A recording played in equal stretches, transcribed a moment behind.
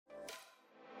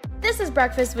This is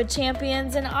Breakfast with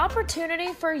Champions, an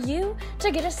opportunity for you to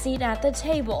get a seat at the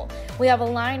table. We have a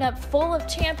lineup full of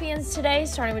champions today,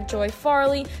 starting with Joy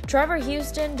Farley, Trevor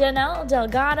Houston, Danelle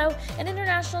Delgado, an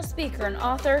international speaker and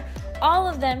author, all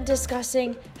of them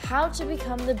discussing how to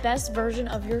become the best version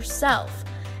of yourself.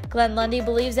 Glenn Lundy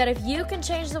believes that if you can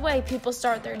change the way people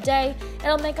start their day,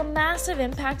 it'll make a massive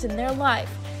impact in their life.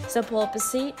 So pull up a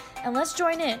seat and let's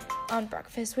join in on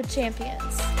Breakfast with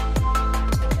Champions.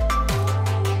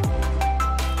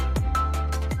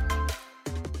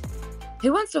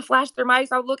 Who wants to flash their mics?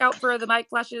 I'll look out for the mic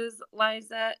flashes,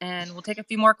 Liza, and we'll take a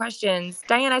few more questions.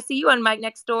 Diane, I see you on mic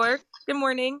next door. Good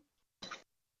morning.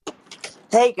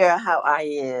 Hey, girl, how are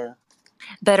you?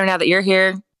 Better now that you're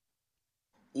here.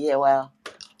 Yeah, well,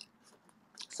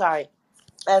 sorry.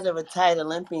 As a retired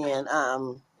Olympian,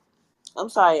 I'm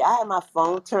sorry, I had my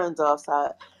phone turned off,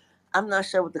 so I'm not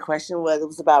sure what the question was. It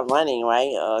was about running, right?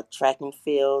 Or track and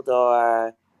field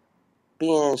or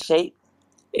being in shape.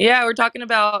 Yeah, we're talking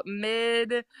about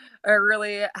a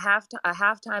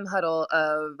halftime huddle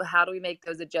of how do we make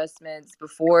those adjustments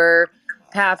before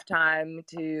halftime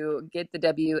to get the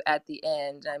W at the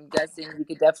end. I'm guessing you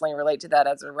could definitely relate to that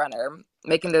as a runner,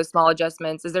 making those small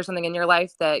adjustments. Is there something in your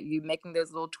life that you making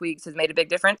those little tweaks has made a big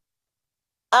difference?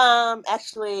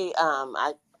 Actually,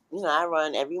 I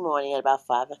run every morning at about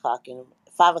 5 o'clock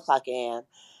a.m.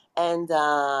 And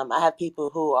I have people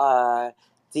who are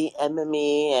DMing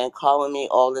me and calling me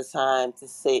all the time to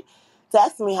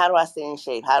ask me how do I stay in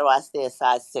shape, how do I stay a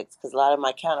size 6? Because a lot of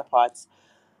my counterparts,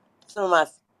 some of my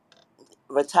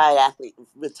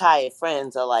retired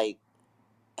friends are like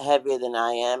heavier than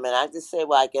I am, and I just say,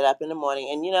 well, I get up in the morning,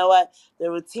 and you know what,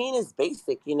 the routine is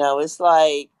basic. It's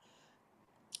like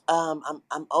I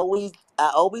always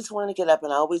want to get up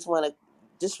and I always want to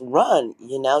just run,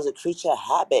 as a creature of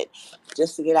habit,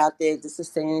 just to get out there, just to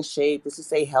stay in shape, just to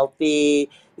stay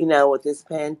healthy, with this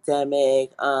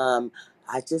pandemic. I've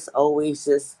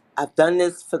done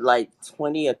this for like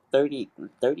 20 or 30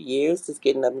 years, just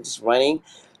getting up and just running,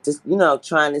 just,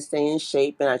 trying to stay in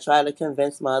shape. And I try to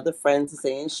convince my other friends to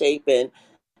stay in shape. And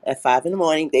at 5 in the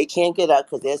morning, they can't get up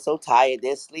because they're so tired,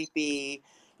 they're sleepy,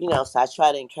 so I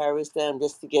try to encourage them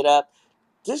just to get up,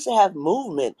 just to have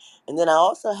movement. And then I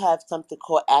also have something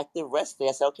called active rest day.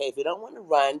 I say, okay, if you don't want to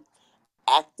run,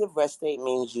 active rest day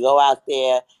means you go out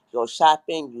there, you go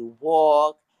shopping, you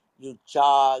walk, you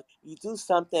jog, you do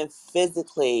something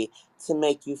physically to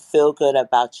make you feel good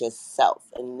about yourself.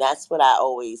 And that's what I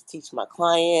always teach my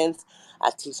clients. I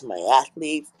teach my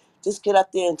athletes. Just get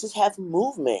out there and just have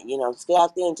movement, just get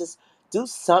out there and just do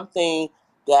something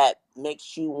that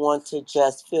makes you want to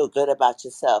just feel good about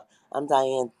yourself. I'm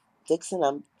Diane Dixon.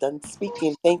 I'm done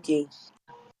speaking. Thank you.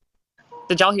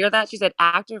 Did y'all hear that? She said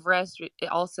active rest, it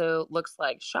also looks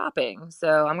like shopping.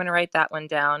 So I'm going to write that one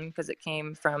down because it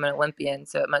came from an Olympian,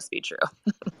 so it must be true.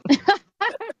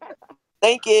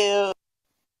 Thank you.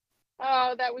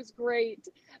 Oh, that was great.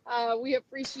 We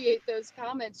appreciate those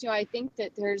comments. I think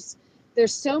that there's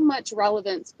so much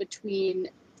relevance between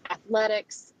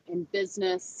athletics and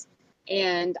business.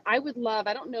 And I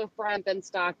don't know if Brian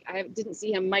Benstock, I didn't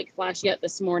see him mic flash yet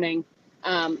this morning,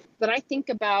 but I think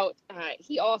about,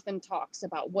 he often talks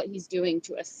about what he's doing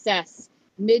to assess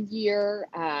mid-year,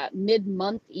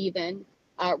 mid-month even,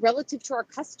 relative to our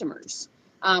customers.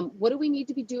 What do we need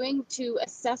to be doing to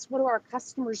assess what do our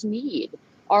customers need?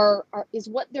 Is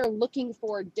what they're looking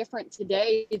for different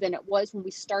today than it was when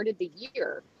we started the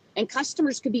year? And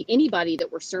customers could be anybody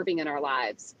that we're serving in our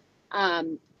lives.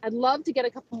 I'd love to get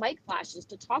a couple mic flashes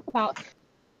to talk about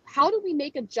how do we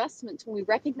make adjustments when we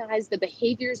recognize the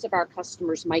behaviors of our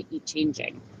customers might be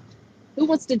changing. Who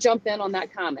wants to jump in on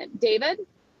that comment? David?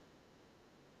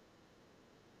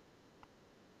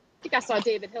 I think I saw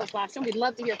David Hill flash, and we'd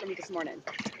love to hear from you this morning.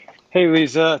 Hey,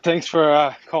 Lisa. Thanks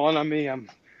for calling on me. I'm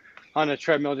on a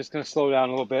treadmill, just going to slow down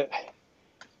a little bit.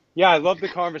 Yeah, I love the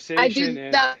conversation. I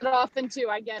do that often too.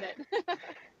 I get it.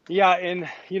 Yeah, and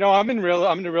I'm in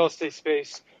the real estate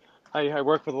space. I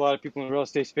work with a lot of people in the real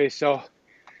estate space. So,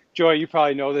 Joy, you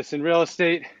probably know this. In real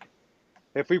estate,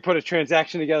 if we put a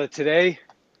transaction together today,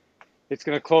 it's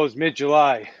going to close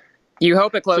mid-July. You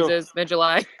hope it closes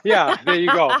mid-July. Yeah, there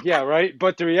you go. Yeah, right.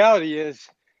 But the reality is,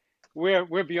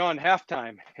 we're beyond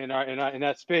halftime in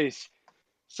that space.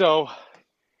 So,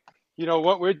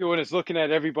 what we're doing is looking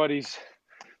at everybody's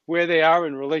where they are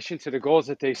in relation to the goals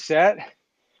that they set.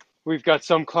 We've got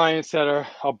some clients that are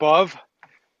above,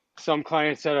 some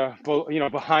clients that are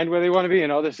behind where they want to be,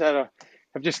 and others that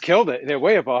have just killed it. They're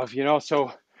way above,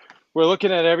 So we're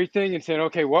looking at everything and saying,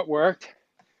 okay, what worked,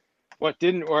 what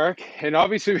didn't work, and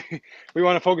obviously we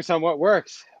want to focus on what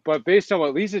works. But based on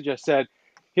what Lisa just said,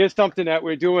 here's something that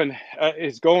we're doing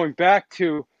is going back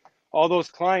to all those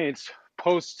clients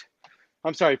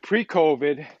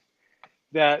pre-COVID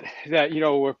that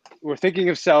we're thinking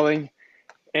of selling,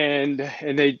 and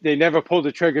they never pulled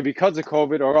the trigger because of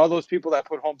COVID, or all those people that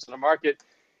put homes on the market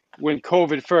when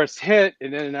COVID first hit,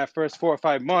 and then in that first 4 or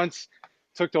 5 months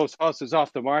took those houses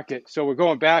off the market. So we're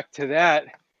going back to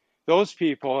those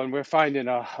people, and we're finding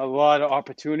a lot of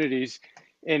opportunities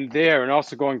in there, and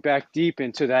also going back deep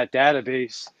into that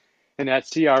database and that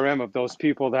CRM of those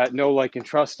people that know, like, and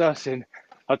trust us. And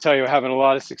I'll tell you, we're having a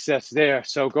lot of success there.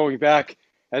 So going back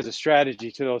as a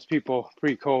strategy to those people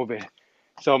pre-COVID.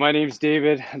 So my name's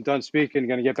David. I'm done speaking. I'm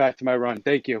going to get back to my run.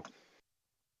 Thank you.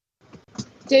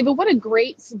 David, what a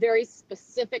great, very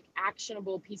specific,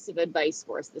 actionable piece of advice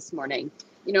for us this morning.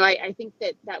 I think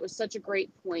that was such a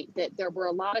great point, that there were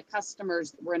a lot of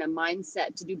customers that were in a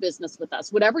mindset to do business with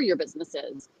us, whatever your business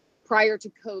is, prior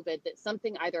to COVID, that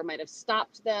something either might have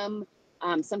stopped them,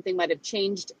 something might have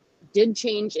did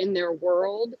change in their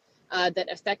world that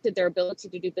affected their ability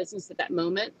to do business at that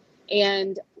moment.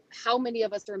 And how many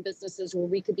of us are in businesses where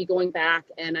we could be going back,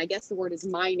 and I guess the word is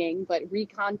mining, but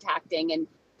recontacting and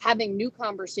having new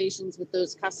conversations with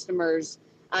those customers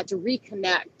to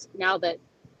reconnect now that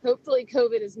hopefully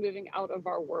COVID is moving out of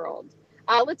our world.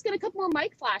 Let's get a couple more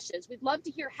mic flashes. We'd love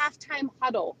to hear halftime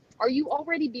huddle. Are you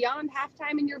already beyond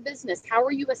halftime in your business? How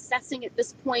are you assessing at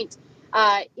this point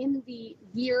in the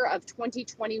year of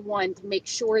 2021 to make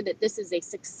sure that this is a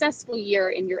successful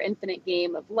year in your infinite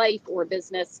game of life or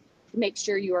business, to make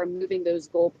sure you are moving those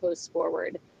goalposts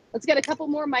forward? Let's get a couple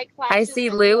more mic flashes. I see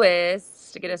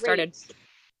Lewis to get us started.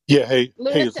 Yeah, hey,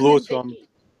 Lewis, it's Lewis. Vicky.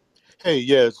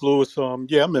 It's Lewis.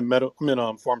 Yeah, I'm in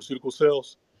pharmaceutical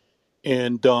sales,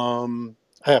 and I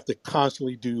have to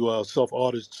constantly do self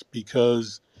audits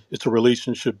because it's a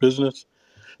relationship business.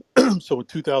 So in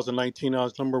 2019, I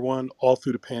was number one. All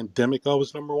through the pandemic, I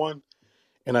was number one,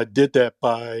 and I did that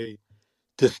by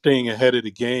just staying ahead of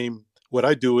the game. What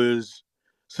I do is,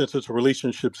 since it's a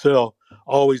relationship sale, I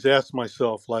always ask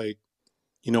myself, like,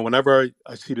 whenever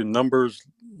I see the numbers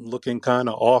looking kind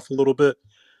of off a little bit,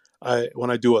 when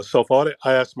I do a self audit,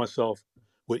 I ask myself,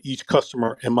 with each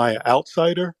customer, am I an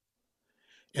outsider,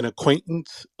 an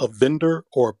acquaintance, a vendor,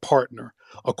 or a partner?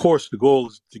 Of course, the goal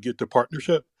is to get the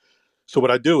partnership. So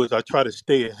what I do is I try to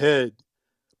stay ahead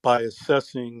by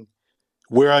assessing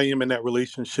where I am in that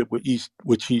relationship with each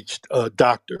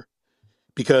doctor.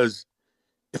 Because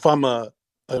if I'm an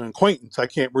acquaintance, I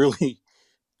can't really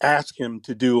ask him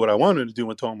to do what I wanted to do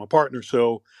until I'm a partner.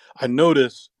 So I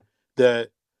noticed that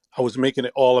I was making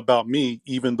it all about me,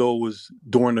 even though it was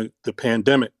during the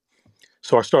pandemic.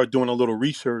 So I started doing a little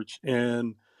research,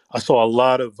 and I saw a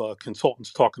lot of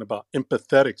consultants talking about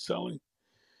empathetic selling.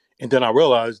 And then I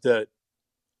realized that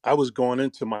I was going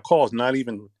into my calls not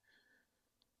even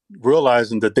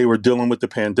realizing that they were dealing with the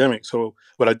pandemic. So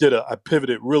what I did, I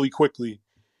pivoted really quickly.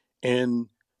 And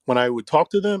when I would talk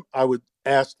to them, I would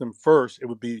ask them first, it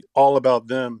would be all about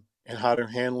them and how they're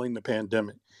handling the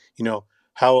pandemic.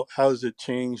 How has it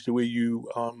changed the way you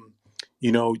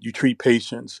treat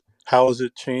patients? How has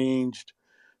it changed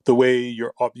the way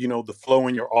the flow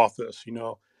in your office?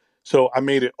 So I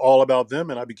made it all about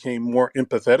them, and I became more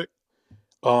empathetic.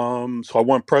 So I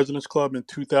won President's Club in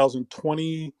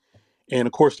 2020, and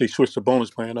of course they switched the bonus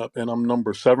plan up, and I'm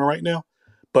number 7 right now.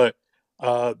 But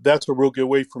that's a real good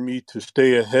way for me to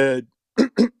stay ahead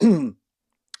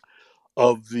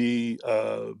of stay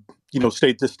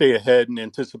ahead and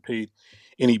anticipate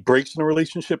any breaks in a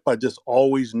relationship by just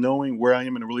always knowing where I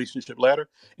am in the relationship ladder.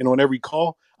 And on every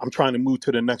call, I'm trying to move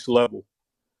to the next level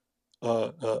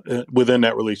within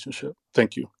that relationship.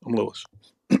 Thank you. I'm Lewis.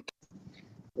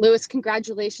 Lewis,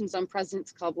 congratulations on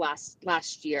President's Club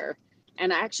last year.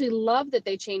 And I actually love that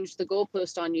they changed the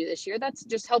goalpost on you this year. That's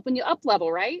just helping you up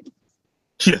level, right?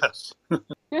 Yes.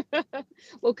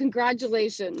 Well,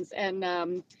 congratulations.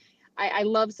 And I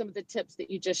love some of the tips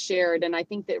that you just shared. And I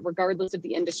think that regardless of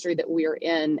the industry that we are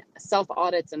in,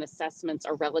 self-audits and assessments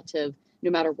are relative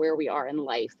no matter where we are in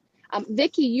life.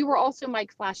 Vicky, you were also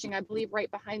mic flashing, I believe,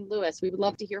 right behind Lewis. We would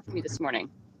love to hear from you this morning.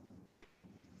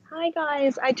 Hi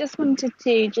guys, I just wanted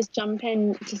to jump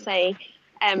in to say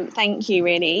thank you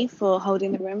really for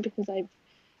holding the room, because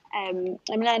I'm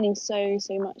learning so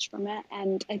much from it,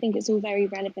 and I think it's all very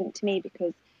relevant to me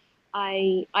because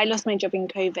I lost my job in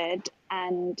COVID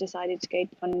and decided to go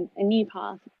on a new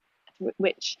path,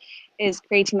 which is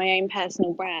creating my own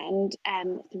personal brand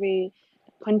through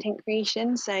content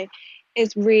creation. So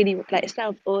it's really like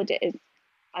self-audit is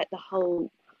like the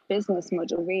whole business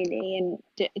model really, and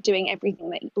doing everything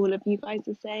that all of you guys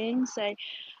are saying. So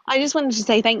I just wanted to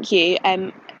say thank you.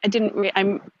 I'm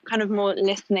kind of more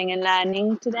listening and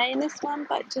learning today in this one,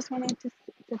 but just wanted to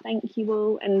thank you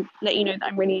all and let you know that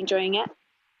I'm really enjoying it.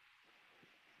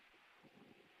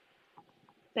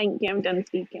 Thank you. I'm done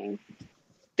speaking.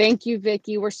 Thank you,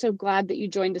 Vicki. We're so glad that you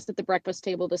joined us at the breakfast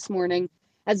table this morning.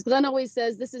 As Glenn always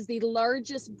says, this is the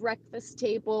largest breakfast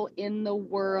table in the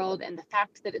world, and the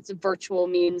fact that it's virtual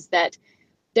means that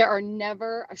there are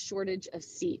never a shortage of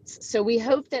seats. So we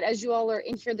hope that as you all are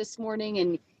in here this morning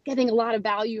and getting a lot of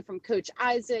value from Coach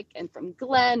Isaac and from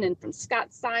Glenn and from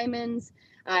Scott Simons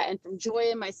and from Joy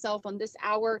and myself on this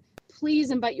hour,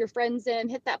 please invite your friends in,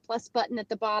 hit that plus button at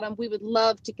the bottom. We would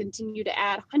love to continue to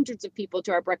add hundreds of people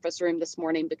to our breakfast room this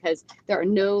morning because there are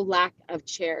no lack of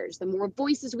chairs. The more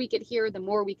voices we could hear, the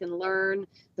more we can learn,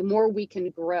 the more we can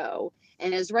grow.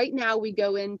 And as right now we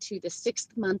go into the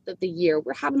 6th month of the year,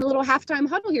 we're having a little halftime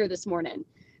huddle here this morning.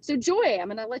 So Joy, I'm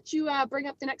going to let you bring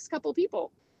up the next couple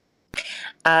people.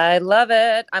 I love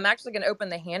it. I'm actually going to open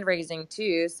the hand raising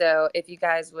too. So if you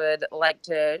guys would like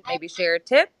to maybe share a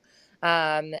tip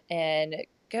and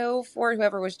go for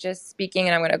whoever was just speaking,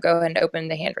 and I'm going to go ahead and open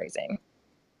the hand raising.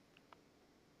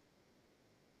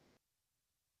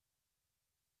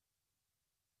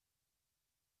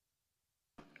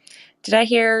 Did I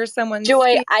hear someone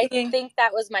Joy, speaking? I think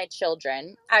that was my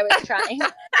children. I was trying.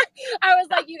 I was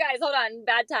like, you guys, hold on,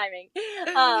 bad timing.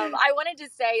 I wanted to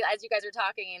say, as you guys were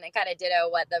talking, and kind of ditto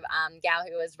what the gal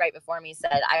who was right before me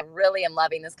said, I really am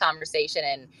loving this conversation.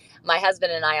 And my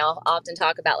husband and I often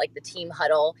talk about like the team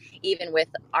huddle, even with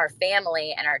our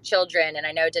family and our children. And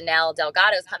I know Danelle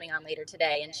Delgado is coming on later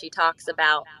today, and she talks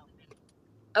about,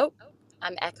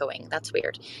 I'm echoing. That's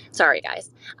weird. Sorry, guys.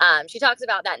 She talks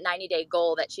about that 90-day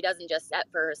goal that she doesn't just set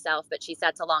for herself, but she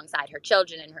sets alongside her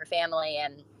children and her family.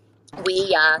 And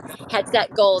we had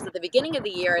set goals at the beginning of the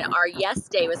year, and our yes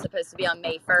day was supposed to be on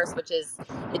May 1st, which is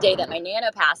the day that my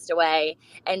Nana passed away.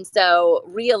 And so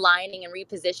realigning and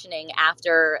repositioning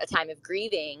after a time of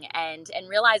grieving and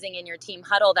realizing in your team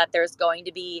huddle that there's going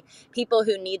to be people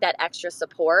who need that extra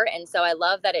support. And so I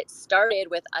love that it started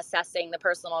with assessing the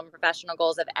personal and professional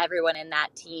goals of everyone in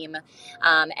that team.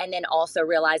 And then also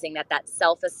realizing that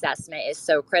self-assessment is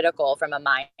so critical from a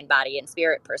mind, body, and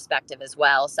spirit perspective as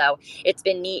well. So it's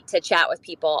been neat to chat with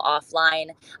people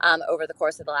offline over the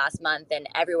course of the last month, and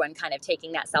everyone kind of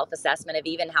taking that self-assessment of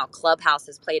even how Clubhouse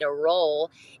has played a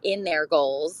role in their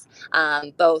goals,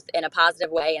 both in a positive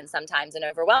way and sometimes an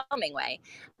overwhelming way,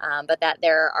 but that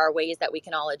there are ways that we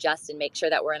can all adjust and make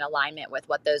sure that we're in alignment with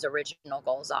what those original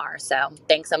goals are. So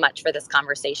thanks so much for this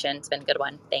conversation. It's been a good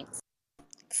one. Thanks.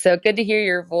 So good to hear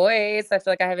your voice. I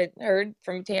feel like I haven't heard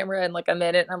from Tamara in like a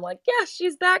minute. And I'm like, yeah,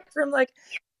 she's back from like,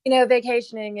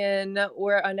 vacationing, and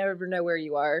where I never know where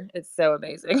you are. It's so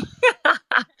amazing.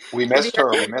 We missed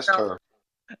her.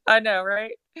 I know,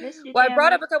 right? Well, I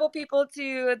brought up a couple people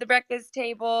to the breakfast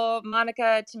table.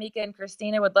 Monica, Tamika, and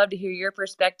Christina would love to hear your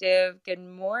perspective. Good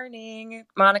morning,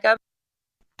 Monica.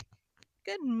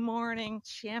 Good morning,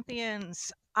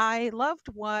 champions. I loved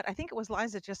what I think it was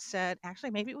Liza just said,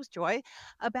 actually, maybe it was Joy,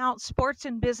 about sports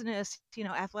and business,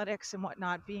 athletics and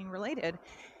whatnot being related.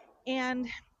 And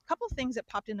a couple of things that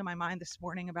popped into my mind this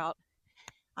morning about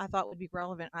I thought would be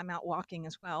relevant. I'm out walking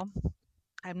as well.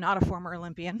 I'm not a former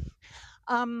Olympian.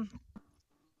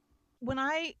 When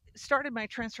I started my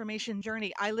transformation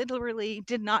journey, I literally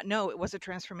did not know it was a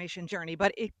transformation journey,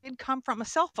 but it did come from a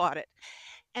self-audit.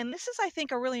 And this is, I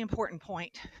think, a really important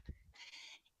point,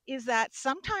 is that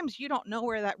sometimes you don't know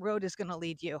where that road is going to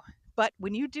lead you. But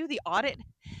when you do the audit,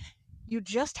 you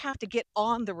just have to get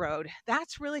on the road.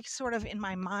 That's really sort of in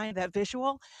my mind, that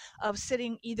visual of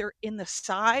sitting either on the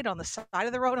side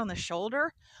of the road, on the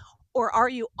shoulder, or are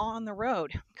you on the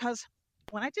road? Because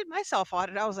when I did my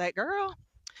self-audit, I was like, girl,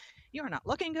 you are not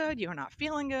looking good. You are not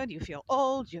feeling good. You feel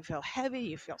old. You feel heavy.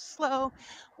 You feel slow.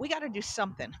 We got to do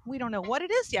something. We don't know what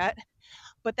it is yet,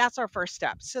 but that's our first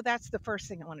step. So that's the first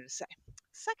thing I wanted to say.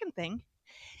 Second thing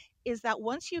is that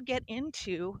once you get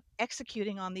into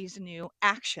executing on these new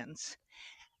actions,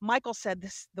 Michael said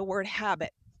this, the word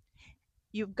habit.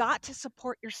 You've got to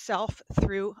support yourself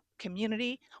through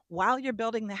community while you're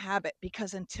building the habit,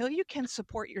 because until you can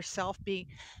support yourself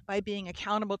by being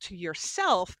accountable to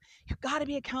yourself, you've got to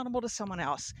be accountable to someone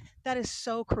else. That is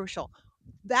so crucial.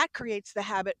 That creates the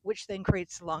habit, which then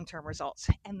creates the long-term results.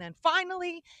 And then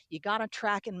finally, you got to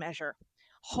track and measure.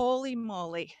 Holy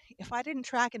moly, if I didn't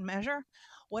track and measure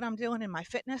what I'm doing in my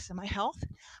fitness and my health,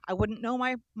 I wouldn't know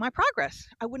my progress.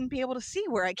 I wouldn't be able to see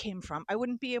where I came from. I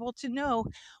wouldn't be able to know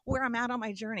where I'm at on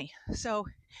my journey. So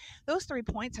those 3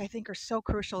 points I think are so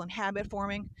crucial in habit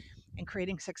forming and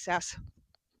creating success,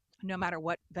 no matter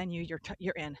what venue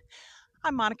you're in.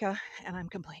 I'm Monica, and I'm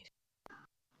complete.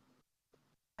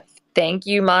 Thank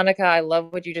you, Monica. I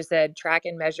love what you just said, track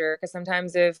and measure, because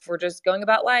sometimes if we're just going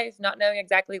about life, not knowing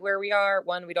exactly where we are,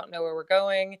 one, we don't know where we're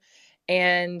going,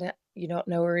 and you don't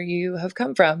know where you have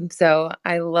come from. So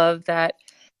I love that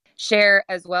share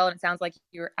as well. And it sounds like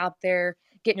you're out there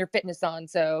getting your fitness on.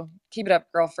 So keep it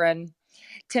up, girlfriend.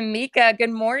 Tamika,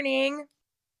 good morning.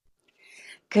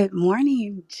 Good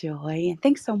morning, Joy, and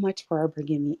thanks so much for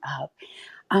bringing me up.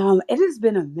 It has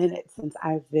been a minute since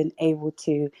I've been able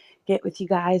to get with you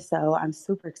guys, so I'm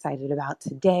super excited about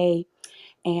today.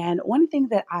 And one thing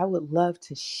that I would love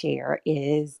to share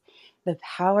is the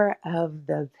power of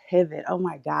the pivot. Oh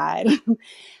my God.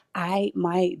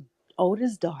 My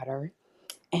oldest daughter,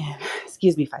 and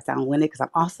excuse me if I sound winded because I'm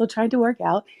also trying to work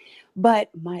out, but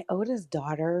my oldest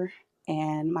daughter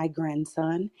and my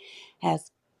grandson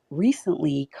has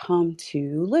recently come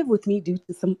to live with me due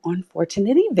to some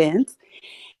unfortunate events.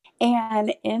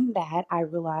 And in that, I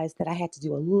realized that I had to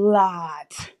do a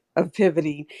lot of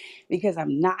pivoting because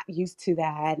I'm not used to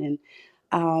that. And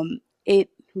it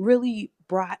really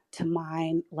brought to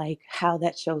mind like how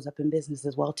that shows up in business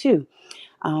as well too.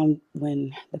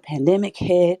 When the pandemic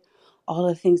hit, all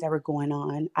the things that were going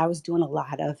on, I was doing a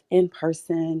lot of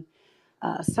in-person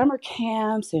summer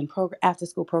camps and after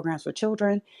school programs for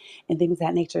children and things of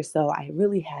that nature. So I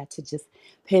really had to just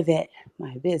pivot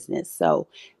my business. So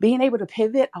being able to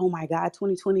pivot, oh my God,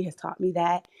 2020 has taught me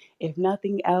that, if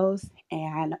nothing else.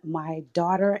 And my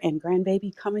daughter and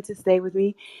grandbaby coming to stay with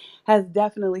me has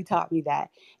definitely taught me that.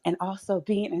 And also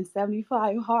being in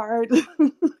 75 hard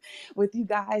with you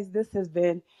guys, this has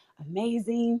been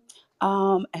amazing.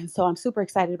 And so I'm super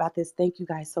excited about this. Thank you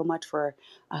guys so much for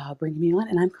bringing me on,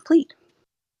 and I'm complete.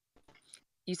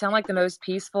 You sound like the most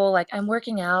peaceful, like I'm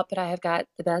working out, but I have got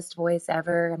the best voice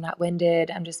ever. I'm not winded.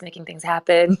 I'm just making things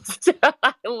happen.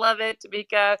 I love it,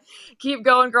 Tamika. Keep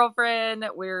going, girlfriend.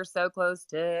 We're so close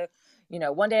to,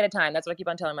 one day at a time. That's what I keep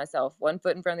on telling myself. One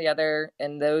foot in front of the other,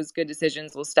 and those good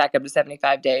decisions will stack up to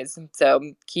 75 days. So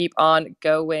keep on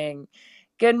going.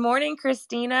 Good morning,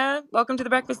 Christina. Welcome to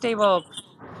the breakfast table.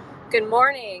 Good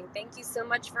morning. Thank you so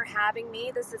much for having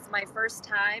me. This is my first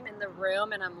time in the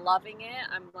room and I'm loving it.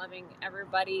 I'm loving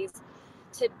everybody's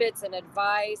tidbits and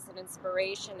advice and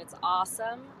inspiration. It's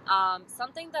awesome.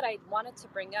 Something that I wanted to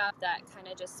bring up that kind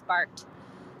of just sparked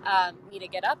me to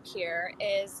get up here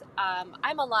is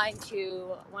I'm aligned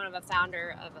to one of a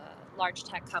founder of a large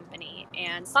tech company,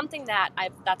 and something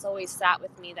that's always sat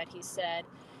with me that he said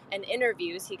in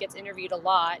interviews, he gets interviewed a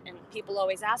lot, and people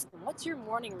always ask him, what's your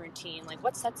morning routine? Like,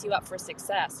 what sets you up for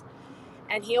success?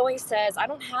 And he always says, I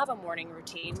don't have a morning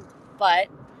routine, but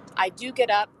I do get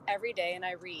up every day and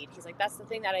I read. He's like, that's the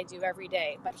thing that I do every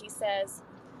day. But he says,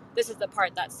 this is the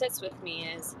part that sits with me,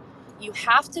 is you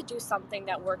have to do something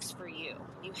that works for you.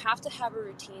 You have to have a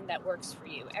routine that works for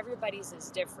you. Everybody's is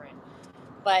different,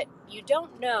 but you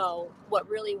don't know what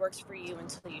really works for you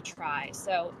until you try.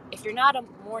 So if you're not a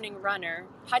morning runner,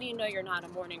 how do you know you're not a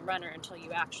morning runner until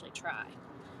you actually try?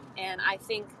 And I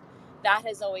think that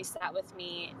has always sat with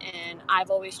me, and I've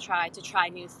always tried to try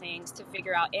new things to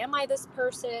figure out, am I this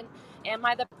person? Am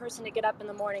I the person to get up in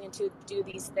the morning and to do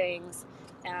these things?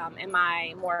 Am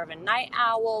I more of a night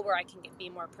owl where I can be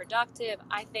more productive?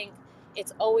 I think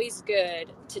it's always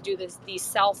good to do these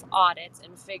self audits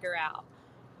and figure out,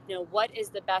 what is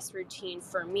the best routine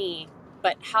for me,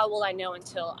 but how will I know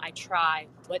until I try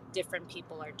what different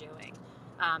people are doing?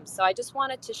 So I just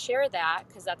wanted to share that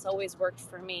because that's always worked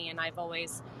for me, and I've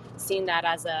always seen that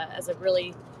as a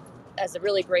really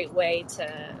great way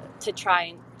to try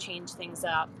and change things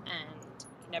up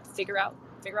and figure out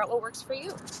what works for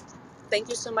you. Thank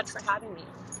you so much for having me.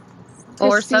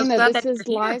 Well, we're so Christina, glad this that is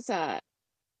you're here. Liza.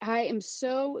 I am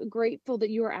so grateful that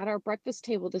you are at our breakfast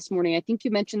table this morning. I think you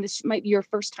mentioned this might be your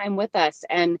first time with us,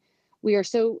 and we are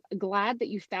so glad that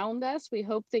you found us. We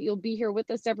hope that you'll be here with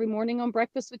us every morning on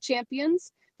Breakfast with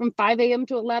Champions from 5 a.m.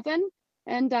 to 11,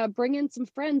 and bring in some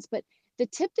friends. But the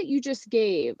tip that you just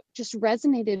gave just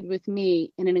resonated with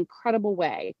me in an incredible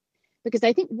way, because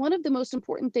I think one of the most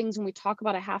important things when we talk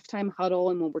about a halftime huddle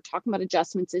and when we're talking about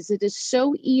adjustments is it is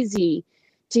so easy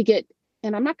to get,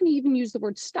 and I'm not going to even use the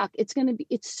word stuck. It's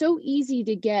so easy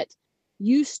to get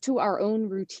used to our own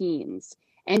routines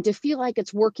and to feel like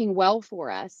it's working well for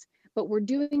us, but we're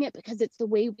doing it because it's the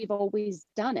way we've always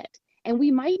done it. And we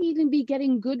might even be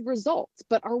getting good results,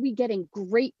 but are we getting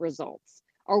great results?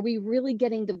 Are we really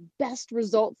getting the best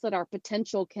results that our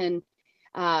potential can,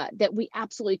 that we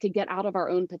absolutely could get out of our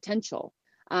own potential?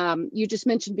 You just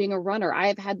mentioned being a runner. I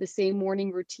have had the same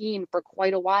morning routine for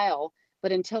quite a while,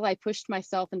 but until I pushed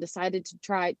myself and decided to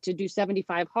try to do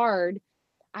 75 hard,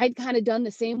 I'd kind of done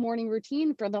the same morning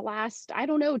routine for the last, I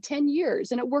don't know, 10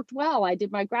 years, and it worked well. I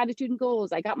did my gratitude and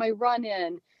goals. I got my run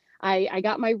in. I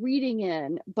got my reading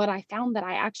in, but I found that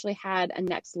I actually had a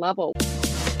next level.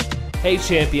 Hey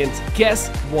champions, guess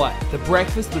what? The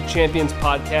Breakfast with Champions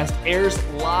podcast airs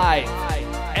live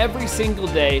every single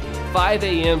day, 5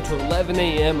 a.m. to 11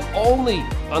 a.m. only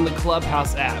on the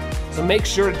Clubhouse app. So make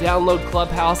sure to download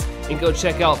Clubhouse and go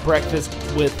check out Breakfast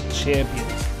with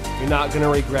Champions. You're not going to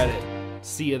regret it.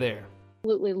 See you there.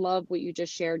 Absolutely love what you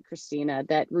just shared, Christina,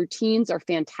 that routines are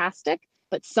fantastic,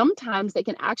 but sometimes they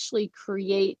can actually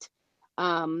create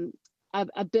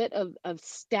a bit of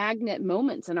stagnant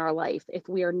moments in our life if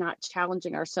we are not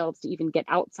challenging ourselves to even get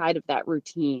outside of that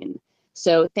routine.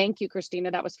 So thank you,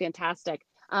 Christina. That was fantastic.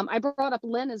 I brought up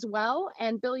Lynn as well,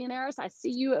 and Billionaires, I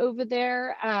see you over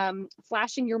there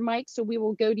flashing your mic, so we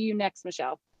will go to you next,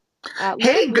 Michelle.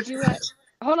 Lynn, would you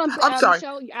hold on, I'm sorry.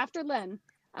 Michelle, after Lynn.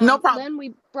 No problem. Lynn,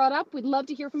 we brought up, we'd love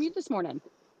to hear from you this morning.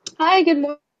 Hi, good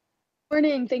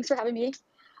morning. Thanks for having me.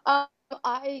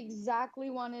 I exactly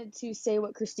wanted to say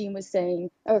what Christina was saying,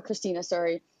 or Christina,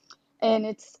 sorry. And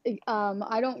it's,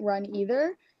 I don't run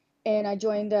either. And I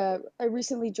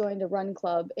recently joined a run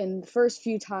club, and the first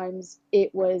few times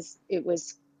it was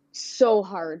so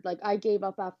hard. Like, I gave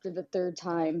up after the third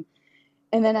time.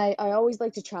 And then I always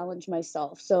like to challenge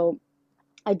myself. So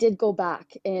I did go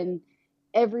back, and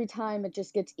every time it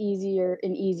just gets easier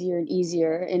and easier and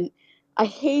easier. And I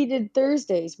hated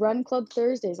Thursdays, Run Club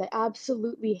Thursdays. I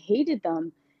absolutely hated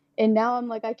them. And now I'm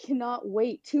like, I cannot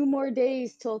wait 2 more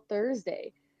days till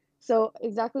Thursday. So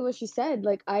exactly what she said,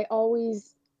 like, I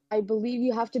believe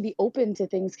you have to be open to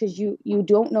things, because you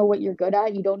don't know what you're good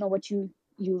at. You don't know what you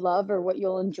love or what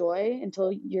you'll enjoy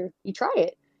until you try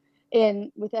it.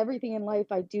 And with everything in life,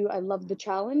 I love the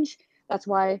challenge. That's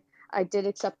why I did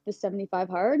accept the 75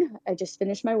 hard. I just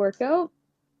finished my workout.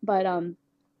 But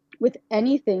with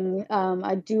anything,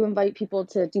 I do invite people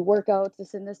to do workouts,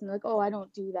 this and this, and they're like, oh, I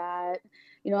don't do that.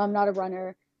 I'm not a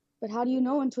runner. But how do you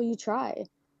know until you try?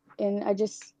 And I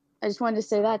just wanted to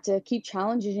say that, to keep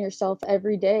challenging yourself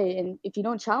every day. And if you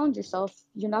don't challenge yourself,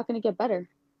 you're not going to get better.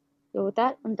 So with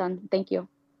that, I'm done. Thank you.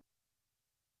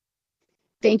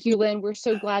 Thank you, Lynn. We're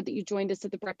so glad that you joined us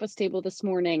at the breakfast table this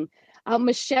morning.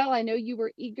 Michelle, I know you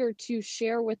were eager to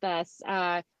share with us.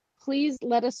 Please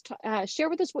let us share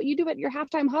with us what you do at your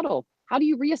halftime huddle. How do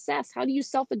you reassess? How do you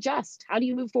self-adjust? How do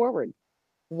you move forward?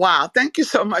 Wow. Thank you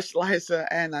so much, Liza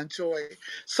and Joy.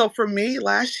 So for me,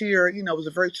 last year, was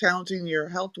a very challenging year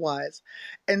health-wise.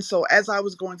 And so as I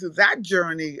was going through that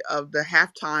journey of the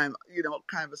halftime,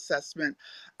 kind of assessment,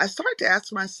 I started to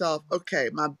ask myself, okay,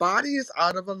 my body is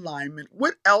out of alignment.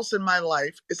 What else in my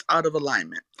life is out of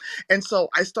alignment? And so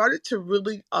I started to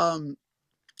really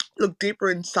look deeper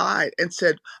inside and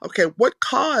said, okay, what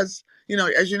caused,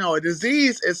 as you know, a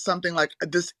disease is something like a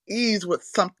disease with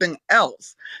something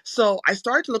else. So I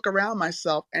started to look around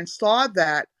myself and saw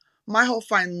that my whole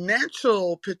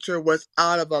financial picture was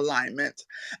out of alignment.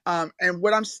 And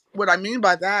what I mean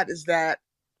by that is that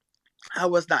I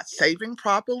was not saving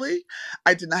properly.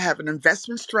 I did not have an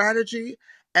investment strategy,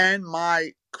 and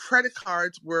my credit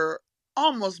cards were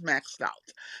almost maxed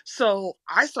out. So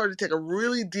I started to take a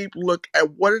really deep look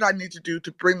at what did I need to do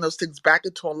to bring those things back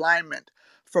into alignment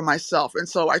for myself. And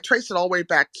so I traced it all the way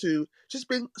back to just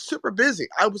being super busy.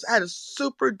 I had a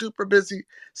super duper busy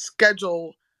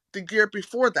schedule the year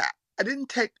before that. I didn't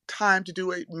take time to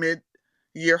do a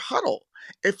mid-year huddle.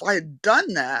 If I had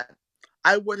done that,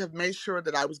 I would have made sure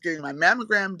that I was getting my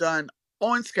mammogram done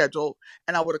on schedule,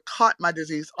 and I would have caught my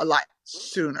disease a lot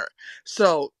sooner.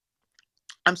 So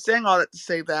I'm saying all that to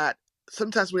say that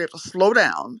sometimes we have to slow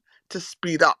down to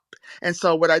speed up. And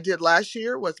so what I did last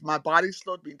year was my body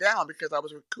slowed me down because I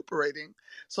was recuperating.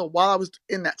 So while I was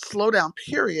in that slowdown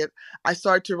period, I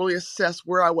started to really assess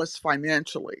where I was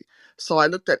financially. So I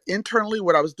looked at internally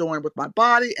what I was doing with my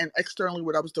body and externally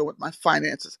what I was doing with my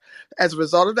finances. As a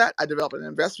result of that, I developed an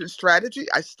investment strategy.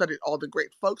 I studied all the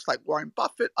great folks like Warren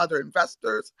Buffett, other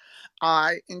investors.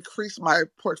 I increased my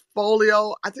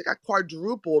portfolio. I think I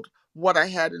quadrupled what I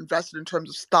had invested in terms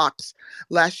of stocks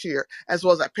last year, as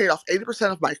well as I paid off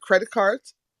 80% of my credit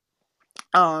cards,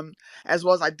 as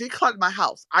well as I decluttered my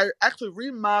house. I actually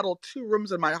remodeled 2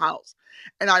 rooms in my house.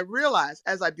 And I realized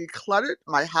as I decluttered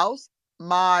my house,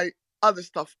 my other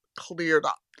stuff cleared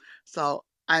up. So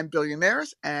I'm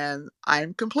Billionaires, and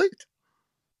I'm complete.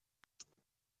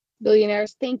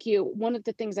 Billionaires, thank you. One of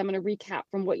the things I'm going to recap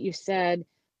from what you said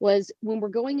was when we're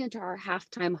going into our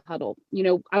halftime huddle,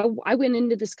 I went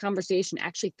into this conversation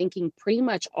actually thinking pretty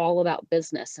much all about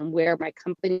business and where my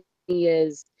company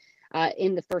is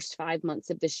in the first 5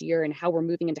 months of this year and how we're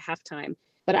moving into halftime.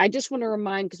 But I just want to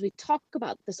remind, because we talk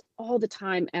about this all the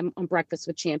time on Breakfast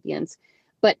with Champions,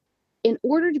 but in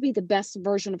order to be the best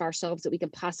version of ourselves that we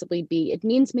can possibly be, it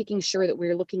means making sure that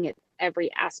we're looking at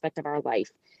every aspect of our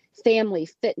life: family,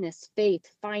 fitness, faith,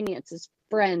 finances,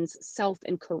 friends, self,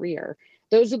 and career.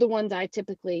 Those are the ones I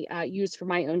typically use for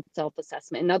my own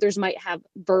self-assessment. And others might have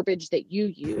verbiage that you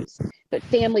use, but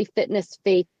family, fitness,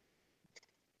 faith,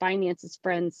 finances,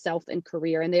 friends, self, and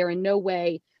career. And they are in no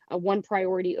way one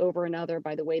priority over another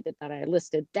by the way that I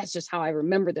listed. That's just how I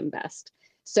remember them best.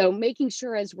 So making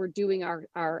sure as we're doing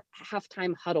our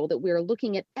halftime huddle that we're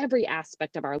looking at every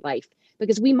aspect of our life,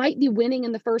 because we might be winning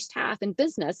in the first half in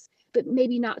business, but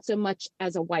maybe not so much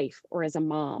as a wife or as a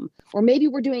mom, or maybe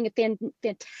we're doing it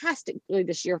fantastically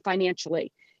this year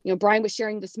financially. You know, Brian was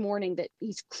sharing this morning that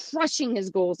he's crushing his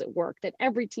goals at work, that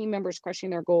every team member is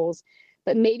crushing their goals,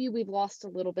 but maybe we've lost a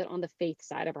little bit on the faith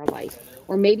side of our life,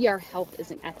 or maybe our health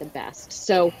isn't at the best.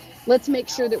 So let's make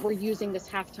sure that we're using this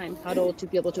halftime huddle to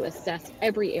be able to assess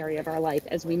every area of our life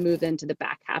as we move into the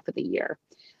back half of the year.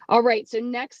 All right, so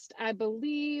next, I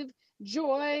believe,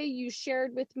 Joy, you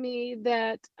shared with me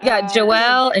that Yeah,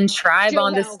 Joelle and Tribe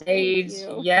on the Joelle, thank stage.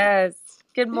 you. Yes.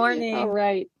 Good All morning.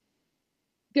 right.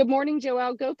 Good morning,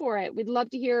 Joelle. Go for it. We'd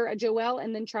love to hear a Joelle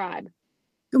and then Tribe.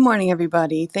 Good morning,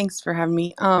 everybody. Thanks for having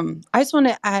me. I just want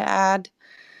to add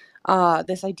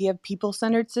this idea of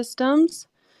people-centered systems.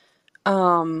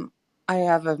 I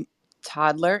have a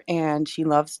toddler, and she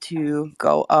loves to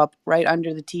go up right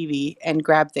under the TV and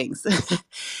grab things.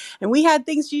 And we had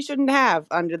things she shouldn't have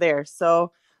under there.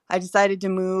 So I decided to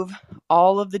move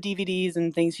all of the DVDs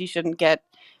and things she shouldn't get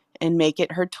and make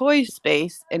it her toy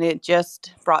space. And it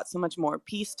just brought so much more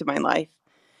peace to my life.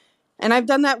 And I've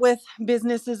done that with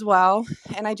business as well.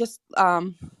 And I just,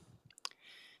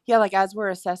 like as we're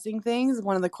assessing things,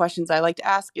 one of the questions I like to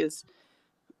ask is,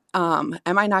 am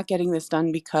I not getting this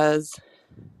done because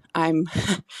I'm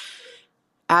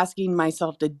asking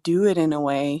myself to do it in a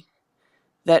way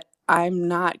that I'm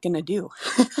not going to do?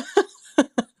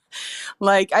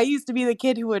 Like I used to be the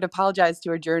kid who would apologize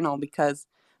to her journal because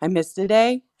I missed a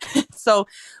day. So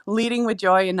leading with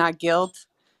joy and not guilt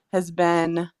has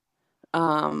been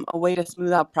a way to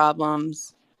smooth out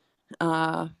problems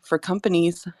for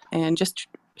companies. And just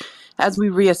as we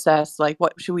reassess, like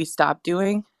what should we stop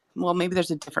doing? Well, maybe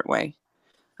there's a different way.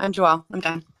 I'm Joelle. I'm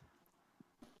done.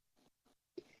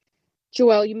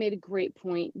 Joelle, you made a great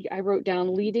point. I wrote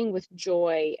down leading with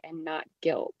joy and not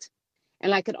guilt.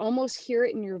 And I could almost hear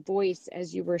it in your voice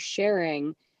as you were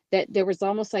sharing that there was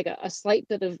almost like a slight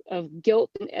bit of guilt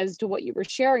as to what you were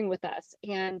sharing with us.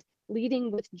 And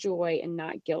leading with joy and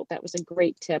not guilt, that was a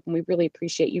great tip. And we really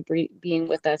appreciate you being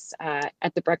with us at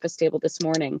the breakfast table this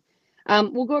morning.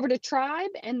 We'll go over to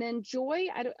Tribe, and then Joy,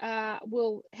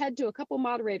 we'll head to a couple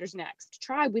moderators next.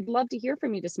 Tribe, we'd love to hear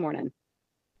from you this morning.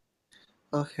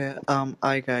 Okay.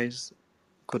 Hi guys.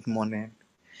 Good morning.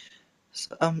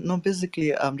 So, no,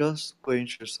 basically, I'm just going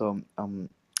through some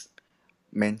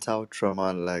mental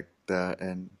trauma like that,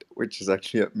 and which is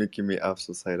actually making me have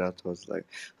suicidal thoughts. Like,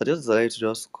 I just decided to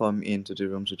just come into the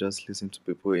room to just listen to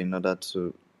people in order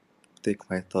to take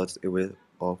my thoughts away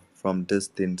from these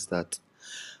things that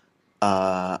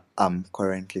I'm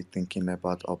currently thinking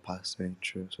about or passing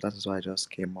through. So that is why I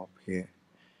just came up here.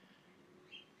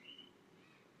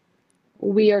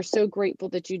 We are so grateful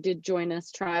that you did join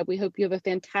us, Tribe. We hope you have a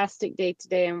fantastic day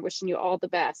today and wishing you all the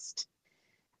best.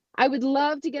 I would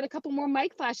love to get a couple more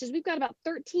mic flashes. We've got about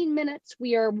 13 minutes.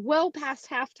 We are well past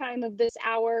halftime of this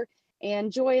hour,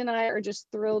 and Joy and I are just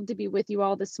thrilled to be with you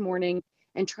all this morning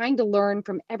and trying to learn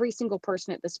from every single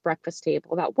person at this breakfast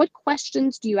table about what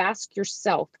questions do you ask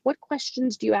yourself? What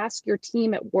questions do you ask your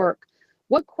team at work?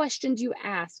 What questions you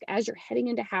ask as you're heading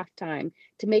into halftime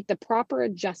to make the proper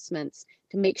adjustments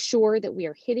to make sure that we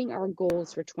are hitting our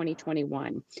goals for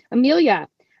 2021? Amelia,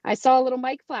 I saw a little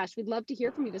mic flash. We'd love to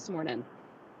hear from you this morning.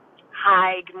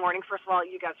 Hi, good morning. First of all,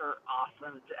 you guys are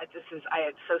awesome. It's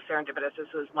so serendipitous. This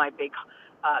was my big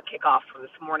kickoff for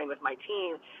this morning with my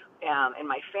team and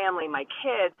my family, my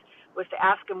kids, was to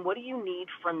ask them, what do you need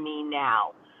from me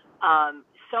now?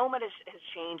 So much has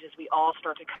changed as we all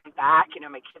start to come back. You know,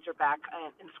 my kids are back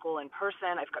in school in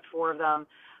person. I've got 4 of them.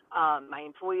 My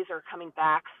employees are coming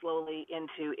back slowly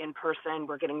into in person.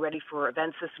 We're getting ready for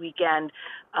events this weekend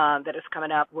that is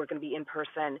coming up. We're going to be in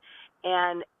person.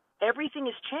 And everything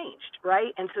has changed,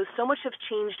 right? And so much has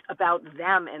changed about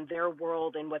them and their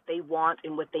world and what they want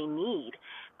and what they need.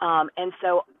 And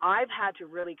so I've had to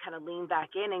really kind of lean back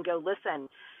in and go, listen,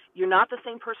 you're not the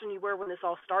same person you were when this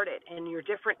all started, and you're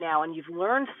different now, and you've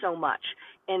learned so much.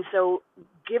 And so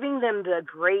giving them the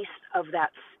grace of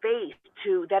that space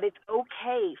to that it's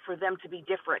okay for them to be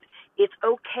different. It's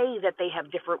okay that they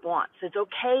have different wants. It's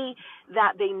okay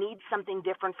that they need something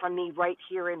different from me right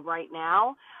here and right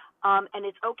now. And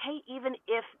it's okay even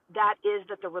if that is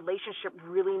that the relationship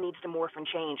really needs to morph and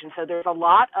change. And so there's a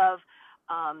lot of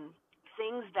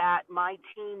things that my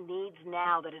team needs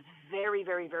now that is very,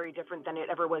 very, very different than it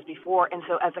ever was before. And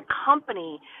so as a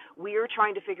company, we're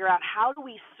trying to figure out how do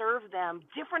we serve them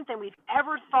different than we've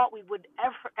ever thought we would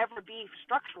ever be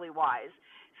structurally wise,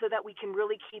 so that we can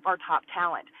really keep our top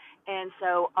talent. And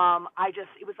so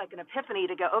it was like an epiphany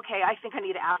to go, okay, I think I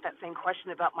need to ask that same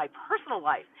question about my personal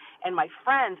life and my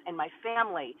friends and my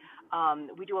family.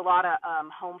 We do a lot of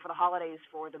home for the holidays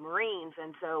for the Marines,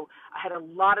 and so I had a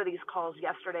lot of these calls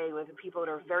yesterday with people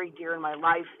that are very dear in my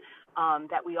life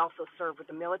that we also serve with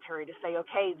the military to say,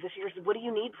 okay, this year's, what do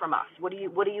you need from us? What do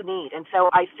you need? And so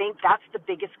I think that's the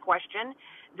biggest question,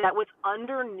 that what's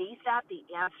underneath that, the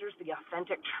answers, the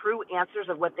authentic, true answers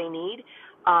of what they need,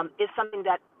 is something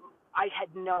that I had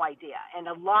no idea. And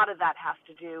a lot of that has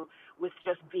to do with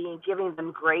just giving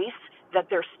them grace, that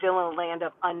they're still in a land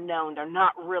of unknown. They're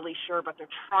not really sure, but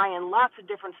they're trying lots of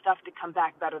different stuff to come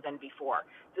back better than before.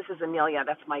 This is Amelia.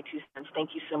 That's my 2 cents.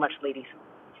 Thank you so much, ladies.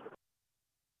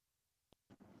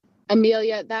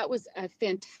 Amelia, that was a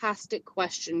fantastic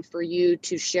question for you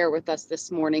to share with us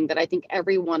this morning that I think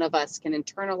every one of us can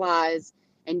internalize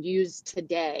and use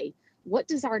today. What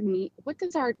does our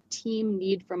team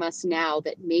need from us now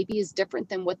that maybe is different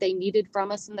than what they needed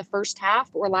from us in the first half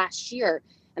or last year?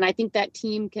 And I think that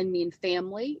team can mean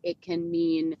family, it can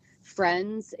mean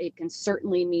friends, it can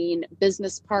certainly mean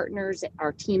business partners,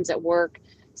 our teams at work.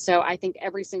 So I think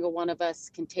every single one of us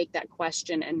can take that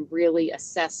question and really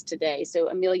assess today. So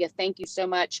Amelia, thank you so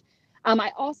much.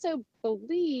 I also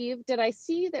believe, did I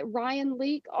see that Ryan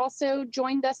Leak also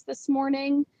joined us this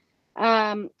morning?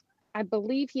 I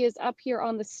believe he is up here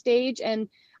on the stage, and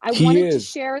I wanted to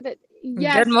share that.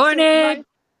 Yes. Good morning.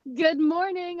 Good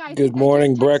morning. Good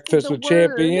morning, Breakfast with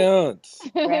Champions.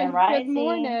 Good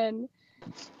morning.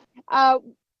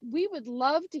 We would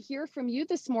love to hear from you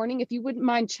this morning if you wouldn't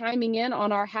mind chiming in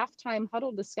on our halftime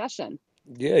huddle discussion.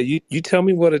 Yeah, you tell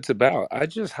me what it's about. I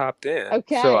just hopped in.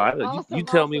 Okay. So Awesome, you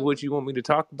tell me what you want me to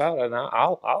talk about, and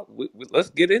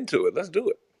let's get into it. Let's do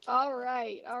it. All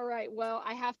right. Well,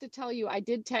 I have to tell you, I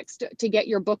did text to get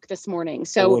your book this morning.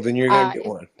 So well, then you're gonna get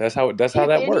one. That's how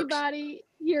that works. Anybody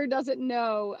here doesn't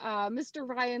know, Mr.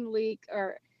 Ryan Leak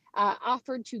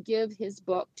offered to give his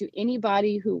book to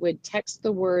anybody who would text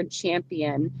the word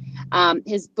champion.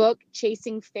 His book,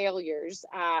 Chasing Failures.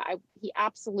 He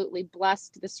absolutely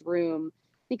blessed this room.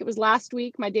 I think it was last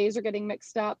week. My days are getting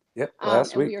mixed up. Yep,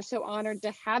 last week. And we are so honored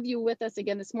to have you with us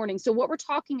again this morning. So what we're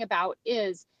talking about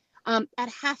is at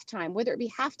halftime, whether it be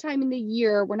halftime in the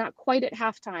year, we're not quite at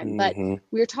halftime, but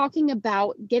we're talking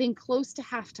about getting close to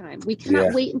halftime. We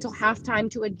cannot wait until halftime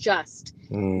to adjust.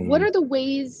 What are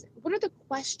the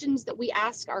questions that we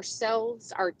ask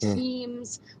ourselves, our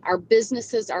teams, our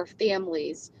businesses, our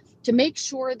families, to make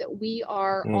sure that we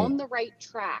are on the right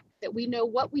track, that we know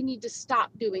what we need to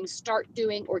stop doing, start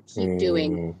doing, or keep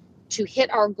doing to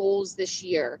hit our goals this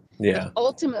year? Yeah.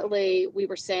 Ultimately, we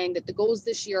were saying that the goals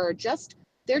this year are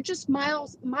they're just mile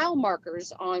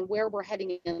markers on where we're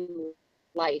heading in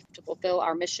life to fulfill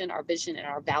our mission, our vision, and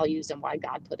our values, and why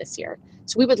God put us here.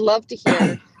 So we would love to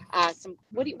hear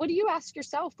what do you ask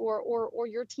yourself or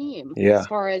your team as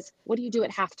far as what do you do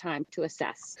at halftime to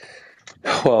assess?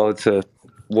 Well,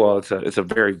 it's a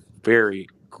very, very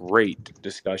great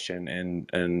discussion,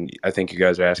 and I think you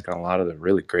guys are asking a lot of the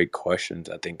really great questions.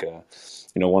 I think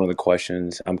one of the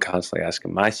questions I'm constantly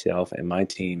asking myself and my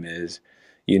team is,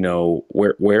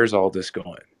 where's all this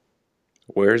going?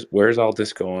 Where's all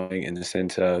this going in the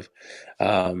sense of,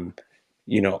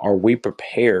 are we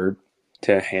prepared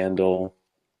to handle,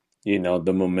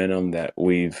 the momentum that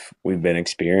we've been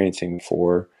experiencing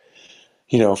for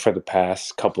the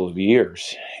past couple of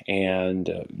years? And,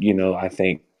 I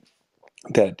think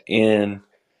that in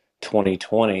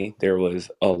 2020, there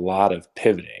was a lot of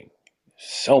pivoting,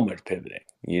 so much pivoting.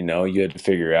 You had to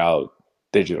figure out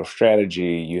digital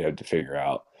strategy, you had to figure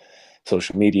out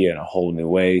social media in a whole new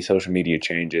way. Social media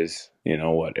changes,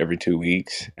 every 2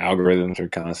 weeks. Algorithms are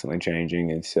constantly changing.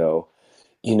 And so,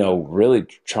 really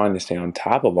trying to stay on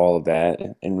top of all of that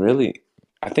and really,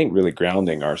 I think really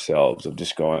grounding ourselves of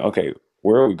just going, okay,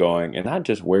 where are we going? And not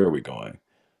just where are we going?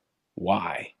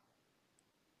 Why?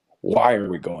 Why are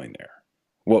we going there?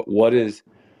 What is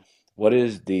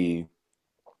the,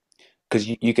 because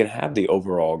you can have the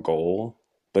overall goal,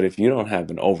 But if you don't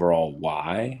have an overall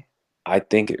why, I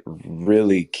think it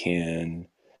really can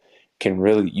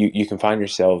really you can find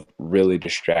yourself really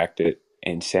distracted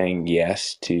and saying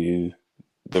yes to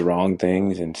the wrong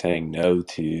things and saying no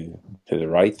to the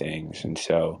right things. And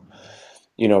so,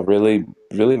 really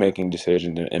making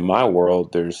decisions. In my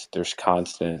world, there's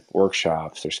constant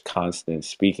workshops, there's constant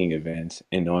speaking events,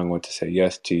 and knowing what to say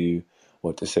yes to,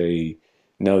 what to say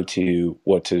no to,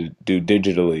 what to do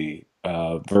digitally,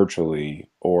 virtually,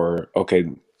 or okay,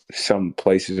 some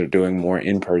places are doing more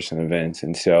in-person events.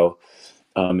 And so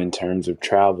in terms of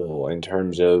travel, in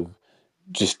terms of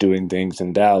just doing things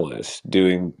in Dallas,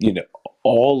 doing,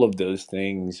 all of those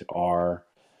things are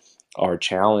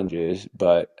challenges.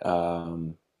 But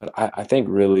I think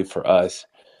really for us,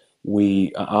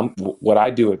 what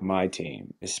I do with my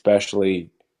team, especially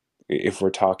if we're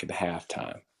talking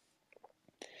halftime,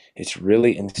 it's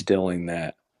really instilling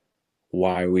that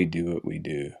why we do what we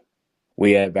do.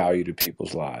 We add value to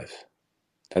people's lives.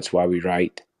 That's why we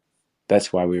write.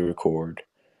 That's why we record.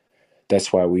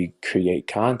 That's why we create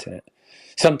content.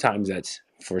 Sometimes that's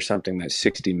for something that's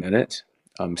 60 minutes.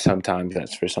 Sometimes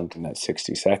that's for something that's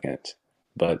 60 seconds.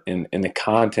 But in the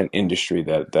content industry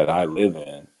that I live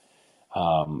in,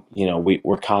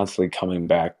 we're constantly coming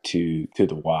back to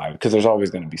the why, because there's always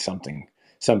going to be something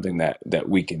that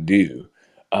we can do.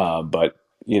 But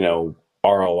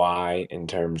ROI in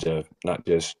terms of not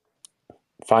just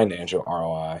financial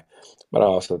ROI, but I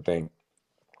also think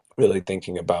really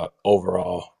thinking about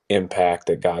overall impact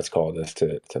that God's called us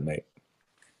to make.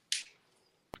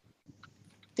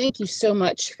 Thank you so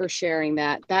much for sharing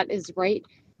that. That is right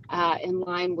in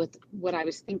line with what I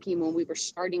was thinking when we were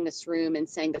starting this room, and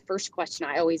saying the first question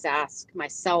I always ask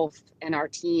myself and our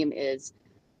team is,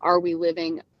 are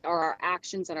our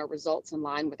actions and our results in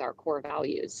line with our core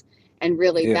values? And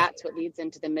really, that's what leads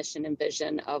into the mission and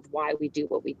vision of why we do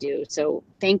what we do. So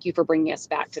thank you for bringing us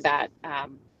back to that.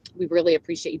 We really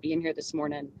appreciate you being here this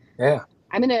morning. Yeah.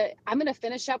 I'm gonna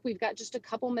finish up. We've got just a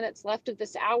couple minutes left of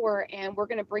this hour, and we're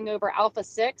gonna bring over Alpha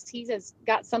 6. He has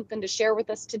got something to share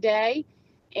with us today,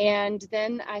 and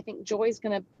then I think Joy's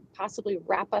gonna possibly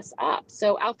wrap us up.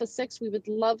 So Alpha 6, we would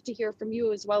love to hear from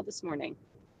you as well this morning.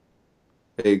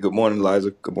 Hey, good morning,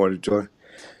 Liza. Good morning, Joy.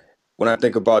 When I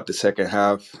think about the second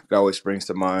half, it always brings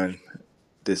to mind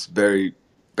this very,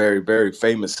 very, very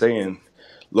famous saying,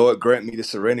 Lord, grant me the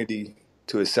serenity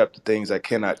to accept the things I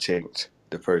cannot change,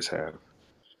 the first half.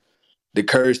 The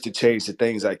courage to change the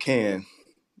things I can,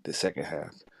 the second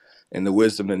half. And the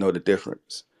wisdom to know the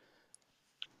difference.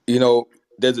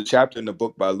 There's a chapter in the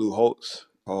book by Lou Holtz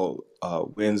called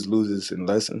Wins, Loses, and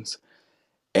Lessons.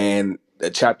 And a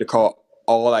chapter called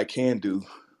All I Can Do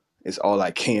is All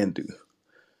I Can Do.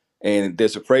 And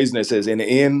there's a phrase that says, in the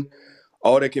end,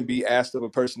 all that can be asked of a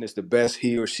person is the best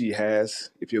he or she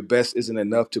has. If your best isn't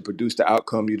enough to produce the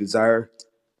outcome you desire,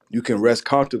 you can rest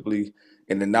comfortably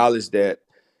in the knowledge that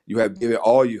you have given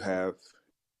all you have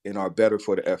and are better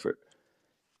for the effort.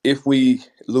 If we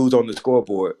lose on the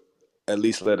scoreboard, at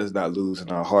least let us not lose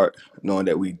in our heart, knowing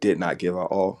that we did not give our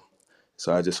all.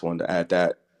 So I just wanted to add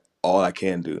that all I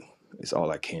can do is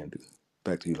all I can do.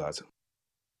 Back to you, Liza.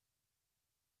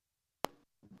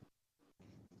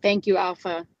 Thank you,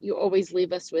 Alpha. You always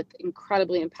leave us with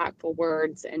incredibly impactful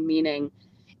words and meaning.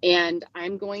 And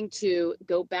I'm going to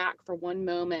go back for one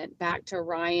moment, back to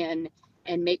Ryan,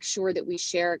 and make sure that we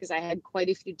share, because I had quite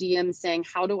a few DMs saying,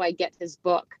 how do I get his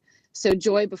book? So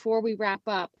Joy, before we wrap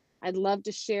up, I'd love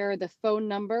to share the phone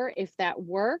number, if that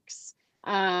works,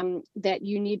 that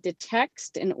you need to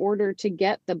text in order to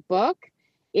get the book.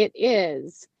 It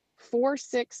is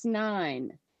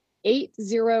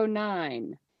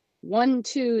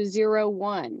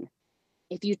 469-809-1201.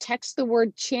 If you text the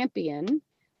word champion,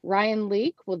 Ryan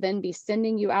Leake will then be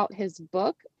sending you out his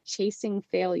book, Chasing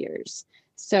Failures.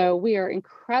 So we are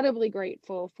incredibly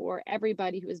grateful for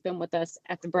everybody who has been with us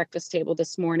at the breakfast table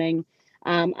this morning.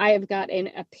 I have got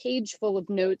a page full of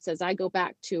notes as I go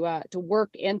back to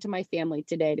work and to my family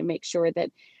today, to make sure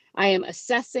that I am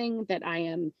assessing, that I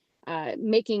am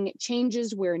making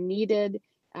changes where needed,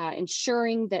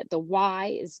 ensuring that the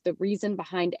why is the reason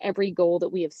behind every goal that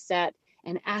we have set,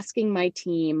 and asking my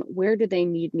team, where do they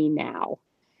need me now?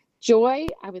 Joy,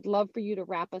 I would love for you to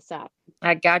wrap us up.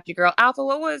 I got you, girl. Alpha,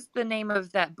 what was the name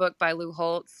of that book by Lou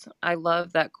Holtz? I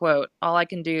love that quote. All I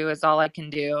can do is all I can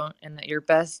do, and that your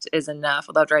best is enough.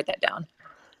 I'd love to write that down.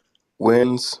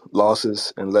 Wins,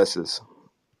 losses, and lessons.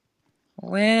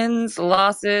 Wins,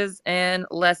 losses, and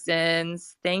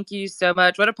lessons. Thank you so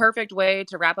much. What a perfect way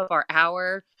to wrap up our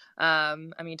hour.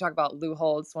 Talk about Lou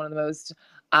Holtz, one of the most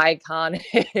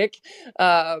iconic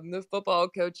the football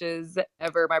coaches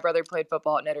ever. My brother played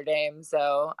football at Notre Dame,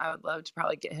 so I would love to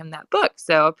probably get him that book.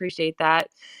 So appreciate that.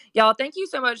 Y'all, thank you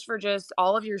so much for just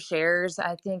all of your shares.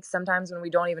 I think sometimes when we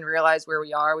don't even realize where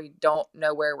we are, we don't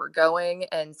know where we're going.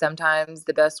 And sometimes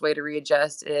the best way to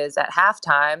readjust is at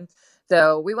halftime.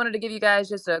 So we wanted to give you guys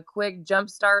just a quick jump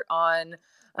start on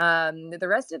the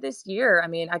rest of this year. I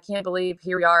mean, I can't believe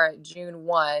here we are at June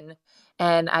 1.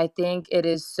 And I think it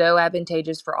is so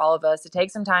advantageous for all of us to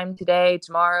take some time today,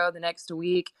 tomorrow, the next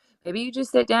week. Maybe you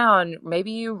just sit down.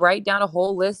 Maybe you write down a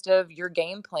whole list of your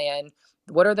game plan.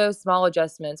 What are those small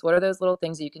adjustments? What are those little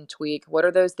things that you can tweak? What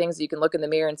are those things that you can look in the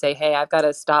mirror and say, hey, I've got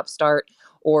to stop, start,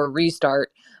 or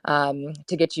restart to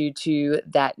get you to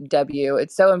that W?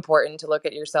 It's so important to look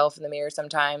at yourself in the mirror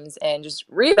sometimes and just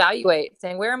reevaluate,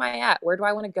 saying, where am I at? Where do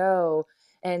I want to go?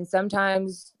 And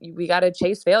sometimes we got to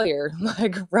chase failure,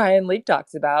 like Ryan Leake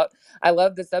talks about. I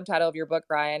love the subtitle of your book,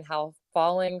 Ryan, how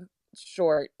falling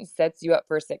short sets you up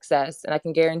for success. And I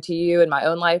can guarantee you in my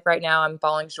own life right now, I'm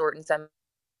falling short in some.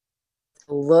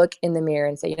 Look in the mirror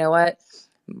and say, you know what?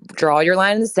 Draw your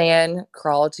line in the sand,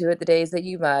 crawl to it the days that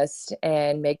you must,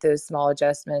 and make those small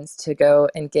adjustments to go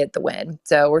and get the win.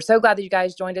 So we're so glad that you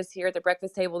guys joined us here at the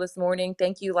breakfast table this morning.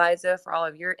 Thank you, Liza, for all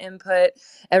of your input.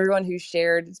 Everyone who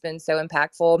shared, it's been so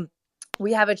impactful.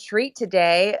 We have a treat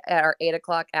today at our 8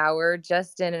 o'clock hour.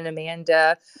 Justin and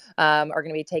Amanda are going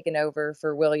to be taking over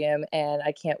for William, and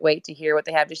I can't wait to hear what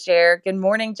they have to share. Good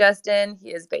morning, Justin. He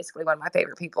is basically one of my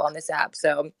favorite people on this app.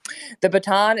 So the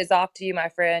baton is off to you, my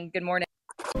friend. Good morning.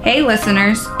 Hey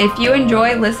listeners, if you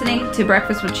enjoy listening to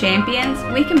Breakfast with Champions,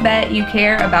 we can bet you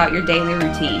care about your daily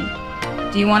routine.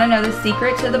 Do you want to know the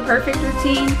secret to the perfect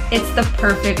routine? It's the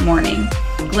perfect morning.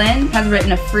 Glenn has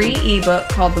written a free ebook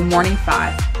called The Morning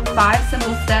 5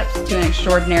 Simple Steps to an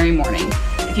Extraordinary Morning.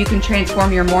 If you can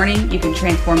transform your morning, you can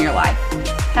transform your life.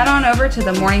 Head on over to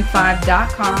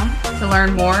themorning5.com to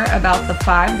learn more about the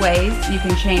 5 ways you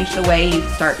can change the way you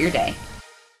start your day.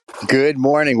 Good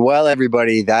morning. Well,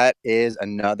 everybody, that is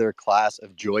another class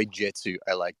of Joy Jitsu,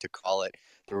 I like to call it.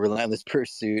 The relentless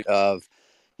pursuit of,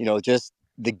 just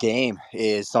the game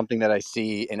is something that I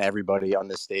see in everybody on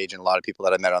this stage and a lot of people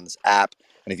that I met on this app.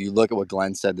 And if you look at what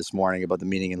Glenn said this morning about the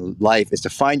meaning in life is to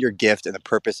find your gift, and the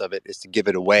purpose of it is to give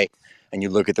it away. And you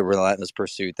look at the relentless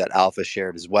pursuit that Alpha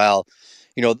shared as well.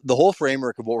 The whole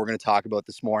framework of what we're going to talk about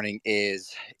this morning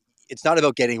is it's not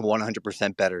about getting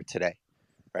 100% better today.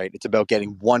 Right? It's about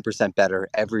getting 1% better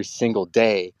every single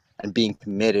day and being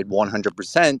committed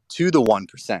 100% to the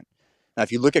 1%. Now,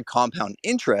 if you look at compound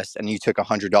interest and you took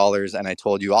 $100 and I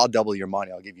told you, I'll double your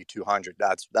money, I'll give you 200.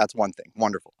 That's one thing.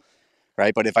 Wonderful.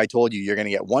 Right? But if I told you you're going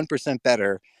to get 1%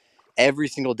 better every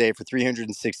single day for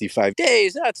 365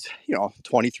 days, that's,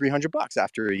 $2,300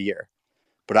 after a year.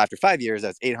 But after 5 years,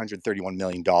 that's $831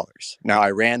 million. Now,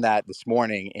 I ran that this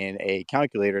morning in a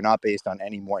calculator, not based on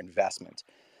any more investment.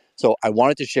 So I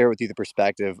wanted to share with you the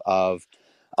perspective of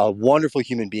a wonderful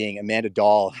human being, Amanda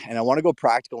Dahl. And I want to go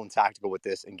practical and tactical with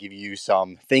this and give you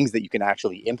some things that you can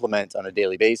actually implement on a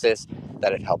daily basis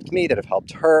that have helped me, that have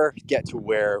helped her get to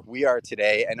where we are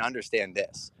today. And understand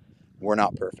this, we're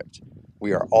not perfect.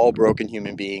 We are all broken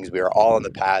human beings. We are all on the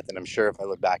path. And I'm sure if I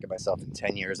look back at myself in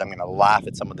 10 years, I'm going to laugh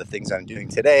at some of the things I'm doing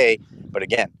today. But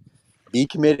again, be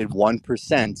committed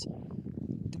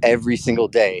 1% every single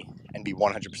day and be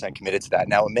 100% committed to that.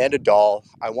 Now, Amanda Dahl,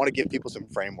 I want to give people some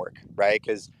framework, right?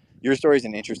 Because your story is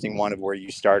an interesting one of where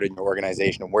you started your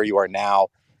organization and where you are now.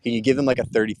 Can you give them like a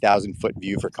 30,000 foot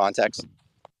view for context?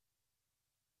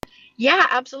 Yeah,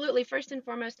 absolutely. First and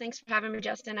foremost, thanks for having me,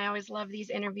 Justin. I always love these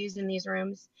interviews in these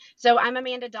rooms. So I'm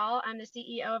Amanda Dahl. I'm the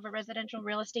CEO of a residential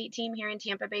real estate team here in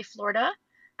Tampa Bay, Florida.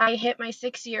 I hit my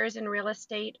 6 years in real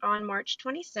estate on March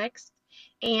 26th.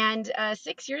 And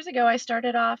 6 years ago, I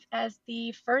started off as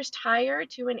the first hire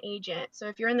to an agent. So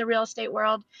if you're in the real estate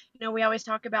world, we always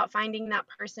talk about finding that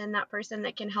person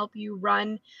that can help you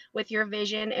run with your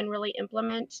vision and really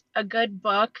implement. A good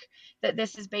book that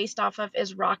this is based off of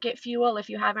is Rocket Fuel. If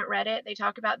you haven't read it, they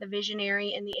talk about the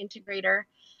visionary and the integrator.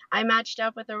 I matched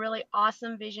up with a really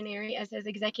awesome visionary as his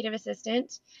executive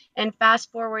assistant. And fast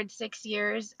forward 6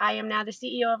 years, I am now the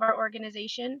CEO of our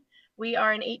organization. We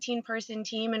are an 18-person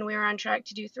team, and we are on track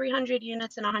to do 300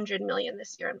 units and 100 million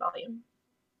this year in volume.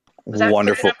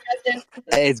 Wonderful.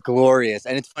 It's glorious.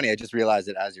 And it's funny, I just realized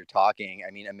that as you're talking,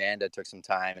 I mean, Amanda took some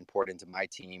time and poured into my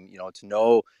team, to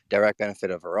no direct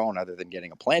benefit of her own other than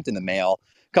getting a plant in the mail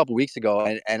a couple weeks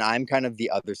ago. And I'm kind of the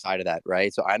other side of that,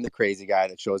 right? So I'm the crazy guy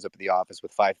that shows up at the office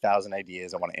with 5,000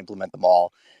 ideas. I want to implement them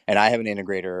all. And I have an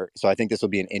integrator. So I think this will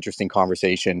be an interesting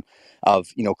conversation of,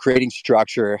 creating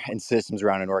structure and systems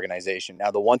around an organization.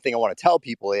 Now, the one thing I want to tell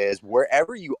people is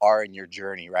wherever you are in your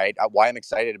journey, right? Why I'm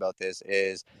excited about this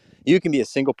is you can be a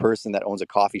single person that owns a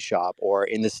coffee shop or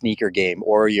in the sneaker game,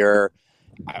 or you're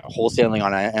wholesaling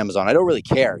on Amazon. I don't really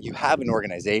care. You have an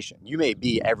organization. You may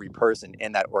be every person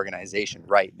in that organization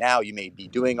right now. You may be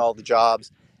doing all the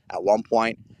jobs. At one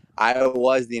point, I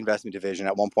was the investment division.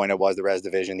 At one point, I was the res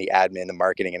division, the admin, the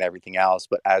marketing, and everything else.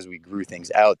 But as we grew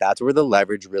things out, that's where the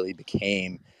leverage really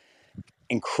became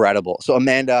incredible. So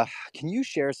Amanda, can you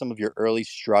share some of your early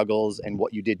struggles and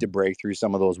what you did to break through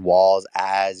some of those walls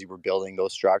as you were building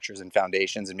those structures and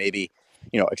foundations, and maybe,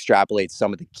 extrapolate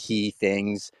some of the key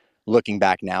things looking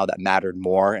back now that mattered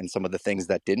more and some of the things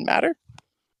that didn't matter?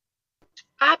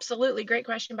 Absolutely. Great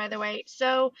question, by the way.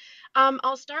 So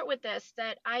I'll start with this,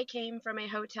 that I came from a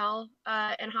hotel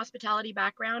and hospitality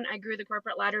background. I grew the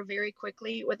corporate ladder very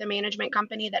quickly with a management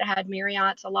company that had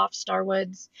Marriott's, Aloft,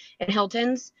 Starwoods, and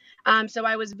Hilton's. So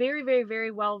I was very, very, very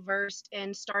well versed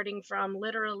in starting from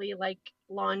literally like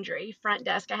laundry, front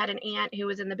desk. I had an aunt who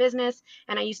was in the business,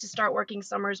 and I used to start working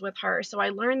summers with her. So I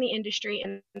learned the industry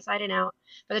inside and out.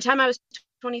 By the time I was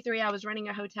 23, I was running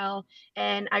a hotel,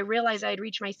 and I realized I had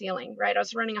reached my ceiling, right? I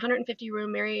was running a 150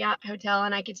 room Marriott hotel,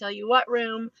 and I could tell you what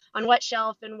room on what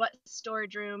shelf and what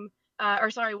storage room,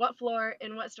 what floor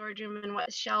and what storage room and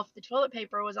what shelf the toilet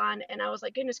paper was on. And I was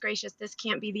like, goodness gracious, this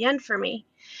can't be the end for me.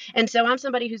 And so I'm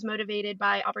somebody who's motivated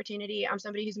by opportunity. I'm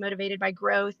somebody who's motivated by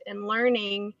growth and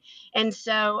learning. And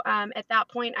so at that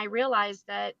point, I realized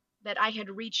that I had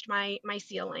reached my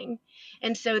ceiling.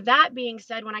 And so that being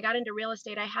said, when I got into real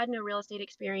estate, I had no real estate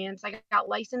experience. I got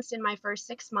licensed in my first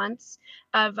 6 months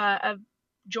of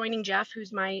joining Jeff,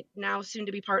 who's my now soon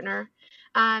to be partner.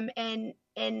 And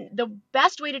the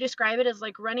best way to describe it is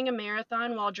like running a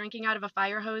marathon while drinking out of a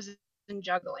fire hose and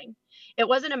juggling. It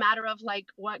wasn't a matter of like,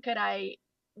 what could I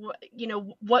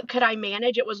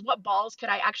manage? It was what balls could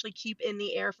I actually keep in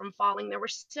the air from falling? There were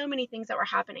so many things that were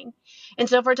happening. And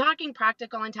so if we're talking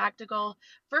practical and tactical,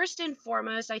 first and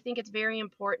foremost, I think it's very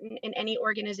important in any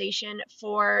organization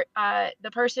for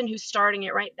the person who's starting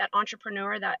it, right? That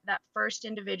entrepreneur, that first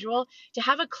individual, to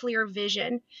have a clear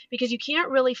vision, because you can't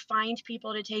really find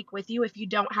people to take with you if you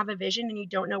don't have a vision and you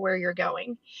don't know where you're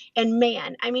going. And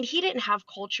man, I mean, he didn't have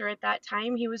culture at that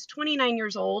time. He was 29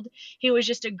 years old. He was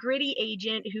just a gritty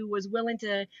agent who was willing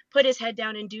to put his head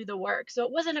down and do the work. So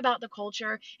it wasn't about the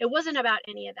culture. It wasn't about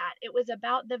any of that. It was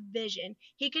about the vision.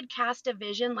 He could cast a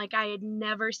vision like I had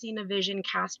never seen a vision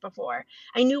cast before.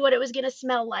 I knew what it was going to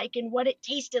smell like and what it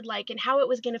tasted like and how it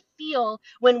was going to feel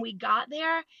when we got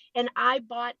there. And I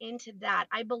bought into that.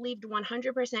 I believed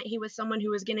 100% he was someone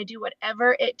who was going to do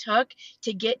whatever it took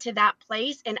to get to that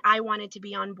place. And I wanted to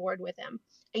be on board with him.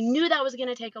 I knew that was going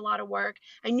to take a lot of work.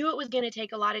 I knew it was going to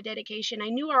take a lot of dedication. I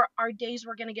knew our days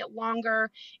were going to get longer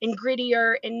and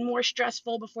grittier and more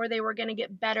stressful before they were going to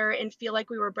get better and feel like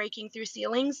we were breaking through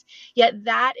ceilings. Yet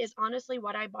that is honestly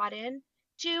what I bought in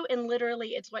to, and literally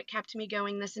it's what kept me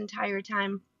going this entire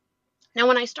time. Now,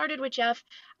 when I started with Jeff,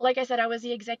 like I said, I was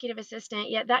the executive assistant,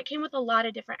 yet that came with a lot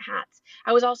of different hats.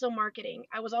 I was also marketing.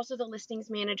 I was also the listings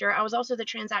manager. I was also the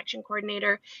transaction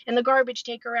coordinator and the garbage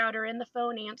taker outer and the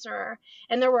phone answerer.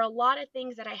 And there were a lot of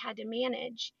things that I had to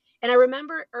manage. And I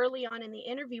remember early on in the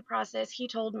interview process, he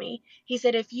told me, he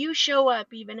said, if you show up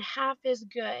even half as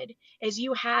good as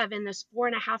you have in this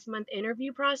 4.5-month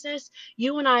interview process,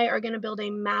 you and I are going to build a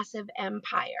massive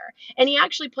empire. And he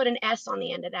actually put an S on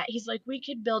the end of that. He's like, we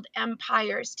could build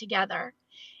empires together.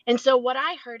 And so what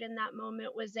I heard in that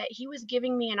moment was that he was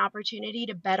giving me an opportunity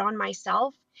to bet on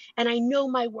myself. And I know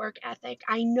my work ethic.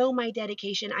 I know my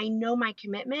dedication. I know my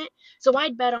commitment. So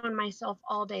I'd bet on myself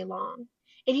all day long.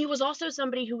 And he was also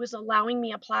somebody who was allowing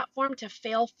me a platform to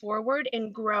fail forward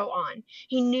and grow on.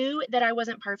 He knew that I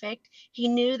wasn't perfect. He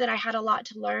knew that I had a lot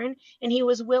to learn. And he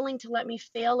was willing to let me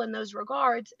fail in those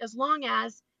regards as long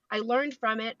as I learned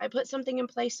from it. I put something in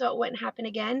place so it wouldn't happen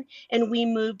again. And we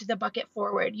moved the bucket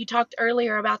forward. You talked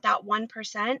earlier about that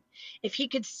 1%. If he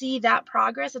could see that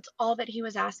progress, it's all that he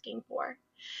was asking for.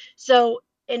 So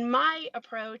in my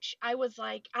approach, I was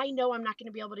like, I know I'm not going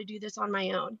to be able to do this on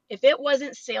my own. If it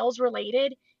wasn't sales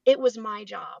related, it was my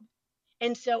job.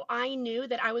 And so I knew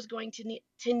that I was going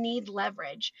to need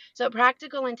leverage. So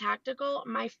practical and tactical,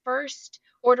 my first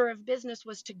order of business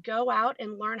was to go out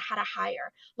and learn how to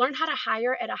hire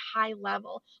at a high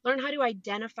level, learn how to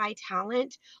identify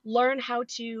talent, learn how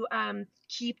to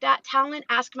keep that talent,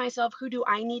 ask myself, who do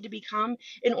I need to become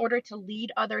in order to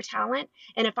lead other talent?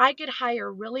 And if I could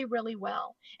hire really, really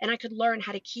well, and I could learn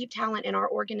how to keep talent in our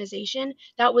organization,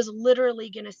 that was literally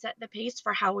going to set the pace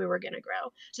for how we were going to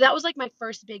grow. So that was like my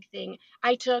first big thing.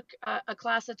 I took a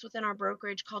class that's within our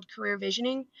brokerage called Career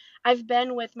Visioning. I've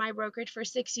been with my brokerage for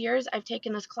 6 years. I've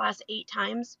taken this class 8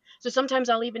 times. So sometimes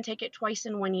I'll even take it twice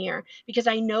in 1 year, because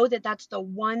I know that that's the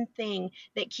one thing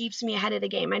that keeps me ahead of the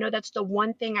game. I know that's the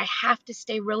one thing I have to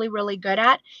stay really, really good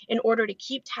at in order to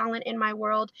keep talent in my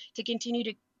world, to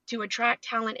continue to attract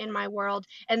talent in my world,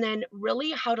 and then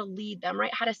really how to lead them,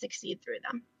 right? How to succeed through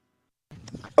them.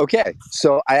 Okay,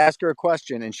 so I asked her a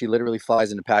question, and she literally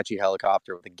flies an Apache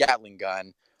helicopter with a Gatling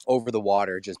gun over the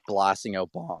water, just blasting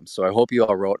out bombs. So I hope you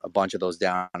all wrote a bunch of those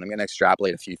down. I'm going to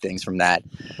extrapolate a few things from that.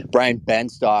 Brian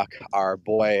Benstock, our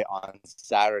boy on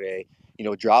Saturday,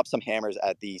 dropped some hammers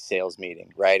at the sales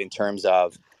meeting, right, in terms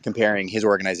of comparing his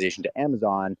organization to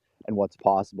Amazon and what's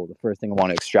possible. The first thing I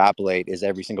want to extrapolate is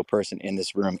every single person in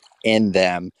this room, in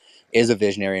them, is a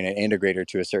visionary and an integrator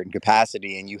to a certain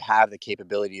capacity, and you have the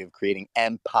capability of creating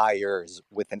empires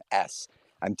with an S.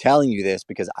 I'm telling you this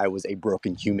because I was a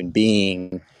broken human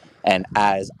being, and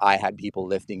as I had people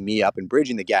lifting me up and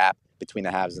bridging the gap between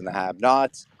the haves and the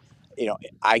have-nots,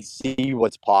 I see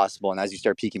what's possible. And as you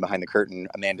start peeking behind the curtain,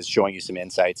 Amanda's showing you some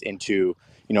insights into,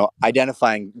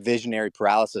 identifying visionary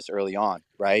paralysis early on,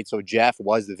 right? So Jeff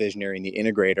was the visionary and the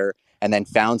integrator, and then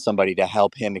found somebody to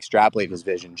help him extrapolate his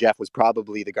vision. Jeff was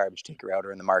probably the garbage taker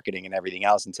outer in the marketing and everything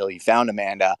else until he found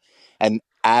Amanda. And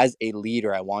as a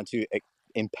leader, I want to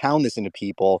impound this into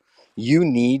people. You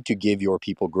need to give your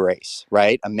people grace,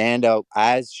 right? Amanda,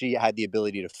 as she had the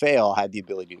ability to fail, had the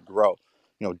ability to grow.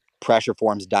 Pressure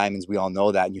forms diamonds. We all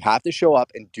know that. And you have to show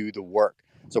up and do the work.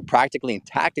 So practically and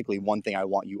tactically, one thing I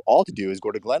want you all to do is go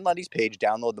to Glenn Lundy's page,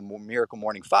 download the Miracle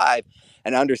Morning 5,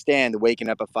 and understand the waking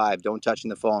up at 5, don't touching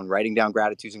the phone, writing down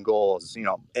gratitudes and goals.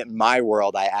 In my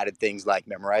world, I added things like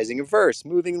memorizing a verse,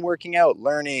 moving and working out,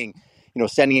 learning,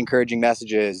 sending encouraging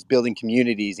messages, building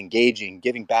communities, engaging,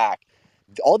 giving back.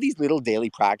 All these little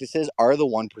daily practices are the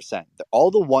 1%.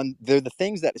 They're the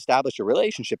things that establish a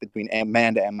relationship between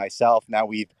Amanda and myself. Now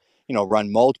we've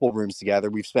run multiple rooms together.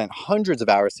 We've spent hundreds of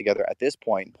hours together at this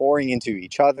point, pouring into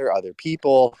each other, other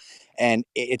people. And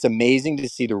it's amazing to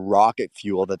see the rocket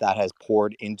fuel that has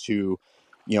poured into,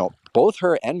 both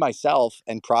her and myself,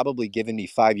 and probably given me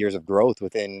 5 years of growth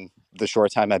within the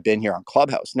short time I've been here on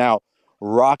Clubhouse. Now,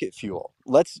 rocket fuel.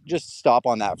 Let's just stop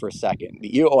on that for a second.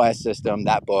 The EOS system,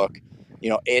 that book,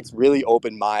 it's really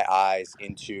opened my eyes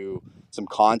into some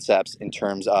concepts in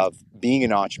terms of being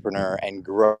an entrepreneur and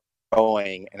growing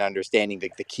and understanding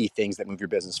the key things that move your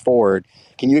business forward.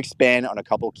 Can you expand on a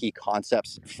couple key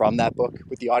concepts from that book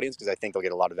with the audience? Because I think they'll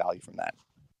get a lot of value from that.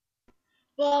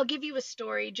 Well, I'll give you a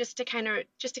story just to kind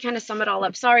of sum it all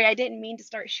up. Sorry, I didn't mean to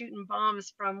start shooting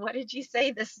bombs from, what did you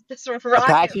say? This rocket.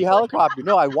 Apache helicopter.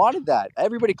 No, I wanted that.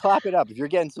 Everybody clap it up. If you're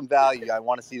getting some value, I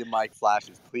want to see the mic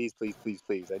flashes. Please, please, please,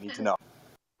 please. I need to know.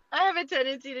 I have a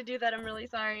tendency to do that. I'm really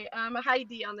sorry. I'm a high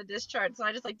D on the disc chart, so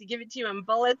I just like to give it to you in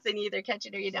bullets, and you either catch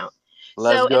it or you don't.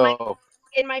 Let's go.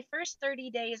 In my first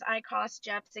 30 days, I cost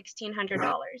Jeff $1,600.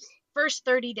 First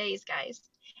 30 days, guys.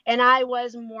 And I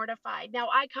was mortified. Now,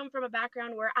 I come from a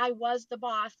background where I was the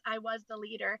boss, I was the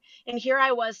leader, and here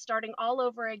I was starting all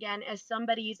over again as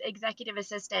somebody's executive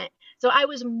assistant. So I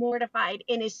was mortified.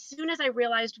 And as soon as I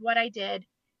realized what I did,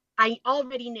 I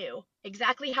already knew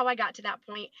exactly how I got to that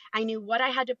point. I knew what I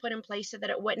had to put in place so that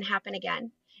it wouldn't happen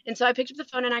again. And so I picked up the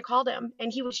phone and I called him,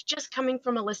 and he was just coming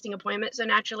from a listing appointment. So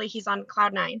naturally he's on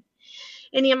cloud 9.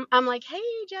 And I'm like, hey,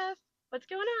 Jeff, what's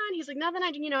going on? He's like, nothing.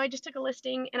 I just took a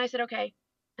listing. And I said, okay.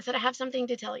 I said, I have something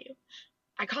to tell you.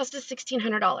 I cost us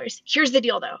 $1,600. Here's the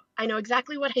deal, though. I know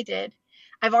exactly what I did.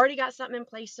 I've already got something in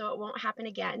place so it won't happen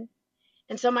again.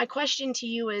 And so my question to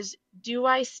you is, do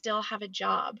I still have a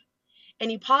job?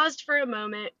 And he paused for a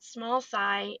moment, small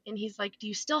sigh, and he's like, do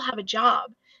you still have a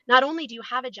job? Not only do you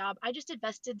have a job, I just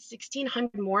invested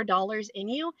 $1,600 more in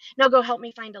you. Now go help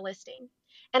me find a listing.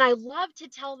 And I love to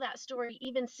tell that story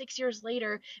even 6 years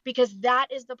later, because that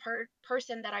is the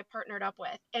person that I partnered up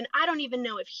with. And I don't even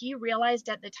know if he realized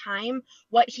at the time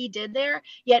what he did there,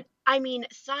 yet, I mean,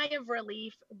 sigh of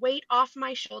relief, weight off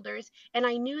my shoulders. And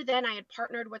I knew then I had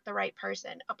partnered with the right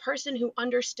person, a person who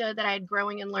understood that I had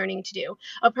growing and learning to do,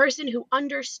 a person who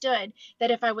understood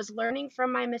that if I was learning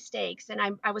from my mistakes and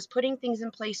I was putting things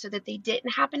in place so that they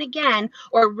didn't happen again,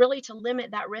 or really to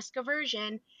limit that risk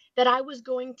aversion, that I was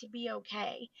going to be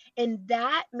okay. And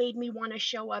that made me want to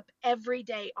show up every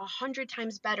day 100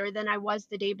 times better than I was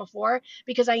the day before,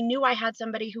 because I knew I had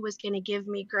somebody who was going to give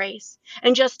me grace.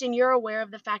 And Justin, you're aware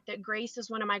of the fact that grace is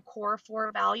one of my core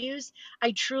 4 values.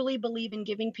 I truly believe in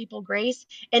giving people grace.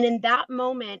 And in that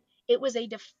moment, it was a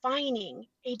defining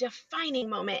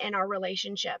moment in our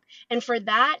relationship. And for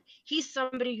that, he's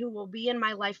somebody who will be in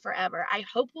my life forever. I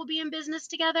hope we'll be in business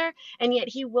together, and yet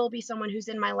he will be someone who's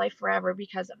in my life forever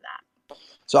because of that.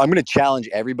 So I'm going to challenge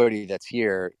everybody that's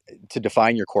here to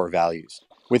define your core values.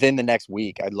 Within the next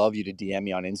week, I'd love you to DM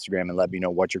me on Instagram and let me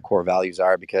know what your core values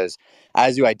are, because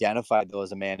as you identified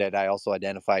those, Amanda, and I also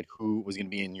identified who was going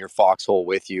to be in your foxhole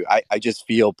with you, I just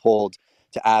feel pulled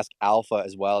to ask Alpha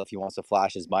as well if he wants to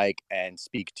flash his mic and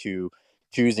speak to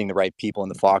choosing the right people in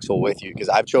the foxhole with you, because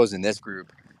I've chosen this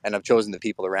group and I've chosen the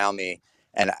people around me.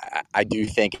 And I do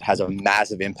think it has a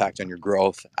massive impact on your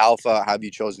growth. Alpha, have you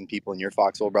chosen people in your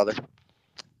foxhole, brother?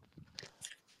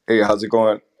 Hey, how's it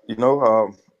going?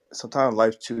 Sometimes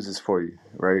life chooses for you,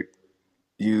 right?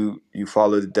 You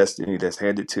follow the destiny that's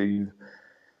handed to you,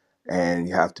 and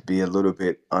you have to be a little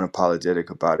bit unapologetic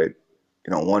about it.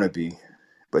 You don't want to be,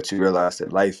 but you realize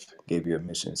that life gave you a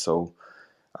mission. So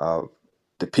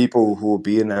the people who will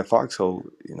be in that foxhole,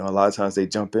 a lot of times they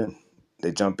jump in.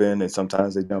 They jump in, and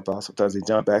sometimes they jump out. Sometimes they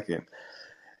jump back in.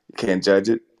 You can't judge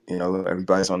it.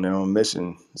 Everybody's on their own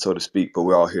mission, so to speak, but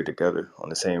we're all here together on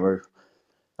the same earth.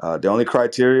 The only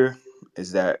criteria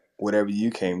is that whatever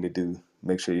you came to do,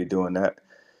 make sure you're doing that.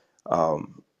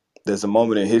 There's a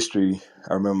moment in history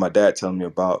I remember my dad telling me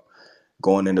about.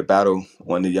 Going into battle,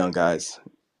 one of the young guys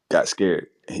got scared.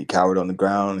 He cowered on the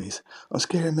ground. And he said, "I'm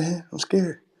scared, man. I'm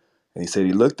scared." And he said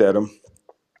he looked at him.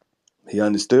 He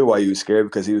understood why he was scared,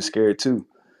 because he was scared too.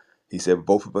 He said,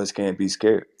 "Both of us can't be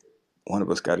scared. One of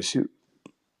us got to shoot,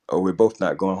 or we're both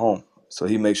not going home." So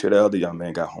he made sure the other young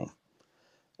man got home.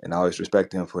 And I always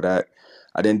respected him for that.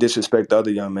 I didn't disrespect the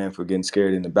other young man for getting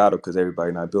scared in the battle, because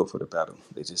everybody not built for the battle.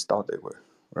 They just thought they were,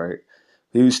 right?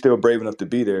 He was still brave enough to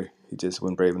be there. He just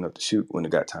wasn't brave enough to shoot when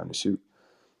it got time to shoot.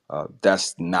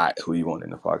 That's not who you want in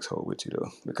the foxhole with you,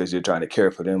 though, because you're trying to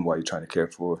care for them while you're trying to care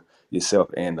for yourself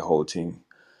and the whole team.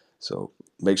 So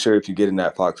make sure if you get in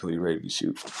that foxhole, you're ready to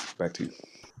shoot. Back to you.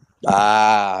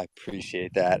 I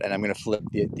appreciate that. And I'm going to flip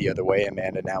the other way,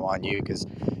 Amanda, now on you, because,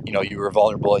 you were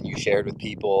vulnerable and you shared with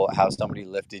people how somebody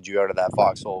lifted you out of that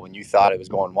foxhole when you thought it was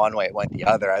going one way, it went the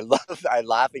other. I'm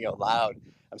laughing out loud.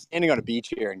 I'm standing on a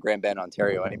beach here in Grand Bend,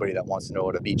 Ontario. Anybody that wants to know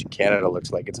what a beach in Canada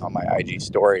looks like, it's on my IG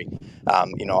story.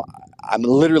 I'm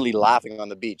literally laughing on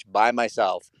the beach by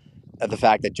myself at the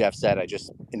fact that Jeff said I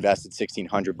just invested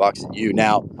 $1,600 in you.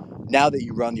 Now that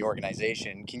you run the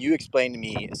organization, can you explain to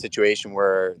me a situation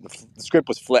where the script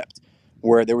was flipped,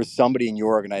 where there was somebody in your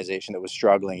organization that was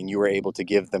struggling and you were able to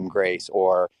give them grace,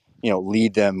 or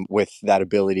lead them with that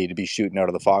ability to be shooting out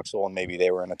of the foxhole, and maybe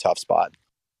they were in a tough spot?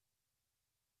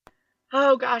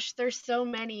 Oh gosh, there's so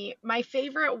many. My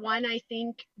favorite one, I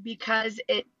think, because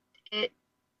it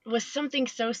was something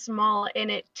so small and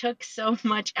it took so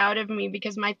much out of me,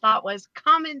 because my thought was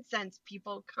common sense,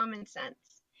 people, common sense.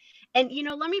 And,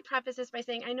 let me preface this by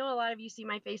saying I know a lot of you see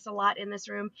my face a lot in this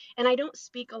room, and I don't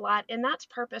speak a lot, and that's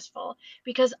purposeful,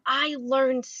 because I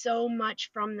learned so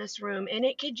much from this room, and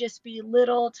it could just be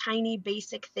little tiny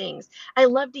basic things. I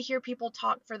love to hear people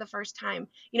talk for the first time.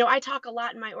 I talk a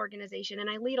lot in my organization, and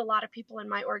I lead a lot of people in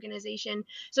my organization.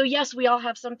 So yes, we all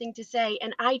have something to say,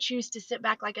 and I choose to sit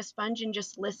back like a sponge and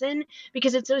just listen,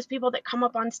 because it's those people that come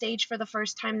up on stage for the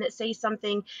first time that say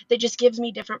something that just gives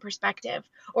me different perspective.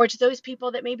 Or it's those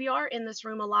people that maybe are in this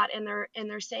room a lot and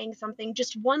they're saying something,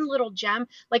 just one little gem.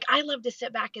 Like, I love to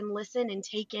sit back and listen and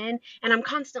take in, and I'm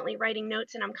constantly writing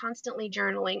notes and I'm constantly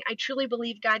journaling. I truly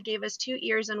believe God gave us 2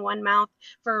 ears and 1 mouth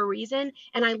for a reason,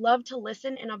 and I love to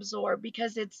listen and absorb,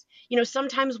 because it's,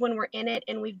 sometimes when we're in it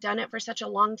and we've done it for such a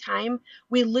long time,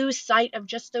 we lose sight of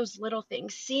just those little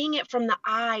things. Seeing it from the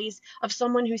eyes of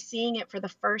someone who's seeing it for the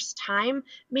first time,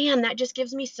 man, that just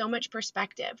gives me so much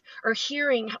perspective. Or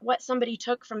hearing what somebody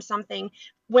took from something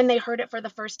when they heard it for the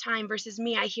first time versus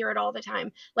me, I hear it all the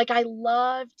time. Like, I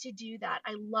love to do that.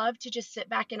 I love to just sit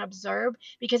back and observe,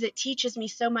 because it teaches me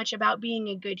so much about being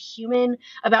a good human,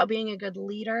 about being a good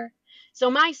leader. So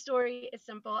my story is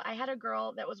simple. I had a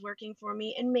girl that was working for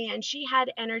me, and man, she had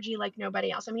energy like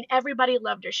nobody else. I mean, everybody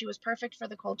loved her. She was perfect for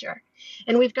the culture.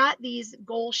 And we've got these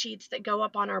goal sheets that go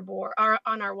up on our board, or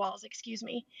on our walls, excuse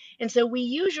me. And so we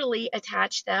usually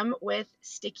attach them with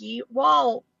sticky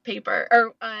wallpaper,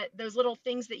 or those little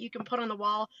things that you can put on the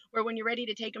wall where when you're ready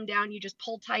to take them down, you just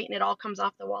pull tight and it all comes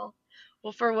off the wall.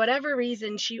 Well, for whatever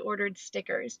reason, she ordered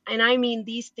stickers. And I mean,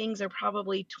 these things are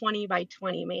probably 20 by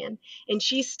 20, man. And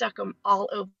she stuck them all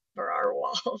over our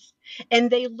walls.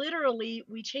 And they literally,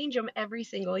 we change them every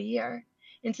single year.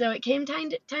 And so it came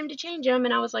time to change them.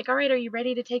 And I was like, all right, are you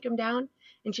ready to take them down?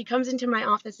 And she comes into my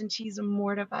office and she's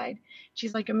mortified.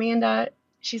 She's like, Amanda,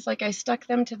 she's like, I stuck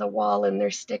them to the wall and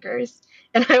they're stickers.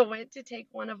 And I went to take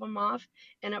one of them off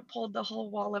and it pulled the whole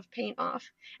wall of paint off.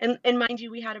 And mind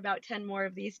you, we had about 10 more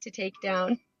of these to take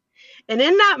down. And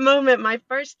in that moment, my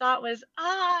first thought was,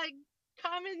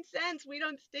 common sense. We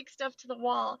don't stick stuff to the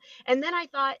wall. And then I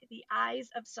thought, the eyes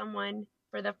of someone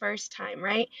for the first time,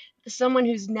 right? Someone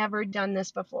who's never done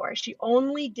this before. She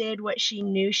only did what she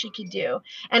knew she could do.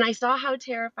 And I saw how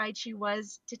terrified she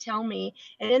was to tell me.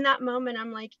 And in that moment,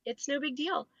 I'm like, it's no big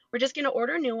deal. We're just going to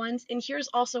order new ones. And here's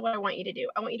also what I want you to do.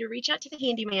 I want you to reach out to the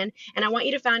handyman and I want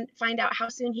you to find out how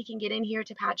soon he can get in here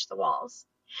to patch the walls.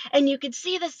 And you could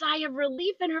see the sigh of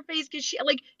relief in her face because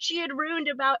she had ruined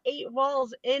about 8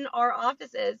 walls in our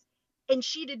offices and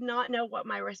she did not know what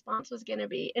my response was going to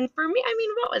be. And for me, I mean,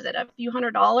 what was it? A few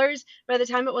 $100s by the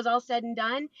time it was all said and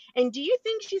done. And do you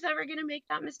think she's ever going to make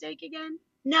that mistake again?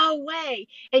 No way.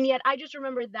 And yet I just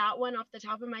remember that one off the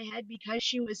top of my head because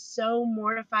she was so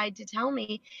mortified to tell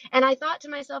me. And I thought to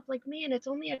myself, like, man, it's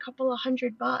only a couple of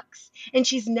 $100 and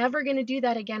she's never going to do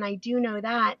that again. I do know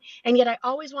that. And yet I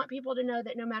always want people to know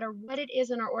that no matter what it is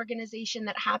in our organization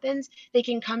that happens, they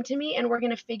can come to me and we're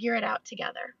going to figure it out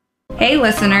together. Hey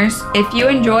listeners, if you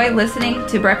enjoy listening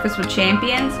to Breakfast with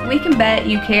Champions, we can bet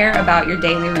you care about your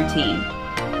daily routine.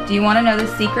 Do you want to know the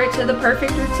secret to the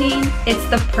perfect routine? It's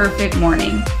the perfect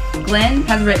morning. Glenn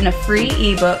has written a free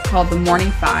ebook called The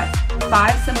Morning 5,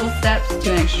 5 simple steps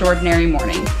to an extraordinary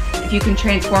morning. If you can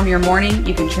transform your morning,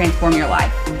 you can transform your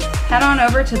life. Head on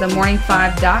over to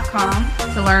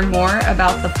themorning5.com to learn more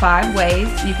about the 5 ways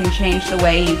you can change the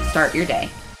way you start your day.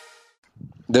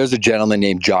 There's a gentleman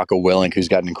named Jocko Willink who's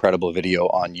got an incredible video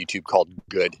on YouTube called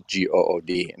Good,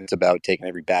 G-O-O-D, and it's about taking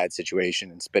every bad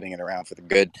situation and spinning it around for the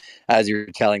good. As you were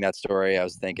telling that story, I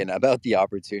was thinking about the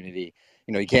opportunity.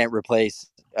 You know, you can't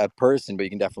replace a person, but you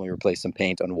can definitely replace some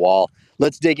paint on wall.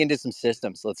 Let's dig into some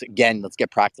systems. Let's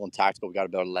get practical and tactical. We got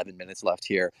about 11 minutes left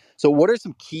here. So what are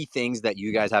some key things that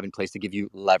you guys have in place to give you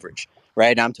leverage, right?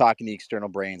 And I'm talking the external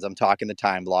brains. I'm talking the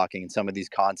time blocking and some of these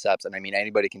concepts. And I mean,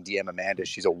 anybody can DM Amanda.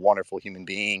 She's a wonderful human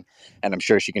being, and I'm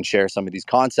sure she can share some of these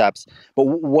concepts. But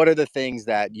what are the things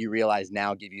that you realize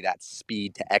now give you that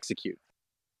speed to execute?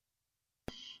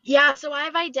 Yeah, so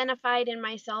I've identified in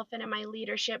myself and in my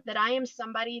leadership that I am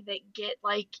somebody that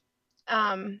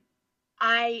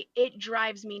it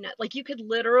drives me nuts. Like we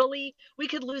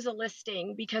could lose a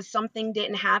listing because something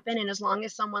didn't happen. And as long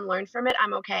as someone learned from it,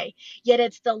 I'm okay. Yet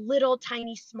it's the little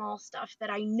tiny small stuff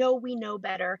that I know we know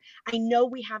better. I know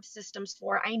we have systems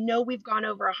for, I know we've gone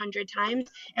over 100 times.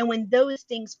 And when those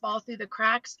things fall through the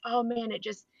cracks, oh man,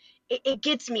 it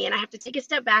gets me. And I have to take a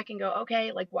step back and go,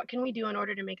 okay, like what can we do in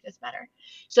order to make this better?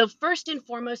 So first and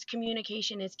foremost,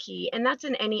 communication is key. And that's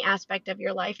in any aspect of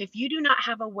your life. If you do not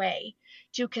have a way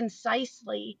to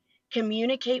concisely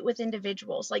communicate with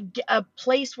individuals, like a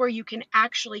place where you can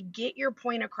actually get your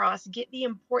point across, get the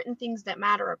important things that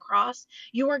matter across,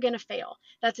 you are going to fail.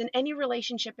 That's in any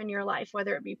relationship in your life,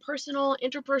 whether it be personal,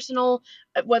 interpersonal,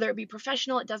 whether it be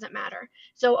professional, it doesn't matter.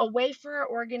 So a way for our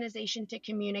organization to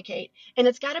communicate, and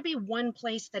it's got to be one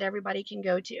place that everybody can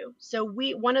go to. So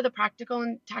one of the practical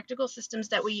and tactical systems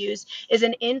that we use is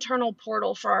an internal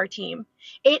portal for our team.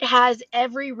 It has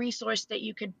every resource that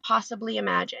you could possibly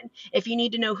imagine. If you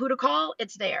need to know who to call,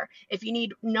 it's there. If you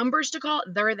need numbers to call,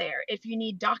 they're there. If you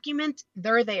need documents,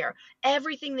 they're there.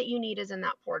 Everything that you need is in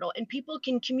that portal, and people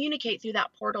can communicate through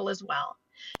that portal as well.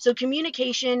 So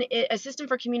communication, a system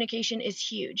for communication is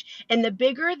huge. And the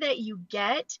bigger that you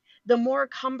get, the more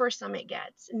cumbersome it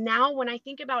gets. Now, when I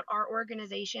think about our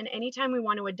organization, anytime we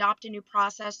want to adopt a new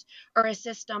process or a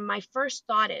system, my first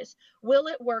thought is, will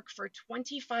it work for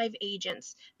 25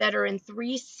 agents that are in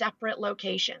 3 separate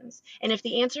locations? And if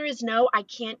the answer is no, I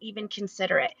can't even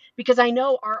consider it because I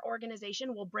know our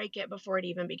organization will break it before it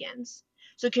even begins.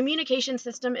 So communication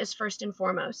system is first and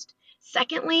foremost.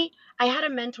 Secondly, I had a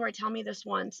mentor tell me this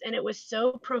once, and it was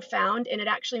so profound, and it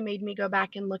actually made me go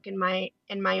back and look in my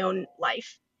own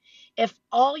life.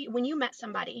 When you met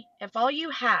somebody, if all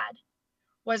you had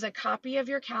was a copy of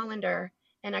your calendar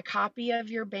and a copy of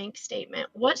your bank statement,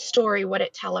 what story would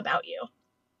it tell about you?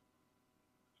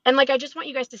 And like, I just want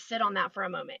you guys to sit on that for a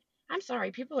moment. I'm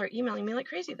sorry, people are emailing me like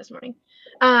crazy this morning.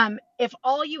 If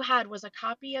all you had was a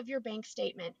copy of your bank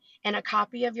statement and a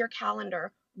copy of your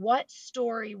calendar, what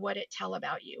story would it tell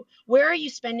about you? Where are you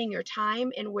spending your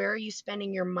time and where are you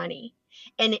spending your money?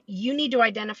 And you need to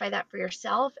identify that for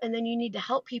yourself. And then you need to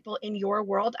help people in your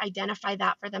world identify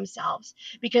that for themselves,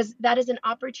 because that is an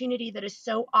opportunity that is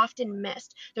so often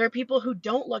missed. There are people who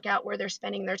don't look at where they're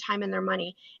spending their time and their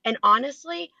money. And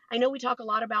honestly, I know we talk a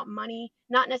lot about money,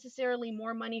 not necessarily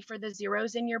more money for the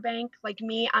zeros in your bank. Like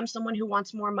me, I'm someone who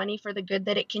wants more money for the good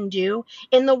that it can do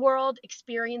in the world,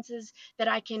 experiences that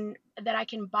I can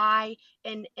buy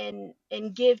and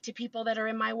give to people that are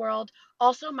in my world.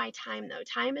 Also my time though.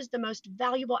 Time is the most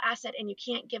valuable asset and you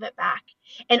can't give it back.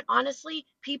 And honestly,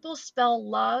 people spell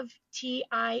love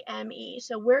Time.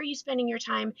 So where are you spending your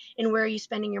time and where are you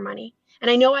spending your money?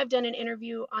 And I know I've done an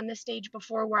interview on this stage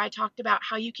before where I talked about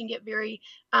how you can get very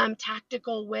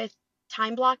tactical with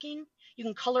time blocking. You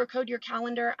can color code your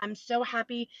calendar. I'm so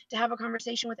happy to have a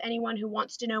conversation with anyone who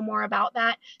wants to know more about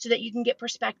that so that you can get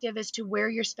perspective as to where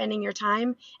you're spending your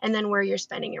time and then where you're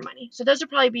spending your money. So those would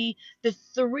probably be the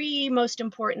 3 most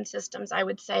important systems I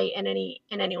would say in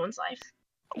anyone's life.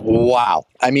 Wow.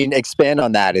 I mean, expand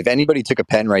on that. If anybody took a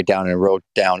pen right down and wrote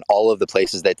down all of the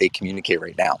places that they communicate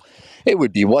right now, it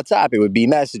would be WhatsApp, it would be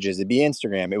messages, it'd be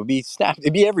Instagram, it would be Snap,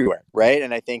 it'd be everywhere, right?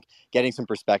 And I think getting some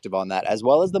perspective on that, as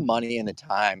well as the money and the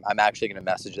time, I'm actually going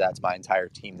to message that to my entire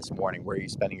team this morning. Where are you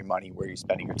spending your money? Where are you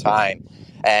spending your time?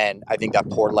 And I think that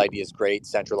portal idea is great,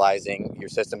 centralizing your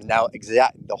systems. Now,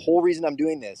 the whole reason I'm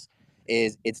doing this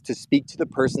is it's to speak to the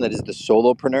person that is the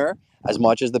solopreneur as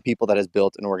much as the people that has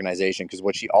built an organization. Because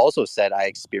what she also said I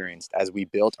experienced as we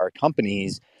built our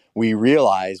companies, we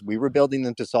realized we were building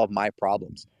them to solve my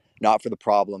problems, not for the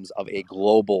problems of a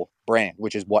global brand,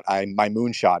 which is what my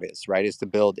moonshot is, right? Is to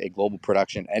build a global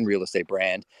production and real estate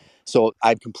brand. So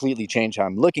I've completely changed how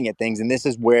I'm looking at things. And this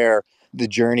is where the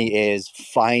journey is,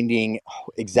 finding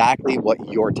exactly what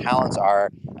your talents are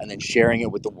and then sharing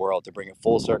it with the world to bring it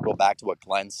full circle back to what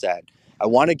Glenn said. I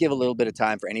want to give a little bit of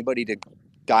time for anybody to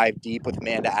dive deep with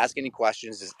Amanda, ask any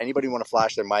questions. Does anybody want to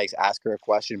flash their mics, ask her a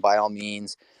question? By all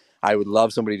means, I would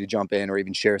love somebody to jump in or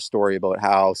even share a story about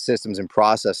how systems and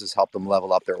processes help them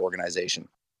level up their organization.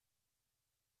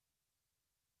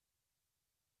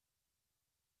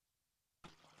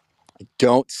 I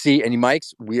don't see any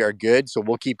mics. We are good. So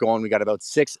we'll keep going. We got about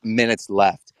 6 minutes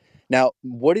left. Now,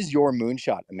 what is your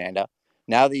moonshot, Amanda?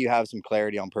 Now that you have some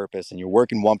clarity on purpose and you're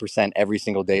working 1% every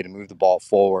single day to move the ball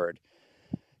forward,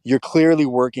 you're clearly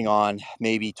working on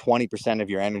maybe 20%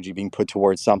 of your energy being put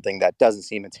towards something that doesn't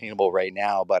seem attainable right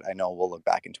now, but I know we'll look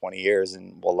back in 20 years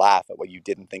and we'll laugh at what you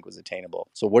didn't think was attainable.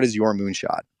 So what is your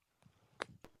moonshot?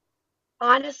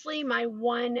 Honestly, my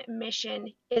one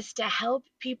mission is to help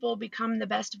people become the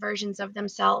best versions of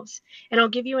themselves. And I'll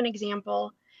give you an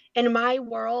example. In my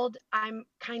world, I'm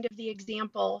kind of the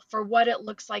example for what it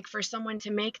looks like for someone to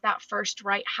make that first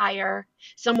right hire,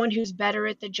 someone who's better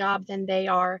at the job than they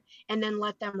are, and then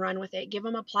let them run with it. Give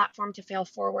them a platform to fail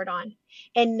forward on.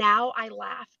 And now I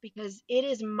laugh because it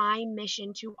is my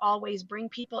mission to always bring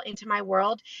people into my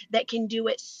world that can do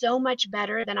it so much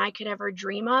better than I could ever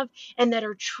dream of and that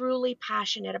are truly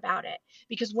passionate about it.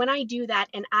 Because when I do that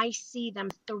and I see them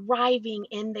thriving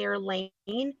in their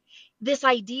lane, this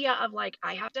idea of like,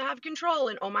 I have to have control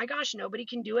and oh my gosh, nobody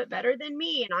can do it better than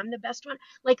me and I'm the best one,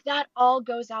 like that all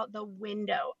goes out the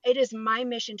window. It is my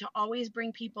mission to always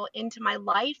bring people into my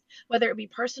life, whether it be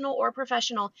personal or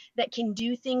professional, that can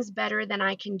do things better than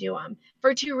I can do them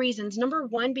for 2 reasons. Number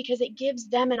one, because it gives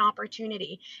them an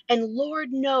opportunity. And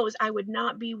Lord knows I would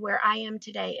not be where I am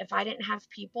today if I didn't have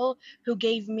people who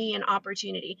gave me an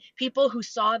opportunity, people who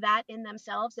saw that in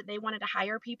themselves, that they wanted to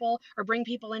hire people or bring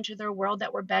people into their world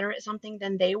that were better at something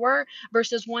than they were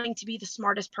versus wanting to be the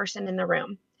smartest person in the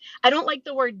room. I don't like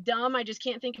the word dumb. I just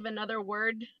can't think of another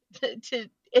word to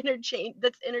interchange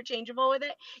that's interchangeable with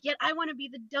it. Yet I want to be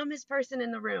the dumbest person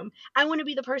in the room. I want to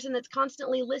be the person that's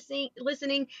constantly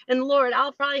listening. And Lord,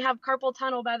 I'll probably have carpal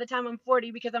tunnel by the time I'm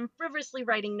 40 because I'm frivolously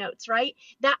writing notes, right?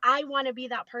 That I want to be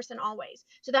that person always.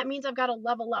 So that means I've got to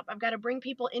level up. I've got to bring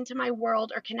people into my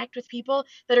world or connect with people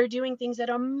that are doing things at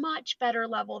a much better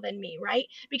level than me, right?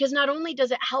 Because not only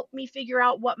does it help me figure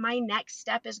out what my next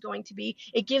step is going to be,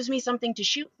 it gives me something to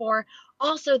shoot for.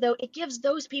 Also, though, it gives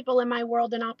those people in my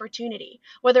world an opportunity,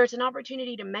 whether it's an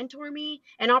opportunity to mentor me,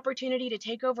 an opportunity to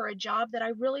take over a job that I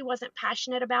really wasn't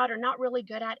passionate about or not really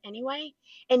good at anyway.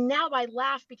 And now I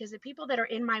laugh because the people that are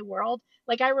in my world,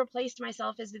 like I replaced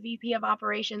myself as the VP of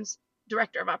operations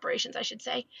director of operations, I should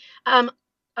say,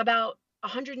 about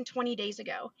 120 days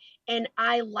ago. And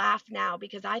I laugh now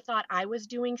because I thought I was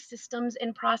doing systems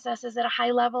and processes at a high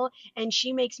level, and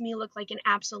she makes me look like an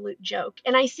absolute joke.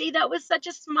 And I say that with such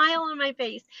a smile on my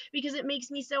face because it makes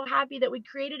me so happy that we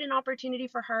created an opportunity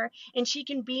for her and she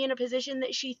can be in a position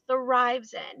that she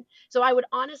thrives in. So I would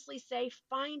honestly say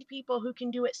find people who can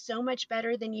do it so much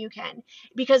better than you can,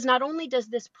 because not only does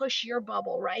this push your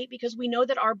bubble, right? Because we know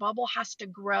that our bubble has to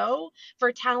grow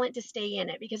for talent to stay in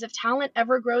it, because if talent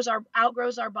ever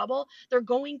outgrows our bubble, they're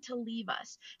going to leave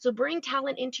us. So bring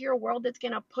talent into your world that's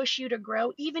going to push you to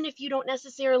grow, even if you don't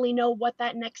necessarily know what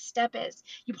that next step is.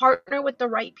 You partner with the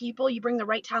right people, you bring the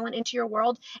right talent into your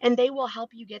world, and they will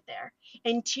help you get there.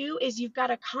 And two is you've got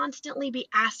to constantly be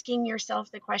asking yourself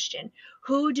the question,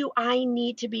 who do I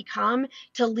need to become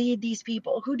to lead these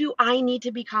people? Who do I need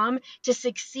to become to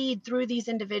succeed through these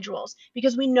individuals?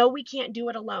 Because we know we can't do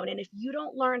it alone. And if you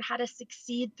don't learn how to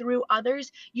succeed through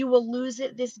others, you will lose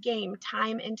it this game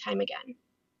time and time again.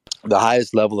 The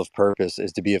highest level of purpose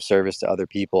is to be of service to other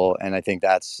people. And I think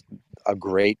that's a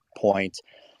great point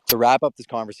to wrap up this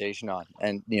conversation on.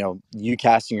 And, you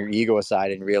casting your ego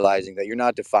aside and realizing that you're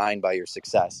not defined by your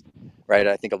success, right?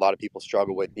 I think a lot of people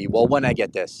struggle with when I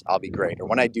get this, I'll be great. Or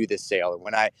when I do this sale, or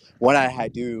when I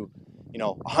do,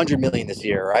 100 million this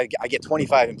year, or I get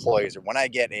 25 employees, or when I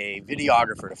get a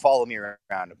videographer to follow me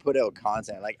around, to put out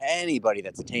content. Like anybody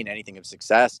that's attained anything of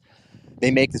success, they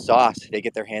make the sauce, they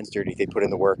get their hands dirty, they put in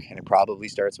the work, and it probably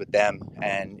starts with them,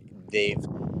 and they've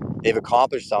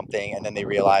accomplished something, and then they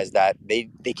realize that they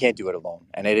can't do it alone,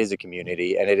 and it is a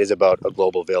community, and it is about a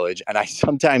global village. And I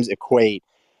sometimes equate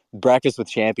Breakfast with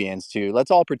Champions to,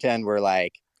 let's all pretend we're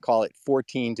like, call it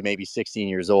 14 to maybe 16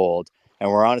 years old,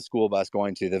 and we're on a school bus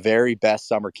going to the very best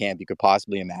summer camp you could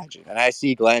possibly imagine. And I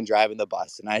see Glenn driving the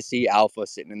bus, and I see Alpha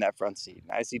sitting in that front seat,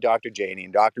 and I see Dr. Janie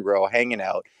and Dr. Groh hanging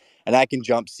out, and I can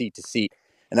jump seat to seat,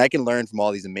 and I can learn from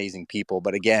all these amazing people.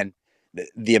 But again,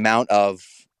 the amount of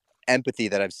empathy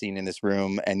that I've seen in this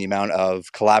room and the amount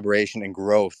of collaboration and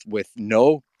growth with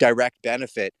no direct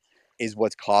benefit is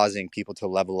what's causing people to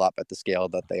level up at the scale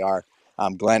that they are.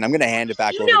 Glenn, I'm going to hand it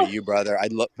back over to you, brother.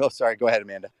 Sorry. Go ahead,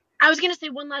 Amanda. I was going to say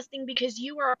one last thing, because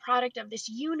you are a product of this.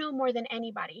 You know more than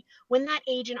anybody. When that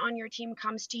agent on your team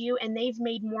comes to you and they've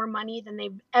made more money than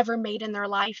they've ever made in their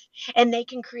life, and they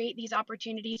can create these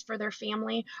opportunities for their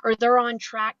family, or they're on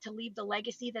track to leave the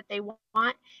legacy that they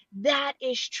want, that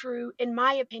is true. In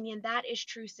my opinion, that is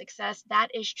true success. That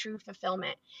is true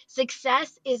fulfillment.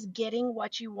 Success is getting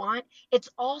what you want. It's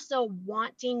also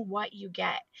wanting what you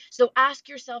get. So ask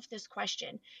yourself this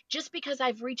question. Just because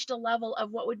I've reached a level of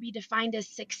what would be defined as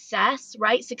success,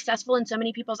 right? Successful in so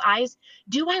many people's eyes,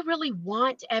 do I really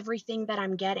want everything that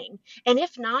I'm getting? And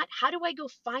if not, how do I go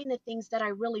find the things that I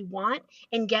really want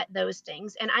and get those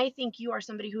things? And I think you are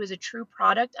somebody who is a true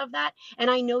product of that. And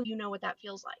I know you know what that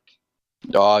feels like.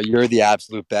 Oh, you're the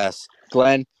absolute best.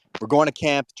 Glenn, we're going to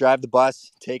camp. Drive the bus.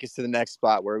 Take us to the next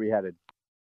spot. Where are we headed?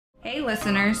 Hey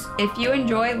listeners, if you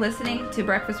enjoy listening to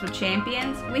Breakfast with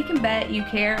Champions, we can bet you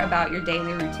care about your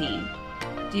daily routine.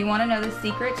 Do you want to know the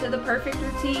secret to the perfect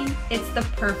routine? It's the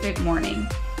perfect morning.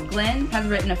 Glenn has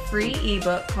written a free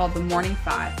ebook called The Morning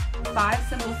 5. 5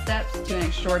 simple steps to an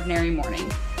extraordinary morning.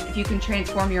 If you can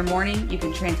transform your morning, you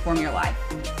can transform your life.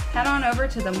 Head on over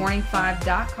to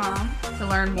themorning5.com to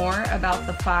learn more about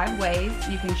the 5 ways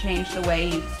you can change the way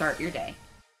you start your day.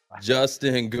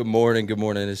 Justin, good morning. Good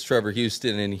morning. It's Trevor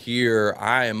Houston, and here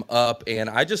I am up, and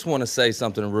I just want to say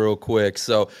something real quick.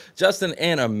 So, Justin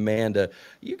and Amanda,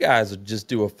 you guys just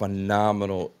do a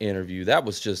phenomenal interview. That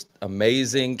was just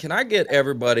amazing. Can I get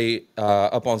everybody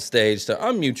up on stage to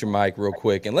unmute your mic real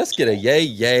quick, and let's get a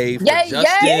yay for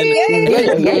Justin and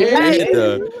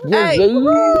Amanda.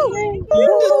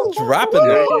 Just dropping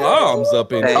the bombs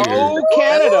up in here. Oh,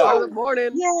 Canada. Good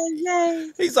morning.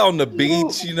 He's on the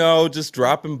beach, just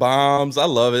dropping bombs. I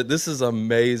love it. This is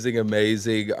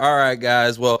amazing. All right,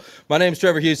 guys. Well, my name's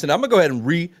Trevor Houston. I'm going to go ahead and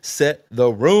reset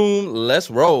the room. Let's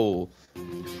roll.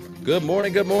 Good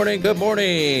morning.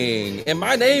 And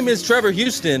my name is Trevor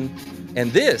Houston,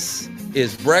 and this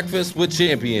is Breakfast with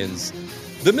Champions,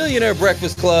 the Millionaire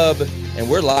Breakfast Club, and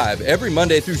we're live every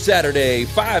Monday through Saturday,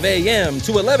 5 a.m.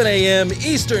 to 11 a.m.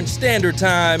 Eastern Standard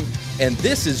Time, and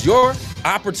this is your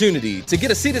opportunity to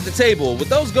get a seat at the table with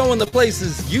those going the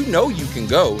places you know you can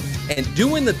go and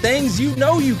doing the things you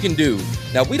know you can do.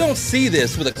 Now, we don't see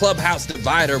this with a clubhouse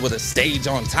divider with a stage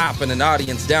on top and an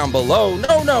audience down below.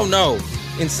 No.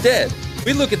 Instead,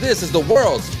 we look at this as the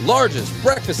world's largest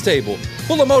breakfast table,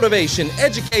 full of motivation,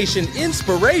 education,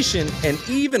 inspiration, and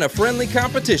even a friendly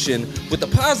competition with the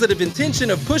positive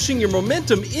intention of pushing your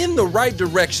momentum in the right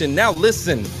direction. Now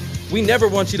listen, We never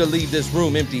want you to leave this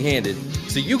room empty-handed,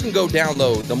 so you can go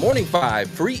download the Morning 5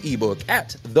 free ebook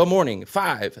at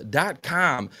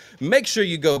themorning5.com. Make sure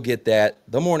you go get that,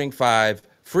 the Morning 5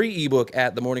 free ebook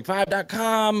at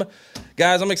themorning5.com.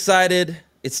 Guys, I'm excited.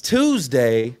 It's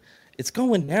Tuesday. It's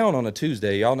going down on a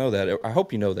Tuesday. Y'all know that. I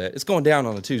hope you know that. It's going down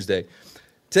on a Tuesday.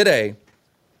 Today,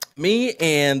 me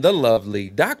and the lovely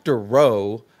Dr.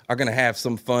 Rowe are going to have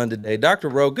some fun today. Dr.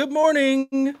 Rowe, good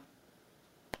morning.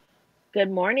 Good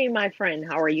morning, my friend.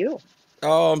 How are you?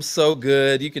 Oh, I'm so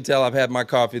good. You can tell I've had my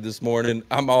coffee this morning.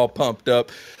 I'm all pumped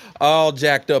up, all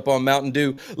jacked up on Mountain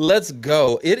Dew. Let's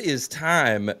go. It is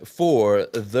time for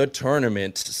the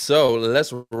tournament. So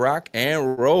let's rock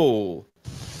and roll.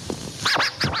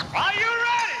 Are you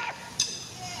ready?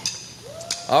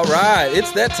 All right,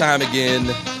 it's that time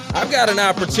again. I've got an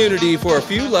opportunity for a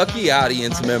few lucky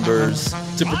audience members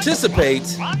to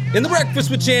participate in the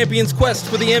Breakfast with Champions quest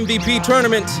for the MVP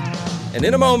tournament. And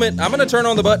in a moment, I'm going to turn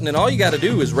on the button, and all you got to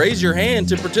do is raise your hand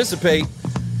to participate.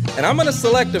 And I'm going to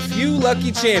select a few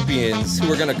lucky champions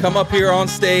who are going to come up here on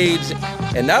stage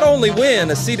and not only win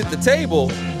a seat at the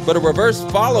table, but a reverse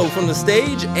follow from the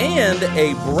stage and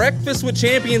a Breakfast with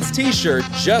Champions t-shirt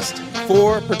just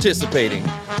for participating.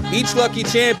 Each lucky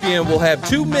champion will have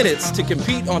 2 minutes to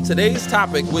compete on today's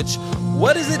topic, which,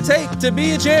 what does it take to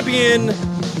be a champion?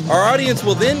 Our audience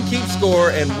will then keep score,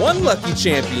 and one lucky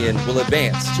champion will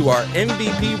advance to our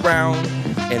MVP round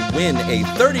and win a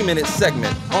 30-minute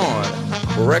segment on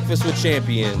Breakfast with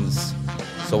Champions.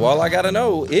 So all I got to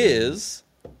know is,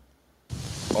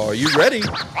 are you ready?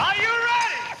 Are you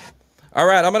ready? All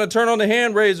right, I'm going to turn on the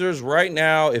hand raisers right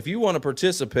now. If you want to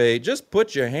participate, just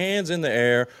put your hands in the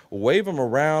air, wave them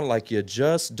around like you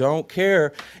just don't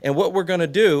care. And what we're going to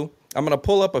do, I'm going to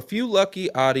pull up a few lucky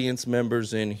audience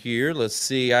members in here. Let's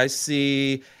see. I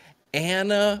see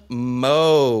Anna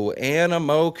Mo. Anna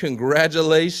Mo,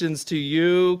 congratulations to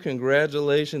you.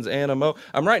 Congratulations, Anna Mo.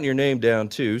 I'm writing your name down,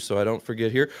 too, so I don't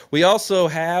forget here. We also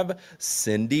have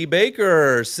Cindy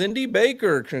Baker. Cindy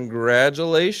Baker,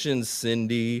 congratulations,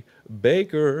 Cindy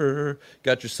Baker.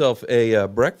 Got yourself a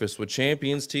Breakfast with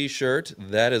Champions t-shirt.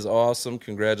 That is awesome.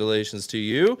 Congratulations to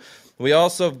you. We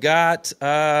also have got,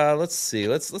 let's see,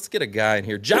 let's get a guy in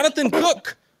here. Jonathan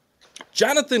Cook.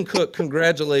 Jonathan Cook,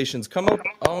 congratulations. Come up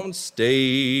on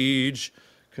stage.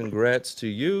 Congrats to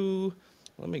you.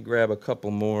 Let me grab a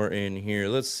couple more in here.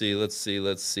 Let's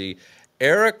see.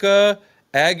 Erica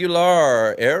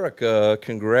Aguilar. Erica,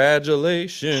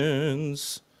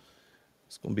 congratulations.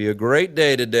 It's going to be a great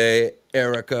day today,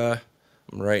 Erica.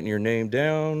 I'm writing your name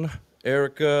down.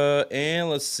 Erica, and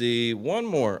let's see, one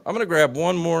more. I'm going to grab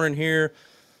one more in here.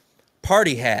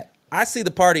 Party hat. I see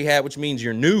the party hat, which means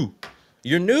you're new.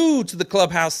 You're new to the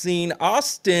clubhouse scene.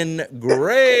 Austin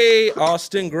Gray.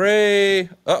 Austin Gray.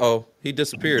 Uh-oh, he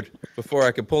disappeared before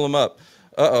I could pull him up.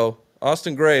 Uh-oh,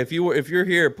 Austin Gray, if you're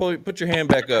here, put your hand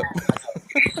back up.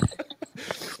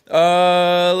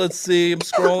 Let's see, I'm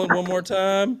scrolling one more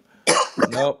time.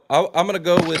 No, I'm going to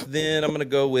go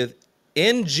with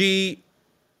NG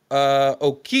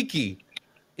Okiki.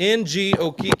 NG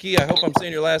Okiki. I hope I'm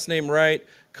saying your last name right.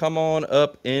 Come on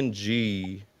up,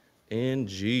 NG.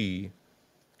 NG.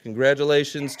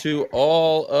 Congratulations to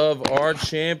all of our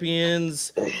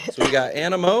champions. So we got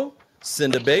Animo,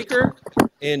 Cinda Baker,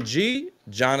 NG,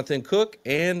 Jonathan Cook,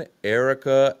 and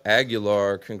Erica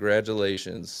Aguilar.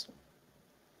 Congratulations.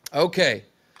 Okay.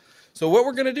 So what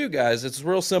we're going to do, guys, it's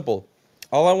real simple.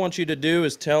 All I want you to do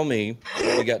is tell me,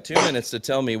 you got 2 minutes to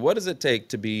tell me, what does it take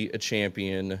to be a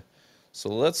champion? So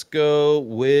let's go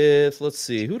with, let's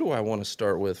see, who do I want to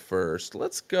start with first?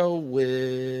 Let's go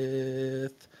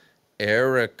with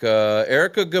Erica.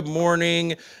 Erica, good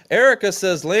morning. Erica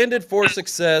says, landed for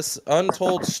success,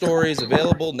 untold stories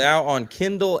available now on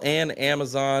Kindle and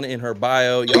Amazon in her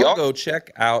bio. Y'all go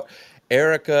check out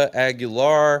Erica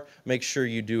Aguilar. Make sure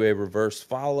you do a reverse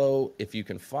follow. If you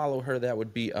can follow her, that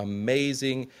would be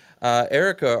amazing.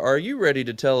 Erica, are you ready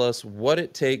to tell us what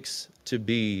it takes to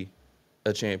be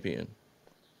a champion?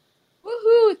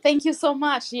 Woohoo! Thank you so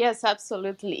much. Yes,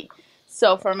 absolutely.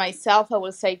 So for myself, I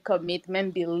will say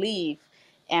commitment, belief,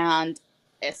 and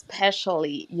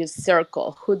especially your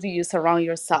circle. Who do you surround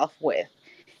yourself with?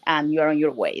 And you're on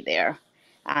your way there.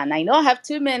 And I know I have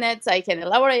 2 minutes. I can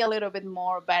elaborate a little bit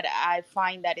more, but I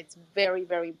find that it's very,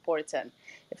 very important.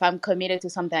 If I'm committed to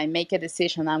something, I make a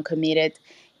decision, I'm committed.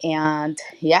 And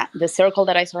yeah, the circle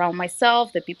that I surround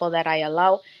myself, the people that I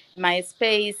allow in my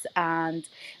space. And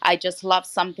I just love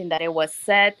something that it was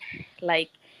said,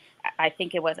 like, I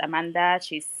think it was Amanda.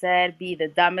 She said, be the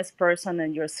dumbest person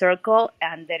in your circle.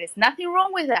 And there is nothing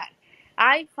wrong with that.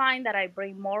 I find that I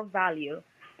bring more value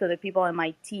to the people in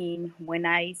my team when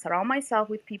I surround myself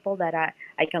with people that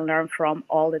I can learn from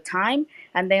all the time,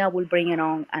 and then I will bring it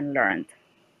on and learn.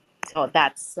 So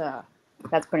that's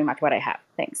pretty much what I have.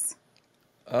 Thanks.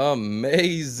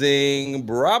 Amazing.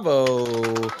 Bravo.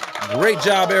 Great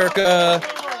job, Erica.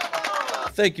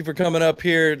 Thank you for coming up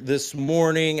here this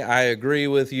morning. I agree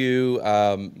with you.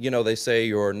 They say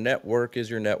your network is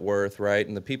your net worth, right?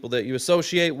 And the people that you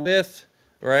associate with,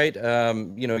 right?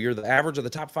 You're the average of the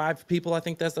top 5 people. I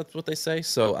think that's what they say.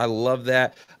 So I love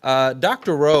that.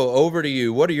 Dr. Rowe, over to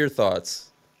you. What are your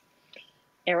thoughts?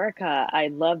 Erica, I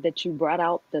love that you brought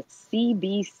out the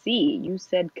CBC. You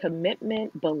said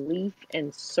commitment, belief,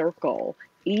 and circle.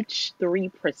 Each 3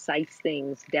 precise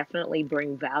things definitely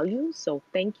bring value. So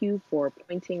thank you for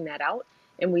pointing that out.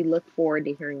 And we look forward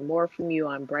to hearing more from you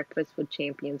on Breakfast with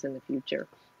Champions in the future.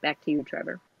 Back to you,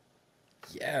 Trevor.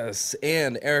 Yes,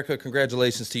 and Erica,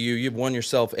 congratulations to you. You've won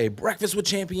yourself a Breakfast with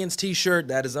Champions t-shirt.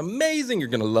 That is amazing. You're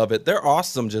going to love it. They're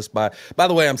awesome just by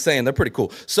the way I'm saying. They're pretty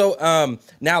cool. So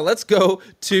now let's go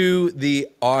to the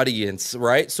audience,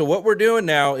 right? So what we're doing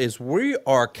now is we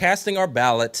are casting our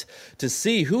ballot to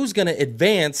see who's going to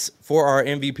advance for our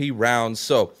MVP round.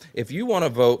 So if you want to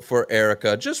vote for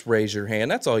Erica, just raise your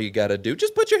hand. That's all you got to do.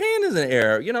 Just put your hand in the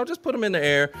air. Just put them in the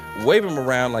air. Wave them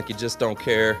around like you just don't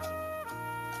care.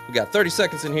 We got 30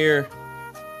 seconds in here.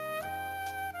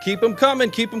 Keep them coming.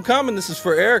 Keep them coming. This is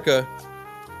for Erica.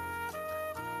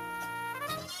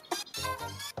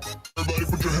 Everybody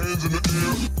put your hands in the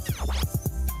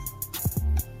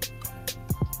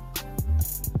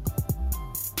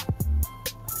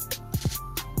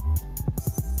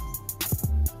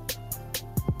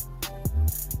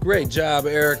air. Great job,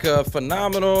 Erica.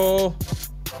 Phenomenal.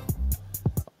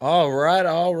 All right.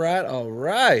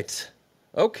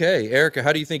 Okay, Erica,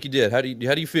 how do you think you did? How do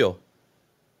you feel?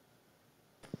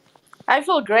 I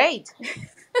feel great.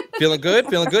 Feeling good?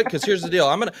 Because here's the deal.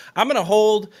 I'm gonna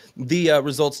hold the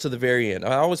results to the very end.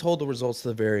 I always hold the results to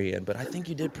the very end, but I think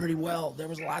you did pretty well. There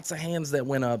was lots of hands that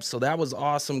went up, so that was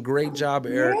awesome. Great job,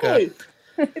 Erica.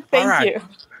 Thank you.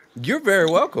 You're very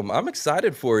welcome. I'm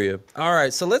excited for you. All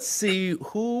right, so let's see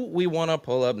who we want to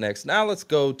pull up next. Now let's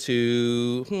go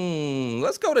to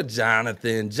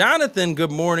Jonathan. Jonathan,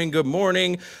 good morning.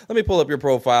 Let me pull up your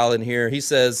profile in here. He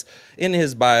says, in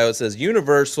his bio, it says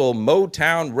Universal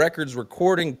Motown Records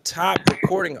top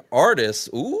recording artist.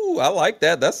 Ooh, I like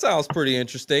that. That sounds pretty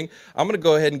interesting. I'm going to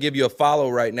go ahead and give you a follow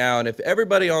right now. And if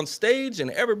everybody on stage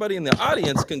and everybody in the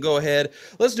audience can go ahead,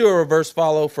 let's do a reverse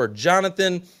follow for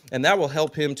Jonathan. And that will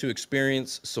help him to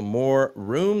experience some more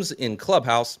rooms in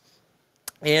Clubhouse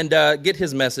and get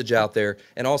his message out there.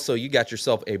 And also, you got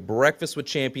yourself a Breakfast with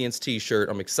Champions t-shirt.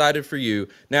 I'm excited for you.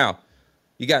 Now,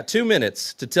 you got 2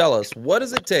 minutes to tell us, what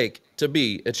does it take to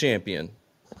be a champion?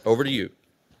 Over to you.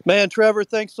 Man, Trevor,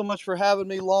 thanks so much for having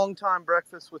me. Longtime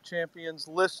Breakfast with Champions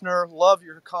listener. Love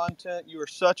your content. You are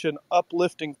such an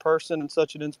uplifting person and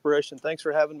such an inspiration. Thanks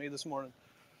for having me this morning.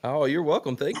 Oh, you're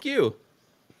welcome. Thank you.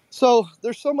 So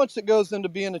there's so much that goes into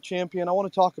being a champion. I want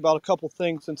to talk about a couple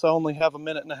things since I only have a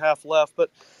minute and a half left. But,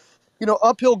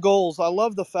 uphill goals. I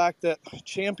love the fact that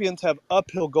champions have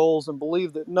uphill goals and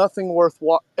believe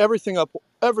that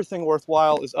everything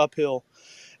worthwhile is uphill.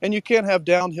 And you can't have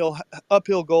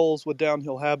uphill goals with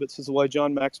downhill habits, is the way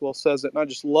John Maxwell says it. And I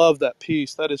just love that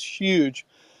piece. That is huge.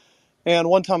 And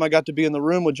one time I got to be in the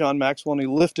room with John Maxwell, and he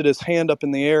lifted his hand up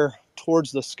in the air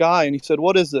towards the sky. And he said,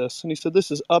 "What is this?" And he said,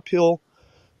 "This is uphill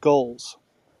goals."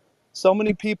 So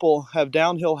many people have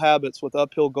downhill habits with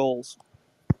uphill goals.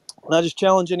 And I just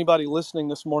challenge anybody listening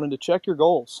this morning to check your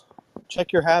goals.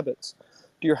 Check your habits.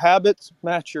 Do your habits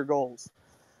match your goals?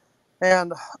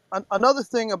 And another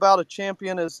thing about a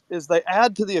champion is they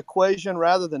add to the equation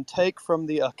rather than take from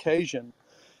the occasion.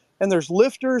 And there's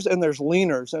lifters and there's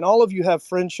leaners. And all of you have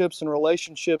friendships and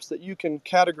relationships that you can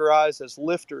categorize as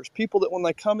lifters. People that when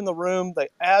they come in the room, they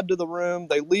add to the room.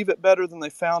 They leave it better than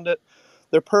they found it.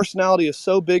 Their personality is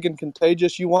so big and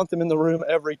contagious. You want them in the room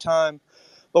every time.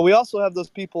 But we also have those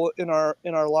people in our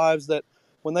lives that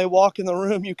when they walk in the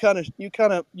room,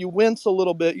 you wince a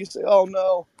little bit. You say, "Oh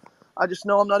no, I just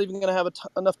know I'm not even going to have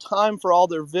enough time for all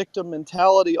their victim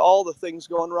mentality, all the things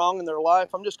going wrong in their life.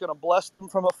 I'm just going to bless them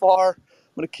from afar.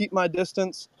 I'm going to keep my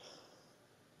distance."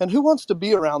 And who wants to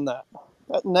be around that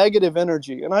negative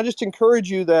energy? And I just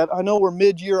encourage you that, I know we're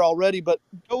mid-year already, but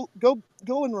go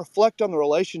and reflect on the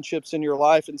relationships in your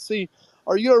life and see,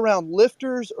 are you around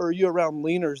lifters or are you around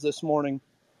leaners this morning?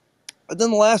 And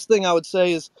then the last thing I would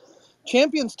say is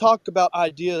champions talk about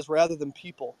ideas rather than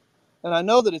people. And I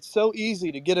know that it's so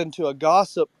easy to get into a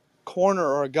gossip corner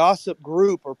or a gossip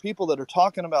group or people that are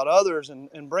talking about others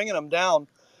and bringing them down.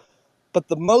 But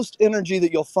the most energy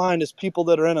that you'll find is people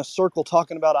that are in a circle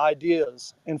talking about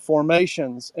ideas and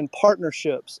formations and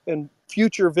partnerships and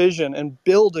future vision and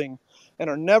building, and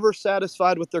are never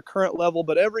satisfied with their current level.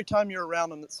 But every time you're around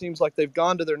them, it seems like they've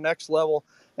gone to their next level,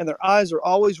 and their eyes are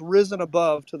always risen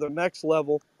above to their next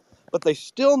level. But they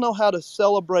still know how to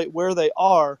celebrate where they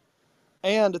are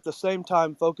and at the same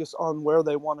time focus on where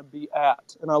they want to be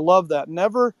at. And I love that.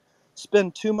 Never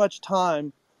spend too much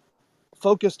time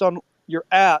focused on your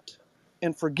at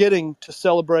and forgetting to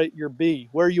celebrate your be,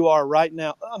 where you are right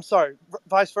now. I'm sorry,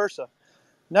 vice versa.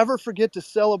 Never forget to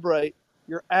celebrate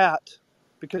your at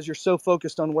because you're so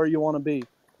focused on where you want to be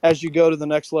as you go to the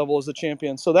next level as a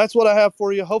champion. So that's what I have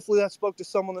for you. Hopefully that spoke to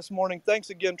someone this morning.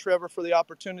 Thanks again, Trevor, for the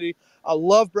opportunity. I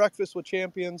love Breakfast with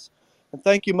Champions. And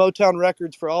thank you, Motown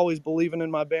Records, for always believing in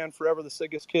my band, Forever the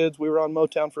Sickest Kids. We were on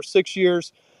Motown for 6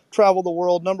 years, traveled the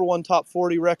world, #1 top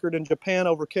 40 record in Japan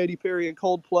over Katy Perry and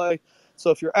Coldplay. So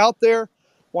if you're out there,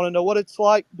 want to know what it's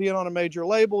like being on a major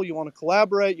label, you want to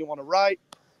collaborate, you want to write,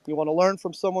 you want to learn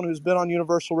from someone who's been on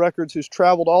Universal Records, who's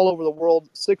traveled all over the world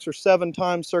 6 or 7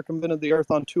 times, circumvented the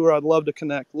earth on tour, I'd love to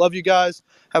connect. Love you guys.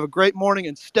 Have a great morning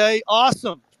and stay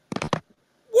awesome.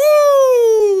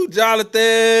 Woo,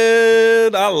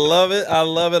 Jonathan. I love it. I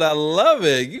love it. I love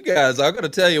it. You guys, I'm going to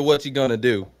tell you what you're going to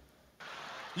do.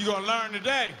 You gonna learn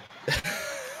today.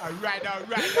 All right.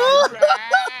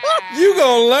 You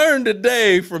gonna learn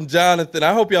today from Jonathan.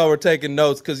 I hope y'all were taking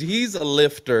notes because he's a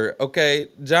lifter, okay?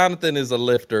 Jonathan is a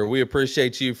lifter. We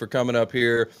appreciate you for coming up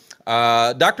here.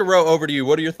 Dr. Rowe, over to you.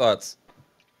 What are your thoughts?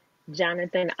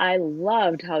 Jonathan, I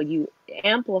loved how you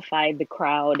amplified the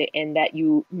crowd and that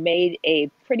you made a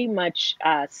pretty much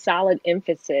solid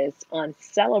emphasis on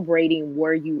celebrating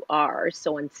where you are.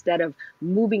 So instead of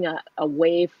moving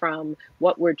away from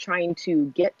what we're trying to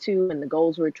get to and the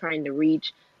goals we're trying to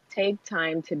reach, take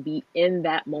time to be in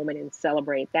that moment and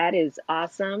celebrate. That is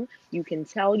awesome. You can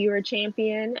tell you're a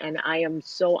champion, and I am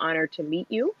so honored to meet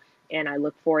you. And I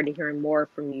look forward to hearing more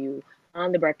from you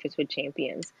on the Breakfast with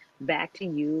Champions. Back to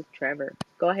you, Trevor.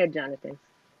 Go ahead, Jonathan.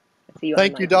 I see you.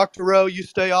 Thank you, Dr. Rowe. You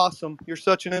stay awesome. You're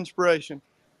such an inspiration.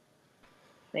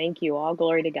 Thank you. All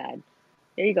glory to God.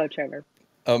 There you go, Trevor.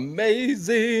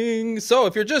 Amazing. So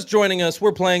if you're just joining us,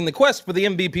 we're playing the Quest for the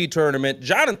MVP tournament.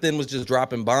 Jonathan was just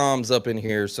dropping bombs up in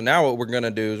here. So now what we're going to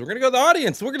do is we're going to go to the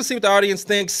audience. We're going to see what the audience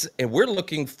thinks, and we're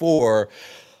looking for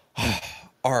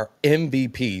our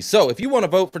MVP. So if you want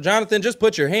to vote for Jonathan, just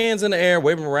put your hands in the air,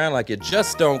 wave them around like you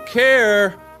just don't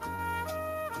care.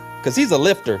 Because he's a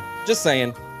lifter. Just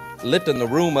saying. Lifting the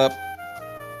room up.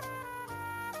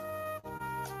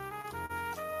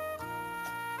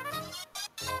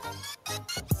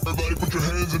 Everybody put your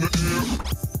hands in the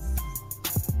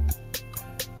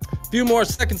air. Few more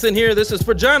seconds in here. This is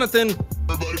for Jonathan.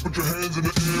 Everybody put your hands in the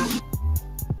air.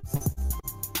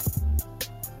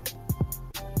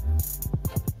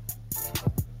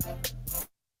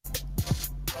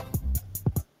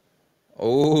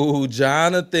 Oh,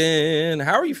 Jonathan,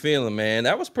 how are you feeling, man?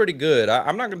 That was pretty good.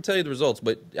 I'm not going to tell you the results,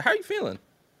 but how are you feeling?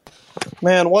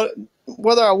 Man,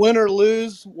 whether I win or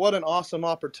lose, what an awesome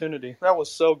opportunity. That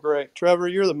was so great. Trevor,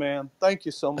 you're the man. Thank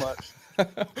you so much.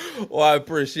 Well, I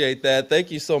appreciate that. Thank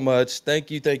you so much.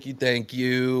 Thank you.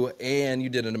 And you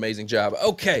did an amazing job.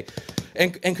 Okay.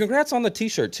 And congrats on the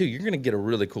t-shirt, too. You're going to get a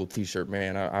really cool t-shirt,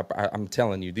 man. I'm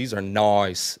telling you, these are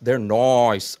nice. They're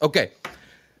nice. Okay.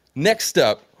 Next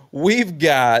up, we've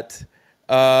got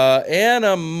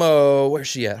Anna Mo. Where's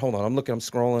she at? Hold on. I'm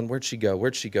scrolling. Where'd she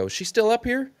go? She's still up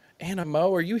here? Anna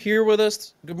Mo, are you here with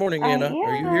us? Good morning, Anna.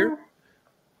 Are you here?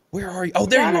 Where are you? Oh,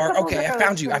 there you are. Okay, I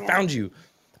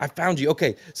found you.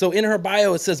 Okay, so in her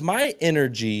bio, it says, my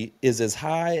energy is as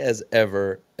high as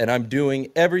ever, and I'm doing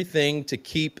everything to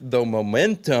keep the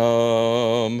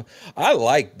momentum. I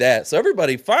like that. So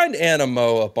everybody find Anna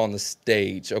Mo up on the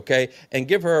stage, okay? And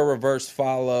give her a reverse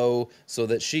follow so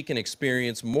that she can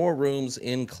experience more rooms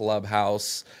in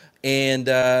Clubhouse. And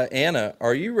Anna,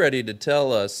 are you ready to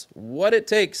tell us what it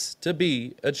takes to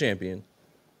be a champion?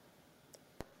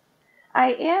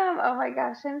 I am. Oh my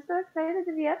gosh, I'm so excited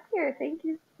to be up here. Thank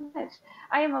you so much.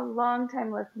 I am a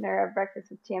longtime listener of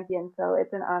Breakfast with Champions, so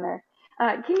it's an honor.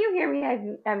 Can you hear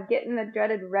me? I'm getting the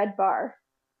dreaded red bar.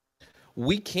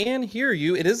 We can hear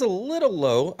you. It is a little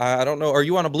low. I don't know. Are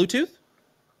you on a Bluetooth?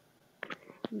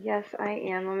 Yes, I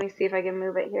am. Let me see if I can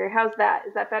move it here. How's that?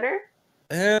 Is that better?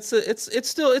 It's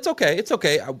okay. It's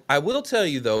okay. I will tell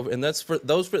you though, and that's for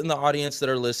those in the audience that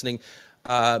are listening.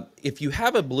 If you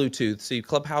have a Bluetooth, see,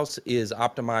 Clubhouse is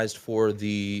optimized for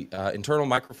the internal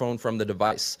microphone from the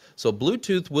device. So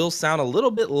Bluetooth will sound a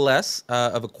little bit less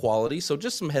of a quality. So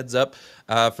just some heads up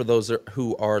for those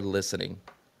who are listening.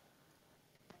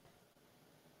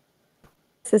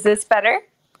 So is this better?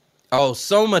 Oh,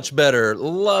 so much better.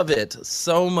 Love it.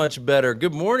 So much better.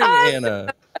 Good morning,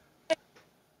 Anna.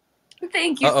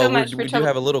 Thank you so much for we do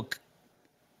have a little.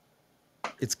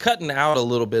 It's cutting out a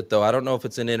little bit, though. I don't know if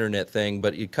it's an internet thing,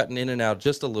 but you're cutting in and out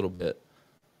just a little bit.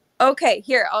 Okay,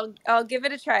 here, I'll give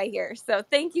it a try here. So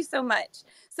thank you so much.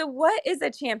 So what is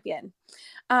a champion?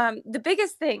 The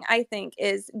biggest thing I think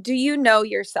is, do you know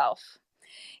yourself?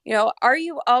 You know, are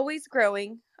you always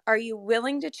growing? Are you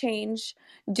willing to change?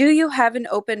 Do you have an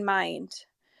open mind?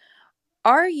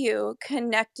 Are you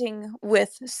connecting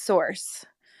with source?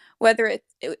 Whether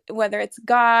it's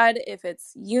God, if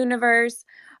it's universe,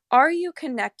 are you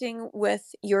connecting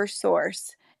with your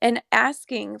source and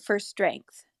asking for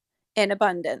strength and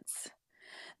abundance?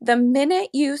 The minute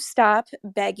you stop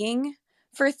begging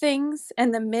for things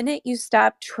and the minute you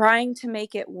stop trying to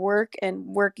make it work and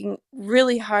working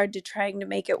really hard to trying to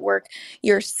make it work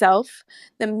yourself,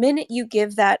 the minute you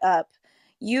give that up,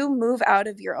 you move out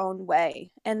of your own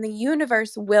way and the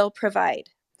universe will provide.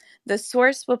 The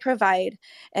source will provide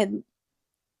and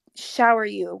shower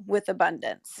you with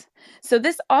abundance. So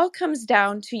this all comes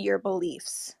down to your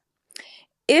beliefs.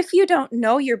 If you don't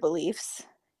know your beliefs,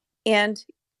 and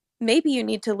maybe you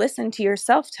need to listen to your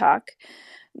self-talk,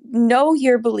 know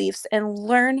your beliefs and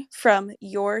learn from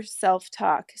your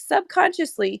self-talk.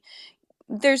 Subconsciously,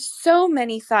 there's so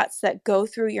many thoughts that go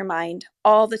through your mind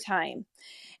all the time.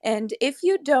 And if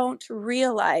you don't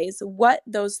realize what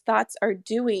those thoughts are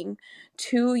doing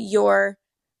to your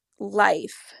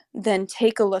life, then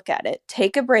take a look at it.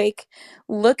 Take a break,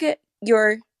 look at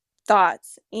your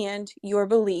thoughts and your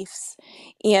beliefs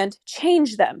and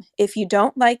change them. If you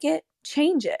don't like it,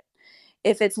 change it.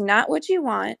 If it's not what you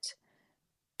want,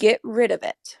 get rid of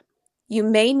it. You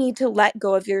may need to let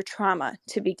go of your trauma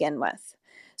to begin with.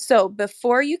 So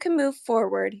before you can move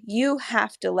forward, you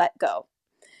have to let go.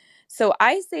 So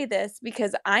I say this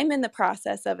because I'm in the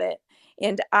process of it,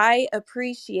 and I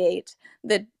appreciate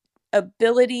the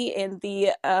ability and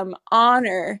the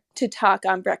honor to talk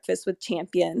on Breakfast with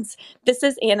Champions. This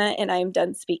is Anna, and I'm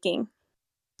done speaking.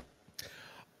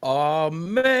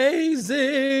 Amazing.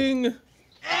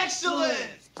 Excellent.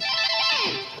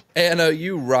 Anna,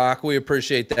 you rock. We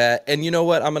appreciate that. And you know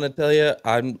what? I'm going to tell you,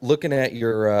 I'm looking at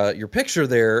your picture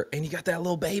there, and you got that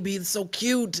little baby. It's so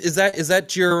cute. Is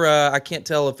that your, I can't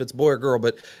tell if it's boy or girl,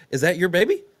 but is that your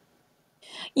baby?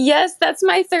 Yes, that's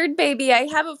my third baby. I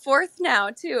have a fourth now,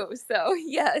 too. So,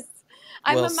 yes.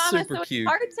 I'm Well, a mama, super so it's cute.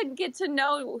 hard to get to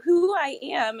know who I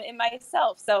am in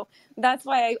myself. So that's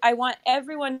why I want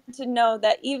everyone to know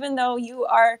that even though you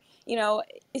are,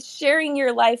 sharing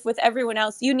your life with everyone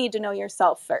else, you need to know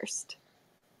yourself first.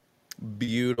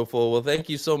 Beautiful. Well, thank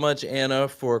you so much, Anna,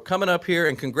 for coming up here,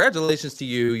 and congratulations to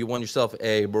you. You won yourself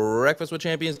a Breakfast with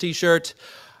Champions t-shirt.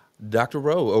 Dr.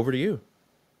 Rowe, over to you.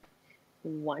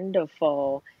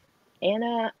 Wonderful.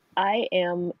 Anna,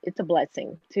 it's a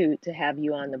blessing to have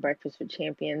you on the Breakfast with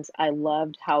Champions. I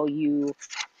loved how you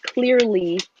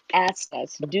clearly asked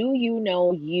us, do you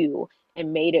know you?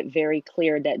 And made it very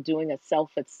clear that doing a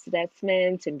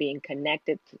self-assessment and being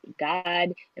connected to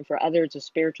God and for others a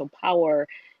spiritual power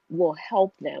will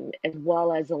help them, as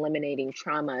well as eliminating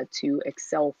trauma to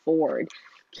excel forward.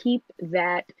 Keep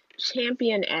that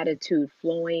champion attitude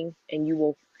flowing and you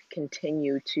will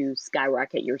continue to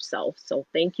skyrocket yourself. So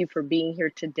thank you for being here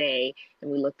today,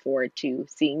 and we look forward to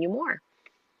seeing you more.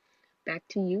 Back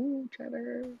to you,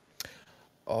 Trevor.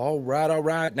 All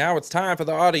right. Now it's time for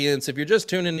the audience. If you're just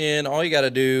tuning in, all you got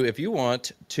to do, if you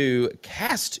want to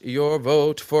cast your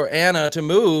vote for Anna to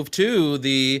move to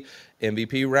the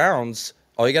MVP rounds,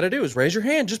 all you got to do is raise your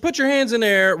hand. Just put your hands in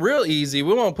there. Real easy.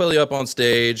 We won't pull you up on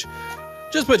stage.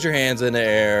 Just put your hands in the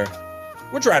air.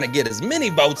 We're trying to get as many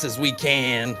votes as we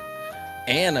can.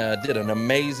 Anna did an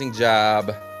amazing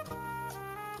job.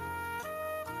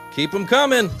 Keep them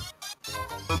coming.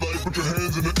 Everybody put your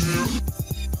hands in the air.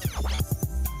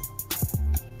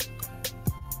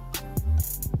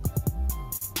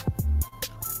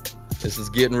 This is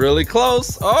getting really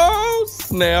close. Oh,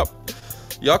 snap.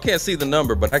 Y'all can't see the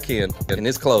number, but I can, and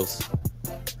it's close.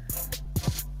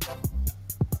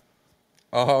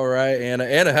 All right, Anna.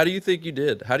 Anna, how do you think you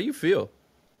did? How do you feel?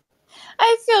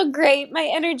 I feel great. My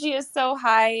energy is so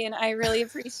high, and I really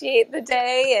appreciate the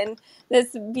day and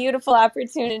this beautiful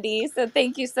opportunity. So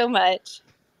thank you so much.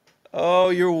 Oh,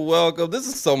 you're welcome. This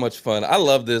is so much fun. I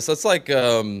love this. It's like,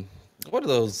 what are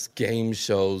those game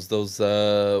shows? Those,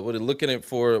 what are looking at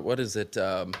for, what is it?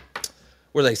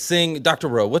 Where they sing, Dr.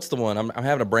 Rowe, what's the one? I'm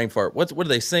having a brain fart. What are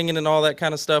they singing and all that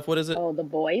kind of stuff? What is it? Oh, The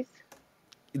Boys.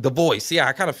 The voice. Yeah,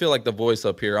 I kind of feel like the voice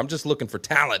up here. I'm just looking for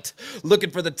talent, looking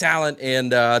for the talent.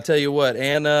 And I'll tell you what,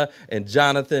 Anna and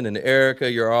Jonathan and Erica,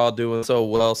 you're all doing so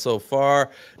well so far.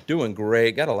 Doing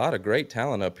great. Got a lot of great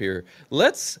talent up here.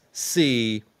 Let's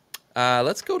see.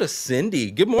 Let's go to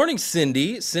Cindy. Good morning,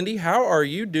 Cindy. Cindy, how are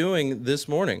you doing this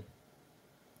morning?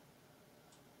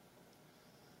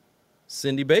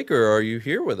 Cindy Baker, are you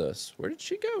here with us? Where did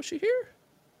she go? Is she here?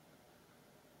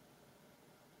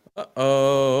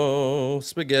 Uh-oh,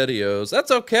 SpaghettiOs. That's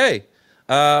okay.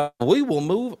 We will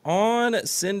move on.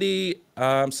 Cindy,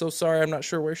 I'm so sorry. I'm not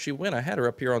sure where she went. I had her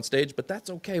up here on stage, but that's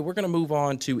okay. We're going to move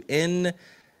on to NG.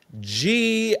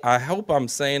 I hope I'm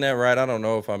saying that right. I don't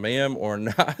know if I am or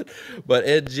not. But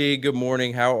NG, good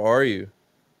morning. How are you?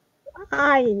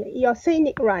 Hi, you're saying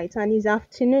it right, and it's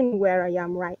afternoon where I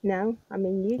am right now. I'm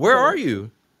in UK. Where are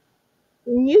you?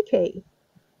 In UK.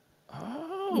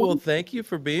 Oh, well, thank you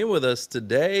for being with us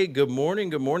today. Good morning.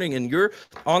 Good morning. And your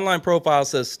online profile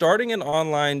says starting an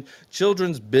online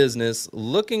children's business,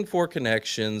 looking for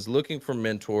connections, looking for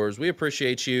mentors. We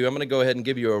appreciate you. I'm going to go ahead and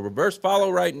give you a reverse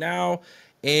follow right now.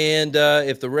 And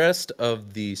if the rest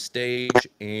of the stage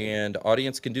and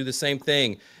audience can do the same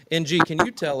thing, NG, can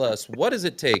you tell us what does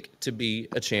it take to be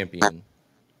a champion?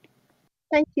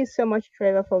 Thank you so much,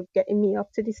 Trevor, for getting me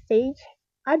up to the stage.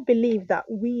 I believe that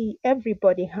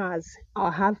everybody has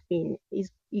or have been,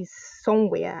 is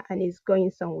somewhere and is going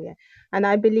somewhere. And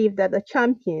I believe that the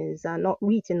champions are not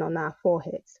written on our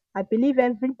foreheads. I believe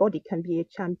everybody can be a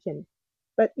champion,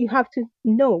 but you have to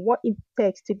know what it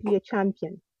takes to be a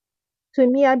champion. To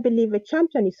me, I believe a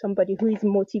champion is somebody who is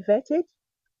motivated.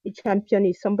 A champion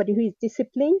is somebody who is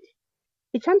disciplined.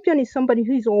 A champion is somebody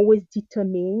who is always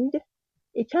determined.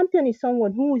 A champion is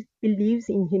someone who believes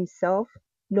in himself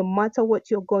no matter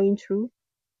what you're going through.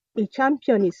 A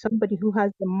champion is somebody who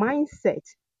has the mindset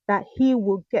that he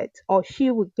will get or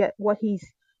she will get what he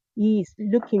is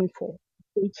looking for.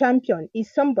 A champion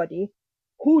is somebody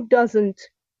who doesn't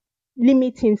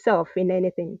limit himself in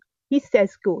anything. He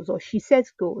sets goals or she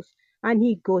sets goals and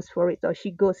he goes for it or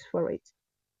she goes for it.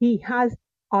 He has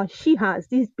or she has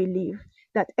this belief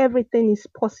that everything is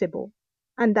possible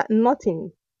and that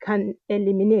nothing can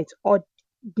eliminate or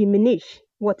diminish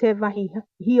whatever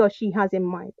he or she has in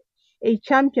mind. A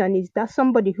champion is that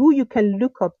somebody who you can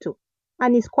look up to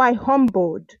and is quite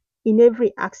humbled in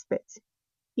every aspect.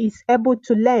 Is able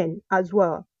to learn as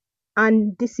well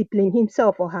and discipline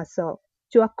himself or herself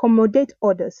to accommodate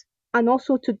others and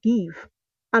also to give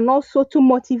and also to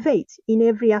motivate in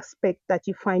every aspect that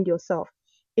you find yourself.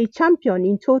 A champion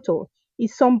in total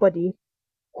is somebody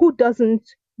who doesn't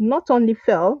not only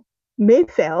may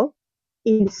fail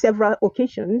in several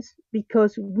occasions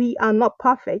because we are not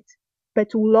perfect,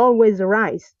 but will always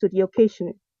rise to the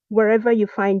occasion wherever you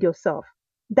find yourself.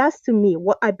 That's to me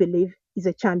what I believe is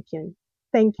a champion.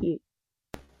 Thank you.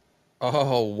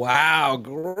 Oh, wow.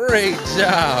 Great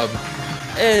job.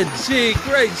 NG,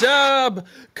 great job.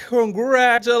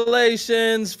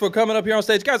 Congratulations for coming up here on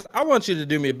stage. Guys, I want you to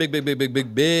do me a big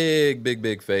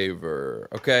favor.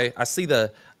 Okay? I see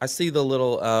the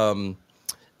little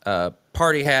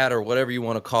party hat or whatever you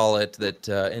want to call it that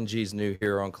NG's new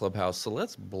here on Clubhouse. So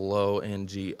let's blow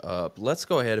NG up. Let's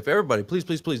go ahead. If everybody, please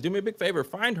do me a big favor.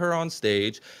 Find her on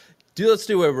stage. Let's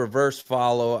do a reverse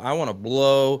follow. I want to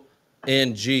blow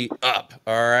NG up.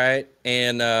 All right.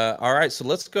 And all right. So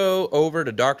let's go over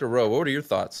to Dr. Rowe. What are your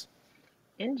thoughts?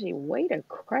 NG, way to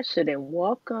crush it, and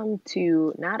welcome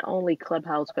to not only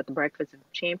Clubhouse, but the Breakfast of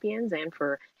Champions, and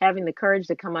for having the courage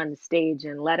to come on the stage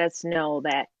and let us know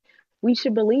that we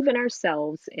should believe in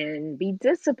ourselves and be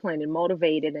disciplined and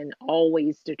motivated and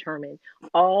always determined.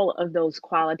 All of those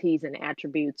qualities and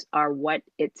attributes are what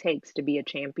it takes to be a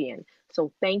champion.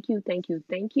 So thank you.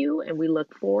 And we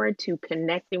look forward to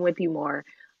connecting with you more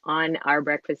on our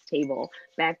breakfast table.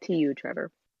 Back to you, Trevor.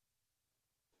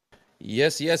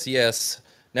 Yes.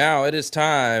 Now it is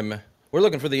time. We're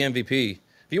looking for the MVP.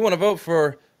 If you want to vote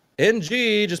for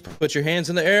NG, just put your hands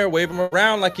in the air, wave them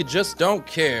around like you just don't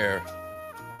care.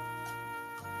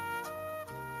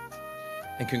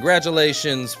 And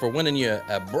congratulations for winning you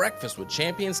a Breakfast with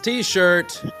Champions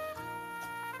t-shirt.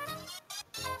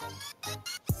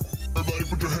 Everybody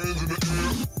put your hands in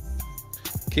the air.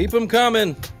 Keep them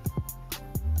coming.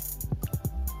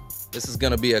 This is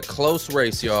going to be a close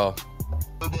race, y'all.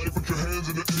 Everybody put your hands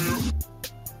in the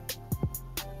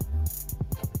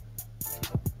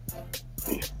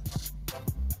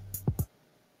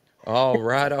air. All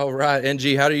right.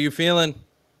 NG, how are you feeling?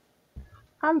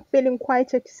 I'm feeling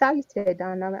quite excited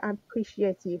and I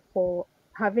appreciate you for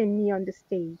having me on the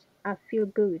stage. I feel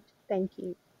good. Thank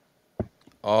you.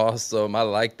 Awesome. I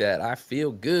like that. I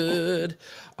feel good.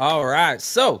 All right.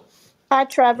 So Hi,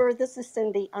 Trevor. This is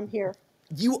Cindy. I'm here.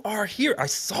 You are here. I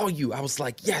saw you. I was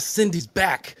like, yes, Cindy's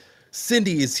back.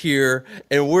 Cindy is here,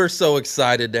 and we're so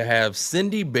excited to have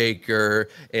Cindy Baker.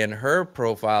 And her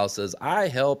profile says, I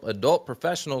help adult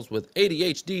professionals with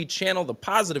ADHD channel the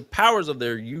positive powers of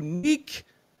their unique,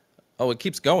 it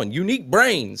keeps going, unique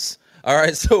brains. All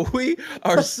right, so we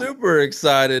are super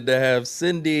excited to have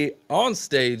Cindy on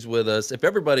stage with us. If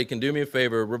everybody can do me a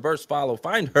favor, reverse follow,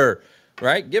 find her,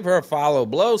 right? Give her a follow,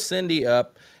 blow Cindy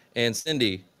up. And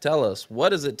Cindy, tell us, what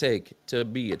does it take to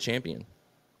be a champion?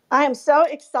 I am so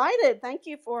excited. Thank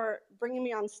you for bringing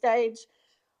me on stage.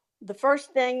 The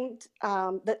first thing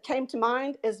that came to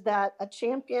mind is that a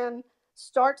champion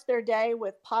starts their day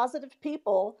with positive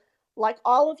people like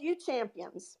all of you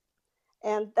champions.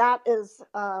 And that is,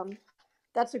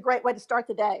 that's a great way to start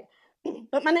the day.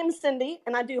 But my name is Cindy,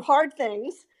 and I do hard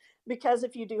things, because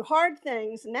if you do hard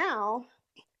things now,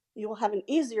 you will have an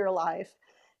easier life.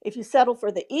 If you settle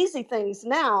for the easy things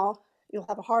now, you'll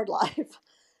have a hard life.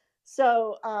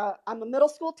 So I'm a middle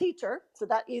school teacher, so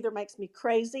that either makes me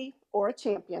crazy or a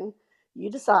champion. You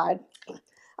decide.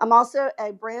 I'm also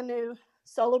a brand new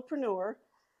solopreneur,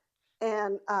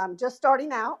 and I'm just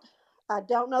starting out. I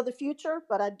don't know the future,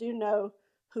 but I do know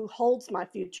who holds my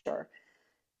future.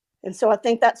 And so I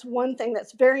think that's one thing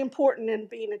that's very important in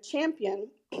being a champion,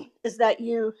 is that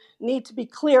you need to be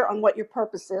clear on what your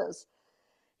purpose is.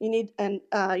 You need, and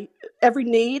every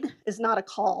need is not a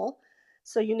call,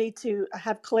 so you need to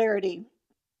have clarity.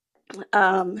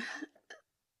 One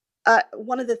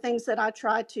of the things that I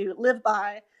try to live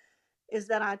by is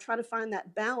that I try to find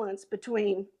that balance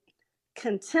between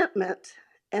contentment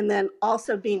and then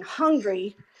also being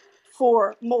hungry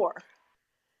for more.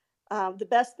 The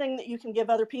best thing that you can give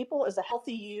other people is a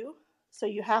healthy you. So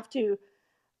you have to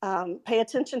pay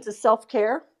attention to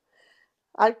self-care.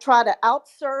 I try to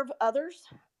outserve others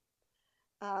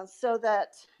so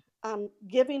that I'm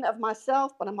giving of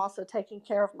myself, but I'm also taking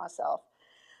care of myself.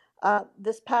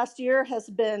 This past year has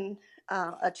been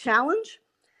a challenge,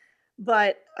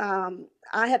 but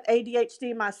I have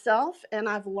ADHD myself, and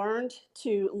I've learned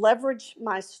to leverage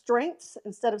my strengths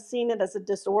instead of seeing it as a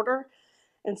disorder.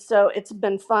 And so it's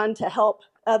been fun to help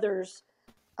others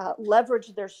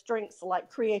leverage their strengths like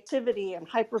creativity and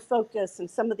hyperfocus and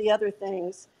some of the other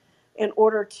things in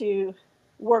order to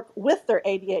work with their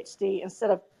ADHD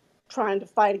instead of trying to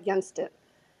fight against it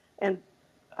and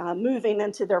moving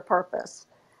into their purpose.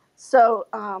 So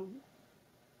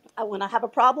when I have a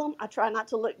problem, I try not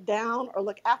to look down or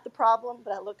look at the problem,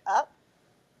 but I look up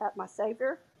at my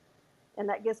Savior, and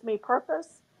that gives me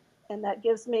purpose, and that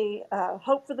gives me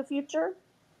hope for the future.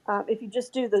 If you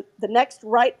just do the next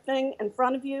right thing in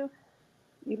front of you,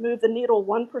 you move the needle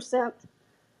 1%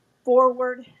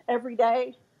 forward every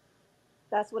day.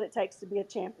 That's what it takes to be a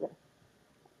champion.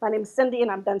 My name is Cindy,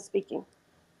 and I'm done speaking.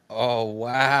 Oh,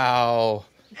 wow.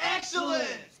 Excellent.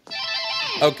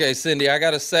 Okay, Cindy, I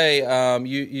got to say,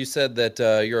 you said that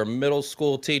you're a middle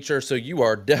school teacher, so you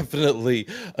are definitely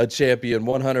a champion,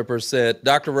 100%.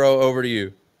 Dr. Rowe, over to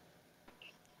you.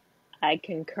 I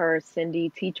concur, Cindy.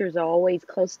 Teachers are always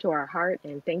close to our heart,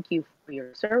 and thank you for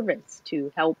your service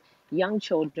to help young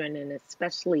children, and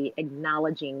especially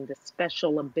acknowledging the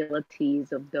special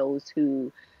abilities of those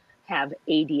who have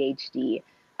ADHD.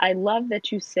 I love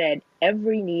that you said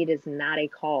every need is not a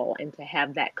call, and to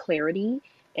have that clarity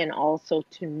and also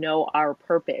to know our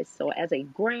purpose. So as a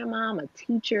grandmom, a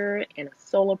teacher, and a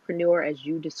solopreneur, as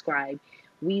you described,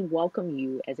 we welcome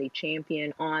you as a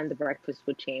champion on the Breakfast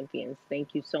with Champions.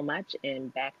 Thank you so much,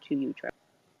 and back to you, Trevor.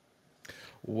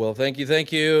 Well, thank you,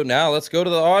 thank you. Now let's go to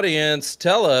the audience.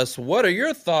 Tell us, what are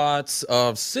your thoughts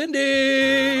of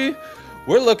Cindy?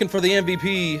 We're looking for the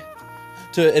MVP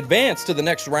to advance to the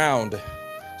next round.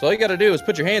 So all you got to do is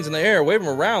put your hands in the air, wave them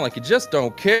around like you just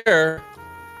don't care.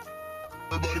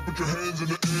 Everybody put your hands in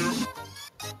the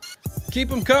air. Keep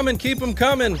them coming, keep them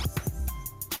coming.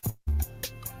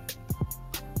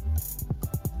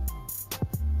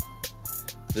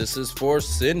 This is for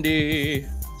Cindy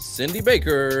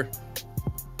Baker.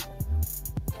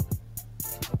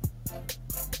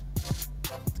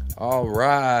 All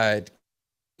right.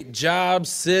 Great job,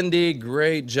 Cindy.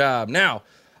 Great job. Now,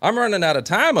 I'm running out of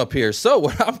time up here, so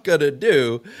what I'm going to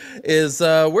do is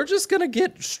we're just going to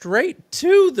get straight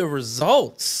to the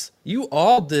results. You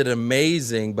all did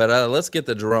amazing, but let's get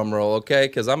the drum roll, okay?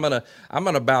 Because I'm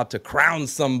about to crown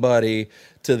somebody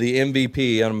to the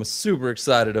MVP, and I'm super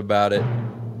excited about it.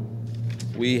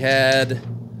 We had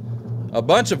a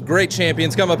bunch of great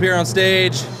champions come up here on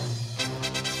stage,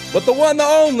 but the one, the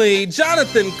only,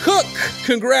 Jonathan Cook.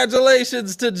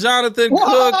 Congratulations to Jonathan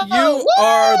Cook. You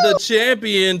are the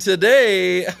champion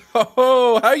today.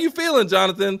 Oh, how are you feeling,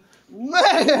 Jonathan?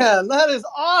 Man, that is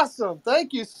awesome.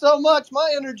 Thank you so much.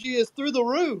 My energy is through the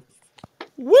roof.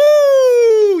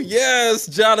 Woo! Yes,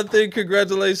 Jonathan,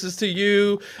 congratulations to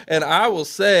you. And I will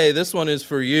say this one is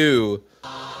for you.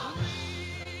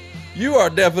 You are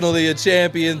definitely a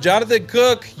champion. Jonathan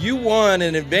Cook, you won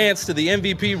and advanced to the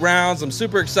MVP rounds. I'm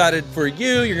super excited for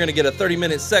you. You're going to get a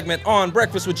 30-minute segment on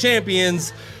Breakfast with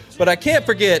Champions. But I can't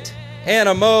forget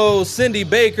Hannah Moe, Cindy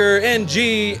Baker,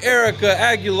 NG, Erica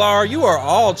Aguilar. You are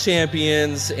all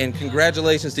champions. And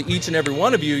congratulations to each and every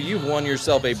one of you. You've won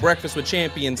yourself a Breakfast with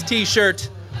Champions t-shirt.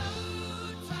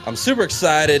 I'm super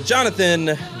excited.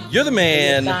 Jonathan, you're the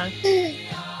man.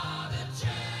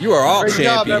 You are all Great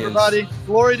champions. job, everybody.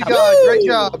 Glory to God. Woo! Great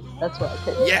job. That's what I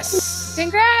could. Yes.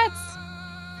 Congrats.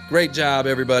 Great job,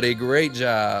 everybody. Great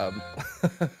job.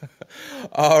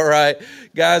 All right,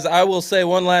 guys, I will say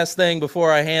one last thing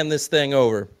before I hand this thing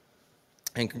over.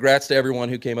 And congrats to everyone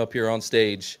who came up here on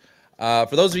stage. For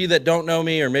those of you that don't know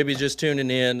me or maybe just tuning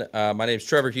in, my name is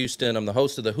Trevor Houston. I'm the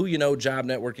host of the Who You Know Job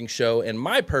Networking Show. And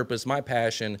my purpose, my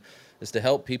passion is to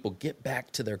help people get back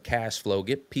to their cash flow,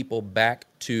 get people back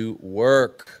to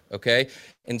work, okay?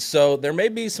 And so there may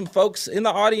be some folks in the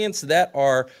audience that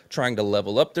are trying to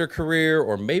level up their career,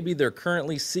 or maybe they're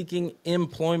currently seeking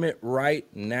employment right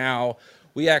now.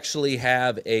 We actually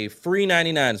have a free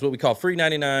 99, is what we call free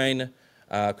 99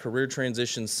 Career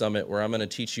Transition Summit, where I'm going to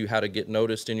teach you how to get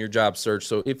noticed in your job search.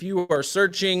 So if you are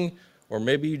searching, or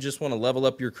maybe you just want to level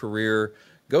up your career,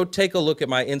 go take a look at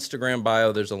my Instagram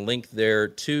bio. There's a link there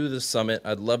to the summit.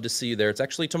 I'd love to see you there. It's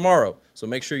actually tomorrow, so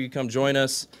make sure you come join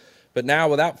us. But now,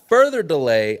 without further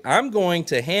delay, I'm going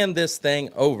to hand this thing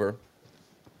over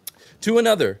to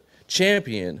another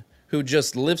champion who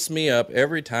just lifts me up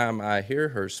every time I hear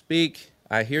her speak.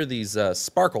 I hear these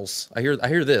sparkles. I hear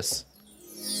this.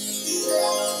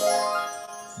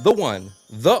 The one,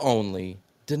 the only,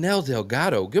 Danelle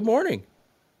Delgado. Good morning.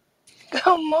 Good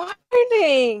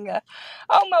morning.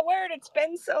 Oh my word, it's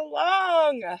been so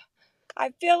long.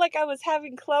 I feel like I was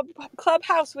having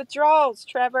clubhouse withdrawals,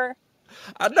 Trevor.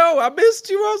 I know, I missed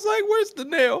you. I was like, where's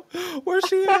Danelle? Where's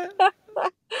she at?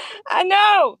 I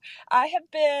know. I have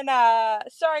been,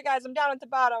 sorry guys, I'm down at the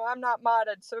bottom. I'm not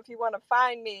modded, so if you want to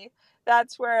find me,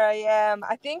 that's where I am.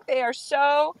 I think they're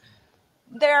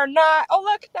not. Oh,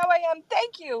 look, now I am.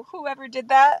 Thank you, whoever did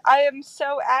that. I am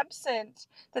so absent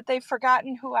that they've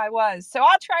forgotten who I was. So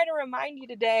I'll try to remind you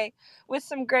today with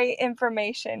some great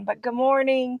information. But good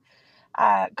morning.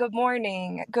 Good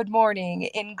morning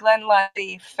in Glen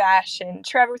Lundy fashion.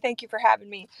 Trevor, thank you for having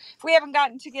me. If we haven't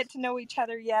gotten to get to know each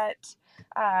other yet,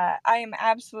 I am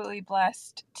absolutely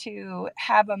blessed to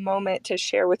have a moment to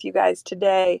share with you guys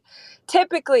today.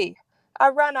 Typically, I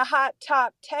run a hot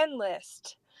top 10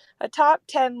 list. A top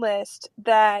 10 list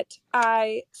that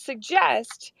I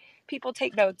suggest people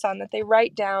take notes on, that they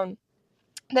write down,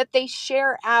 that they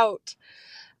share out.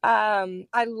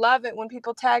 I love it when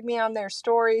people tag me on their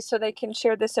stories so they can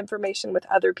share this information with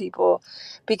other people,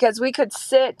 because we could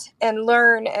sit and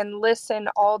learn and listen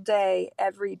all day,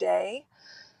 every day.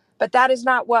 But that is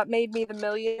not what made me the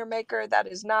millionaire maker. That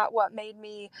is not what made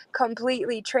me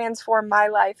completely transform my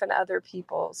life and other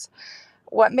people's.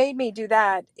 What made me do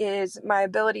that is my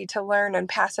ability to learn and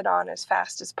pass it on as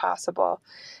fast as possible.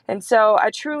 And so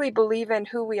I truly believe in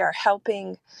who we are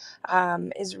helping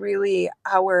is really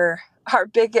our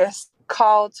biggest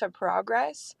call to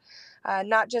progress.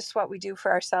 Not just what we do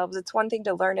for ourselves. It's one thing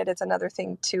to learn it. It's another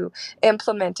thing to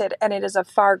implement it. And it is a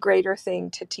far greater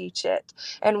thing to teach it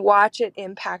and watch it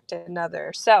impact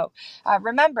another. So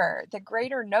remember, the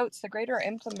greater notes, the greater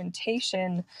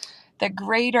implementation, the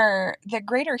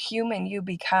greater human you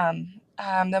become,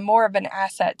 the more of an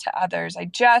asset to others. I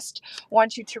just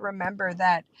want you to remember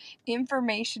that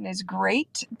information is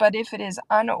great, but if it is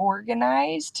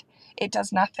unorganized, it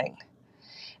does nothing.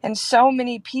 And so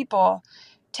many people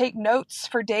take notes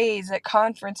for days at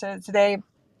conferences. They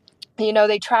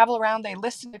travel around, they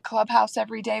listen to Clubhouse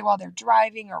every day while they're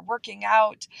driving or working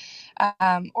out,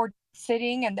 or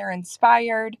sitting, and they're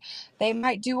inspired. They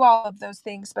might do all of those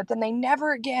things, but then they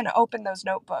never again open those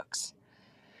notebooks.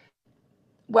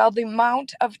 Well, the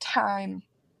amount of time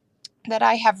that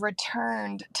I have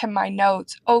returned to my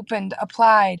notes, opened,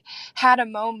 applied, had a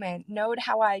moment, noted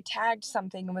how I tagged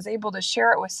something and was able to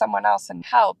share it with someone else and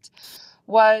helped,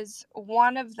 was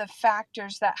one of the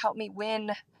factors that helped me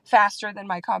win faster than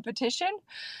my competition,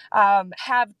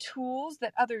 have tools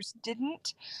that others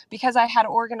didn't, because I had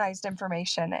organized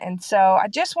information. And so I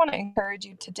just want to encourage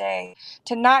you today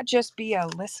to not just be a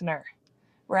listener,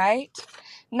 right?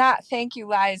 Thank you,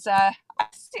 Liza. I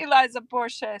see Liza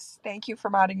Borges. Thank you for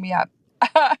modding me up.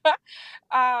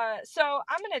 So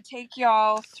I'm going to take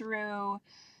y'all through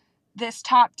this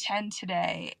top 10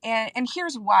 today. And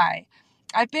here's why.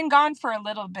 I've been gone for a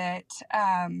little bit,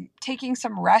 taking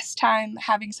some rest time,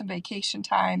 having some vacation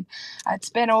time. It's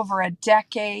been over a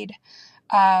decade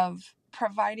of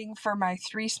providing for my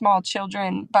 3 small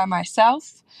children by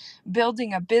myself,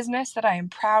 building a business that I am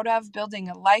proud of, building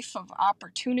a life of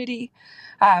opportunity.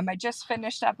 I just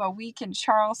finished up a week in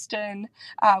Charleston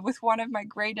with one of my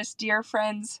greatest dear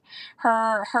friends.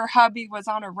 Her hubby was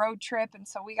on a road trip, and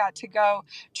so we got to go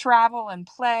travel and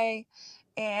play.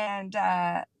 And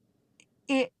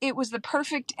it was the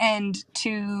perfect end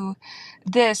to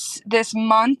this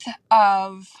month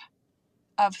of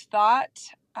thought.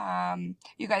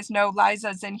 You guys know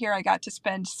Liza's in here. I got to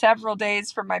spend several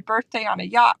days for my birthday on a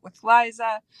yacht with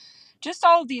Liza. Just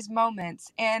all of these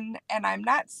moments. And I'm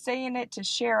not saying it to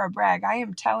share or brag. I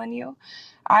am telling you,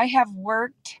 I have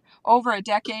worked over a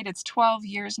decade. It's 12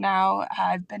 years now.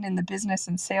 I've been in the business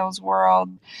and sales world,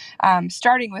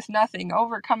 starting with nothing,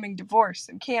 overcoming divorce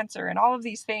and cancer and all of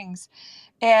these things.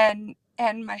 And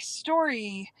my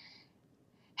story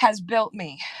has built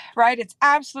me, right? It's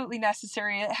absolutely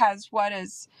necessary. It has what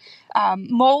has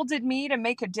molded me to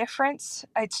make a difference.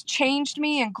 It's changed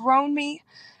me and grown me.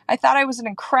 I thought I was an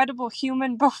incredible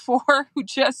human before who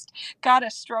just got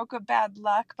a stroke of bad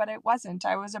luck, but it wasn't.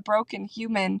 I was a broken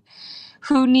human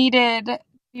who needed to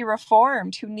be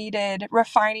reformed, who needed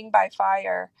refining by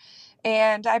fire.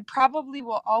 And I probably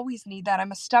will always need that.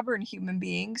 I'm a stubborn human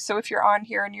being. So if you're on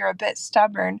here and you're a bit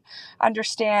stubborn,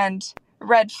 understand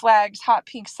red flags, hot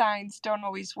pink signs don't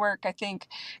always work. I think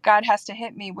God has to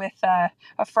hit me with a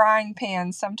frying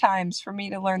pan sometimes for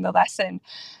me to learn the lesson.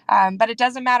 But it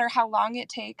doesn't matter how long it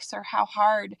takes or how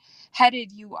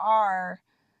hard-headed you are.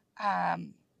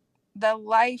 The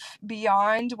life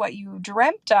beyond what you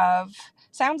dreamt of,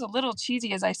 sounds a little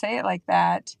cheesy as I say it like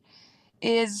that,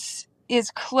 is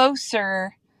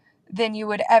closer than you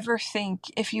would ever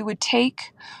think if you would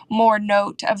take more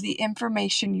note of the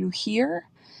information you hear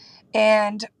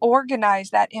and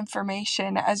organize that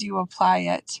information as you apply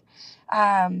it.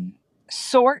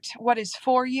 Sort what is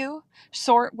for you,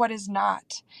 sort what is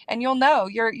not. And you'll know,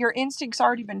 your instinct's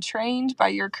already been trained by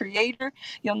your creator.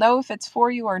 You'll know if it's for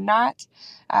you or not.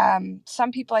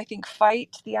 Some people, I think,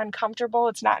 fight the uncomfortable.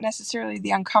 It's not necessarily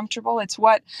the uncomfortable. It's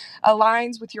what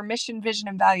aligns with your mission, vision,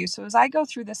 and values. So as I go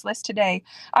through this list today,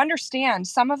 understand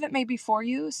some of it may be for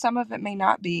you, some of it may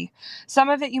not be. Some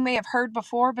of it you may have heard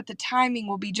before, but the timing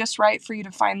will be just right for you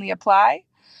to finally apply.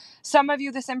 Some of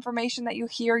you, this information that you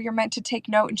hear, you're meant to take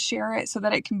note and share it so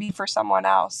that it can be for someone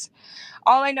else.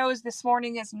 All I know is this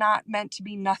morning is not meant to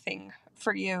be nothing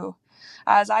for you.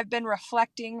 As I've been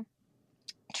reflecting,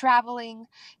 traveling,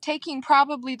 taking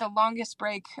probably the longest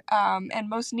break and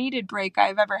most needed break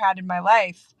I've ever had in my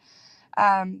life.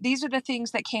 These are the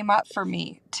things that came up for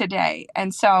me today.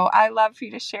 And so I love for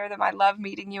you to share them. I love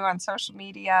meeting you on social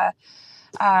media.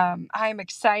 I'm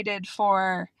excited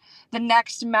for the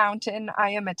next mountain I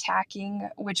am attacking,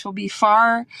 which will be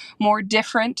far more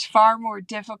different, far more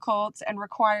difficult, and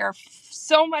require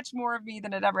so much more of me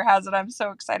than it ever has. And I'm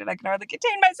so excited I can hardly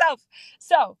contain myself.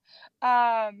 So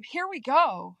here we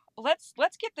go. Let's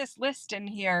get this list in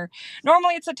here.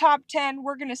 Normally it's a top 10.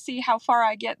 We're going to see how far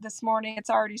I get this morning. It's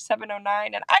already 7:09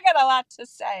 and I got a lot to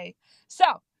say.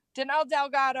 So Danelle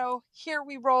Delgado, here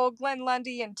we roll. Glenn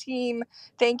Lundy and team,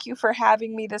 thank you for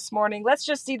having me this morning. Let's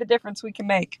just see the difference we can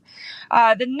make.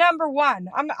 The number one,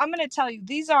 I'm going to tell you,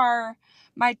 these are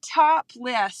my top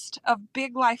list of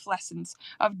big life lessons,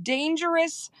 of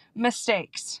dangerous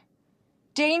mistakes.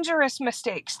 Dangerous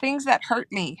mistakes, things that hurt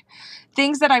me,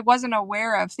 things that I wasn't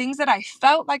aware of, things that I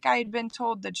felt like I had been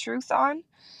told the truth on,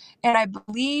 and I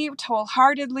believed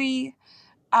wholeheartedly,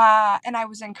 and I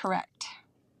was incorrect.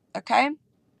 Okay?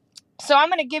 So I'm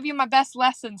going to give you my best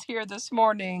lessons here this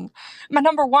morning. My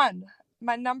number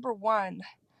one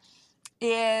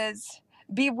is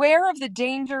beware of the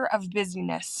danger of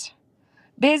busyness.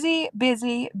 Busy,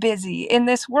 busy, busy. In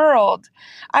this world,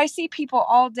 I see people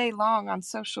all day long on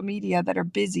social media that are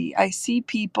busy. I see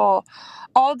people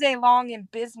all day long in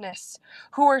business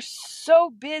who are so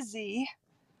busy,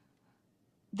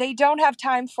 they don't have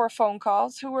time for phone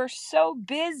calls, who are so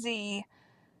busy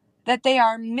that they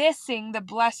are missing the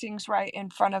blessings right in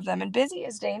front of them. And busy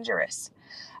is dangerous.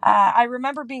 I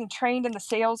remember being trained in the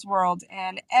sales world,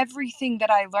 and everything that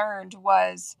I learned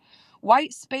was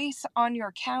white space on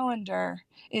your calendar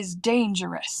is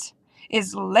dangerous,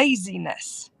 is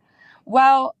laziness.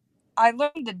 Well, I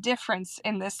learned the difference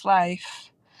in this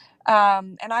life.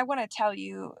 And I want to tell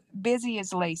you, busy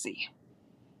is lazy.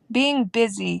 Being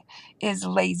busy is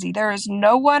lazy. There is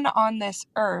no one on this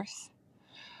earth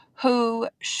who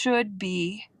should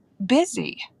be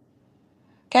busy.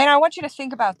 Okay, and I want you to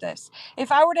think about this. If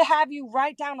I were to have you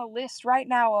write down a list right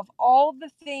now of all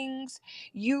the things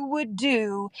you would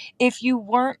do if you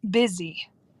weren't busy,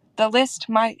 the list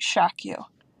might shock you.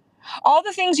 All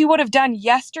the things you would have done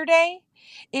yesterday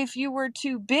if you were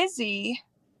too busy,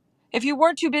 if you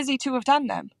weren't too busy to have done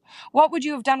them. What would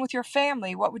you have done with your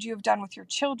family? What would you have done with your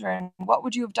children? What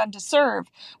would you have done to serve?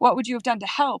 What would you have done to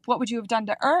help? What would you have done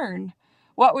to earn?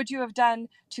 What would you have done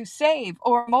to save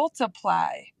or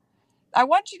multiply? I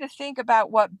want you to think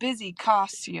about what busy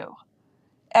costs you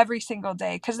every single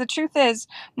day. Because the truth is,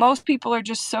 most people are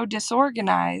just so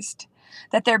disorganized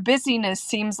that their busyness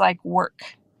seems like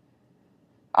work.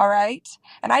 All right?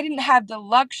 And I didn't have the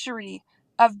luxury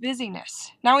of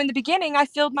busyness. Now, in the beginning, I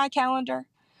filled my calendar.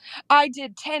 I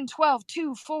did 10, 12,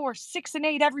 2, 4, 6, and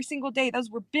 8 every single day. Those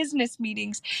were business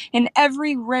meetings in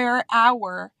every rare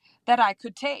hour that I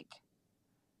could take.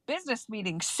 Business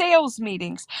meetings, sales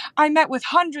meetings. I met with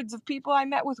hundreds of people. I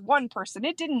met with one person.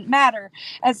 It didn't matter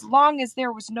as long as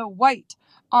there was no white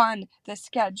on the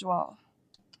schedule.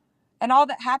 And all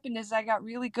that happened is I got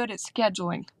really good at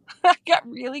scheduling. I got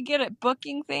really good at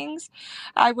booking things.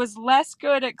 I was less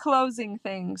good at closing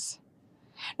things.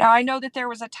 Now, I know that there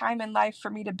was a time in life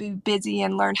for me to be busy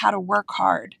and learn how to work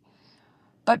hard.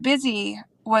 But busy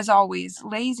was always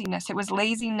laziness. It was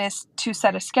laziness to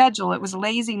set a schedule. It was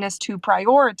laziness to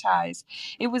prioritize.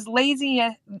 It was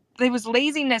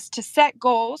laziness to set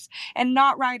goals and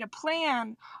not write a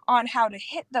plan on how to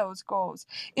hit those goals.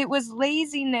 It was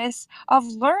laziness of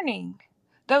learning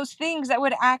those things that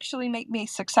would actually make me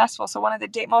successful. So one of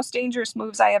the most dangerous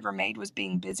moves I ever made was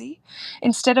being busy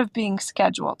instead of being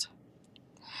scheduled.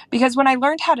 Because when I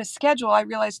learned how to schedule, I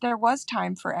realized there was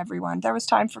time for everyone. There was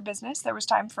time for business. There was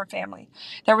time for family.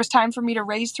 There was time for me to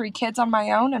raise 3 kids on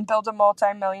my own and build a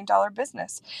multi-million-dollar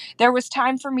business. There was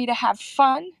time for me to have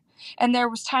fun, and there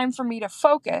was time for me to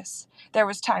focus. There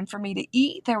was time for me to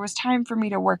eat. There was time for me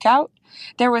to work out.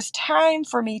 There was time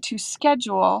for me to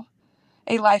schedule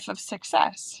a life of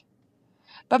success.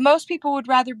 But most people would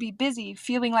rather be busy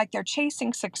feeling like they're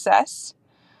chasing success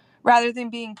rather than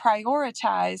being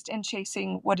prioritized and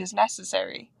chasing what is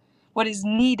necessary, what is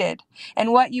needed,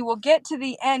 and what you will get to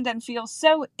the end and feel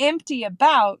so empty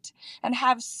about and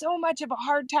have so much of a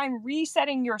hard time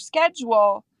resetting your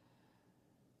schedule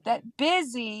that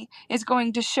busy is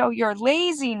going to show your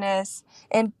laziness,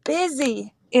 and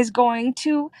busy is going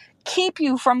to keep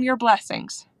you from your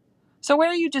blessings. So where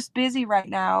are you just busy right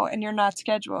now and you're not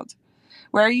scheduled?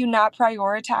 Where are you not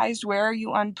prioritized? Where are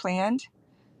you unplanned?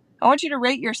 I want you to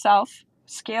rate yourself,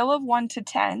 scale of 1 to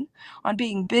 10, on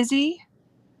being busy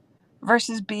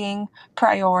versus being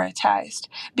prioritized,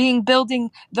 building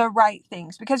the right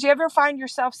things. Because you ever find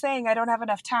yourself saying, I don't have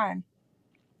enough time.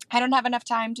 I don't have enough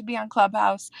time to be on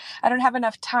Clubhouse. I don't have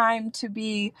enough time to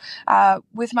be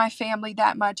with my family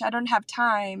that much. I don't have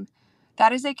time.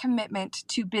 That is a commitment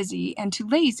to busy and to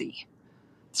lazy.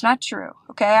 It's not true.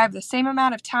 Okay, I have the same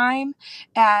amount of time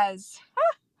as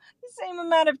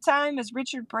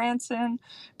Richard Branson,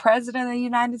 President of the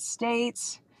United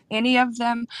States, any of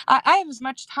them. I have as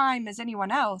much time as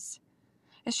anyone else.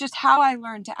 It's just how I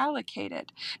learned to allocate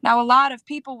it. Now, a lot of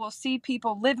people will see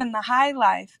people living the high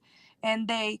life and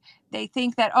they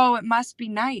think that, oh, it must be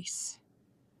nice.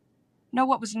 No,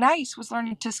 what was nice was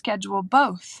learning to schedule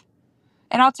both.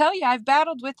 And I'll tell you, I've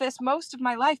battled with this most of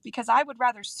my life because I would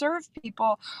rather serve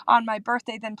people on my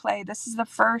birthday than play. This is the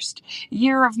first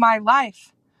year of my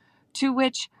life to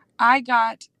which I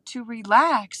got to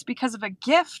relax because of a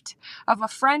gift of a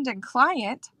friend and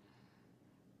client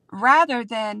rather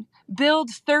than build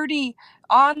 30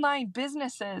 online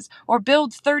businesses or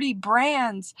build 30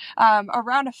 brands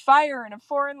around a fire in a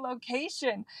foreign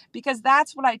location, because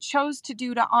that's what I chose to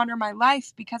do to honor my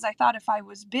life, because I thought if I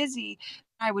was busy,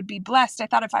 I would be blessed. I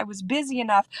thought if I was busy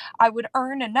enough, I would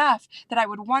earn enough that I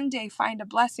would one day find a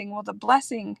blessing. Well, the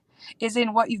blessing is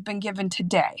in what you've been given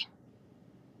today.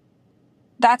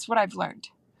 That's what I've learned.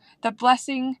 The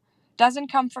blessing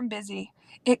doesn't come from busy.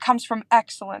 It comes from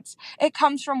excellence. It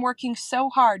comes from working so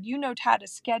hard. You know how to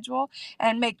schedule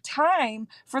and make time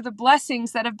for the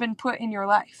blessings that have been put in your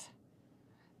life.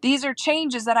 These are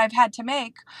changes that I've had to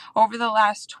make over the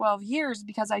last 12 years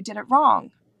because I did it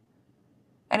wrong.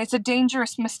 And it's a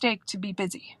dangerous mistake to be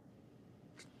busy.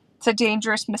 It's a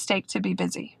dangerous mistake to be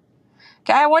busy.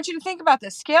 Okay, I want you to think about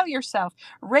this. Scale yourself.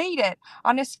 Rate it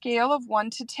on a scale of 1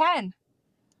 to 10.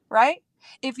 Right?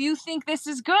 If you think this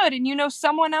is good and you know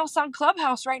someone else on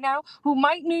Clubhouse right now who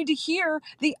might need to hear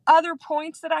the other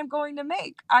points that I'm going to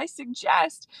make, I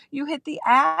suggest you hit the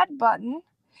add button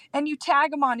and you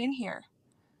tag them on in here.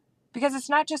 Because it's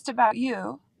not just about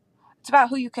you. It's about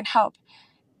who you can help.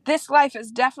 This life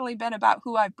has definitely been about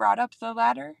who I've brought up the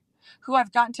ladder, who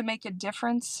I've gotten to make a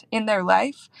difference in their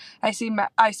life. I see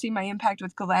my impact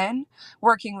with Glenn,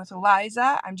 working with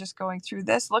Eliza. I'm just going through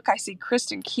this. Look, I see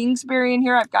Kristen Kingsbury in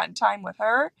here. I've gotten time with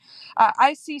her.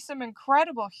 I see some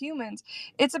incredible humans.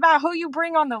 It's about who you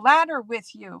bring on the ladder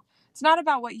with you. It's not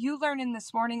about what you learn in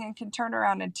this morning and can turn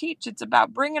around and teach. It's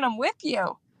about bringing them with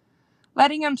you,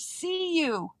 letting them see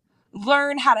you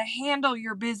learn how to handle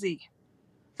your busy.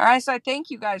 All right, so I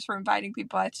thank you guys for inviting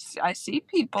people. I see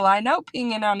people I know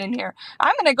pinging on in here.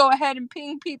 I'm going to go ahead and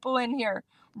ping people in here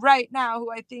right now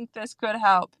who I think this could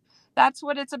help. That's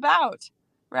what it's about,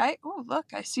 right? Oh, look,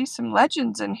 I see some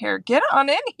legends in here. Get on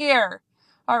in here.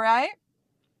 All right.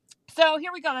 So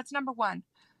here we go. That's number 1.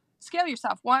 Scale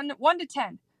yourself. 1 to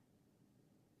 10.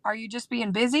 Are you just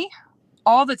being busy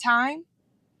all the time?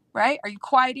 Right? Are you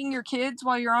quieting your kids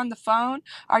while you're on the phone?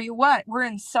 Are you what? We're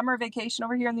in summer vacation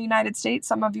over here in the United States.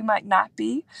 Some of you might not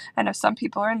be. I know some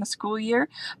people are in the school year.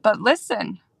 But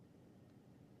listen,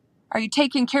 are you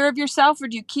taking care of yourself, or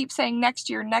do you keep saying next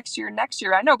year, next year, next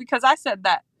year? I know, because I said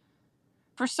that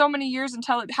for so many years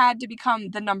until it had to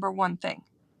become the number 1 thing.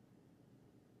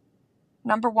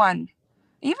 Number 1.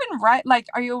 Even right, like,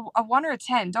 are you a 1 or a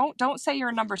 10? Don't say you're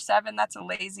a number 7. That's a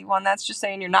lazy one. That's just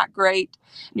saying you're not great,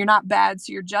 you're not bad,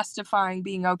 so you're justifying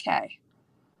being okay.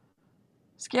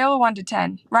 Scale of 1 to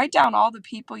 10. Write down all the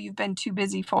people you've been too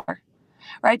busy for.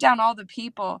 Write down all the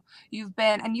people you've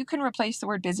been, and you can replace the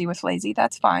word busy with lazy.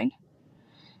 That's fine.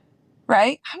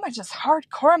 Right? I'm just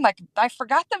hardcore. I'm like, I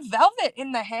forgot the velvet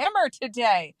in the hammer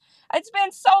today. It's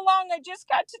been so long. I just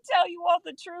got to tell you all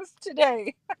the truth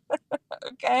today.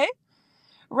 Okay?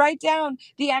 Write down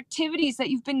the activities that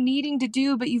you've been needing to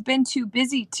do, but you've been too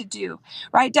busy to do.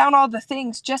 Write down all the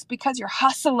things. Just because you're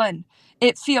hustling,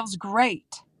 it feels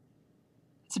great.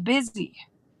 It's busy.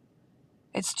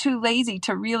 It's too lazy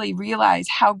to really realize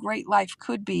how great life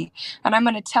could be. And I'm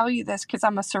going to tell you this because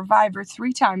I'm a survivor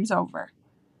 3 times over.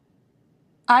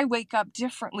 I wake up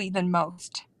differently than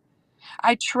most.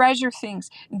 I treasure things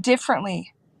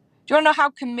differently. Do you want to know how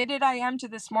committed I am to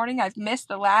this morning? I've missed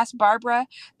the last. Barbara,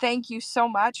 thank you so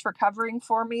much for covering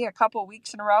for me a couple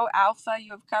weeks in a row. Alpha,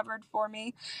 you have covered for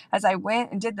me as I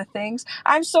went and did the things.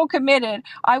 I'm so committed.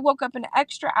 I woke up an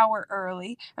extra hour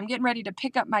early. I'm getting ready to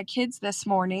pick up my kids this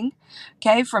morning,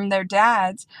 okay, from their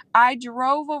dads. I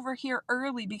drove over here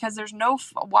early because there's no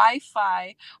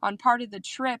Wi-Fi on part of the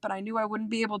trip, and I knew I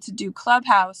wouldn't be able to do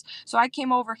Clubhouse. So I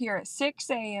came over here at 6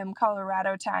 a.m.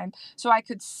 Colorado time so I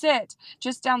could sit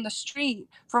just down the street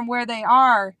from where they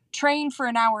are, train for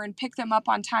an hour, and pick them up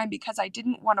on time because I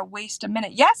didn't want to waste a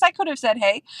minute. Yes, I could have said,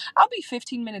 hey, I'll be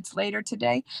 15 minutes later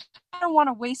today. I don't want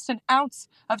to waste an ounce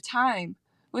of time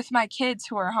with my kids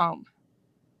who are home.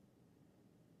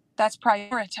 That's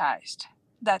prioritized.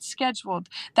 That's scheduled.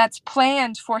 That's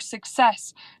planned for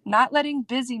success. Not letting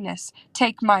busyness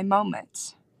take my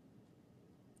moments.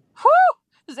 Whew!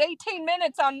 It was 18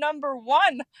 minutes on number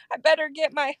 1. I better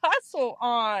get my hustle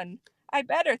on. I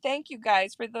better. Thank you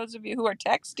guys for those of you who are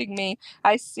texting me.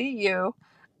 I see you.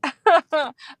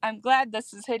 I'm glad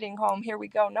this is hitting home. Here we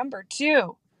go. Number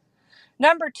 2.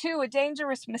 Number 2, a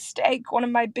dangerous mistake. One of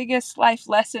my biggest life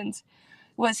lessons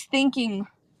was thinking,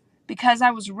 because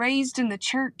I was raised in the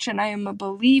church and I am a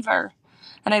believer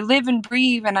and I live and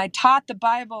breathe and I taught the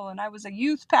Bible and I was a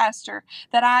youth pastor,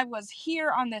 that I was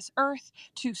here on this earth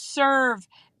to serve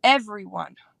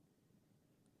everyone.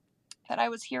 That I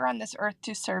was here on this earth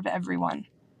to serve everyone.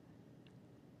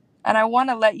 And I want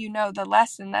to let you know the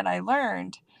lesson that I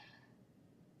learned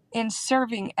in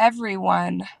serving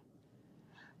everyone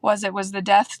was the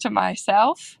death to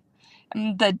myself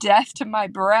and the death to my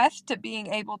breath, to being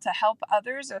able to help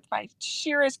others with my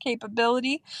sheerest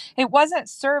capability. It wasn't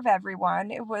serve everyone.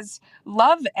 It was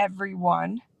love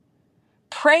everyone,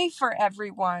 pray for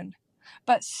everyone,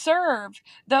 but serve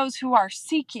those who are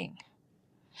seeking,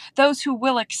 those who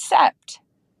will accept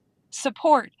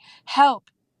support, help,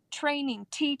 training,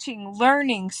 teaching,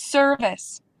 learning,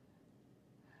 service.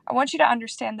 I want you to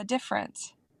understand the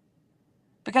difference,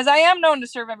 because I am known to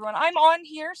serve everyone. I'm on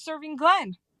here serving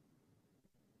Glenn.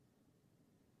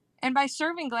 And by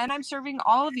serving Glenn, I'm serving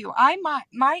all of you. I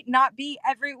might not be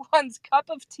everyone's cup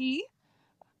of tea.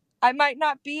 I might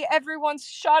not be everyone's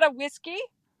shot of whiskey.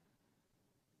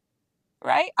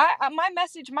 Right? My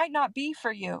message might not be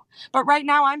for you. But right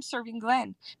now I'm serving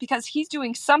Glenn because he's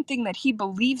doing something that he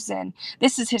believes in.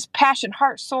 This is his passion,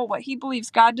 heart, soul, what he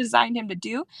believes God designed him to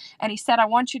do. And he said, I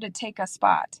want you to take a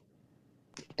spot.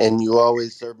 And you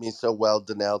always serve me so well,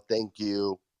 Danelle. Thank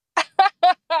you.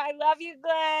 I love you,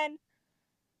 Glenn.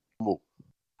 Ooh.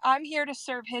 I'm here to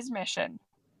serve his mission.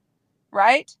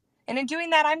 Right? And in doing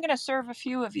that, I'm going to serve a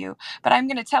few of you. But I'm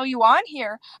going to tell you on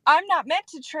here, I'm not meant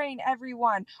to train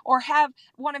everyone or have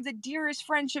one of the dearest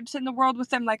friendships in the world with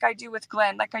them like I do with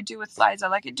Glenn, like I do with Liza,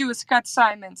 like I do with Scott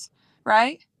Simons,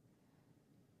 right?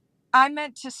 I'm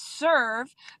meant to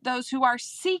serve those who are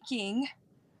seeking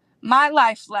my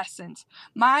life lessons,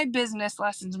 my business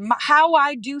lessons, how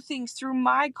I do things through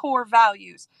my core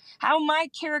values, how my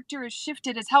character is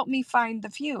shifted has helped me find the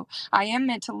few. I am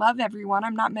meant to love everyone.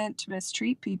 I'm not meant to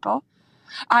mistreat people.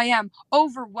 I am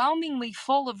overwhelmingly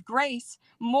full of grace,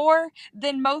 more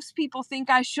than most people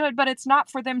think I should, but it's not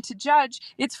for them to judge.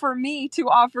 It's for me to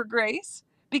offer grace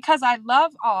because I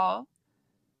love all.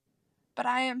 But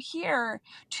I am here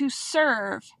to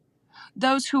serve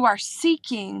those who are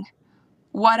seeking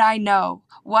what I know,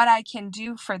 what I can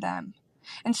do for them.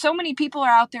 And so many people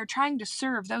are out there trying to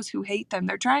serve those who hate them.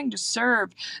 They're trying to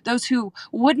serve those who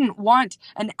wouldn't want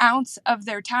an ounce of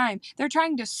their time. They're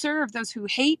trying to serve those who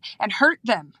hate and hurt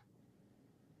them.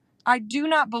 I do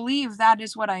not believe that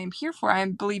is what I am here for. I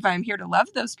believe I am here to love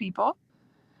those people.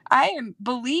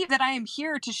 Believe that I am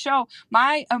here to show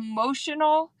my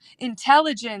emotional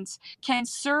intelligence can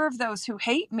serve those who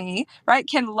hate me, right?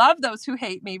 Can love those who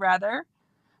hate me, rather.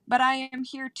 But I am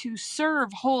here to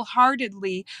serve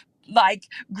wholeheartedly, like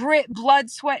grit, blood,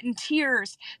 sweat, and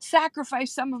tears,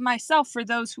 sacrifice some of myself for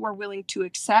those who are willing to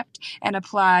accept and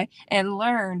apply and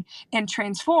learn and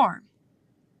transform.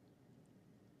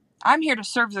 I'm here to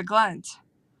serve the Glens.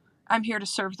 I'm here to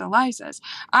serve the Lizas.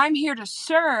 I'm here to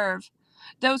serve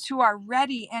those who are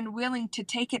ready and willing to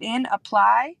take it in,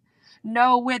 apply,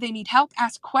 know where they need help,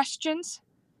 ask questions.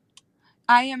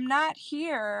 I am not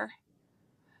here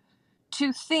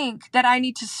to think that I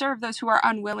need to serve those who are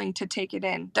unwilling to take it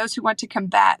in, those who want to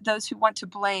combat, those who want to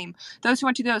blame, those who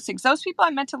want to do those things. Those people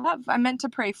I'm meant to love, I'm meant to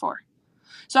pray for.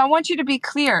 So I want you to be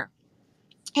clear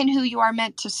in who you are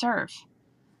meant to serve,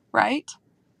 right?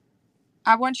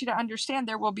 I want you to understand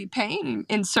there will be pain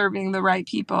in serving the right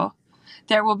people.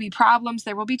 There will be problems,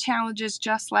 there will be challenges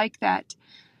just like that.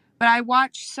 But I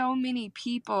watch so many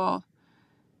people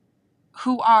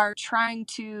who are trying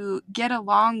to get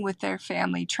along with their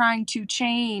family, trying to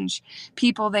change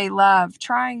people they love,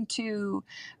 trying to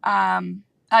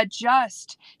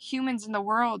adjust humans in the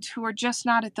world who are just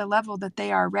not at the level that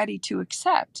they are ready to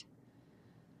accept.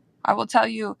 I will tell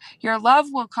you, your love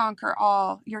will conquer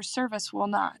all, your service will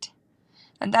not.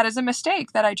 And that is a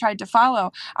mistake that I tried to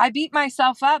follow. I beat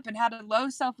myself up and had a low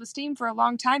self-esteem for a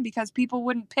long time because people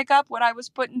wouldn't pick up what I was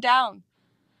putting down.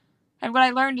 And what I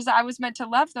learned is I was meant to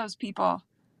love those people,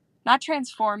 not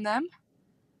transform them.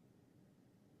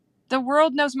 The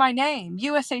world knows my name.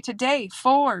 USA Today,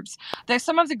 Forbes. There's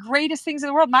some of the greatest things in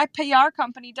the world. My PR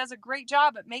company does a great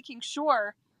job at making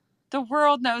sure the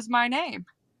world knows my name.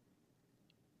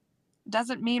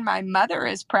 Doesn't mean my mother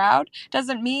is proud.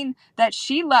 Doesn't mean that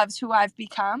she loves who I've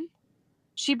become.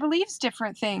 She believes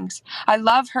different things. I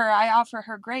love her. I offer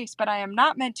her grace, but I am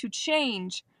not meant to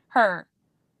change her.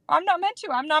 I'm not meant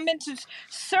to. I'm not meant to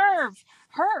serve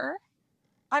her.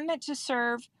 I'm meant to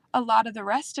serve a lot of the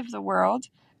rest of the world.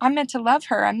 I'm meant to love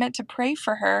her. I'm meant to pray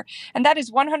for her. And that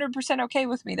is 100% okay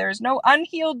with me. There is no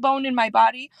unhealed bone in my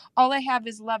body. All I have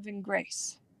is love and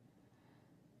grace.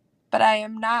 But I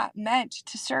am not meant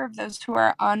to serve those who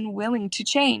are unwilling to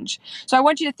change. So I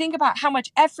want you to think about how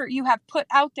much effort you have put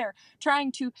out there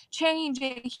trying to change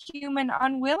a human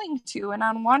unwilling to and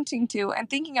unwanting to, and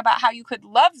thinking about how you could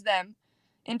love them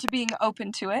into being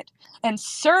open to it and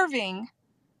serving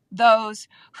those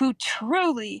who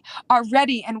truly are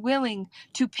ready and willing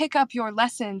to pick up your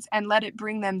lessons and let it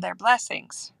bring them their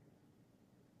blessings.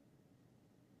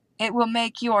 It will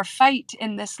make your fight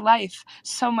in this life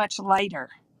so much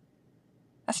lighter.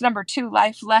 That's number 2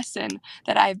 life lesson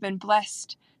that I've been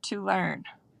blessed to learn.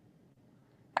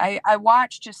 I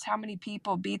watch just how many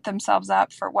people beat themselves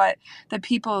up for what the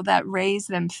people that raise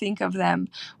them think of them,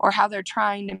 or how they're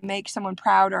trying to make someone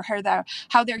proud, or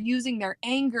how they're using their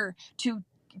anger to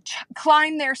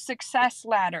climb their success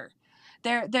ladder.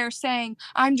 They're saying,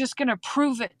 I'm just going to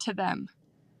prove it to them.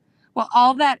 Well,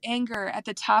 all that anger at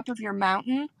the top of your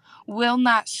mountain will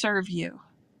not serve you.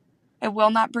 It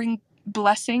will not bring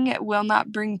blessing. It will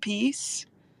not bring peace.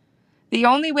 The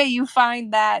only way you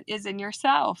find that is in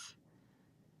yourself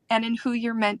and in who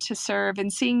you're meant to serve,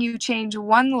 and seeing you change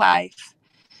one life.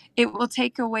 It will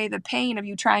take away the pain of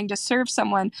you trying to serve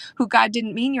someone who God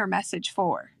didn't mean your message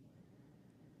for.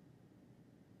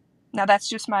 Now, that's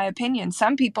just my opinion.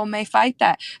 Some people may fight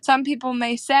that. Some people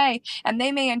may say, and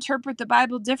they may interpret the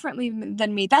Bible differently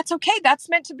than me. That's okay. That's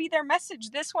meant to be their message.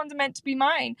 This one's meant to be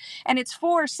mine. And it's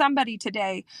for somebody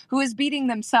today who is beating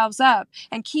themselves up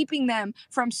and keeping them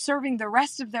from serving the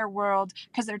rest of their world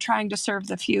because they're trying to serve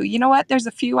the few. You know what? There's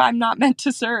a few I'm not meant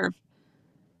to serve.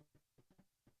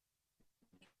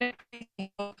 I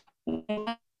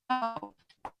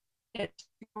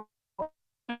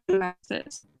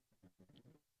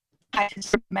could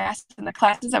serve masses in the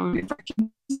classes. I would be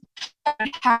working. I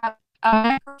would have a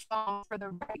microphone for the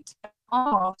right and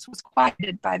almost was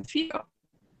quieted by the few.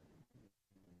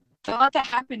 Don't let that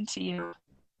happen to you.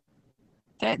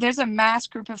 There's a mass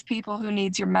group of people who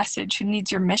needs your message, who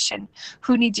needs your mission,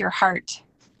 who needs your heart.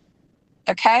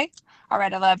 Okay? All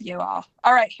right, I love you all.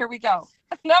 All right, here we go.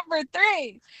 Number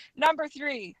three.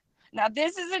 Now,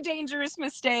 this is a dangerous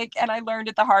mistake, and I learned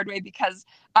it the hard way because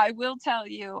I will tell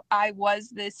you, I was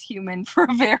this human for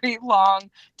a very long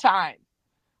time.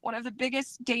 One of the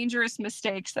biggest dangerous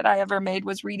mistakes that I ever made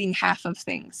was reading half of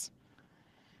things.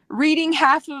 Reading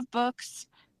half of books,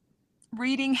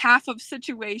 reading half of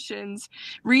situations,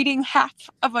 reading half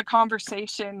of a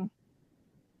conversation.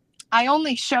 I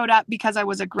only showed up because I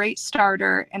was a great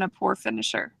starter and a poor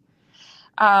finisher.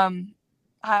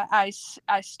 I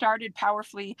started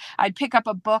powerfully. I'd pick up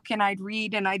a book and I'd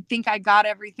read and I'd think I got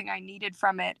everything I needed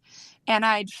from it. And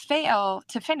I'd fail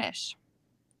to finish.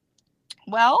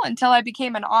 Well, until I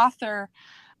became an author,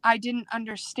 I didn't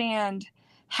understand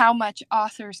how much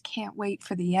authors can't wait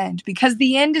for the end, because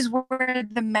the end is where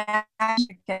the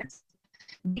magic is.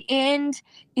 The end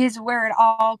is where it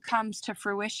all comes to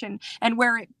fruition and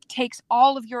where it takes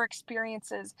all of your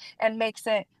experiences and makes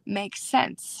it make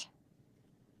sense.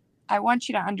 I want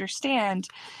you to understand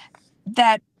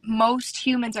that most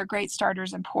humans are great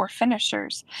starters and poor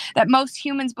finishers. That most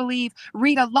humans believe,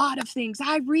 read a lot of things.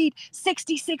 I read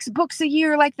 66 books a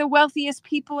year like the wealthiest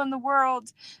people in the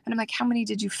world. And I'm like, how many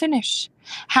did you finish?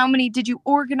 How many did you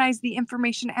organize the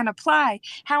information and apply?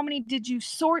 How many did you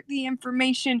sort the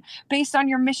information based on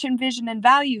your mission, vision, and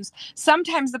values?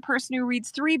 Sometimes the person who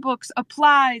reads 3 books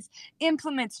applies,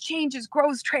 implements, changes,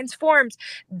 grows, transforms.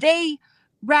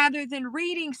 Rather than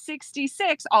reading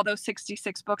 66, although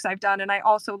 66 books I've done and I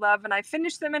also love and I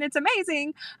finished them and it's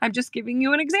amazing. I'm just giving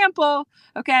you an example.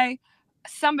 Okay.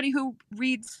 Somebody who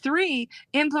reads 3,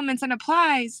 implements and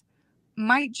applies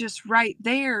might just write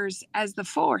theirs as the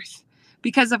 4th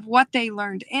because of what they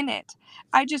learned in it.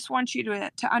 I just want you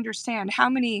to understand, how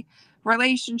many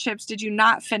relationships did you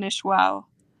not finish well?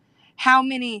 How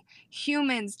many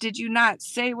humans did you not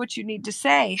say what you need to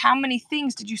say? How many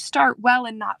things did you start well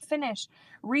and not finish?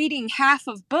 Reading half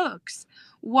of books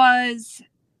was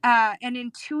an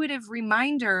intuitive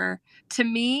reminder to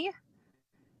me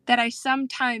that I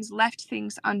sometimes left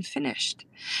things unfinished,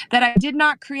 that I did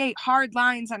not create hard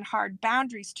lines and hard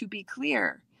boundaries to be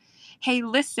clear. Hey,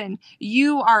 listen,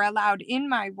 you are allowed in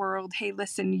my world. Hey,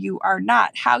 listen, you are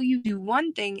not. How you do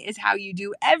one thing is how you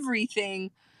do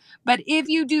everything. But if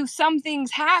you do some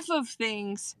things, half of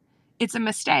things, it's a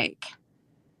mistake.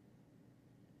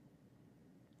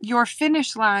 Your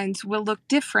finish lines will look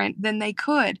different than they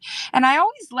could. And I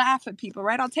always laugh at people,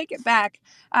 right? I'll take it back.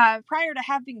 Prior to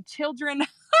having children,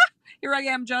 here I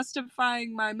am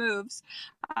justifying my moves.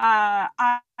 I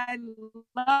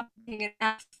love being an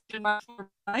athlete in my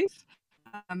life.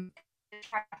 And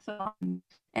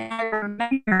I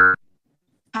remember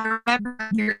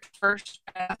your first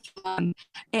triathlon,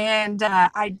 and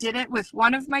I did it with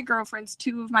one of my girlfriends,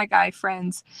 2 of my guy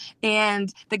friends,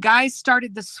 and the guys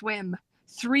started the swim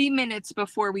 3 minutes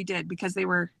before we did because they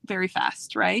were very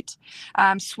fast, right?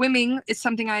 Swimming is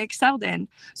something I excelled in.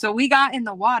 So we got in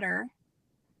the water.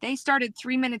 They started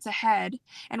 3 minutes ahead.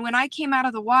 And when I came out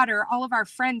of the water, all of our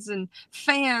friends and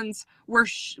fans were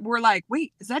like,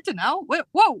 wait, is that Danelle?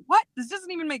 Whoa, what? This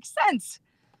doesn't even make sense.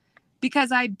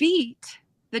 Because I beat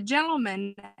the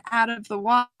gentleman out of the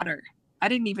water. I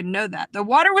didn't even know that. The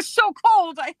water was so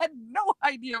cold, I had no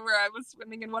idea where I was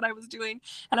swimming and what I was doing.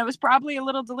 And I was probably a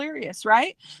little delirious,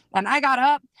 right? And I got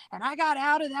up and I got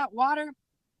out of that water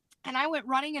and I went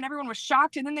running and everyone was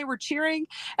shocked. And then they were cheering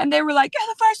and they were like, you're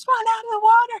the first one out of the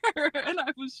water. And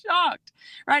I was shocked,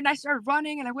 right? And I started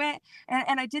running and I went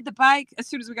and I did the bike. As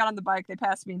soon as we got on the bike, they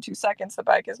passed me in 2 seconds. The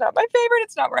bike is not my favorite.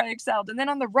 It's not where I excelled. And then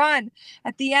on the run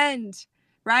at the end,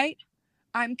 right?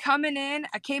 I'm coming in.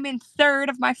 I came in 3rd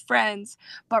of my friends,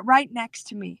 but right next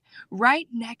to me,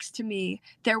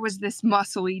 there was this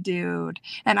muscly dude.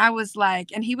 And I was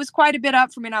like, and he was quite a bit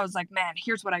up for me. And I was like, man,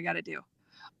 here's what I got to do.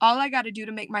 All I got to do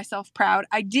to make myself proud.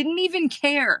 I didn't even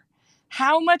care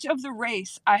how much of the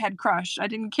race I had crushed. I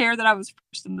didn't care that I was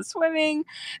first in the swimming,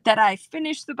 that I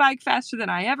finished the bike faster than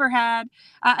I ever had.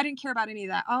 I didn't care about any of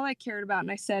that. All I cared about,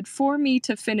 and I said, for me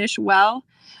to finish well,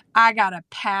 I gotta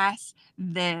pass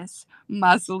this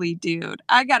muscly dude.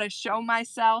 I gotta show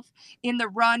myself in the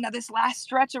run. Now, this last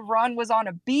stretch of run was on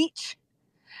a beach.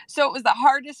 So it was the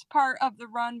hardest part of the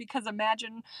run, because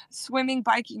imagine swimming,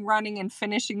 biking, running, and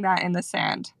finishing that in the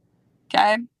sand.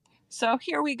 Okay? So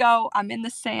here we go. I'm in the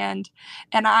sand,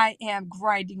 and I am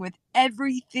grinding with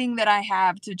everything that I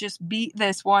have to just beat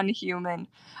this one human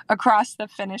across the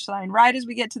finish line. Right as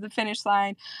we get to the finish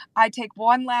line, I take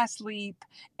one last leap,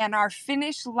 and our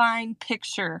finish line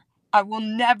picture, I will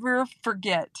never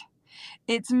forget.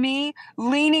 It's me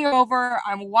leaning over.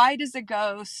 I'm white as a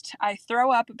ghost. I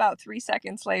throw up about 3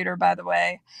 seconds later, by the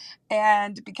way.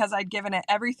 And because I'd given it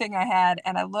everything I had,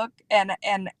 and I look, and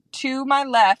to my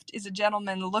left is a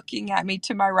gentleman looking at me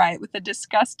to my right with a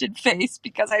disgusted face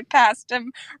because I passed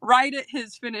him right at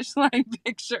his finish line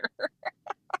picture.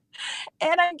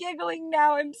 And I'm giggling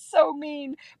now. I'm so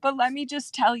mean. But let me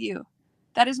just tell you,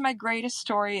 that is my greatest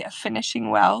story of finishing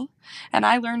well. And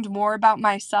I learned more about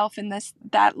myself in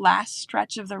that last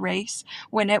stretch of the race,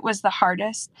 when it was the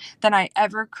hardest, than I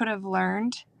ever could have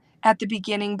learned at the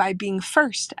beginning by being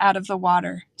first out of the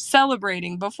water,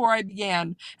 celebrating before I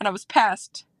began, and I was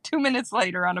passed 2 minutes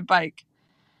later on a bike.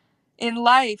 In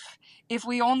life, if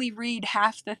we only read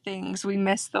half the things, we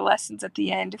miss the lessons at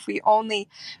the end. If we only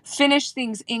finish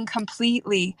things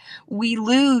incompletely, we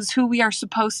lose who we are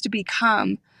supposed to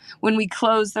become when we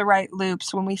close the right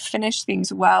loops, when we finish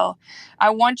things well. I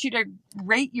want you to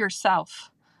rate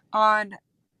yourself on,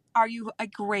 are you a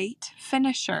great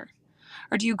finisher?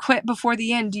 Or do you quit before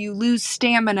the end? Do you lose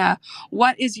stamina?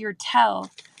 What is your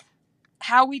tell?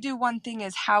 How we do one thing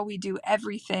is how we do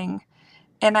everything.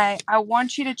 And I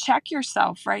want you to check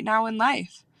yourself right now in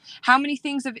life. How many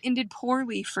things have ended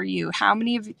poorly for you? How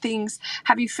many of things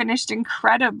have you finished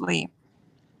incredibly?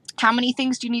 How many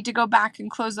things do you need to go back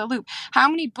and close the loop? How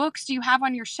many books do you have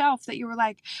on your shelf that you were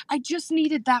like, I just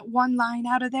needed that one line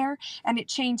out of there and it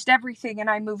changed everything and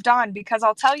I moved on? Because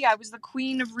I'll tell you, I was the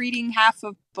queen of reading half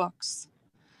of books.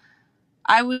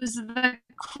 I was the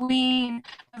queen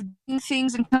of doing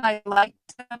things until I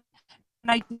liked them.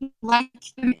 And I didn't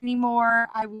like them anymore,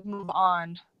 I would move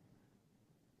on.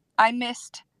 I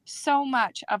missed so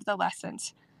much of the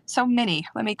lessons. So many.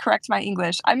 Let me correct my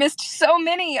English. I missed so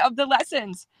many of the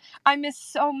lessons. I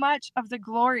missed so much of the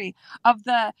glory, of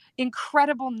the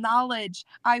incredible knowledge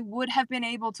I would have been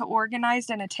able to organize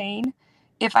and attain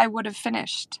if I would have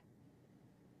finished.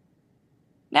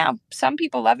 Now, some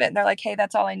people love it and they're like, hey,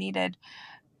 that's all I needed.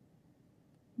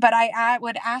 But I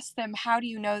would ask them, how do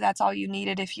you know that's all you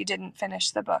needed if you didn't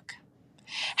finish the book?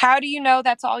 How do you know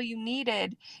that's all you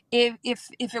needed if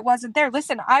it wasn't there?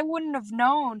 Listen, I wouldn't have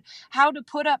known how to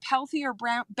put up healthier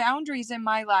boundaries in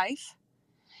my life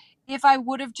if I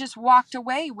would have just walked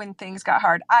away when things got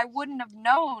hard. I wouldn't have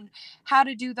known how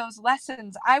to do those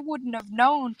lessons. I wouldn't have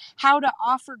known how to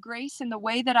offer grace in the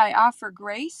way that I offer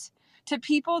grace to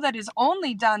people that is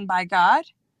only done by God,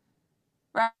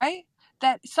 right?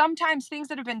 That sometimes things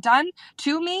that have been done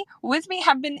to me, with me,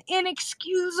 have been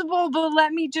inexcusable. But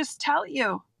let me just tell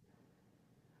you,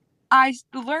 I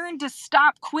learned to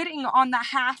stop quitting on the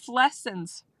half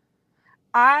lessons.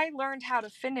 I learned how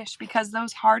to finish because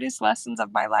those hardest lessons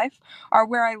of my life are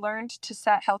where I learned to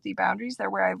set healthy boundaries. They're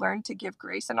where I learned to give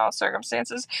grace in all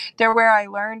circumstances. They're where I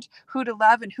learned who to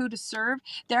love and who to serve.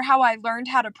 They're how I learned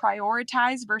how to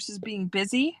prioritize versus being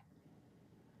busy.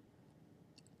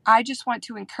 I just want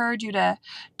to encourage you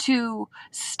to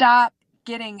stop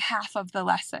getting half of the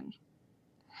lesson.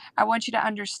 I want you to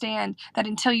understand that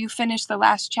until you finish the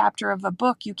last chapter of a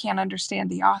book, you can't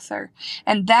understand the author.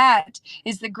 And that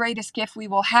is the greatest gift we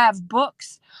will have.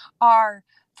 Books are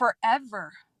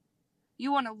forever.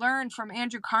 You want to learn from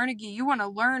Andrew Carnegie. You want to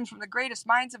learn from the greatest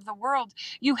minds of the world.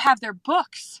 You have their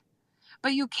books,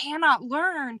 but you cannot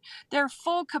learn their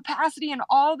full capacity and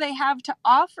all they have to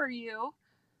offer you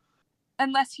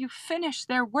unless you finish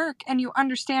their work and you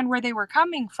understand where they were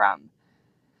coming from.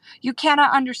 You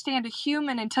cannot understand a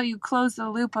human until you close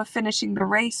the loop of finishing the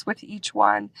race with each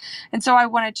one. And so I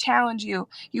want to challenge you.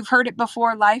 You've heard it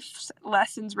before, life's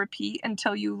lessons repeat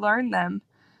until you learn them.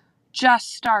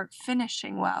 Just start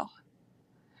finishing well.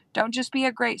 Don't just be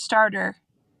a great starter.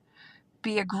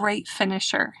 Be a great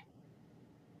finisher.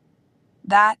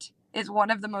 That is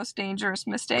one of the most dangerous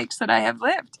mistakes that I have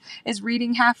lived, is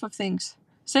reading half of things.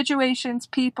 Situations,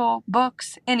 people,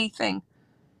 books, anything.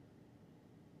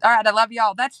 All right, I love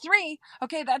y'all. That's 3.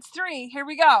 Okay, that's 3. Here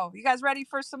we go. You guys ready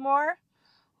for some more?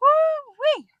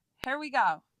 Woo-wee. Here we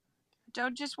go.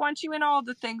 Don't just want you in all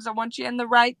the things. I want you in the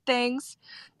right things.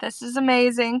 This is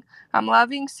amazing. I'm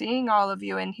loving seeing all of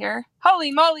you in here.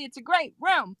 Holy moly, it's a great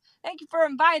room. Thank you for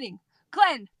inviting.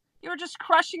 Glenn, you're just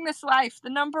crushing this life. The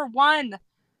 #1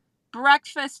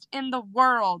 breakfast in the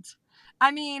world.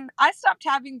 I mean, I stopped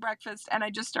having breakfast and I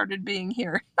just started being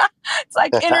here. It's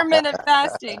like intermittent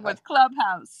fasting with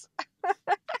Clubhouse.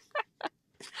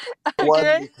 One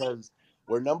Okay? because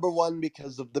we're #1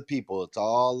 because of the people. It's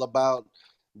all about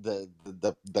the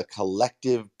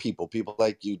collective people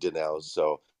like you, Danelle.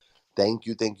 So thank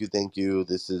you.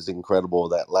 This is incredible.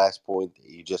 That last point that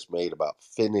you just made about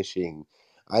finishing.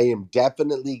 I am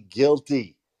definitely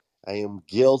guilty. I am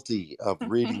guilty of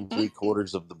reading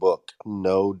 3/4 of the book.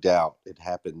 No doubt. It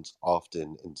happens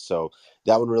often. And so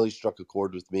that one really struck a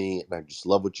chord with me. And I just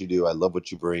love what you do. I love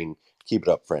what you bring. Keep it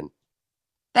up, friend.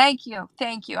 Thank you.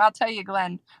 I'll tell you,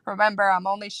 Glenn, remember, I'm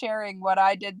only sharing what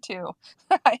I did too.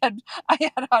 I had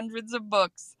hundreds of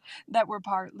books that were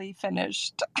partly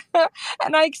finished.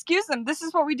 And I excuse them. This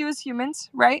is what we do as humans,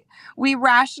 right? We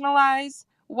rationalize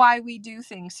why we do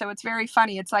things. So it's very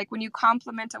funny. It's like when you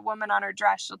compliment a woman on her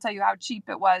dress, she'll tell you how cheap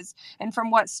it was and from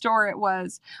what store it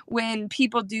was. When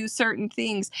people do certain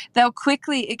things, they'll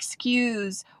quickly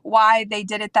excuse why they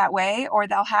did it that way, or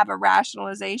they'll have a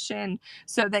rationalization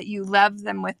so that you love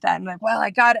them with that. And like, well, I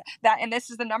got it. That, and this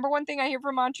is the #1 thing I hear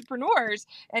from entrepreneurs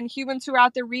and humans who are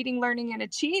out there reading, learning, and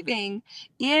achieving,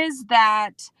 is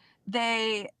that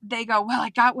they go, well, I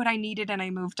got what I needed and I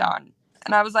moved on.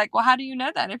 And I was like, well, how do you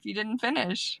know that if you didn't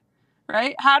finish?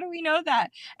 Right? How do we know that?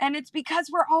 And it's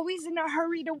because we're always in a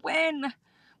hurry to win.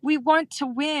 We want to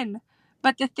win.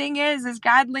 But the thing is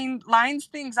God lines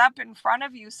things up in front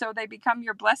of you so they become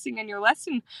your blessing and your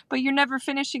lesson, but you're never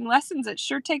finishing lessons. It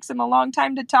sure takes them a long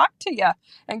time to talk to you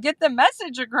and get the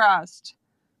message across.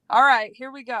 All right, here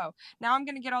we go. Now I'm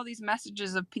going to get all these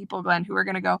messages of people, Glenn, who are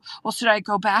going to go, well, should I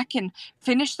go back and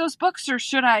finish those books, or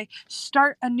should I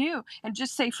start anew and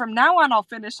just say from now on I'll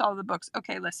finish all the books?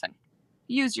 Okay, listen,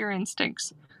 use your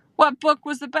instincts. What book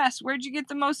was the best? Where'd you get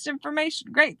the most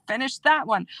information? Great, finish that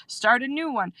one. Start a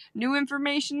new one. New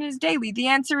information is daily. The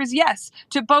answer is yes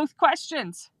to both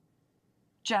questions.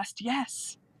 Just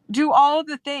yes. Do all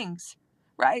the things,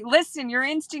 right? Listen, your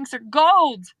instincts are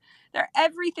gold. They're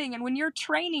everything. And when you're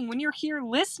training, when you're here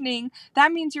listening,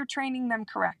 that means you're training them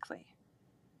correctly.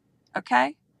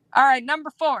 Okay? All right,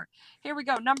 #4. Here we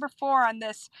go. #4 on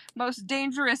this most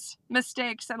dangerous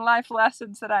mistakes and life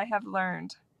lessons that I have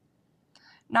learned.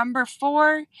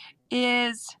 #4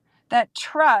 is that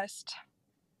trust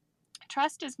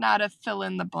is not a fill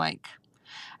in the blank.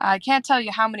 I can't tell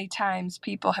you how many times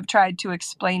people have tried to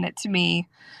explain it to me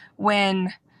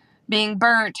when being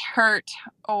burnt, hurt,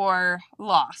 or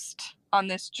lost on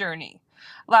this journey.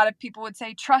 A lot of people would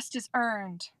say trust is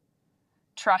earned.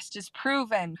 Trust is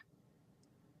proven.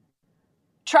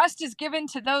 Trust is given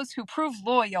to those who prove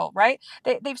loyal, right?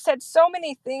 They've said so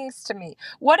many things to me.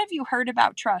 What have you heard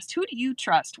about trust? Who do you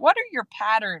trust? What are your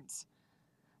patterns?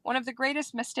 One of the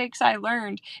greatest mistakes I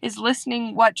learned is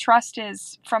listening what trust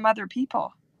is from other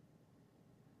people.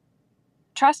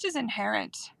 Trust is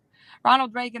inherent.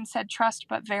 Ronald Reagan said, trust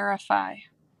but verify,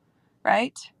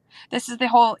 right? This is the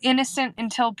whole innocent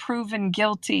until proven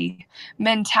guilty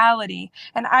mentality.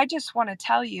 And I just want to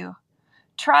tell you,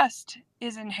 trust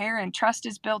is inherent. Trust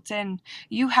is built in.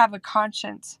 You have a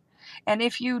conscience. And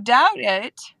if you doubt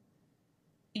it,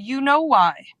 you know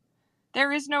why.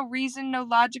 There is no reason, no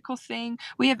logical thing.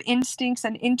 We have instincts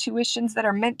and intuitions that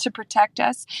are meant to protect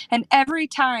us. And every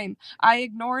time I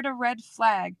ignored a red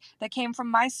flag that came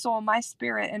from my soul, my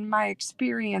spirit, and my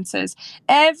experiences,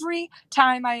 every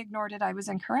time I ignored it, I was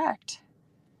incorrect.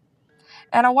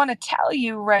 And I want to tell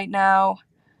you right now,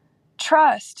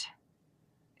 trust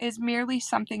is merely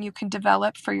something you can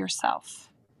develop for yourself.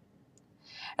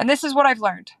 And this is what I've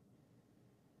learned.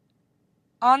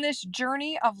 On this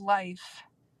journey of life,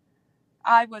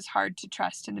 I was hard to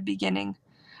trust in the beginning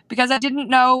because I didn't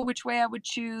know which way I would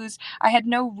choose. I had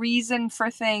no reason for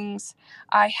things.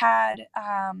 I had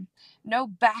no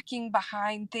backing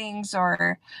behind things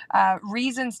or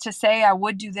reasons to say I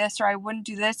would do this or I wouldn't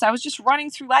do this. I was just running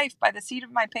through life by the seat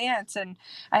of my pants, and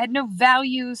I had no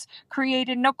values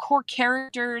created, no core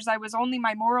characters. I was only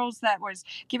my morals that was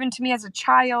given to me as a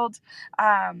child.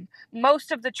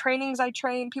 Most of the trainings I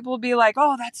trained, people will be like,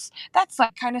 oh, that's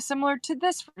like kind of similar to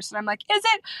this verse. And I'm like, is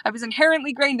it? I was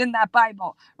inherently ingrained in that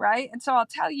Bible, right? And so I'll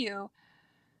tell you,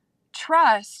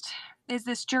 trust is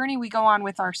this journey we go on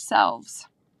with ourselves.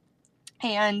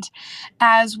 And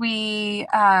as we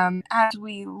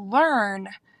learn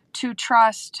to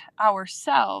trust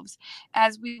ourselves,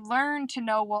 as we learn to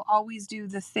know we'll always do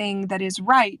the thing that is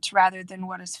right rather than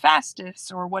what is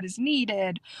fastest or what is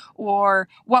needed or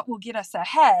what will get us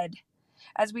ahead.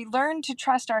 As we learn to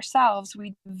trust ourselves,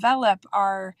 we develop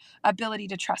our ability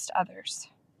to trust others.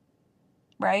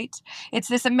 Right? It's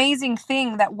this amazing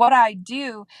thing that what I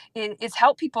do is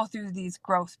help people through these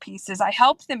growth pieces. I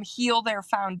help them heal their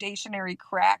foundationary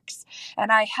cracks,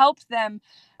 and I help them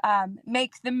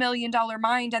make the $1 million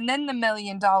mind and then the $1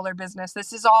 million business.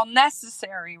 This is all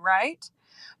necessary, right?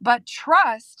 But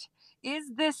trust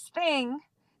is this thing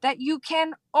that you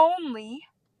can only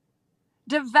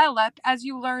develop as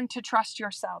you learn to trust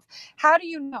yourself. How do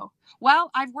you know?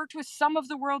 Well, I've worked with some of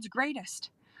the world's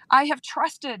greatest. I have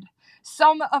trusted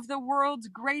some of the world's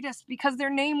greatest because their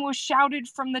name was shouted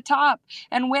from the top.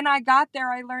 And when I got there,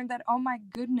 I learned that, oh my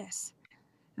goodness,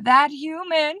 that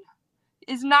human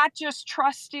is not just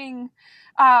trusting,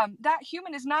 that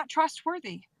human is not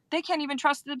trustworthy. They can't even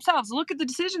trust themselves. Look at the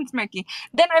decisions making.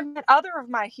 Then I've met other of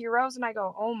my heroes and I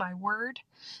go, oh my word,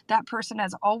 that person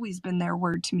has always been their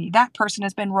word to me. That person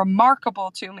has been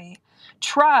remarkable to me.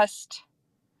 Trust.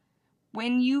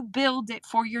 When you build it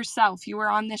for yourself, you are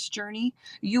on this journey,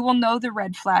 you will know the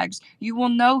red flags. You will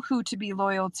know who to be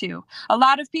loyal to. A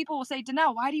lot of people will say,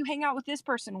 Danelle, why do you hang out with this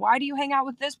person? Why do you hang out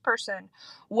with this person?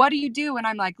 What do you do? And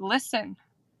I'm like, listen,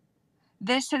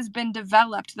 this has been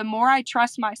developed. The more I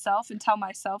trust myself and tell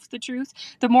myself the truth,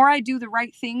 the more I do the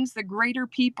right things, the greater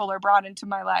people are brought into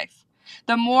my life.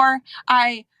 The more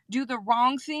I do the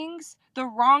wrong things, the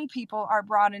wrong people are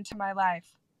brought into my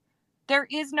life. There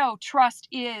is no trust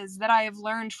is that I have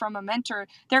learned from a mentor.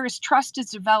 There is trust is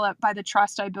developed by the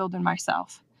trust I build in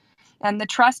myself. And the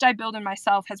trust I build in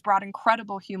myself has brought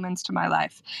incredible humans to my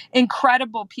life,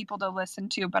 incredible people to listen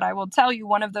to. But I will tell you,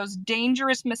 one of those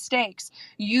dangerous mistakes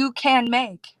you can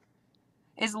make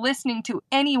is listening to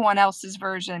anyone else's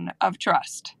version of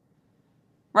trust.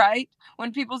 Right?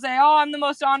 When people say, oh, I'm the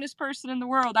most honest person in the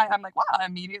world, I'm like, well, I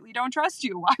immediately don't trust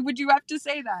you. Why would you have to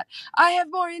say that? I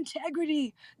have more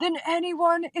integrity than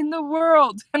anyone in the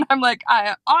world. And I'm like,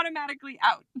 I automatically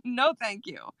out. No, thank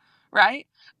you. Right?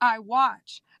 I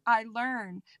watch. I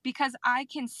learn because I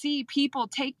can see people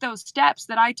take those steps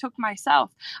that I took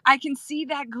myself. I can see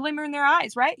that glimmer in their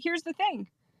eyes, right? Here's the thing.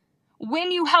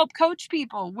 When you help coach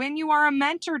people, when you are a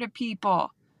mentor to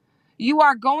people, you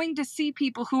are going to see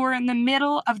people who are in the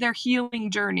middle of their healing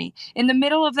journey, in the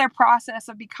middle of their process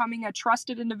of becoming a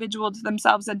trusted individual to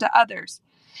themselves and to others.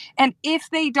 And if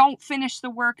they don't finish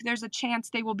the work, there's a chance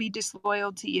they will be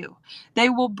disloyal to you. They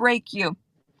will break you.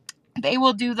 They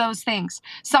will do those things.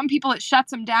 Some people, it shuts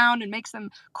them down and makes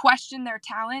them question their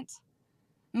talent.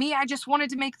 Me, I just wanted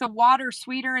to make the water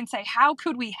sweeter and say, how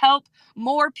could we help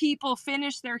more people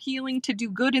finish their healing to do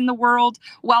good in the world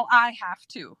while I have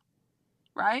to,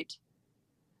 right?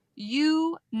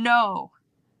 You know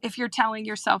if you're telling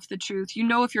yourself the truth. You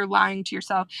know if you're lying to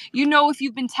yourself. You know if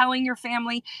you've been telling your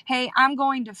family, hey, I'm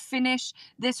going to finish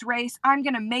this race. I'm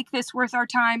going to make this worth our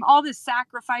time. All this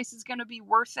sacrifice is going to be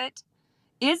worth it.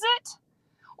 Is it?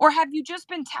 Or have you just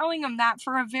been telling them that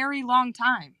for a very long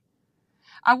time?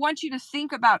 I want you to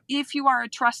think about if you are a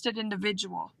trusted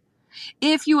individual,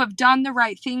 if you have done the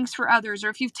right things for others, or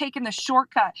if you've taken the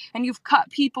shortcut and you've cut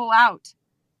people out,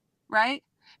 right?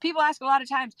 People ask a lot of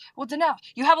times, well, Danelle,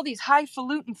 you have all these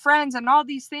highfalutin friends and all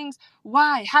these things.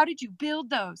 Why? How did you build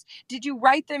those? Did you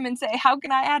write them and say, how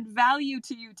can I add value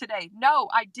to you today? No,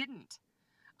 I didn't.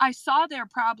 I saw their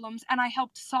problems and I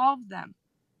helped solve them.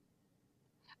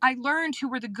 I learned who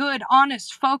were the good,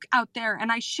 honest folk out there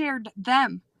and I shared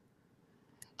them.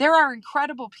 There are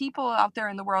incredible people out there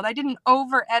in the world. I didn't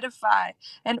over-edify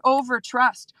and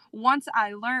over-trust once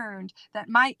I learned that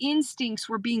my instincts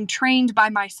were being trained by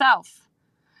myself.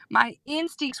 My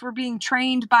instincts were being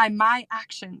trained by my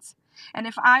actions. And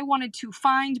if I wanted to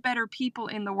find better people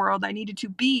in the world, I needed to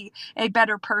be a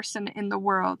better person in the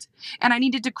world. And I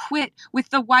needed to quit with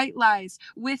the white lies,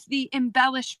 with the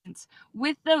embellishments,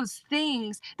 with those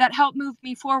things that help move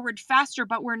me forward faster,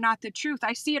 but were not the truth.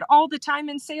 I see it all the time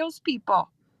in salespeople.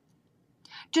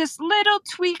 Just little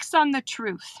tweaks on the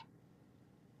truth.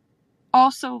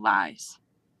 Also lies.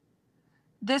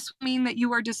 This will mean that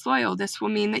you are disloyal. This will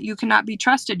mean that you cannot be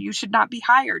trusted. You should not be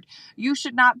hired. You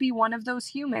should not be one of those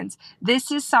humans. This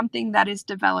is something that is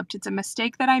developed. It's a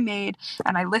mistake that I made,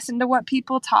 and I listened to what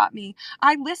people taught me.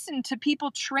 I listened to people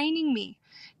training me,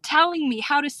 telling me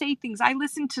how to say things. I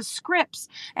listened to scripts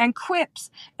and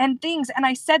quips and things, and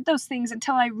I said those things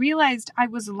until I realized I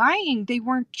was lying. They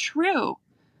weren't true.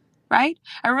 right?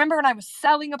 I remember when I was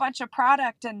selling a bunch of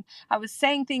product and I was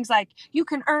saying things like, you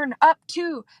can earn up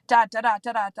to ...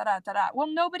 Well,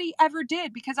 nobody ever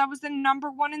did because I was the number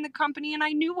one in the company and I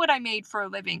knew what I made for a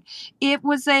living. It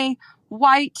was a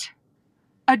white,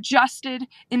 adjusted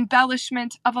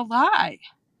embellishment of a lie.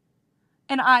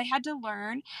 And I had to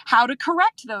learn how to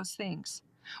correct those things.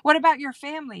 What about your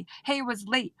family? Hey, it was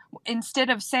late. Instead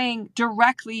of saying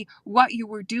directly what you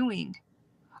were doing,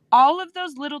 all of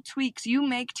those little tweaks you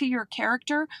make to your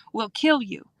character will kill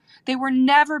you. They were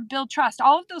never build trust.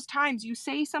 All of those times you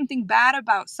say something bad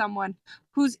about someone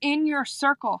who's in your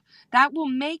circle, that will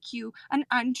make you an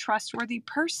untrustworthy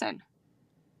person,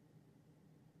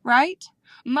 right?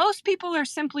 Most people are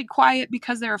simply quiet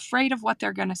because they're afraid of what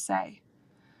they're going to say.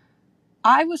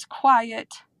 I was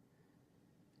quiet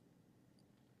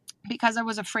because I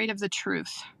was afraid of the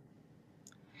truth.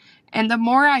 And the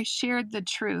more I shared the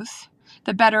truth,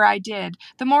 the better I did.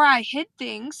 The more I hid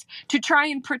things to try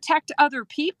and protect other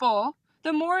people,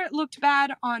 the more it looked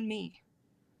bad on me.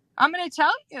 I'm going to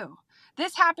tell you,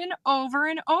 this happened over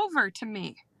and over to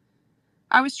me.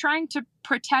 I was trying to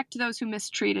protect those who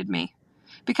mistreated me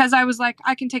because I was like,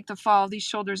 I can take the fall. These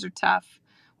shoulders are tough.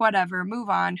 Whatever, move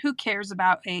on. Who cares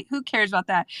about hate? Who cares about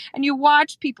that? And you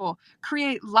watch people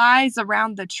create lies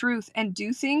around the truth and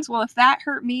do things. Well, if that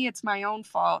hurt me, it's my own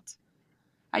fault.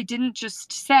 I didn't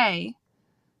just say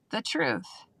the truth.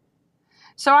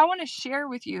 So I want to share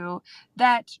with you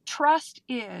that trust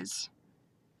is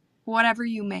whatever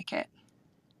you make it,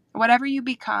 whatever you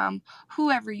become,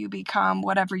 whoever you become,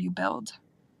 whatever you build.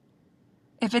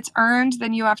 If it's earned,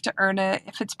 then you have to earn it.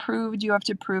 If it's proved, you have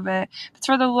to prove it. If it's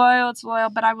for the loyal, it's loyal.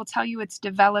 But I will tell you, it's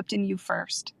developed in you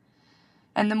first.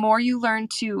 And the more you learn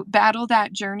to battle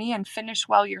that journey and finish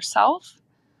well yourself,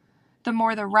 the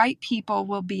more the right people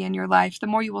will be in your life, the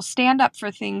more you will stand up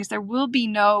for things. There will be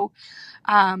no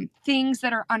things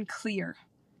that are unclear.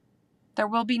 There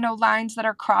will be no lines that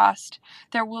are crossed.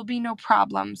 There will be no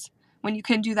problems when you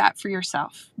can do that for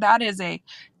yourself. That is a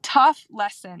tough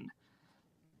lesson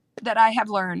that I have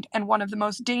learned. And one of the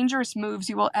most dangerous moves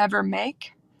you will ever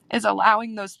make is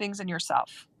allowing those things in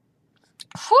yourself.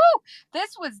 Whew,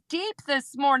 this was deep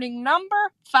this morning.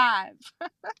 Number 5.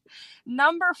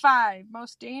 Number 5,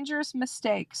 most dangerous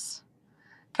mistakes.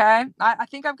 Okay, I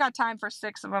think I've got time for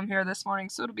 6 of them here this morning,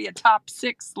 so it'll be a top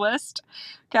 6 list.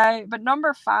 Okay, but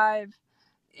number 5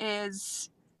 is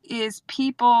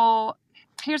people.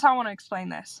 Here's how I want to explain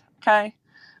this. Okay,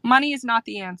 money is not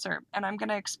the answer, and I'm going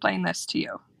to explain this to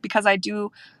you because I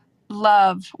do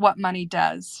love what money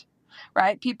does.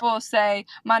 Right? People say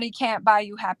money can't buy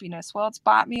you happiness. Well, it's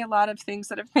bought me a lot of things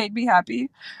that have made me happy.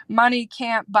 Money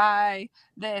can't buy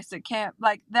this. It can't,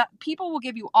 like that. People will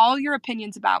give you all your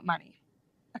opinions about money.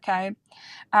 Okay.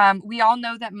 We all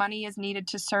know that money is needed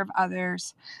to serve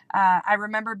others. I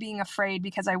remember being afraid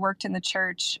because I worked in the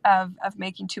church of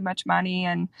making too much money.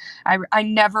 And I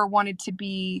never wanted to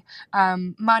be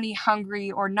money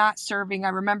hungry or not serving. I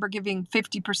remember giving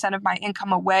 50% of my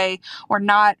income away or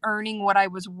not earning what I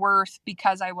was worth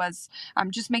because I was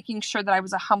just making sure that I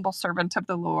was a humble servant of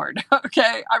the Lord.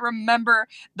 Okay. I remember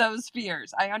those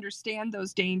fears. I understand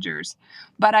those dangers.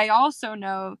 But I also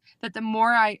know that the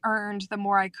more I earned, the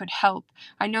more I could help.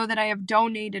 I know that I have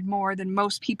donated more than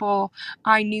most people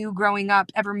I knew growing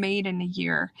up ever made in a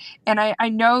year. And I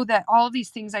know that all of these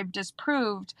things I've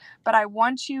disproved, but I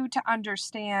want you to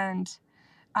understand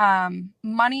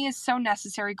money is so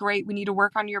necessary. Great. We need to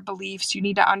work on your beliefs. You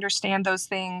need to understand those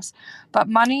things. But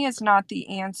money is not the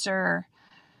answer.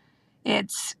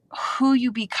 It's who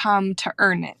you become to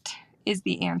earn it is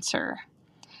the answer.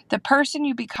 The person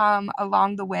you become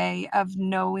along the way of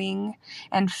knowing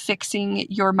and fixing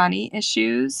your money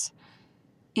issues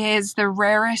is the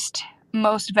rarest,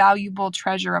 most valuable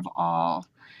treasure of all.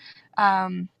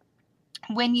 When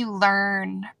you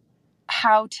learn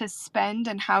how to spend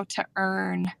and how to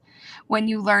earn, when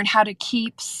you learn how to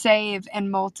keep, save,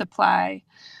 and multiply,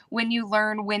 when you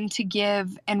learn when to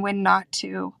give and when not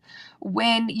to,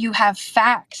 when you have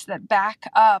facts that back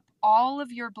up all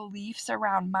of your beliefs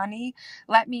around money,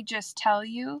 let me just tell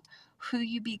you, who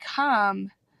you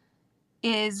become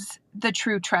is the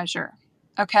true treasure,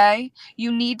 okay?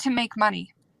 You need to make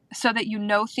money so that you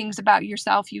know things about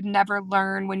yourself you'd never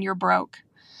learn when you're broke.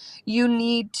 You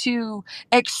need to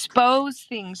expose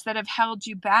things that have held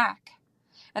you back.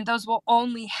 And those will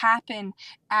only happen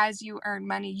as you earn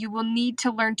money. You will need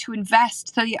to learn to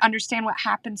invest so you understand what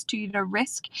happens to you to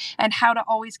risk and how to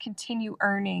always continue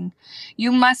earning.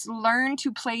 You must learn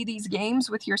to play these games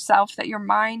with yourself that your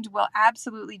mind will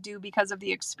absolutely do because of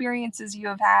the experiences you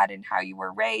have had and how you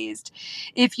were raised.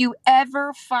 If you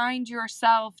ever find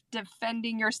yourself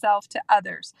defending yourself to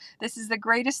others, this is the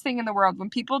greatest thing in the world. When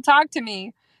people talk to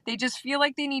me, they just feel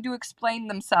like they need to explain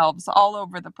themselves all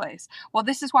over the place. Well,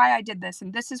 this is why I did this,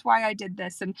 and this is why I did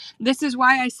this, and this is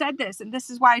why I said this, and this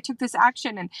is why I took this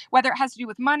action, and whether it has to do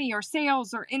with money or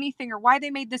sales or anything, or why they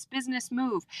made this business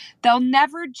move. They'll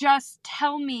never just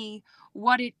tell me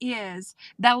what it is.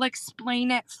 They'll explain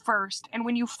it first. And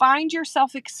when you find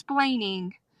yourself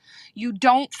explaining, you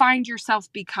don't find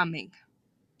yourself becoming.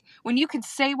 When you can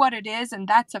say what it is and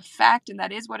that's a fact and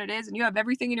that is what it is and you have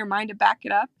everything in your mind to back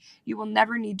it up, you will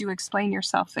never need to explain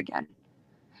yourself again.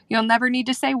 You'll never need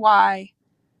to say why.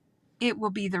 It will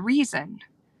be the reason.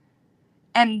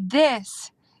 And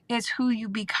this is who you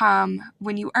become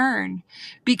when you earn,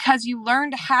 because you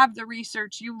learn to have the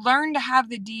research, you learn to have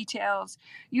the details,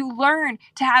 you learn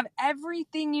to have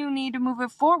everything you need to move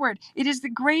it forward. It is the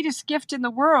greatest gift in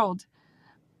the world.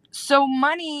 So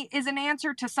money is an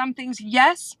answer to some things,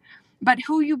 yes, but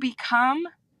who you become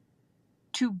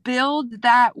to build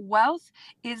that wealth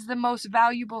is the most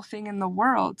valuable thing in the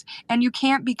world. And you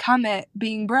can't become it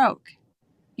being broke.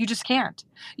 You just can't.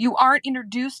 You aren't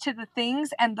introduced to the things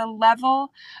and the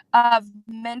level of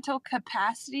mental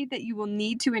capacity that you will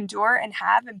need to endure and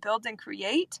have and build and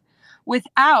create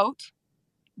without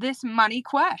this money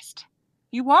quest.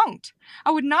 You won't.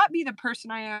 I would not be the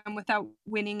person I am without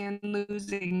winning and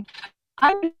losing.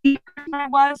 I would be the person I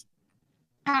was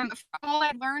for all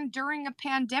I learned during a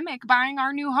pandemic buying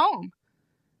our new home,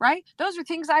 right? Those are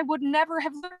things I would never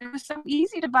have learned. It was so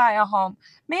easy to buy a home.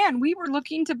 Man, we were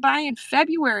looking to buy in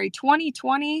February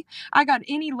 2020. I got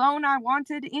any loan I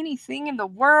wanted, anything in the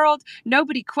world.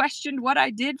 Nobody questioned what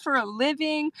I did for a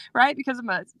living, right? Because I'm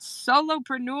a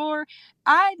solopreneur.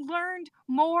 I learned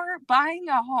more buying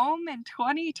a home in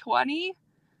 2020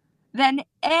 than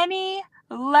any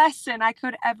lesson I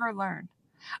could ever learn.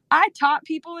 I taught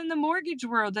people in the mortgage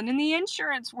world and in the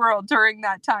insurance world during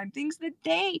that time, things that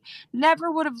they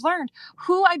never would have learned.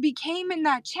 Who I became in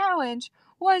that challenge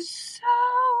was so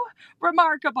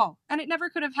remarkable, and it never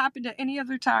could have happened at any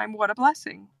other time. What a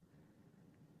blessing.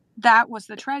 That was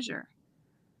the treasure.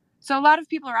 So a lot of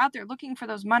people are out there looking for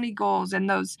those money goals and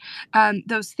those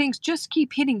things. Just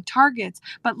keep hitting targets,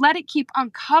 but let it keep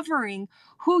uncovering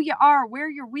who you are, where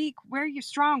you're weak, where you're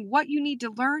strong, what you need to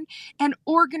learn, and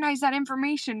organize that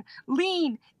information.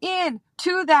 Lean in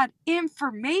to that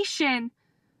information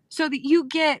so that you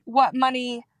get what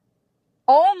money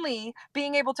only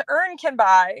being able to earn can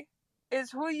buy, is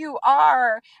who you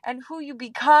are and who you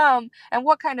become and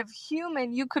what kind of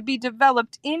human you could be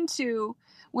developed into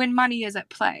when money is at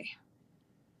play.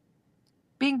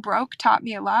 Being broke taught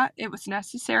me a lot. It was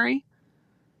necessary.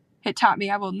 It taught me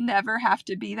I will never have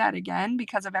to be that again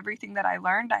because of everything that I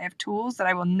learned. I have tools that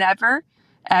I will never,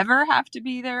 ever have to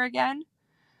be there again.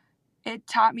 It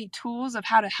taught me tools of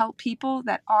how to help people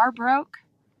that are broke.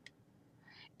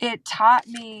 It taught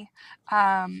me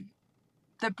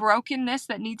the brokenness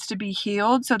that needs to be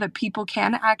healed so that people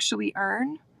can actually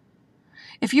earn.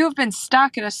 If you have been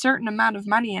stuck at a certain amount of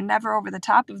money and never over the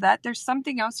top of that, there's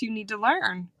something else you need to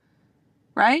learn,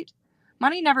 right?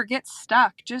 Money never gets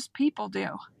stuck, just people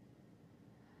do.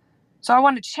 So I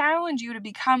want to challenge you to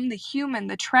become the human,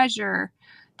 the treasure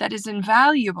that is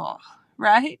invaluable,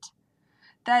 right?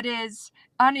 That is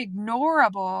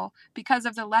unignorable because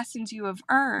of the lessons you have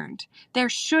earned. There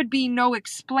should be no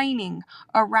explaining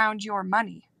around your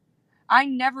money. I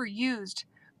never used,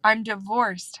 I'm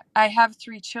divorced, I have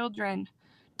 3 children,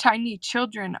 tiny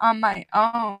children on my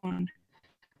own,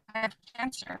 I have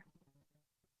cancer.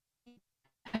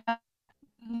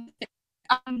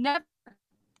 I'll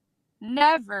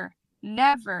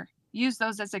never use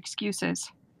those as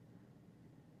excuses.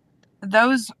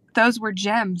 Those were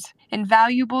gems,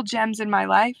 invaluable gems in my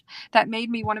life that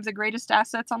made me one of the greatest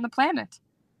assets on the planet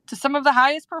to some of the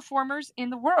highest performers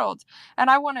in the world. And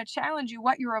I want to challenge you,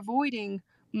 what you're avoiding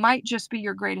might just be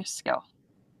your greatest skill,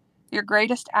 your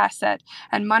greatest asset,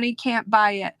 and money can't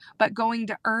buy it, but going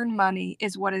to earn money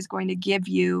is what is going to give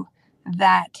you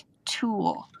that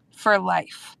tool for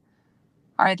life.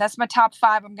 All right, that's my top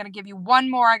 5. I'm going to give you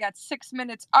one more. I got 6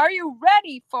 minutes. Are you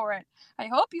ready for it? I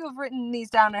hope you have written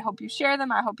these down. I hope you share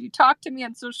them. I hope you talk to me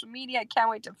on social media. I can't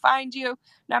wait to find you.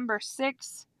 Number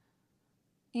 6,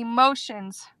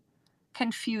 emotions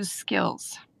confuse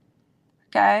skills.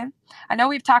 Okay? I know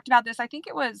we've talked about this. I think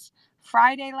it was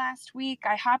Friday last week,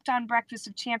 I hopped on Breakfast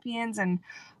of Champions, and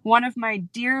one of my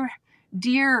dear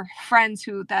friends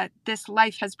who that this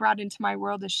life has brought into my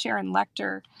world is Sharon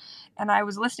Lecter. And I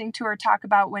was listening to her talk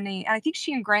about and I think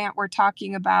she and Grant were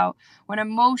talking about when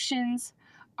emotions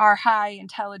are high,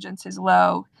 intelligence is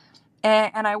low.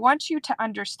 And I want you to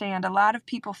understand, a lot of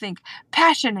people think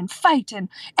passion and fight and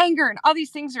anger and all these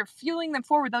things are fueling them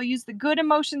forward. They'll use the good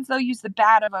emotions, they'll use the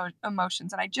bad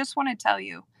emotions. And I just want to tell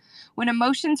you, when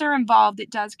emotions are involved,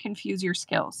 it does confuse your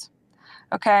skills.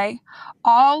 Okay?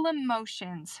 All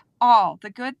emotions, all, the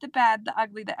good, the bad, the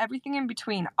ugly, the everything in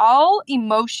between, all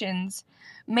emotions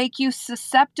make you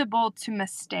susceptible to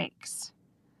mistakes.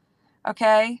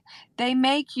 Okay? They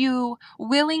make you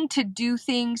willing to do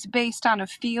things based on a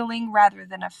feeling rather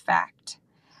than a fact.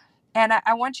 And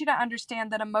I want you to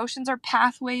understand that emotions are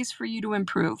pathways for you to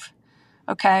improve.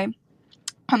 Okay?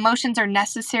 Emotions are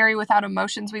necessary. Without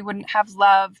emotions, we wouldn't have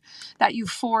love, that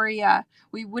euphoria.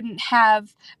 We wouldn't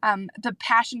have the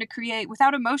passion to create.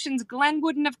 Without emotions, Glenn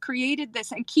wouldn't have created this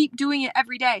and keep doing it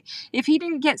every day. If he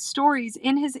didn't get stories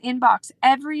in his inbox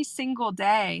every single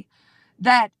day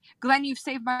that, Glenn, you've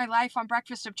saved my life on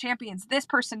Breakfast of Champions. This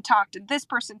person talked and this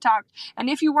person talked. And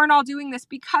if you weren't all doing this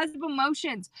because of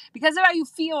emotions, because of how you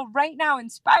feel right now,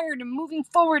 inspired and moving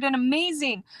forward and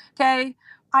amazing, okay?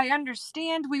 I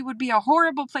understand we would be a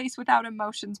horrible place without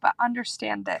emotions, but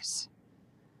understand this.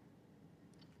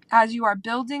 As you are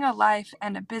building a life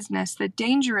and a business, the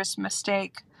dangerous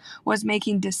mistake was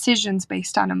making decisions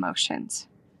based on emotions.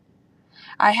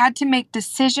 I had to make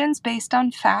decisions based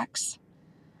on facts,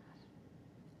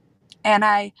 and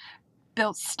I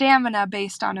built stamina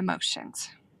based on emotions.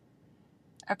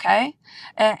 Okay?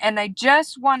 And I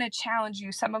just want to challenge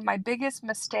you. Some of my biggest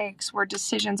mistakes were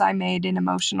decisions I made in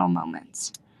emotional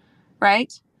moments,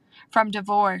 right? From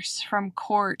divorce, from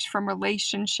court, from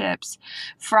relationships,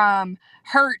 from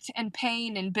hurt and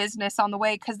pain in business on the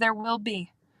way, because there will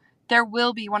be.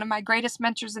 One of my greatest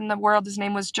mentors in the world, his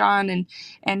name was John,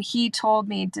 and he told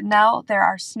me, Danelle, there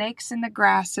are snakes in the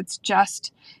grass. It's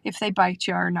just if they bite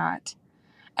you or not.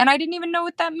 And I didn't even know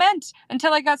what that meant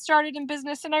until I got started in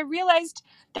business, and I realized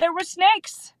there were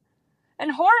snakes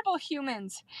and horrible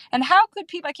humans. And how could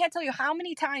people, I can't tell you how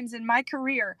many times in my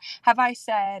career have I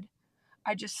said,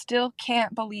 I just still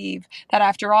can't believe that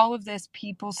after all of this,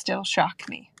 people still shock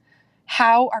me.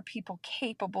 How are people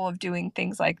capable of doing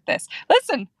things like this?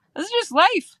 Listen, this is just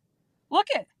life. Look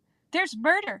at, there's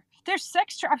murder, there's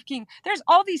sex trafficking, there's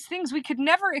all these things we could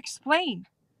never explain.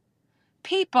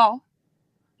 People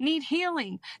need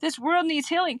healing. This world needs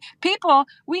healing. People,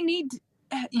 we need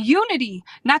unity,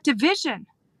 not division,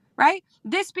 right?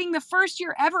 This being the first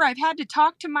year ever I've had to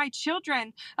talk to my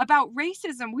children about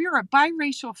racism. We are a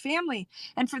biracial family,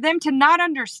 and for them to not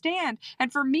understand,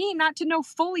 and for me not to know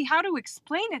fully how to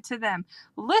explain it to them.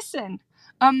 Listen,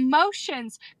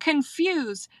 emotions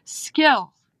confuse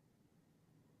skill.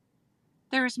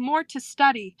 There is more to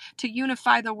study to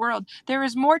unify the world. There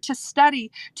is more to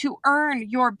study to earn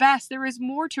your best. There is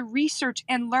more to research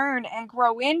and learn and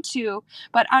grow into,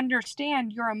 but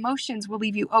understand your emotions will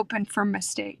leave you open for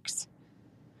mistakes.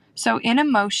 So in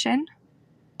emotion,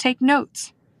 take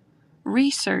notes,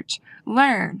 research,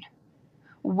 learn.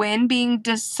 When being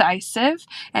decisive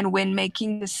and when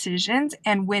making decisions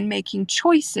and when making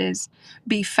choices,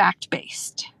 be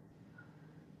fact-based.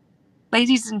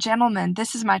 Ladies and gentlemen,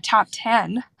 this is my top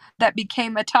 10 that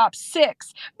became a top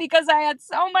 6 because I had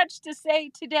so much to say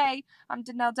today. I'm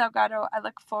Danelle Delgado. I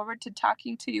look forward to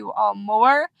talking to you all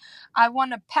more. I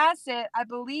want to pass it, I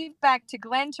believe, back to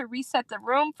Glenn to reset the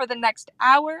room for the next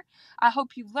hour. I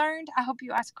hope you learned. I hope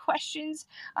you ask questions.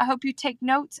 I hope you take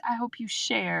notes. I hope you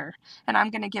share. And I'm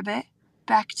going to give it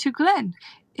back to Glenn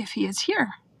if he is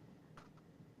here.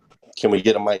 Can we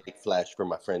get a mic flash for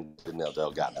my friend Danelle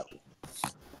Delgado?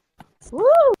 Woo!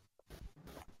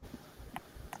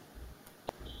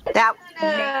 That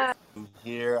was amazing.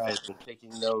 Here, I've been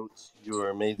taking notes. You are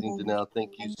amazing, Danelle.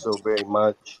 Thank you so very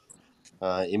much.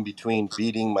 In between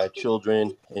beating my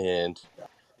children and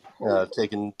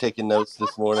taking notes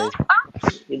this morning.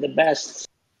 You're the best.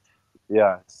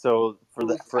 Yeah. So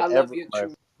I love you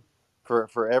too.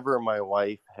 Forever my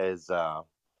wife has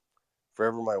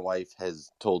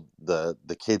told the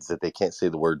kids that they can't say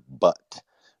the word butt,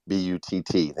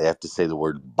 B-U-T-T. They have to say the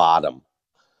word bottom.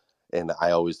 And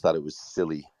I always thought it was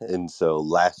silly. And so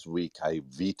last week I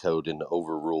vetoed and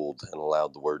overruled and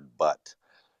allowed the word butt.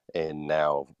 And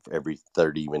now every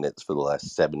 30 minutes for the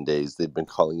last 7 days, they've been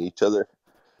calling each other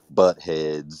butt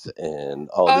heads and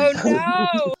all these.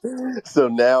 Oh, no! So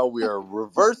now we are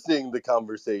reversing the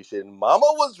conversation. Mama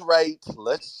was right.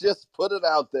 Let's just put it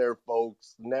out there,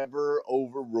 folks. Never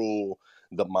overrule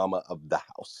the mama of the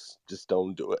house. Just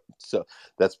don't do it. So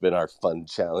that's been our fun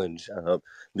challenge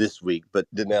this week. But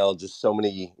Danelle, just so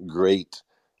many great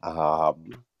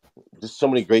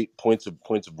points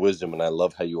of wisdom, and I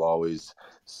love how you always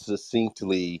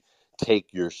succinctly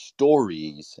take your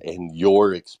stories and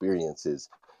your experiences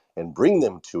and bring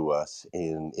them to us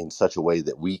in such a way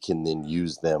that we can then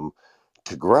use them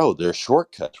to grow. They're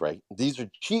shortcuts, right? These are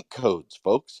cheat codes,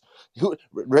 folks.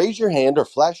 Raise your hand or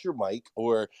flash your mic,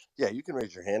 or yeah, you can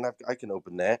raise your hand. I can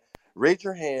open that. Raise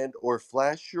your hand or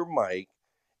flash your mic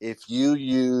if you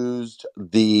used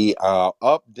the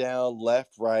up, down,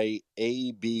 left, right,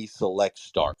 A, B, select,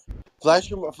 start. Flash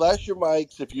your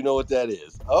mics if you know what that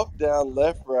is. Up, down,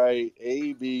 left, right,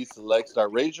 A, B, select,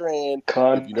 start. Raise your hand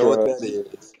if you know what that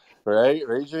is. Right?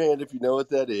 Raise your hand if you know what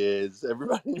that is.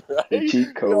 Everybody, right? The cheat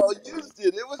We all code. used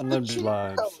it. It was the Unlimited cheat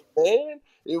lives. code, man.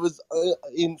 It was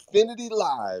Infinity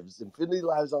Lives. Infinity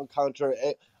Lives on Contra.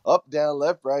 Up, down,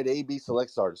 left, right, A, B, select,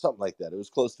 start. Something like that. It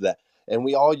was close to that. And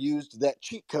we all used that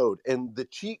cheat code. And the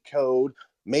cheat code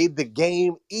made the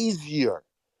game easier.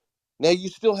 Now, you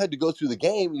still had to go through the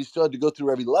game. You still had to go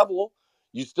through every level.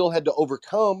 You still had to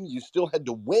overcome. You still had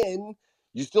to win.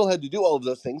 You still had to do all of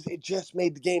those things. It just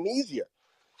made the game easier.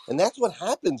 And that's what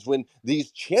happens when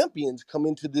these champions come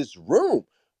into this room.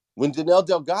 When Danelle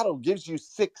Delgado gives you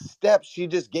 6 steps, she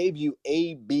just gave you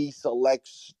A, B, select,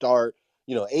 start.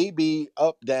 A, B,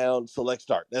 up, down, select,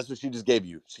 start. That's what she just gave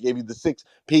you. She gave you the 6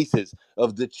 pieces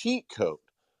of the cheat code.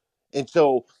 And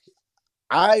so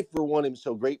I, for one, am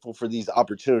so grateful for these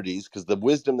opportunities because the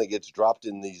wisdom that gets dropped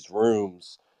in these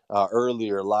rooms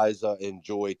earlier, Liza and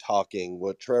Joy talking,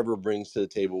 what Trevor brings to the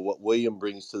table, what William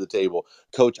brings to the table,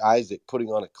 Coach Isaac putting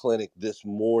on a clinic this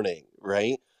morning,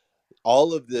 right?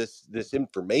 All of this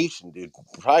information, dude,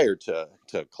 prior to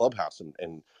Clubhouse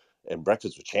and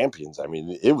Breakfast with Champions, I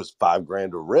mean, it was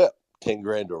 $5,000 a rip,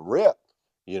 $10,000 a rip,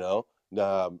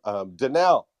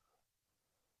 Danelle.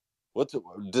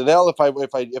 Danelle,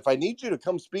 if I need you to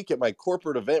come speak at my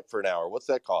corporate event for an hour, what's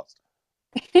that cost?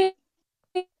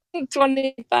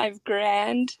 25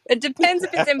 grand. It depends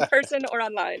if it's in person or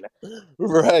online.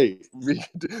 Right.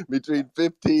 Between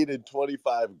 15 and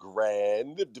 25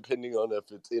 grand, depending on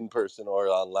if it's in person or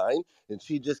online. And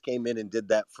she just came in and did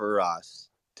that for us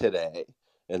today.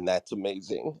 And that's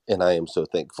amazing. And I am so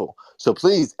thankful. So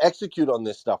please execute on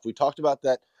this stuff. We talked about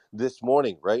that this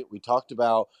morning, right? We talked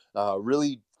about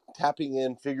really tapping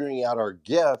in, figuring out our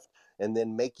gift, and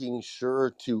then making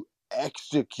sure to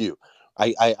execute.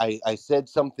 I said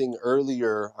something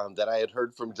earlier that I had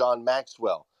heard from John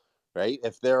Maxwell, right?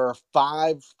 If there are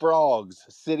 5 frogs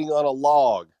sitting on a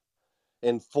log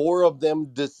and 4 of them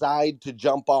decide to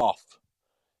jump off,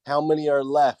 how many are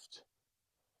left?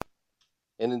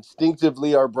 And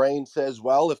instinctively, our brain says,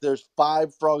 well, if there's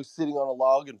 5 frogs sitting on a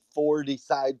log and 4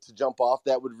 decide to jump off,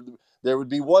 there would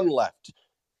be 1 left.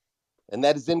 And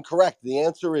that is incorrect. The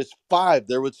answer is 5.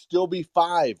 There would still be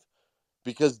 5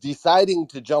 because deciding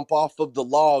to jump off of the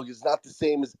log is not the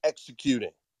same as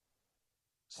executing.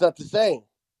 It's not the same.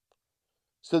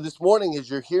 So this morning, as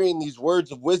you're hearing these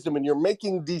words of wisdom and you're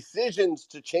making decisions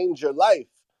to change your life,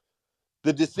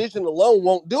 the decision alone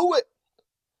won't do it.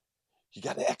 You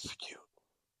got to execute.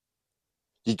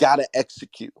 You got to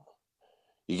execute.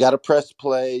 You got to press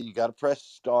play. You got to press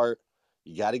start.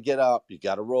 You got to get up. You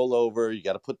got to roll over. You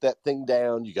got to put that thing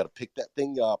down. You got to pick that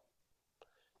thing up.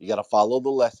 You got to follow the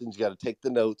lessons. You got to take the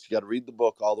notes. You got to read the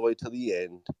book all the way to the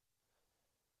end.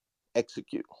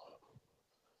 Execute.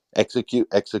 Execute,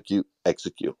 execute,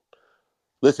 execute.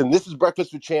 Listen, this is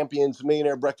Breakfast with Champions,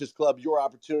 Millionaire Breakfast Club, your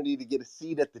opportunity to get a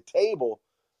seat at the table,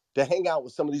 to hang out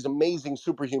with some of these amazing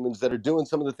superhumans that are doing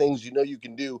some of the things you know you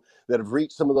can do, that have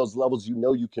reached some of those levels you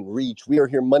know you can reach. We are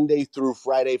here Monday through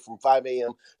Friday from 5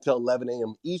 a.m. to 11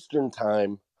 a.m. Eastern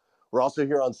Time. We're also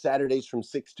here on Saturdays from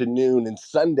 6 to noon and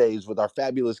Sundays with our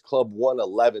fabulous Club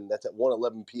 111. That's at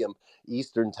 1:11 p.m.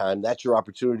 Eastern Time. That's your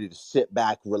opportunity to sit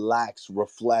back, relax,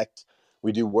 reflect.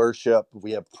 We do worship.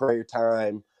 We have prayer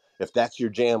time. If that's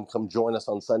your jam, come join us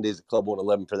on Sundays at Club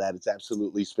 111 for that. It's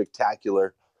absolutely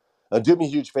spectacular. Do me a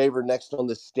huge favor. Next on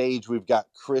the stage, we've got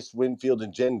Chris Winfield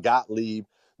and Jen Gottlieb.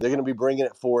 They're going to be bringing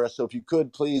it for us. So if you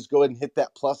could, please go ahead and hit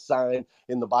that plus sign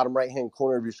in the bottom right-hand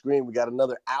corner of your screen. We got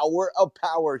another hour of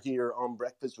power here on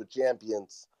Breakfast with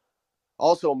Champions.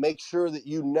 Also, make sure that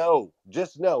you know,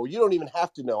 just know, you don't even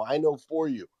have to know. I know for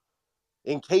you.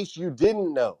 In case you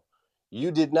didn't know,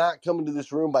 you did not come into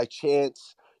this room by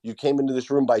chance. You came into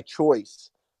this room by choice.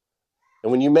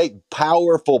 And when you make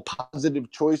powerful,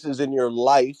 positive choices in your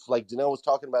life, like Danelle was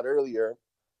talking about earlier,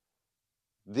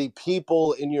 the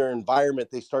people in your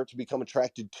environment, they start to become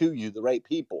attracted to you, the right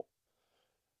people.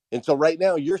 And so right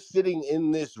now you're sitting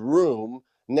in this room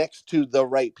next to the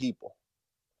right people.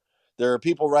 There are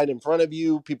people right in front of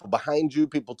you, people behind you,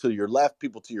 people to your left,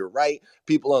 people to your right,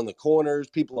 people on the corners,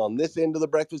 people on this end of the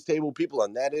breakfast table, people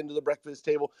on that end of the breakfast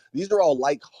table. These are all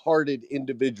like-hearted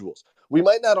individuals. We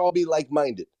might not all be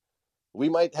like-minded. We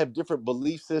might have different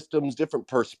belief systems, different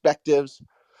perspectives.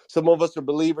 Some of us are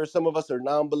believers, some of us are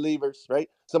non-believers, right?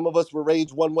 Some of us were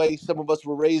raised one way, some of us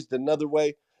were raised another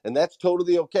way, and that's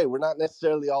totally okay. We're not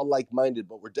necessarily all like-minded,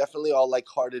 but we're definitely all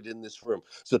like-hearted in this room.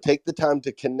 So take the time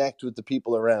to connect with the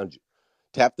people around you.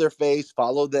 Tap their face,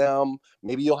 follow them.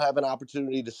 Maybe you'll have an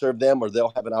opportunity to serve them, or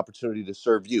they'll have an opportunity to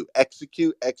serve you.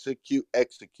 Execute, execute,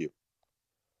 execute.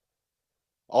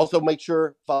 Also, make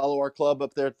sure follow our club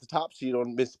up there at the top so you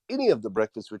don't miss any of the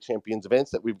Breakfast with Champions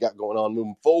events that we've got going on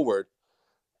moving forward.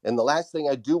 And the last thing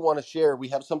I do want to share, we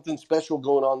have something special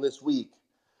going on this week.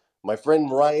 My friend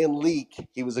Ryan Leak,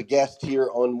 he was a guest here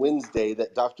on Wednesday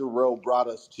that Dr. Rowe brought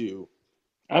us to.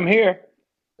 I'm here.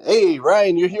 Hey,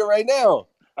 Ryan, you're here right now.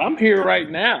 I'm here right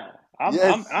now. I'm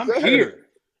here.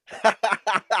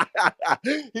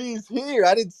 He's here.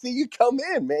 I didn't see you come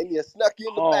in, man. You snuck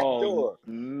in the back door.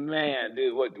 Man,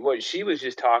 dude, what she was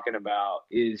just talking about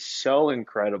is so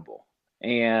incredible.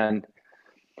 And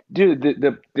dude,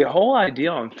 the whole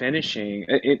idea on finishing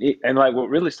and like what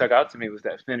really stuck out to me was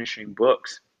that finishing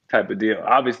books type of deal.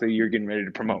 Obviously, you're getting ready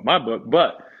to promote my book,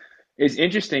 but it's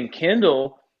interesting.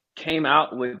 Kindle came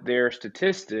out with their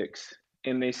statistics,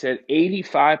 and they said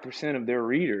 85% of their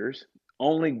readers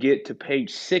only get to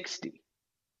page 60.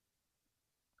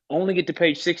 Only get to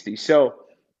page 60. So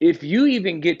if you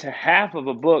even get to half of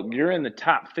a book, you're in the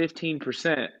top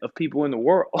 15% of people in the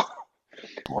world.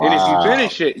 Wow. And if you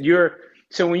finish it,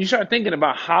 so when you start thinking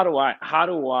about how do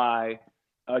I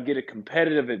get a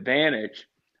competitive advantage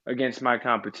against my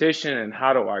competition, and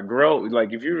how do I grow?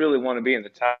 Like, if you really want to be in the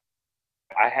top,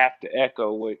 I have to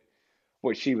echo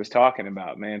what she was talking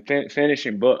about, man.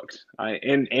 Finishing books. I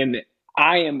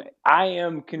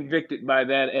am convicted by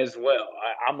that as well.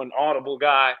 I'm an Audible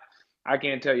guy. I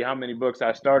can't tell you how many books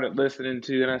I started listening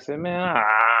to, and I said, man,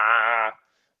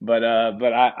 but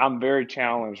I'm very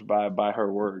challenged by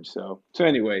her words. So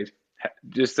anyways,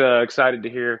 just excited to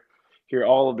hear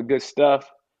all of the good stuff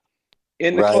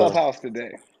in the clubhouse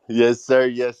today. Yes, sir.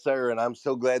 Yes, sir. And I'm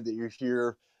so glad that you're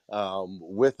here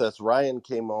with us. Ryan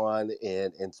came on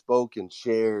and spoke and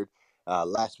shared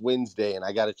last Wednesday, and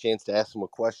I got a chance to ask him a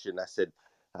question. I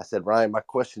said, Ryan, my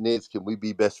question is, can we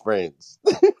be best friends?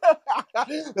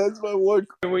 That's my one.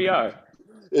 Here we are.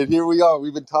 And here we are.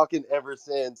 We've been talking ever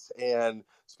since. And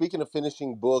speaking of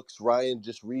finishing books, Ryan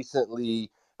just recently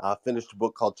finished a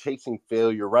book called Chasing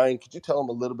Failure. Ryan, could you tell him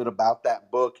a little bit about that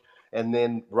book? And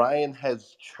then Ryan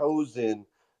has chosen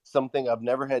something I've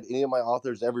never had any of my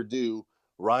authors ever do.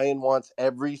 Ryan wants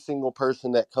every single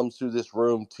person that comes through this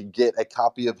room to get a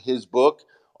copy of his book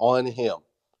on him.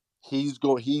 He's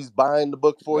buying the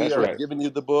book for you, or giving you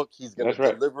the book. He's going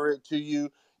to deliver it to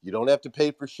you. You don't have to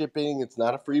pay for shipping. It's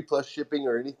not a free plus shipping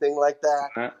or anything like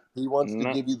that. He wants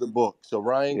to give you the book. So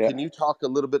Ryan, can you talk a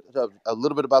little bit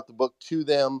about the book to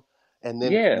them, and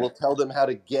then we'll tell them how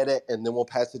to get it, and then we'll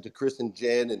pass it to Chris and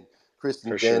Jen. And Chris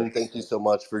and Jen, thank you so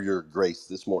much for your grace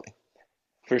this morning.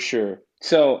 For sure.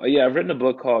 So I've written a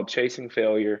book called Chasing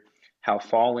Failure: How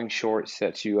Falling Short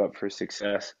Sets You Up for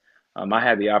Success. I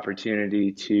had the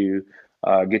opportunity to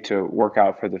get to work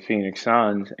out for the Phoenix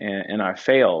Suns, and I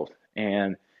failed.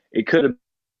 And it could have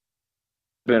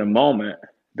been a moment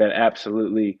that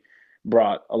absolutely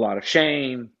brought a lot of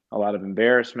shame, a lot of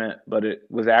embarrassment, but it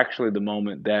was actually the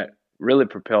moment that really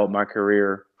propelled my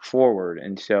career forward.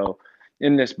 And so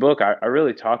in this book, I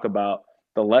really talk about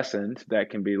the lessons that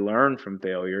can be learned from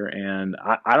failure. And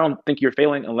I don't think you're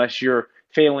failing unless you're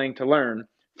failing to learn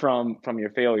from your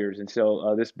failures. And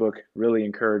so this book really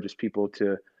encourages people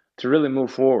to really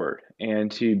move forward and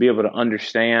to be able to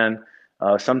understand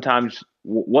sometimes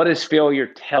what is failure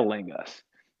telling us?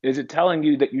 Is it telling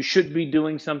you that you should be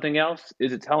doing something else?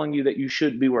 Is it telling you that you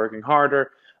should be working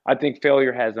harder? I think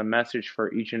failure has a message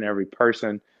for each and every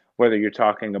person, whether you're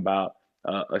talking about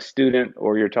a student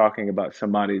or you're talking about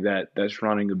somebody that's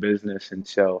running a business. And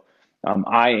so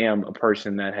I am a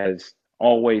person that has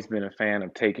always been a fan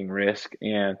of taking risk.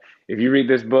 And if you read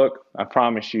this book, I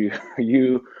promise you,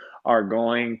 you are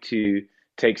going to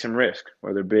take some risk,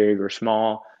 whether big or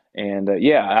small. And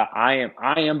I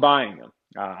am buying them.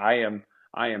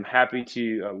 I am happy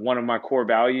to. One of my core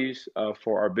values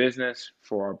for our business,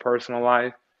 for our personal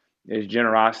life, is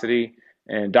generosity.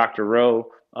 And Dr.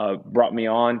 Rowe brought me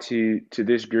on to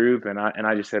this group, and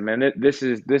I just said, man, this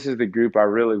is the group I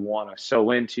really want to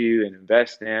sow into and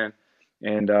invest in.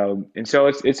 And so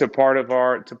it's a part of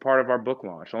our book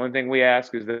launch. The only thing we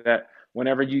ask is that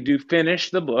whenever you do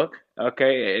finish the book,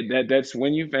 okay, that's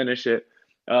when you finish it.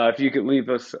 If you could leave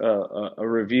us a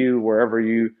review wherever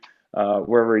you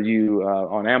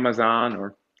on Amazon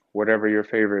or whatever your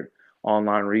favorite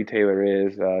online retailer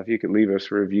is, if you could leave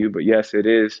us a review. But yes, it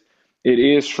is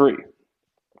free.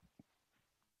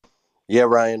 Yeah,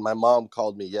 Ryan, my mom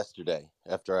called me yesterday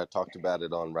after I talked about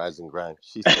it on Rise and Grind.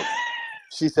 She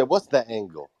said, "What's that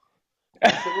angle?"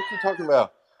 I said, "What you talking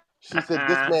about?" She said,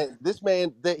 this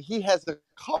man, that he has a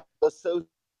cost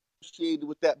associated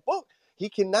with that book. He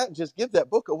cannot just give that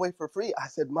book away for free. I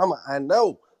said, "Mama, I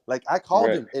know." Like, I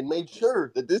called him and made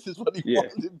sure that this is what he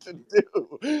wanted to do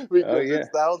because it's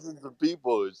thousands of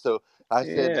people. So I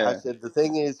said, the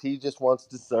thing is, he just wants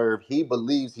to serve. He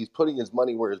believes he's putting his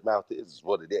money where his mouth is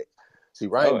what it is. See,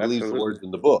 Ryan believes the words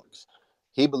in the books.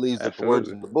 He believes that the words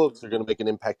in the books are going to make an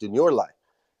impact in your life.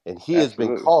 And he has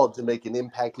been called to make an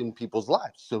impact in people's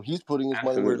lives. So he's putting his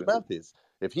money where his mouth is.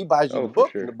 If he buys you the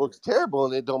book and the book's terrible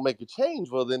and it don't make a change,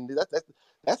 well, then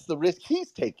that's the risk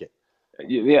he's taking.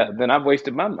 Yeah, then I've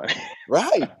wasted my money.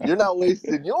 Right. You're not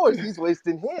wasting yours. He's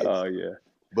wasting his. Oh, yeah.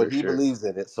 But he believes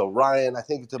in it. So, Ryan, I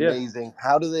think it's amazing. Yeah.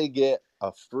 How do they get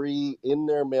a free, in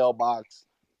their mailbox,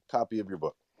 copy of your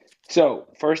book? So,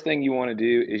 first thing you want to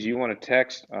do is you want to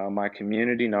text my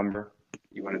community number.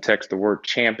 You want to text the word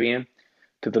champion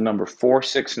to the number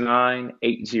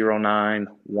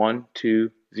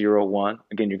 469-809-1201.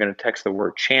 Again, you're going to text the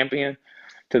word champion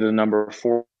to the number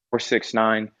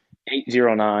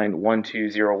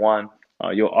 469-809-1201.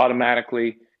 You'll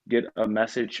automatically get a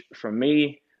message from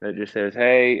me that just says,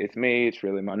 "Hey, it's me. It's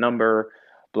really my number,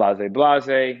 blase,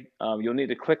 blase." You'll need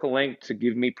to click a link to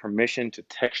give me permission to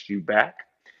text you back.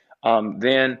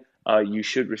 Then you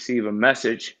should receive a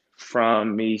message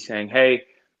from me saying, "Hey,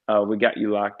 we got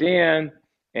you locked in."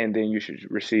 And then you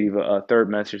should receive a third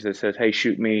message that says, "Hey,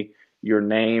 shoot me your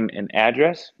name and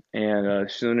address." And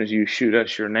as soon as you shoot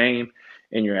us your name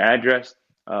and your address,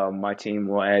 my team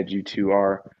will add you to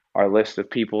our list of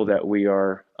people that we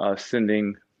are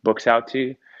sending books out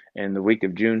to. In the week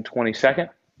of June 22nd,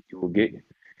 you will get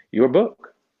your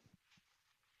book.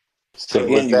 So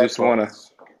again, you just want to,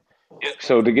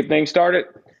 so to get things started,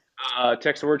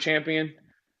 text the word champion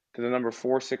to the number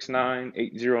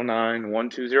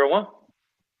 469-809-1201.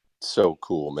 So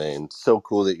cool, man. So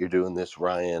cool that you're doing this,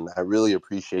 Ryan. I really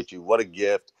appreciate you. What a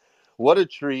gift. What a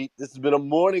treat. This has been a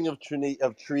morning of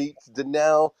treats.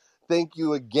 Danelle, thank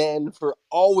you again for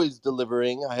always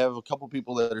delivering. I have a couple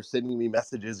people that are sending me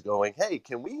messages going, "Hey,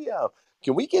 can we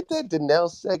get that Danelle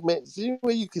segment? Is there any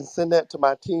way you can send that to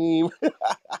my team?"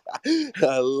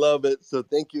 I love it. So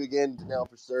thank you again, Danelle,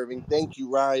 for serving. Thank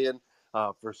you, Ryan,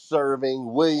 for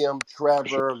serving. William,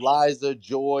 Trevor, Liza,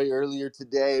 Joy earlier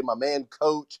today. My man,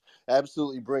 Coach,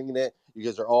 absolutely bringing it. You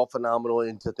guys are all phenomenal.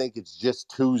 And to think it's just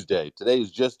Tuesday. Today is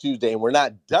just Tuesday, and we're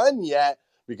not done yet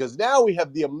because now we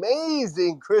have the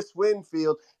amazing Chris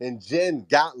Winfield and Jen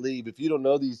Gottlieb. If you don't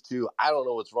know these two, I don't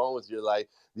know what's wrong with your life.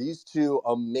 These two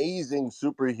amazing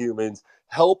superhumans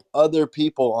help other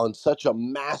people on such a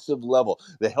massive level.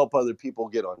 They help other people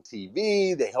get on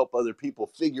TV. They help other people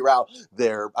figure out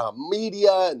their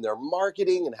media and their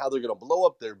marketing and how they're going to blow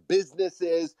up their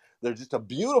businesses. They're just a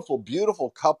beautiful,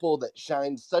 beautiful couple that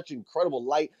shines such incredible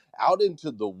light out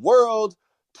into the world.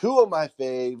 Two of my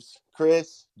faves,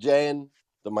 Chris, Jen,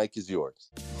 the mic is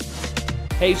yours.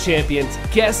 Hey champions,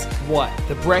 guess what?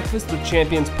 The Breakfast with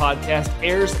Champions podcast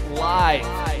airs live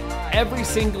every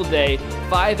single day,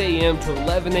 5 a.m. to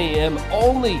 11 a.m.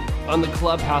 only on the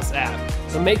Clubhouse app.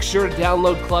 So make sure to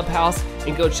download Clubhouse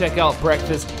and go check out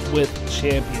Breakfast with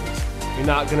Champions. You're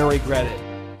not going to regret it.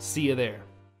 See you there.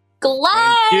 Glenn!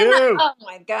 Oh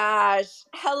my gosh.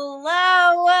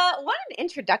 Hello. What an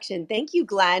introduction. Thank you,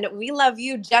 Glenn. We love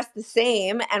you just the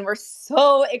same. And we're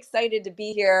so excited to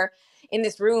be here in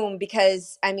this room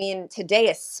because, I mean, today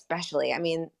especially, I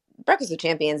mean, Breakfast with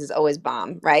Champions is always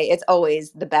bomb, right? It's always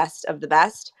the best of the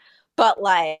best. But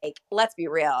like, let's be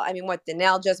real. I mean, what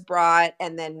Danelle just brought,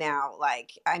 and then now,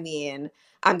 like, I mean,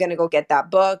 I'm going to go get that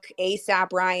book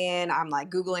ASAP, Ryan. I'm like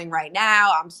Googling right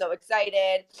now. I'm so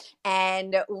excited.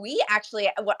 And we actually,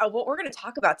 what we're going to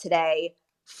talk about today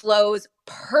flows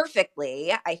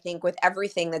perfectly, I think, with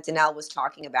everything that Danelle was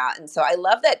talking about. And so I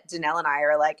love that Danelle and I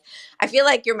are like, I feel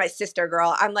like you're my sister,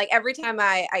 girl. I'm like, every time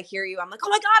I hear you, I'm like, oh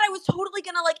my God, I was totally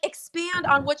going to like expand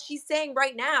on what she's saying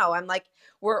right now. I'm like,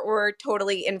 we're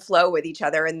totally in flow with each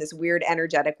other in this weird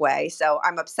energetic way. So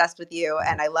I'm obsessed with you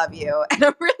and I love you. And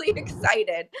I'm really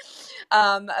excited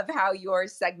of how your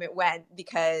segment went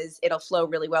because it'll flow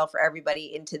really well for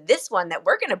everybody into this one that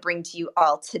we're going to bring to you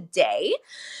all today.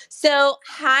 So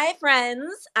hi, friends.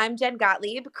 friends. I'm Jen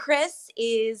Gottlieb. Chris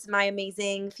is my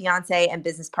amazing fiance and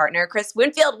business partner. Chris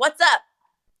Winfield, what's up?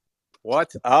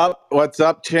 What's up? What's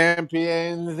up,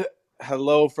 champions?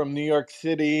 Hello from New York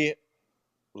City.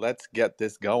 Let's get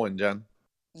this going, Jen.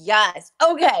 Yes.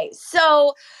 Okay.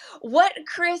 So what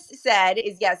Chris said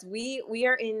is, yes, we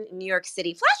are in New York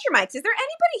City. Flash your mics. Is there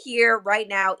anybody here right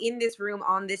now in this room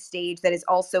on this stage that is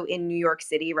also in New York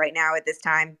City right now at this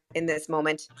time, in this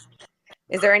moment?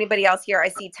 Is there anybody else here? I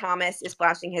see Thomas is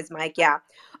flashing his mic. Yeah.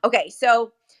 Okay.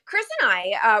 So Chris and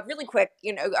I, really quick,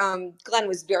 Glenn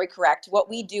was very correct. What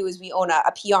we do is we own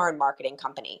a PR and marketing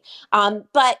company.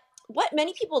 But what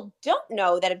many people don't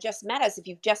know that have just met us, if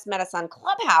you've just met us on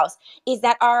Clubhouse, is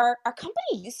that our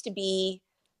company used to be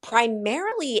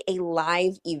primarily a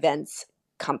live events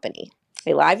company.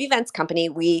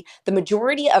 The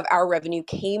majority of our revenue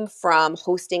came from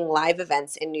hosting live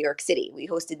events in New York City. We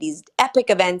hosted these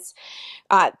epic events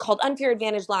called Unfair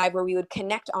Advantage Live, where we would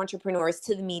connect entrepreneurs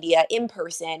to the media in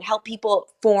person, help people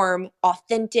form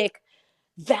authentic,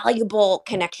 valuable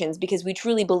connections, because we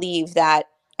truly believe that,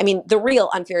 the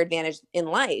real unfair advantage in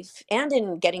life and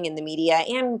in getting in the media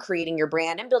and creating your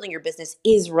brand and building your business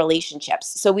is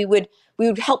relationships. So we would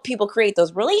help people create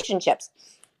those relationships.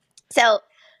 So,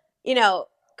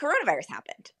 coronavirus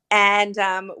happened, and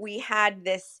we had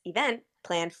this event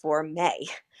planned for May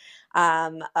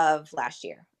of last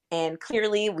year. And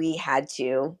clearly we had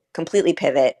to completely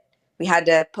pivot. We had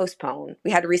to postpone. We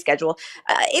had to reschedule.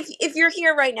 If you're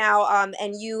here right now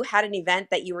and you had an event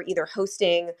that you were either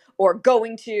hosting or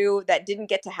going to that didn't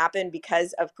get to happen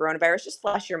because of coronavirus, just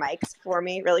flash your mics for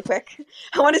me really quick.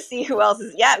 I want to see who else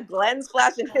is. Yeah, Glenn's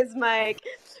flashing his mic.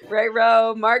 Ray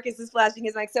Rowe, Marcus is flashing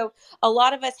his mic. So a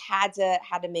lot of us had to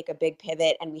make a big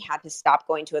pivot, and we had to stop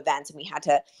going to events, and we had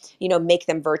to, make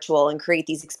them virtual and create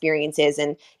these experiences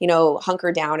and,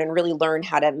 hunker down and really learn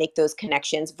how to make those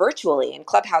connections virtually. And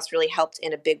Clubhouse really helped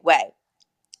in a big way.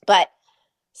 But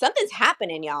something's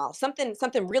happening, y'all. Something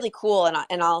really cool.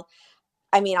 And I'll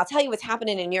tell you what's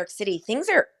happening in New York City. Things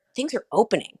are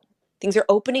opening. Things are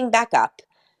opening back up.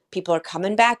 People are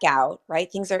coming back out,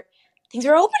 right? Things are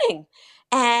opening.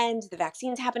 And the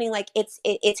vaccine's happening. Like it's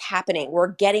happening.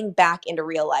 We're getting back into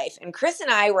real life. And Chris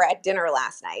and I were at dinner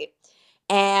last night,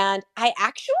 and I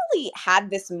actually had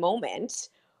this moment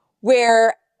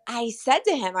where I said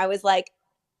to him, I was like,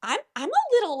 I'm a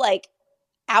little like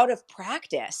out of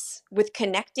practice with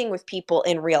connecting with people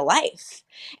in real life.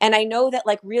 And I know that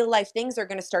like real life things are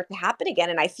going to start to happen again.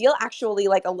 And I feel actually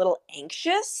like a little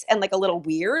anxious and like a little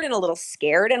weird and a little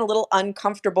scared and a little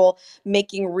uncomfortable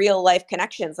making real life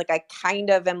connections. Like I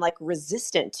kind of am like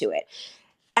resistant to it.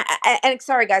 And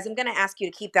sorry guys, I'm going to ask you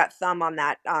to keep that thumb on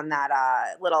that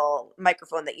little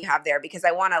microphone that you have there, because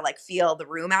I want to like feel the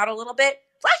room out a little bit.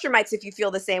 Flash your mics if you feel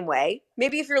the same way.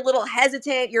 Maybe if you're a little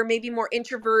hesitant, you're maybe more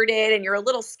introverted and you're a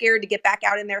little scared to get back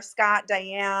out in there, Scott,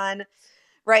 Diane,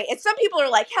 right? And some people are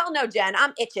like, hell no, Jen,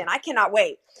 I'm itching. I cannot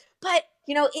wait. But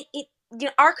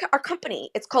our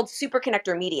company, it's called Super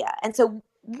Connector Media. And so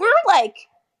we're like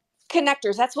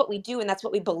connectors. That's what we do. And that's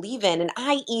what we believe in. And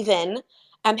I even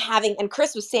am having, and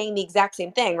Chris was saying the exact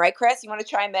same thing, right? Chris, you want to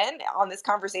chime in on this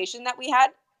conversation that we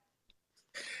had?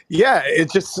 Yeah,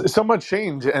 it's just so much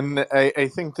change, and I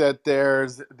think that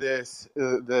there's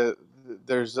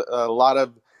there's a lot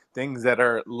of things that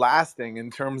are lasting in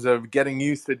terms of getting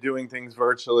used to doing things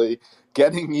virtually,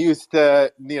 getting used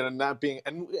to not being,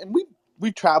 and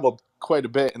we traveled quite a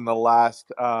bit in the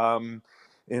last 4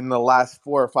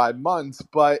 or 5 months,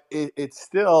 but it's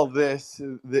still this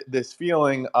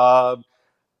feeling of,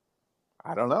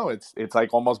 I don't know. It's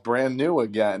like almost brand new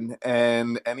again.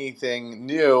 And anything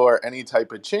new or any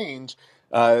type of change,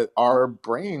 our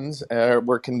brains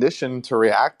were conditioned to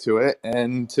react to it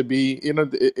and to be,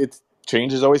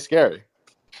 change is always scary.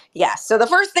 Yeah. So the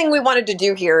first thing we wanted to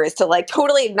do here is to like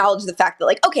totally acknowledge the fact that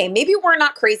like, okay, maybe we're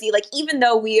not crazy. Like even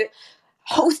though we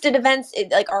hosted events,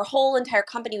 like our whole entire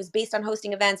company was based on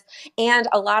hosting events, and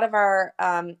a lot of our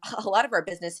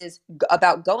business is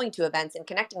about going to events and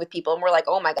connecting with people. And we're like,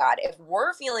 oh my God, if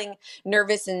we're feeling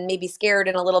nervous and maybe scared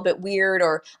and a little bit weird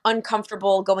or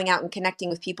uncomfortable going out and connecting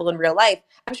with people in real life,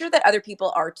 I'm sure that other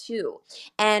people are too.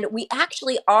 And we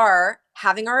actually are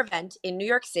having our event in New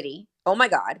York City. Oh my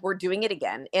God, we're doing it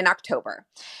again in October.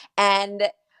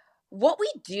 And what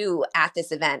we do at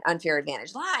this event, Unfair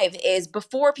Advantage Live, is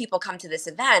before people come to this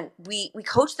event, we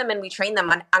coach them and we train them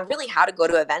on really how to go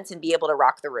to events and be able to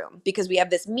rock the room. Because we have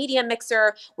this media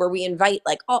mixer where we invite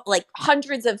like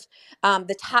hundreds of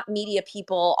the top media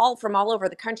people all over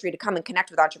the country to come and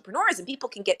connect with entrepreneurs. And people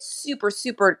can get super,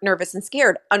 super nervous and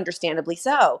scared, understandably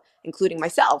so, including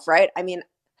myself, right? I mean,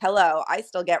 hello, I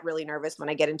still get really nervous when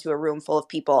I get into a room full of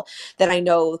people that I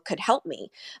know could help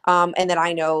me, and that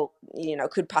I know,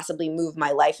 could possibly move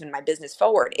my life and my business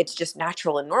forward. It's just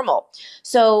natural and normal.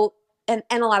 So, and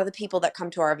a lot of the people that come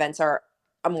to our events are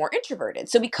more introverted.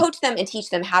 So we coach them and teach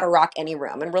them how to rock any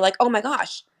room. And we're like, oh my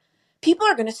gosh, people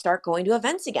are going to start going to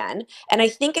events again. And I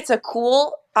think it's a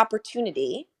cool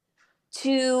opportunity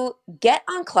to get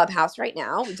on Clubhouse right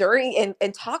now during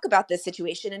and talk about this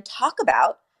situation and talk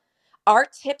about our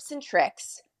tips and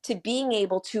tricks to being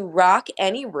able to rock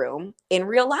any room in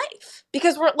real life.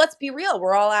 Because let's be real,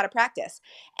 we're all out of practice.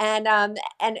 And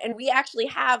we actually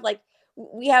have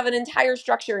we have an entire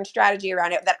structure and strategy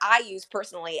around it that I use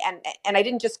personally. And I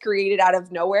didn't just create it out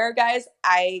of nowhere, guys.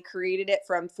 I created it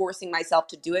from forcing myself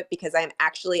to do it because I'm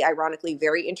actually, ironically,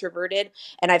 very introverted.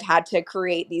 And I've had to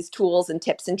create these tools and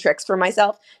tips and tricks for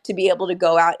myself to be able to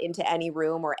go out into any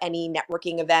room or any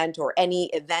networking event or any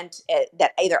event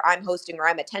that either I'm hosting or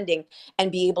I'm attending,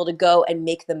 and be able to go and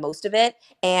make the most of it,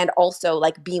 and also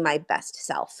be my best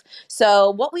self.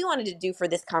 So what we wanted to do for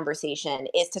this conversation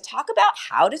is to talk about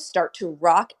how to start to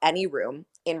rock any room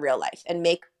in real life and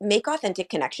make authentic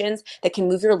connections that can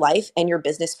move your life and your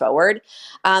business forward.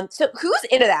 So who's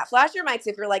into that? Flash your mics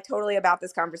if you're totally about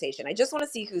this conversation. I just want to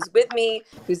see who's with me,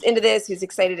 who's into this, who's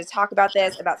excited to talk about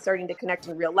this, about starting to connect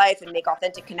in real life and make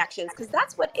authentic connections, because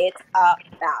that's what it's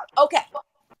about. Okay.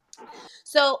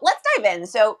 So let's dive in.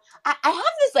 So I have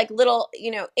this little,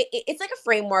 it's like a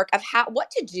framework of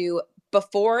what to do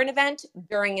before an event,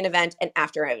 during an event, and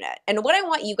after an event. And what I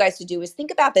want you guys to do is think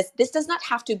about this. This does not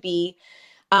have to be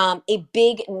a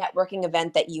big networking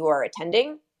event that you are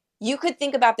attending. You could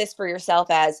think about this for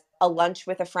yourself as a lunch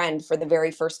with a friend for the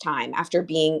very first time after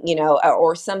being,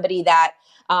 or somebody that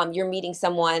you're meeting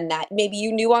someone that maybe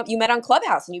you met on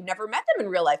Clubhouse and you've never met them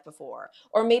in real life before.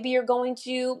 Or maybe you're going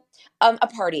to a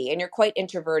party and you're quite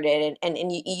introverted and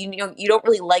you don't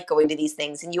really like going to these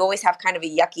things and you always have kind of a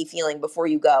yucky feeling before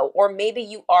you go. Or maybe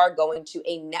you are going to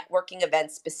a networking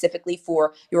event specifically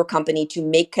for your company to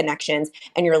make connections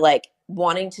and you're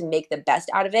wanting to make the best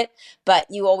out of it, but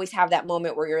you always have that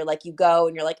moment where you're you go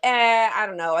and you're I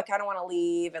don't know, I kind of want to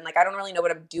leave, and I don't really know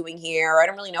what I'm doing here, or I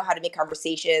don't really know how to make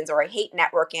conversations, or I hate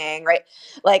networking, right?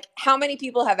 How many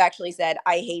people have actually said,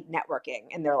 I hate networking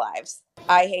in their lives?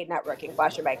 I hate networking.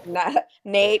 Flash your mic.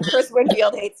 Nate, Chris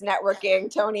Winfield hates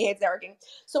networking. Tony hates networking.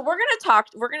 So we're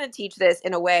going to teach this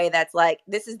in a way that's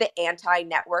this is the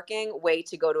anti-networking way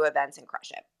to go to events and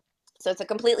crush it. So it's a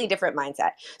completely different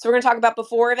mindset. So we're going to talk about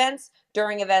before events,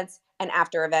 during events, and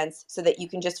after events so that you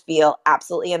can just feel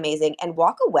absolutely amazing and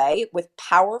walk away with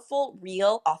powerful,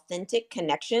 real, authentic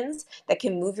connections that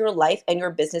can move your life and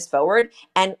your business forward,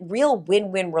 and real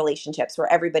win-win relationships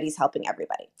where everybody's helping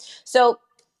everybody. So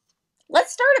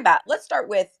let's start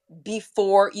with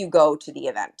before you go to the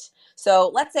event.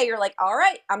 So let's say you're all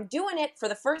right, I'm doing it for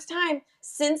the first time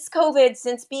since COVID,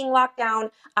 since being locked down.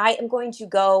 I am going to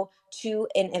go to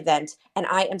an event and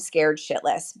I am scared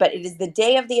shitless, but it is the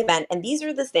day of the event. And these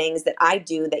are the things that I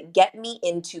do that get me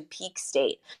into peak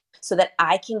state so that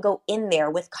I can go in there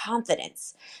with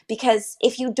confidence. Because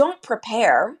if you don't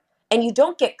prepare and you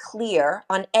don't get clear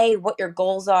on A, what your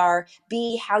goals are,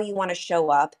 B, how you want to show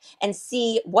up, and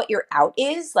C, what your out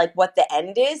is, what the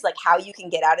end is, how you can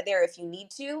get out of there if you need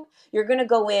to, you're going to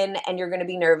go in and you're going to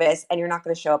be nervous and you're not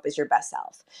going to show up as your best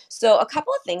self. So a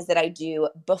couple of things that I do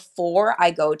before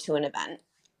I go to an event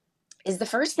is the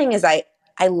first thing is I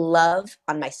love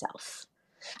on myself.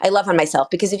 I love on myself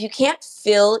because if you can't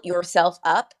fill yourself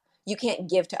up, you can't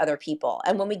give to other people.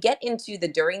 And when we get into the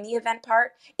during the event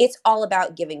part, it's all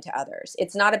about giving to others.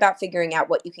 It's not about figuring out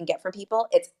what you can get from people.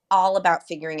 It's all about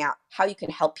figuring out how you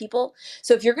can help people.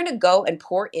 So if you're going to go and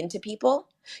pour into people,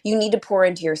 you need to pour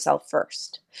into yourself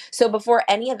first. So before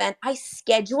any event, I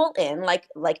schedule in, like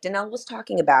Danelle was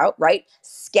talking about, right?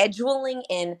 Scheduling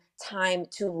in time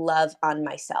to love on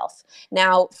myself.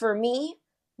 Now, for me,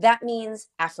 that means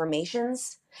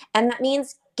affirmations, and that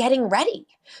means getting ready.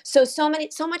 So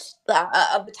much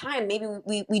of the time, maybe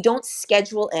we don't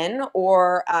schedule in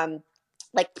or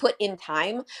put in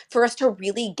time for us to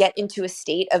really get into a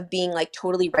state of being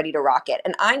totally ready to rock it.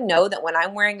 And I know that when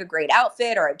I'm wearing a great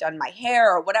outfit or I've done my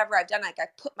hair or whatever I've done, I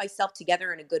put myself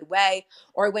together in a good way,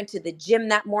 or I went to the gym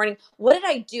that morning. What did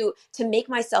I do to make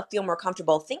myself feel more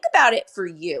comfortable? Think about it for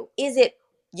you. Is it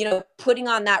putting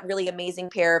on that really amazing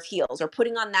pair of heels, or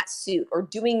putting on that suit, or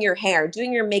doing your hair,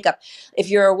 doing your makeup? If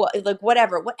you're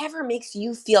whatever makes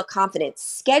you feel confident,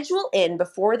 schedule in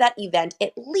before that event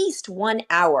at least 1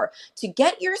 hour to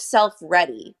get yourself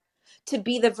ready to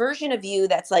be the version of you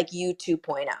that's you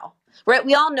 2.0, right?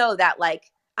 We all know that,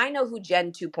 I know who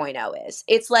Jen 2.0 is.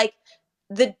 It's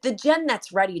the Jen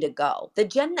that's ready to go, the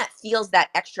Jen that feels that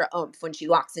extra oomph when she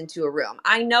walks into a room.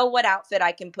 I know what outfit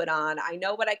I can put on. I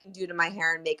know what I can do to my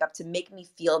hair and makeup to make me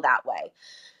feel that way.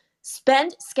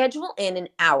 Schedule in an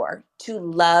hour to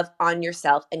love on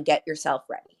yourself and get yourself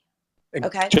ready.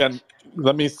 Okay. Jen,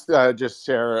 let me just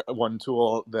share one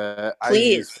tool that I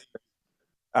use. Please.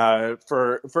 I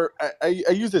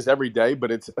use this every day,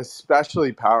 but it's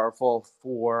especially powerful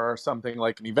for something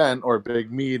like an event or a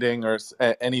big meeting or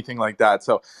anything like that.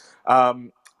 So,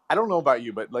 I don't know about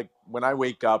you, but like when I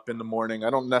wake up in the morning, I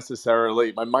don't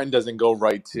necessarily, my mind doesn't go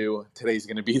right to today's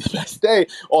going to be the best day.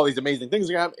 All these amazing things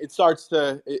are going to happen. It starts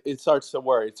to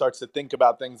worry. It starts to think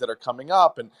about things that are coming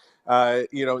up and,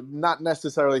 not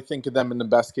necessarily think of them in the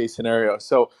best case scenario.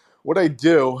 So what I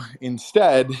do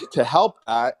instead to help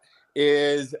that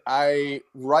is I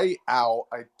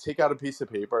take out a piece of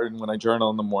paper, and when I journal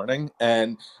in the morning,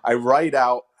 and I write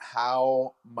out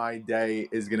how my day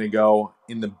is going to go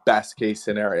in the best case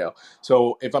scenario.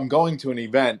 So if I'm going to an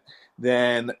event,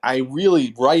 then I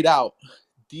really write out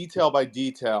detail by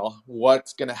detail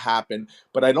what's going to happen,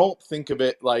 but I don't think of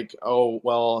it like, oh,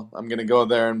 well, I'm going to go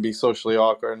there and be socially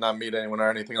awkward and not meet anyone or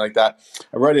anything like that.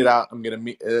 I write it out. I'm going to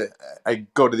meet, I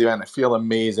go to the event. I feel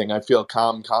amazing. I feel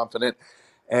calm, confident,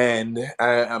 and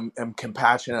I'm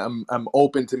compassionate. I'm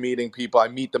open to meeting people. I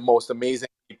meet the most amazing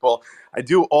people. I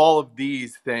do all of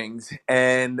these things,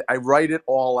 and I write it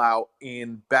all out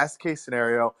in best case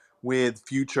scenario with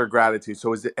future gratitude.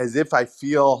 So as if I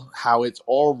feel how it's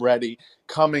already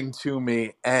coming to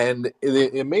me. And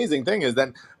the amazing thing is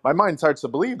then my mind starts to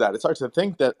believe that. It starts to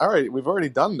think that, all right, we've already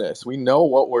done this. We know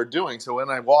what we're doing. So when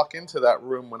I walk into that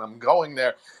room, when I'm going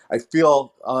there, I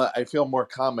feel more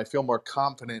calm. I feel more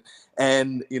confident.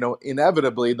 And,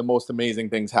 inevitably the most amazing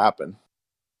things happen.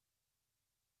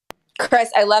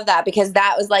 Chris, I love that, because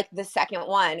that was like the second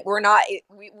one.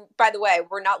 By the way,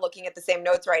 we're not looking at the same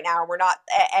notes right now.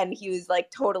 And he was like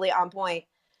totally on point,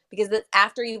 because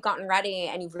after you've gotten ready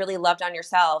and you've really loved on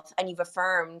yourself and you've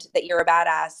affirmed that you're a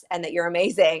badass and that you're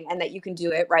amazing and that you can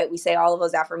do it, right? We say all of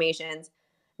those affirmations.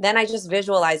 Then I just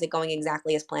visualize it going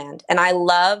exactly as planned. And I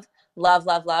love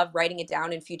writing it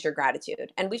down in future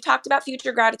gratitude. And we've talked about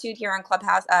future gratitude here on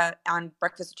Clubhouse, on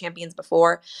Breakfast with Champions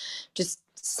before, just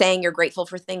saying you're grateful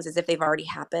for things as if they've already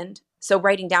happened. So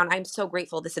writing down, I'm so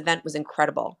grateful. This event was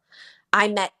incredible. I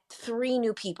met 3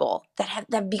 new people that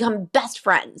have become best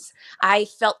friends. I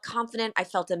felt confident. I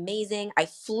felt amazing. I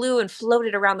flew and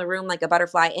floated around the room like a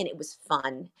butterfly, and it was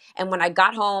fun. And when I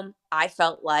got home, I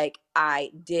felt like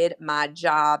I did my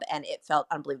job, and it felt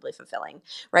unbelievably fulfilling,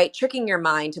 right? Tricking your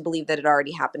mind to believe that it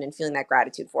already happened and feeling that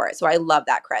gratitude for it. So I love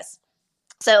that, Chris.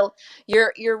 So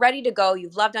you're ready to go.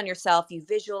 You've loved on yourself. You've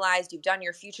visualized. You've done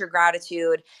your future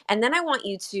gratitude. And then I want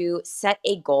you to set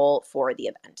a goal for the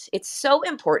event. It's so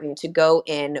important to go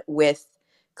in with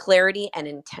clarity and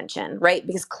intention, right?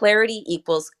 Because clarity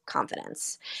equals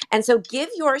confidence. And so give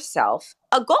yourself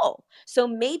a goal. So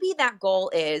maybe that goal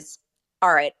is,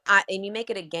 all right, and you make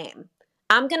it a game.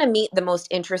 I'm going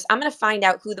to find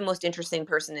out who the most interesting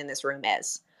person in this room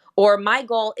is. Or my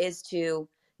goal is to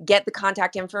get the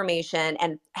contact information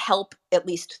and help at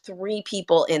least 3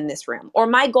 people in this room. Or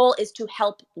my goal is to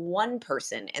help 1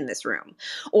 person in this room.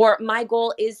 Or my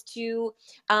goal is to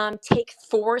take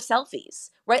 4 selfies,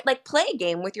 right? Like play a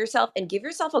game with yourself and give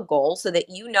yourself a goal so that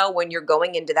you know when you're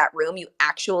going into that room, you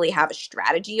actually have a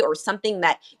strategy or something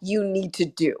that you need to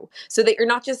do, so that you're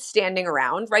not just standing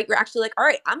around, right? You're actually like, all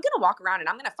right, I'm going to walk around and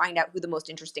I'm going to find out who the most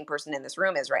interesting person in this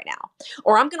room is right now.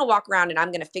 Or I'm going to walk around and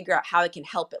I'm going to figure out how I can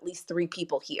help at least 3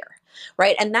 people here,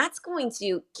 right? And that's going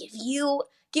to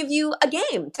give you a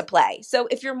game to play. So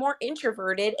if you're more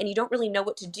introverted and you don't really know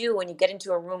what to do when you get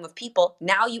into a room of people,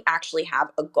 now you actually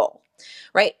have a goal,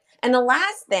 right? And the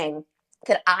last thing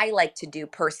that I like to do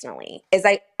personally is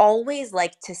I always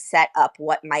like to set up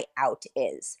what my out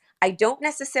is. I don't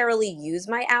necessarily use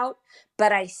my out,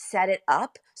 but I set it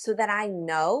up so that I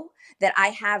know that I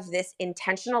have this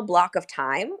intentional block of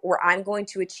time where I'm going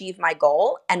to achieve my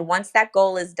goal. And once that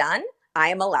goal is done, I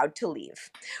am allowed to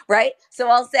leave, right? So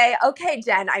I'll say, okay,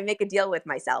 Jen, I make a deal with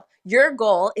myself. Your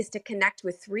goal is to connect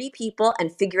with 3 people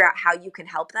and figure out how you can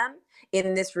help them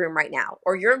in this room right now.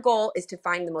 Or your goal is to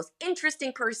find the most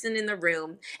interesting person in the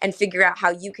room and figure out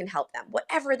how you can help them.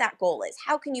 Whatever that goal is,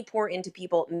 how can you pour into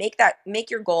people? Make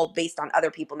your goal based on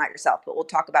other people, not yourself, but we'll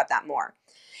talk about that more.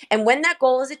 And when that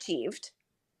goal is achieved,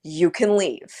 you can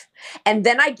leave. And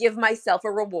then I give myself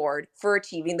a reward for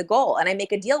achieving the goal, and I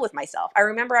make a deal with myself. I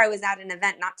remember I was at an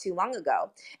event not too long ago,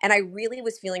 and I really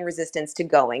was feeling resistance to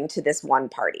going to this one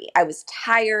party. I was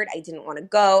tired. I didn't want to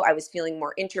go. I was feeling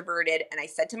more introverted. And I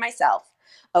said to myself,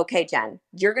 okay, Jen,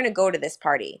 you're going to go to this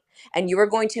party and you are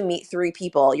going to meet 3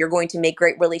 people. You're going to make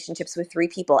great relationships with 3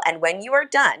 people. And when you are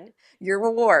done, your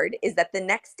reward is that the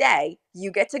next day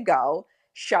you get to go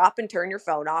shop and turn your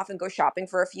phone off and go shopping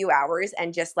for a few hours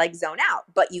and just like zone out.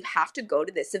 But you have to go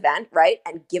to this event, right?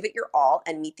 And give it your all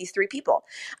and meet these 3 people.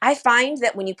 I find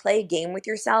that when you play a game with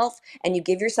yourself and you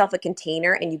give yourself a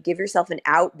container and you give yourself an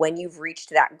out when you've reached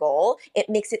that goal, it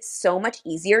makes it so much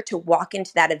easier to walk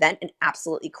into that event and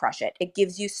absolutely crush it. It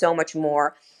gives you so much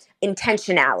more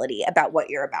intentionality about what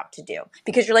you're about to do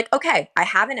because you're like, okay, I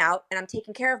have an out and I'm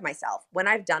taking care of myself. When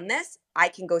I've done this, I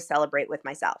can go celebrate with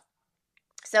myself.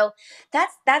 So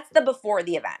that's the before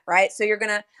the event, right? So you're going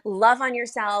to love on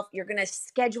yourself. You're going to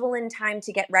schedule in time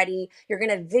to get ready. You're going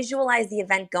to visualize the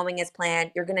event going as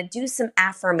planned. You're going to do some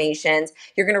affirmations.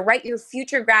 You're going to write your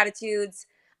future gratitudes.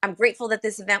 I'm grateful that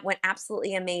this event went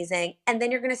absolutely amazing. And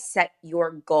then you're going to set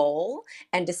your goal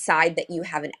and decide that you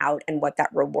have an out and what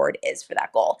that reward is for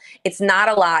that goal. It's not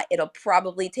a lot. It'll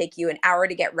probably take you an hour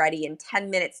to get ready and 10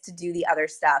 minutes to do the other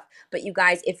stuff. But you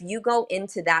guys, if you go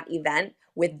into that event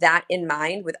with that in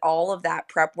mind, with all of that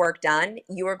prep work done,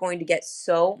 you are going to get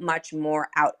so much more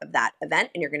out of that event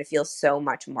and you're going to feel so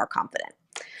much more confident.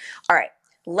 All right,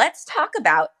 let's talk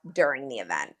about during the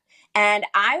event. And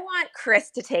I want Chris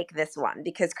to take this one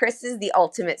because Chris is the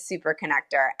ultimate super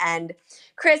connector. And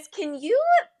Chris, can you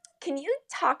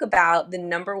talk about the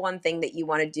number one thing that you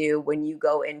want to do when you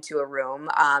go into a room?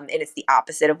 And it's the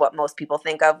opposite of what most people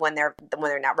think of when they're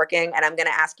networking. And I'm going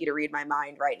to ask you to read my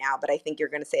mind right now, but I think you're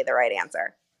going to say the right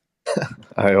answer.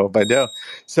 I hope I do.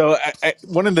 So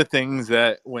one of the things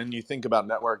that when you think about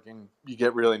networking, you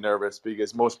get really nervous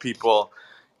because most people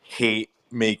hate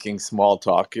making small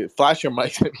talk. Flash your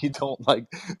mic if you don't like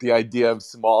the idea of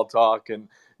small talk and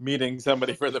meeting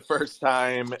somebody for the first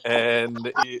time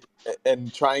and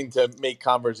trying to make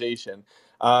conversation.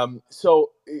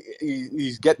 So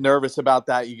you get nervous about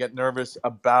that. You get nervous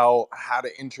about how to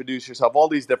introduce yourself, all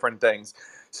these different things.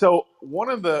 So one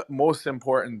of the most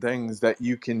important things that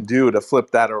you can do to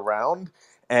flip that around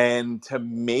and to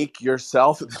make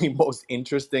yourself the most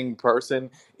interesting person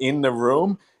in the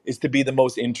room is to be the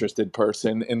most interested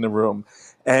person in the room.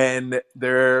 And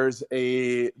there's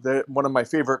one of my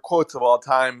favorite quotes of all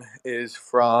time is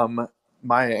from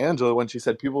Maya Angelou when she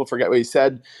said, people forget what you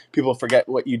said, people forget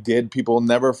what you did, people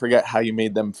never forget how you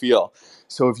made them feel.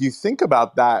 So if you think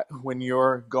about that when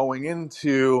you're going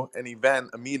into an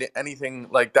event, a meeting, anything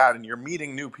like that, and you're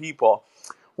meeting new people,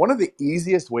 one of the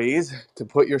easiest ways to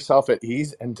put yourself at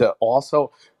ease and to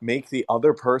also make the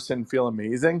other person feel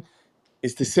amazing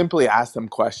is to simply ask them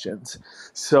questions.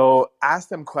 So ask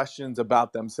them questions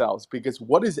about themselves, because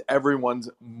what is everyone's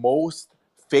most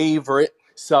favorite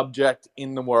subject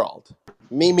in the world?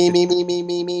 Me.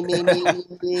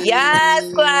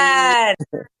 Yes, Glenn.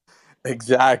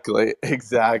 Exactly.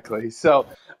 So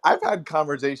I've had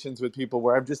conversations with people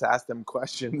where I've just asked them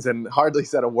questions and hardly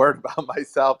said a word about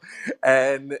myself.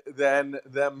 And then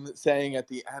them saying at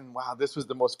the end, wow, this was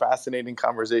the most fascinating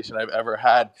conversation I've ever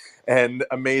had, and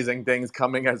amazing things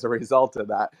coming as a result of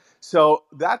that. So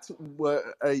that's what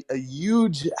a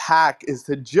huge hack is,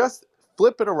 to just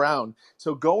flip it around.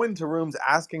 So go into rooms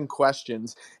asking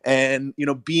questions and,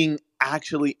 being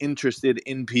actually interested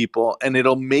in people, and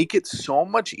it'll make it so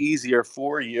much easier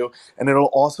for you, and it'll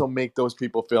also make those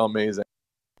people feel amazing.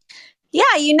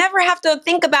 Yeah, you never have to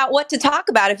think about what to talk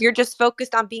about if you're just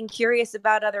focused on being curious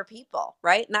about other people,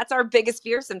 right? And that's our biggest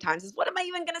fear sometimes is, what am I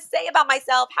even going to say about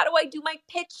myself? How do I do my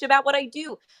pitch about what I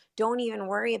do? Don't even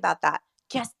worry about that.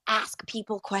 Just ask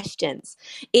people questions.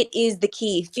 It is the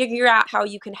key. Figure out how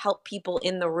you can help people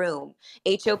in the room.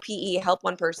 HOPE, help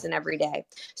one person every day.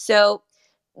 So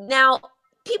now,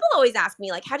 people always ask me,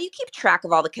 like, how do you keep track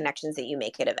of all the connections that you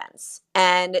make at events?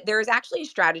 And there's actually a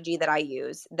strategy that I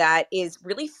use that is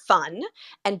really fun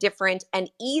and different and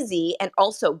easy, and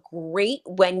also great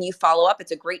when you follow up.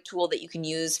 It's a great tool that you can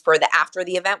use for the after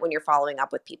the event when you're following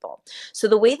up with people. So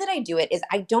the way that I do it is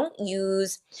I don't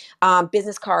use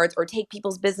business cards or take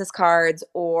people's business cards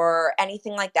or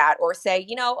anything like that, or say,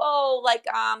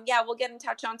 yeah, we'll get in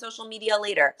touch on social media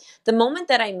later. The moment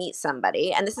that I meet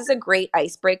somebody, and this is a great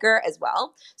icebreaker as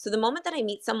well. So the moment that I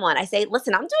meet someone, I say,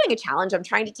 listen, I'm doing a challenge. I'm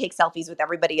trying to take selfies with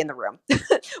everybody in the room,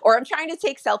 or I'm trying to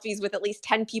take selfies with at least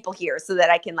 10 people here so that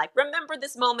I can remember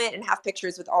this moment and have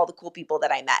pictures with all the cool people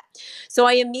that I met. So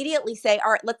I immediately say,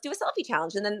 all right, let's do a selfie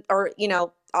challenge. And then,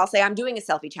 I'll say I'm doing a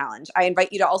selfie challenge. I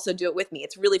invite you to also do it with me.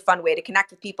 It's a really fun way to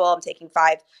connect with people. I'm taking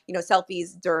 5,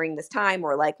 selfies during this time,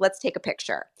 or let's take a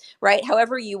picture, right?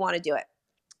 However you want to do it.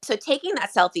 So taking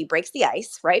that selfie breaks the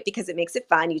ice, right? Because it makes it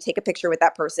fun. You take a picture with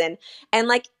that person. And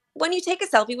when you take a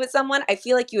selfie with someone, I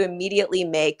feel like you immediately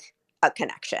make a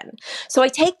connection. So I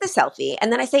take the selfie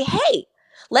and then I say, hey,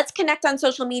 let's connect on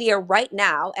social media right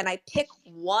now. And I pick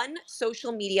one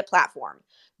social media platform.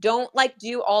 Don't like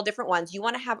do all different ones. You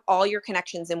want to have all your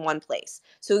connections in one place.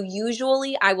 So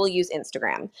usually I will use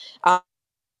Instagram.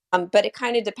 But it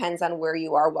kind of depends on where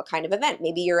you are, what kind of event.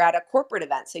 Maybe you're at a corporate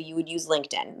event, so you would use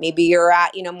LinkedIn. Maybe you're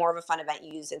at, more of a fun event,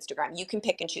 you use Instagram. You can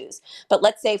pick and choose. But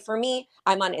let's say for me,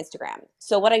 I'm on Instagram.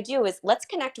 So what I do is let's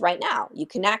connect right now. You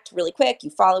connect really quick, you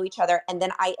follow each other, and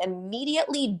then I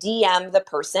immediately DM the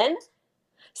person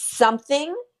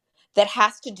something that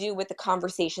has to do with the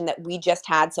conversation that we just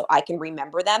had so I can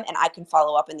remember them and I can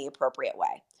follow up in the appropriate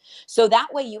way. So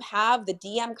that way you have the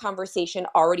DM conversation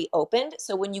already opened.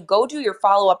 So when you go do your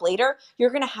follow-up later, you're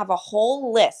going to have a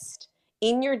whole list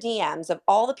in your DMs of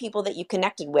all the people that you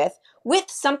connected with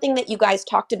something that you guys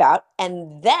talked about.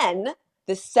 And then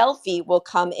the selfie will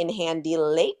come in handy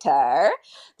later.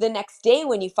 The next day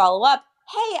when you follow up,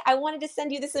 hey, I wanted to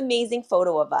send you this amazing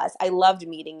photo of us. I loved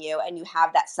meeting you, and you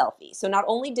have that selfie. So not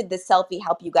only did the selfie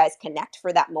help you guys connect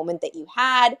for that moment that you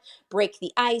had, break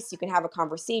the ice, you can have a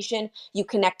conversation, you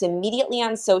connect immediately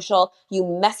on social, you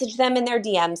message them in their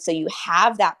DMs, so you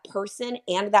have that person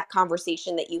and that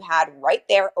conversation that you had right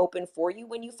there open for you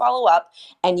when you follow up,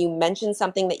 and you mention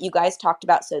something that you guys talked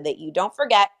about so that you don't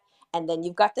forget, and then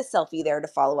you've got the selfie there to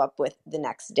follow up with the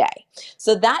next day.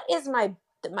 So that is my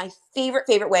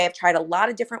favorite way. I've tried a lot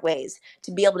of different ways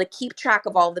to be able to keep track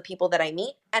of all of the people that I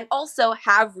meet and also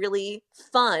have really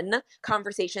fun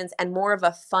conversations and more of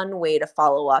a fun way to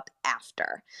follow up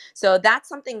after. So that's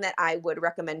something that I would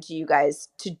recommend to you guys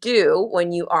to do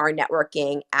when you are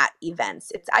networking at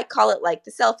events. I call it like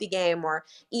the selfie game, or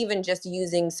even just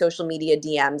using social media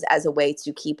DMs as a way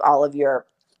to keep all of your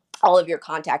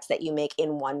contacts that you make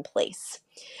in one place.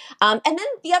 And then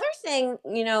the other thing,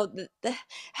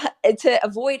 to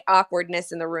avoid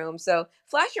awkwardness in the room. So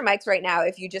flash your mics right now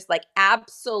if you just like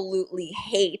absolutely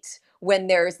hate when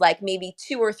there's like maybe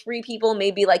 2 or 3 people,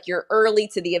 maybe like you're early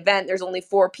to the event, there's only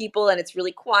 4 people and it's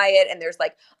really quiet and there's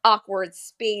like awkward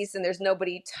space and there's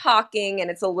nobody talking and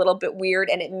it's a little bit weird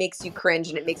and it makes you cringe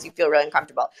and it makes you feel really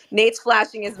uncomfortable. Nate's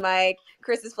flashing his mic.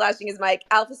 Chris is flashing his mic.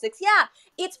 Alpha 6. Yeah,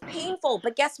 it's painful.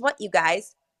 But guess what, you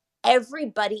guys?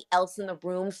 Everybody else in the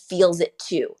room feels it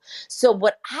too. So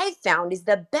what I found is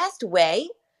the best way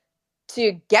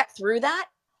to get through that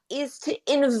is to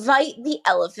invite the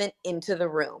elephant into the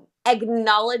room.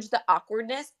 Acknowledge the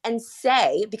awkwardness and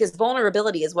say, because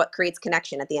vulnerability is what creates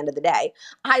connection at the end of the day.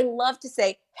 I love to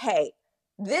say, hey,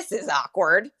 this is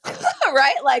awkward,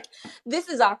 right? Like, this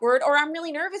is awkward, or I'm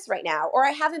really nervous right now, or I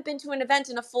haven't been to an event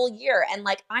in a full year and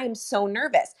like, I'm so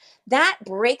nervous. That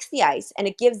breaks the ice and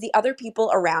it gives the other people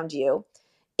around you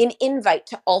an invite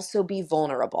to also be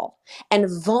vulnerable. And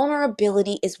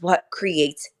vulnerability is what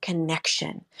creates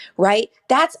connection, right?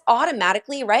 That's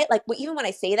automatically, right? Like even when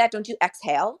I say that, don't you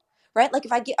exhale? Right? Like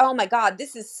if I get, oh my God,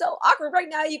 this is so awkward right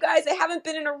now, you guys. I haven't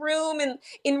been in a room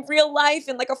in real life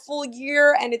in like a full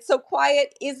year and it's so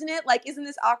quiet, isn't it? Like, isn't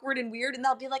this awkward and weird? And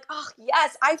they'll be like, oh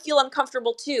yes, I feel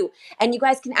uncomfortable too. And you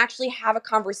guys can actually have a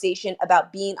conversation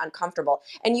about being uncomfortable.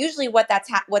 And usually what's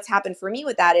happened for me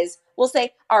with that is we'll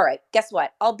say, all right, guess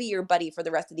what? I'll be your buddy for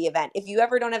the rest of the event. If you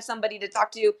ever don't have somebody to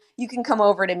talk to, you can come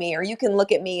over to me or you can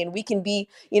look at me and we can be,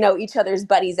 each other's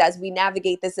buddies as we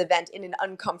navigate this event in an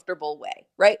uncomfortable way,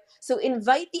 right? So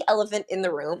invite the elephant in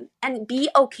the room and be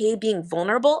okay being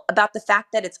vulnerable about the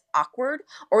fact that it's awkward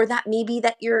or that maybe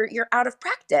that you're out of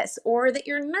practice or that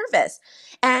you're nervous.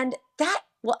 And that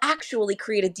will actually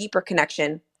create a deeper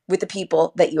connection with the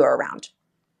people that you are around.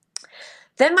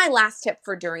 Then my last tip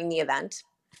for during the event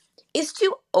is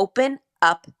to open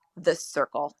up the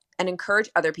circle and encourage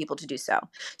other people to do so.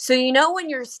 So, when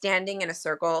you're standing in a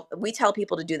circle, we tell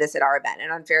people to do this at our event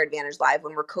and Unfair Advantage Live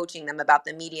when we're coaching them about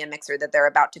the media mixer that they're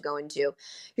about to go into.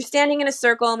 You're standing in a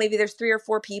circle, maybe there's 3 or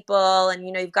 4 people and,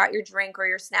 you've got your drink or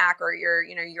your snack or your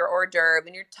hors d'oeuvre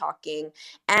and you're talking.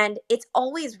 And it's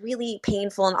always really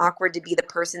painful and awkward to be the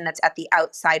person that's at the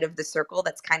outside of the circle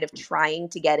that's kind of trying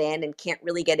to get in and can't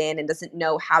really get in and doesn't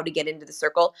know how to get into the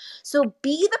circle. So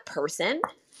be the person.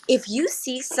 If you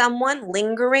see someone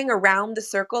lingering around the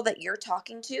circle that you're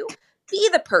talking to, be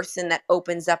the person that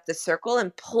opens up the circle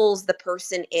and pulls the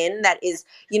person in that is,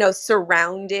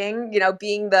 surrounding,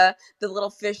 being the little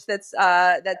fish that's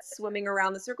swimming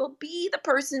around the circle. Be the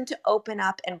person to open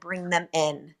up and bring them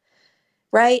in,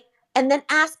 right? and then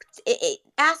ask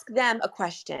them a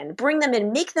question, bring them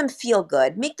in, make them feel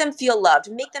good, make them feel loved,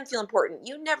 make them feel important.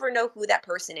 You never know who that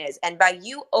person is. And by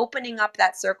you opening up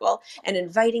that circle and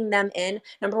inviting them in,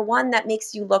 number one, that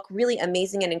makes you look really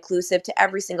amazing and inclusive to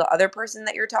every single other person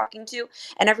that you're talking to.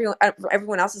 And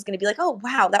everyone else is going to be like, oh,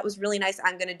 wow, that was really nice.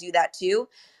 I'm going to do that too.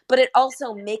 But it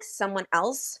also makes someone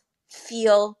else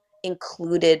feel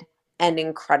included and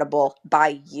incredible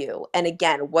by you. And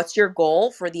again, what's your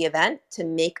goal for the event? To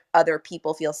make other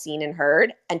people feel seen and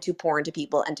heard, and to pour into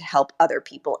people and to help other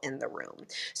people in the room.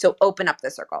 So open up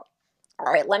the circle.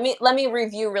 All right, let me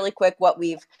review really quick what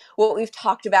we've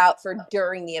talked about for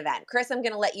during the event. Chris, I'm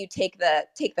going to let you take the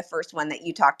first one that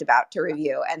you talked about to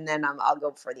review, and then I'll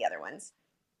go for the other ones.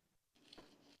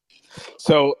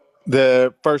 So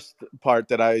the first part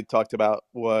that I talked about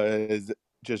was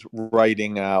just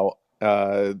writing out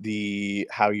how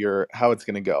it's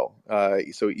going to go.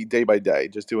 So day by day,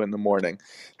 just do it in the morning.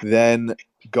 Then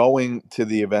going to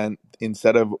the event,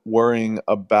 instead of worrying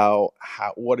about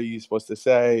what are you supposed to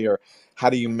say, or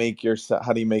how do you make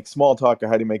small talk, or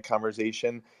how do you make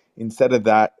conversation, instead of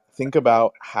that, think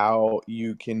about how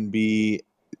you can be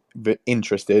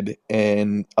interested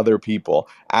in other people.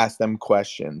 Ask them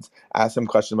questions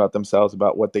about themselves,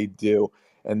 about what they do,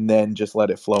 and then just let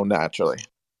it flow naturally.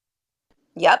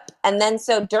 Yep. And then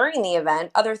so during the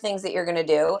event, other things that you're going to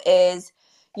do is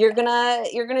you're going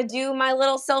to do my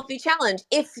little selfie challenge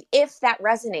if that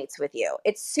resonates with you.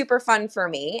 It's super fun for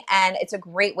me, and it's a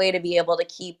great way to be able to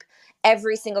keep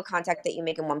every single contact that you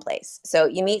make in one place. So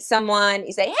you meet someone,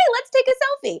 you say, hey, let's take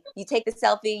a selfie. You take the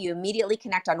selfie, you immediately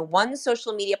connect on one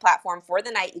social media platform for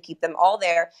the night. You keep them all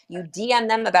there. You DM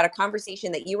them about a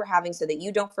conversation that you were having so that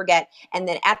you don't forget. And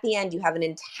then at the end, you have an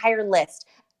entire list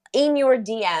in your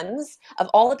DMs of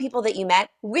all the people that you met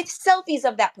with selfies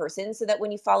of that person, so that when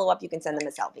you follow up, you can send them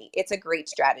a selfie. It's a great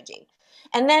strategy.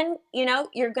 And then,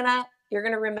 you're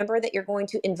gonna remember that you're going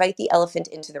to invite the elephant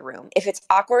into the room. If it's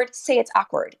awkward, say it's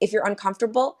awkward. If you're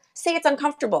uncomfortable, say it's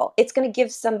uncomfortable. It's going to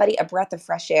give somebody a breath of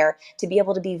fresh air to be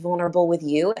able to be vulnerable with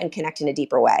you and connect in a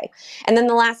deeper way. And then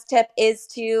the last tip is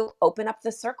to open up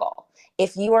the circle.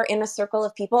 If you are in a circle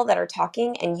of people that are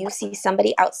talking and you see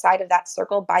somebody outside of that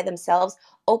circle by themselves,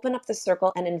 open up the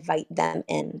circle and invite them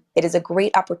in. It is a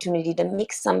great opportunity to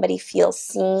make somebody feel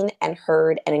seen and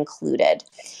heard and included.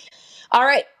 All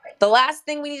right, the last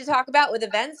thing we need to talk about with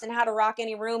events and how to rock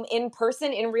any room in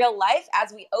person, in real life,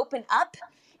 as we open up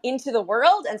into the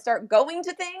world and start going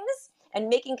to things and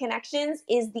making connections,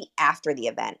 is the after the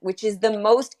event, which is the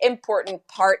most important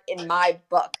part in my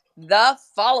book. The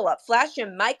follow-up. Flash your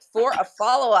mic for a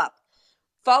follow-up.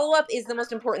 Follow-up is the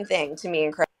most important thing to me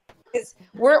and Chris. Because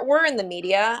we're in the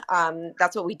media.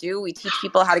 That's what we do. We teach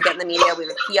people how to get in the media. We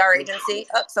have a PR agency.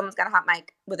 Oh, someone's got a hot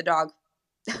mic with a dog.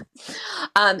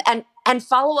 And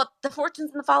follow-up. The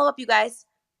fortune's in the follow-up, you guys.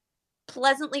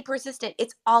 Pleasantly persistent.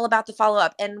 It's all about the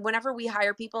follow-up. And whenever we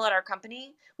hire people at our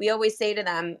company, we always say to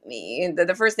them,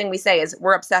 the first thing we say is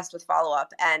we're obsessed with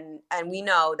follow-up. And we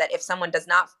know that if someone does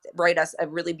not write us a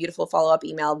really beautiful follow-up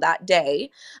email that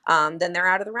day, then they're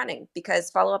out of the running, because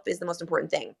follow-up is the most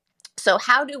important thing. So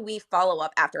how do we follow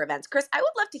up after events? Chris, I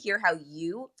would love to hear how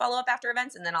you follow up after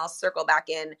events, and then I'll circle back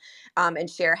in and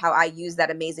share how I use that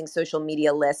amazing social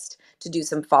media list to do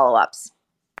some follow-ups.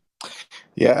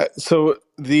 Yeah. So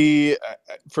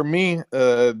for me,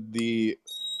 the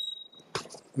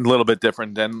little bit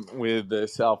different than with the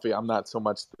selfie. I'm not so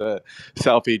much the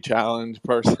selfie challenge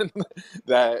person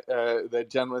that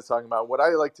Jen was talking about. What I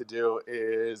like to do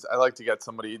is I like to get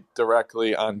somebody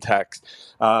directly on text.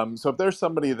 So if there's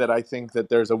somebody that I think that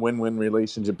there's a win-win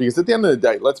relationship, because at the end of the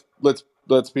day,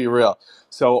 let's be real.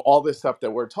 So all this stuff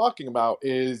that we're talking about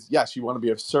is, yes, you want to be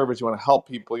of service, you want to help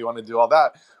people, you want to do all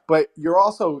that, but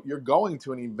you're going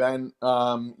to an event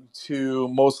to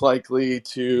most likely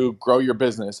to grow your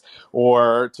business,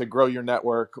 or to grow your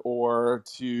network, or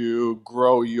to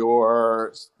grow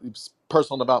your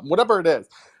personal development, whatever it is.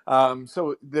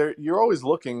 So you're always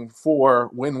looking for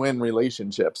win-win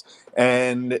relationships.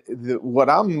 And what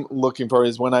I'm looking for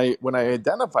is when I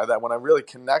identify that, when I really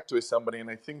connect with somebody and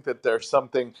I think that there's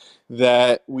something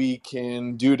that we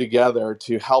can do together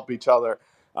to help each other,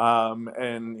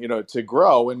 and to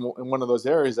grow in one of those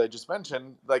areas I just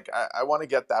mentioned, like I want to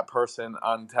get that person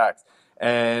on text.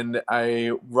 And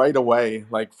I right away,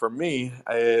 like for me,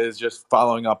 is just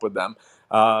following up with them.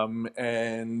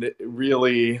 And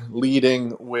really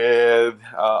leading with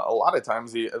a lot of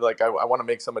times, I want to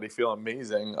make somebody feel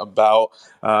amazing about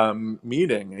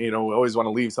meeting. We always want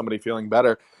to leave somebody feeling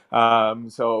better.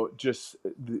 So just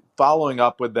following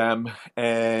up with them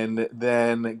and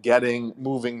then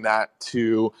moving that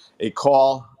to a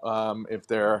call, if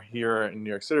they're here in New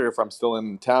York City or if I'm still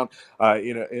in town,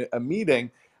 a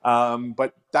meeting.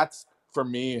 But that's for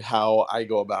me how I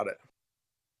go about it.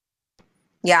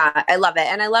 Yeah, I love it.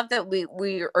 And I love that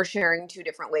we are sharing two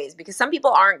different ways, because some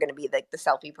people aren't going to be like the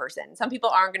selfie person. Some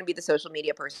people aren't going to be the social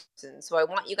media person. So I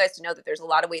want you guys to know that there's a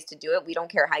lot of ways to do it. We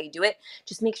don't care how you do it.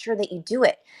 Just make sure that you do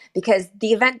it, because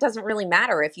the event doesn't really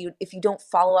matter if you don't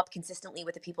follow up consistently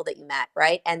with the people that you met,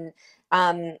 right? And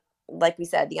like we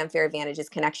said, the unfair advantage is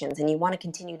connections, and you want to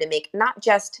continue to make not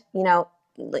just,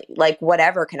 like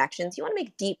whatever connections. You want to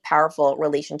make deep, powerful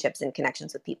relationships and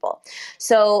connections with people.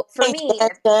 So for Hey, me,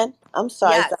 Jen, I'm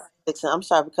sorry. yes. Dixon, I'm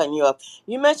sorry for cutting you off.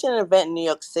 You mentioned an event in New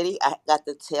York City. I got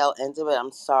the tail end of it.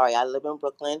 I'm sorry. I live in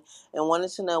Brooklyn and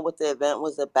wanted to know what the event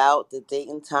was about, the date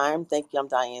and time. Thank you. I'm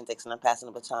Diane Dixon. I'm passing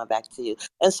the baton back to you.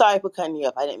 And sorry for cutting you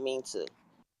off. I didn't mean to.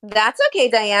 That's okay,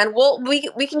 Diane. Well, we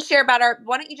can share about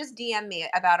why don't you just DM me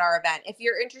about our event if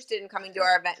you're interested in coming to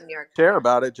our event in New York. Share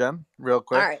about it, Jen, real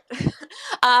quick. All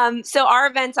right. So our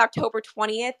event's October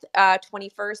 20th,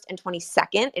 21st, and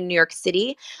 22nd in New York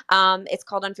City. It's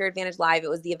called Unfair Advantage Live. It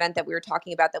was the event that we were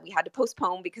talking about that we had to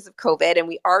postpone because of COVID, and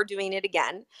we are doing it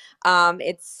again.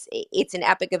 It's an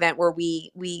epic event where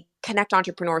we connect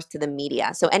entrepreneurs to the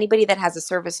media. So anybody that has a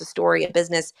service, a story, a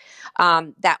business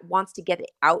that wants to get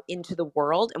it out into the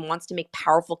world and wants to make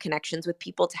powerful connections with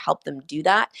people to help them do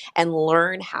that and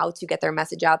learn how to get their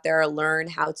message out there, learn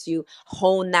how to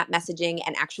hone that messaging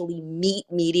and actually meet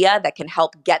media that can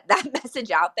help get that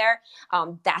message out there.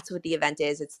 That's what the event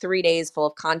is. It's 3 days full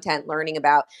of content, learning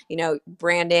about,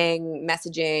 branding,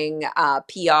 messaging,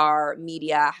 PR,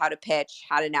 media, how to pitch,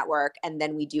 how to network. And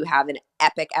then we do have an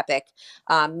epic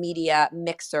media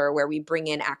mixer where we bring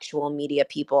in actual media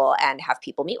people and have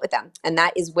people meet with them. And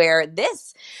that is where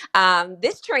this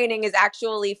training is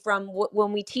actually from,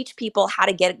 when we teach people how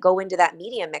to go into that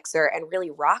media mixer and really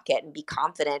rock it and be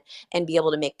confident and be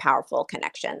able to make powerful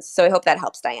connections. So I hope that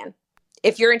helps, Diane.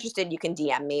 If you're interested, you can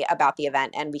DM me about the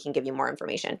event and we can give you more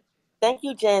information. Thank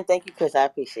you, Jen. Thank you, Chris. I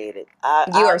appreciate it.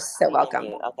 You are so welcome.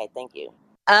 Okay, thank you.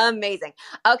 Amazing.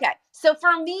 Okay. So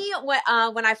for me,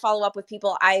 when I follow up with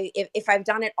people, if I've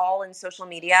done it all in social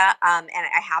media, and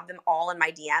I have them all in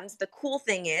my DMs, the cool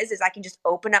thing is I can just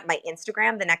open up my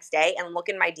Instagram the next day and look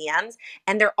in my DMs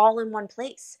and they're all in one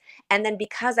place. And then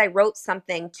because I wrote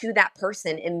something to that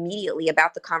person immediately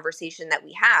about the conversation that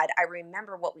we had, I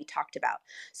remember what we talked about.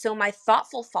 So my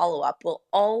thoughtful follow-up will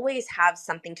always have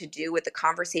something to do with the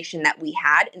conversation that we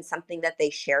had and something that they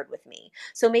shared with me.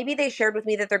 So maybe they shared with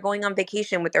me that they're going on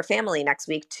vacation with their family next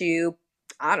week to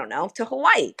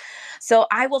Hawaii. So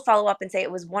I will follow up and say,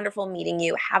 it was wonderful meeting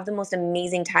you. Have the most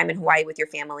amazing time in Hawaii with your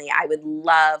family. I would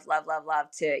love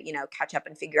to, catch up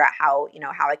and figure out how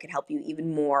I could help you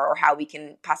even more, or how we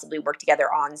can possibly work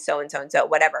together on so and so and so,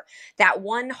 whatever. That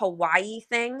one Hawaii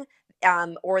thing,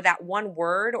 or that one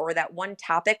word or that one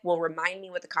topic will remind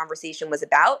me what the conversation was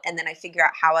about. And then I figure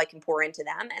out how I can pour into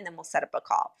them, and then we'll set up a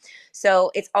call. So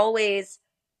it's always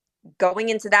going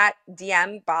into that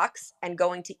DM box and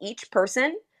going to each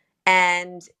person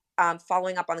and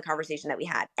following up on the conversation that we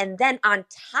had. And then on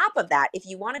top of that, if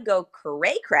you want to go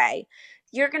cray,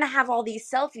 you're going to have all these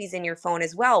selfies in your phone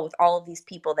as well with all of these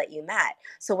people that you met.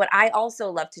 So what I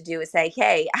also love to do is say,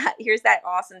 hey, here's that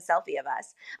awesome selfie of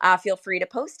us. Feel free to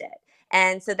post it.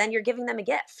 And so then you're giving them a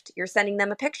gift. You're sending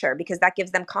them a picture, because that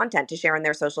gives them content to share on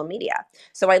their social media.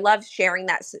 So I love sharing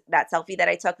that selfie that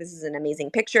I took. This is an amazing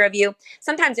picture of you.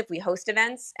 Sometimes if we host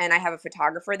events and I have a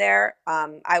photographer there,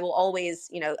 I will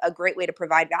always, a great way to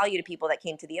provide value to people that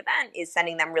came to the event is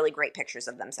sending them really great pictures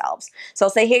of themselves. So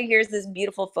I'll say, hey, here's this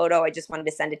beautiful photo. I just wanted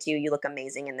to send it to you. You look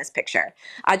amazing in this picture.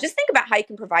 Just think about how you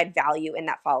can provide value in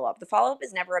that follow-up. The follow-up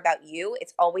is never about you.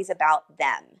 It's always about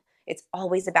them. It's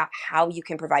always about how you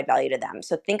can provide value to them.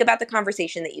 So think about the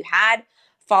conversation that you had,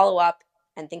 follow up,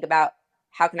 and think about,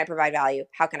 how can I provide value?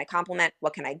 How can I compliment?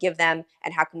 What can I give them?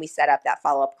 And how can we set up that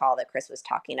follow-up call that Chris was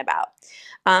talking about?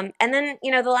 And then,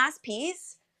 the last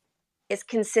piece is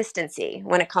consistency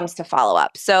when it comes to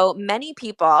follow-up. So many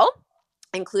people,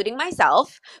 including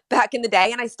myself back in the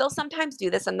day, and I still sometimes do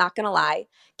this, I'm not going to lie,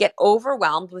 get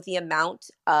overwhelmed with the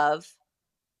amount of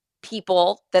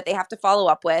people that they have to follow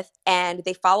up with, and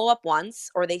they follow up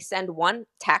once, or they send one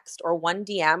text or one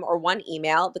DM or one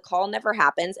email, the call never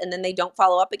happens, and then they don't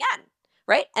follow up again,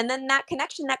 right? And then that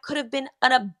connection that could have been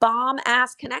a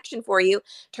bomb-ass connection for you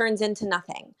turns into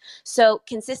nothing. So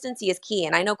consistency is key,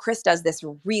 and I know Chris does this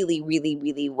really, really,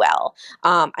 really well.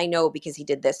 I know because he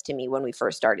did this to me when we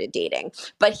first started dating,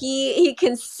 but he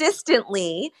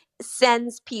consistently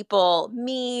sends people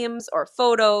memes or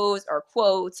photos or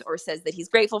quotes or says that he's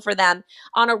grateful for them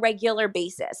on a regular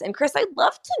basis. And Chris, I'd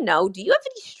love to know, do you have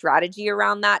any strategy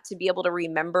around that to be able to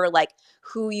remember like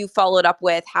who you followed up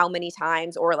with, how many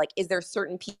times, or like, is there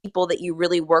certain people that you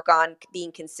really work on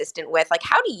being consistent with? Like,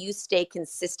 how do you stay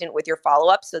consistent with your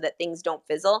follow-up so that things don't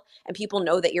fizzle and people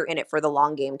know that you're in it for the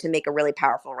long game to make a really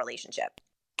powerful relationship?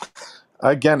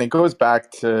 Again, it goes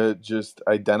back to just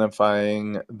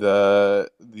identifying the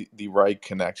right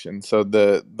connection. So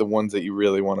the ones that you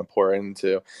really want to pour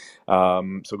into.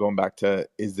 So going back to,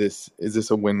 is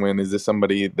this a win-win? Is this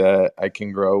somebody that I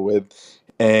can grow with?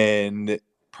 And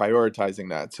prioritizing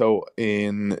that. So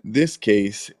in this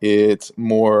case, it's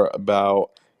more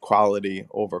about quality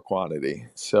over quantity.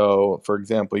 So for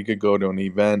example, you could go to an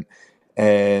event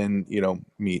and,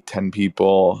 meet 10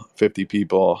 people, 50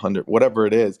 people, 100, whatever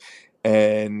it is.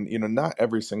 And, not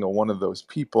every single one of those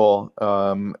people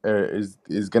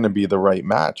is going to be the right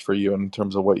match for you in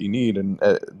terms of what you need and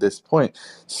at this point.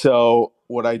 So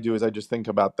what I do is I just think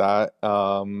about that.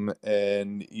 For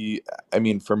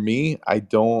me, I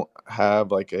don't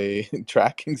have like a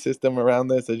tracking system around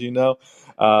this, as you know.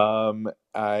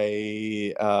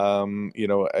 I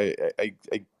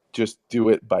just do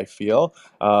it by feel.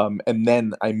 And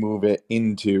then I move it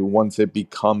into, once it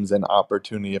becomes an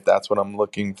opportunity, if that's what I'm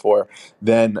looking for,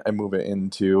 then I move it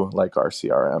into like our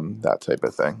CRM, that type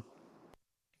of thing.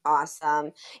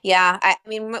 Awesome. Yeah. I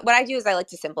mean, what I do is I like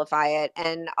to simplify it,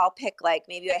 and I'll pick like,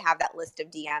 maybe I have that list of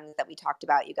DMs that we talked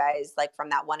about, you guys, like from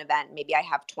that one event. Maybe I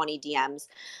have 20 DMs.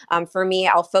 For me,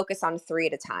 I'll focus on 3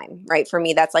 at a time, right? For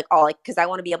me, that's like all, like, because I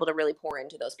want to be able to really pour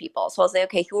into those people. So I'll say,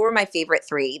 okay, who are my favorite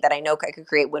 3 that I know I could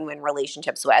create win-win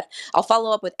relationships with? I'll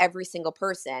follow up with every single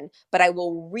person, but I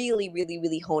will really, really,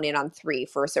 really hone in on 3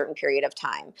 for a certain period of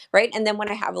time, right? And then when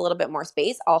I have a little bit more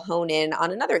space, I'll hone in on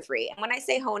another 3. And when I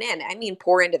say hone in, I mean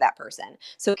pour into that person.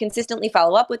 So consistently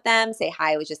follow up with them, say,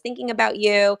 hi, I was just thinking about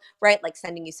you, right? Like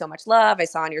sending you so much love. I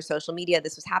saw on your social media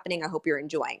this was happening. I hope you're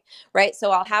enjoying, right?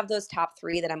 So I'll have those top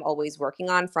 3 that I'm always working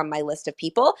on from my list of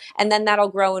people. And then that'll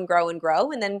grow and grow and grow.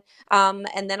 And then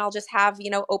I'll just have,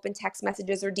 open text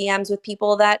messages or DMs with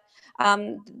people that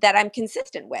I'm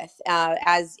consistent with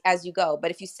as you go. But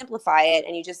if you simplify it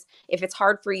and if it's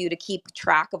hard for you to keep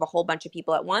track of a whole bunch of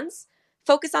people at once,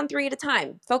 focus on 3 at a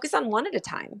time, focus on 1 at a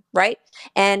time, right?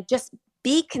 And just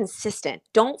be consistent.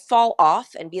 Don't fall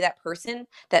off and be that person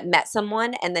that met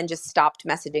someone and then just stopped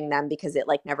messaging them because it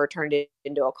like never turned it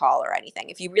into a call or anything.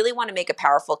 If you really want to make a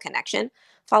powerful connection,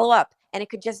 follow up. And it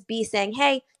could just be saying,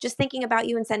 hey, just thinking about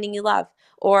you and sending you love.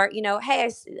 Or, hey,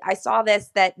 I saw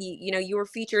this, that you were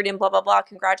featured in blah, blah, blah.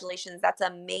 Congratulations. That's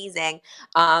amazing.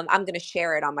 I'm going to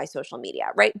share it on my social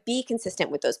media, right? Be consistent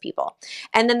with those people.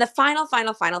 And then the final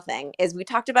thing is, we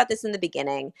talked about this in the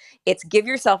beginning. It's give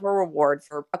yourself a reward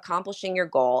for accomplishing your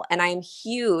goal. And I am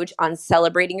huge on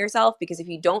celebrating yourself, because if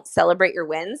you don't celebrate your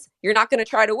wins, you're not going to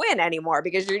try to win anymore,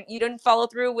 because you didn't follow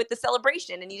through with the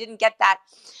celebration and you didn't get that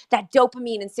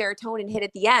dopamine and serotonin hit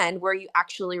at the end where you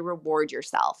actually reward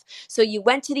yourself. So you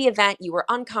went to the event, you were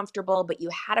uncomfortable, but you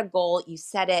had a goal, you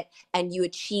set it, and you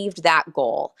achieved that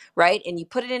goal, right? And you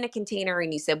put it in a container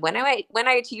and you said, when I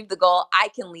achieve the goal, I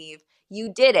can leave.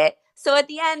 You did it. So at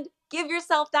the end, give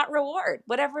yourself that reward,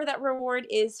 whatever that reward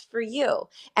is for you.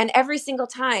 And every single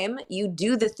time you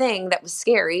do the thing that was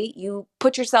scary, you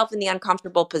put yourself in the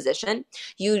uncomfortable position,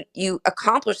 you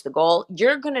accomplish the goal,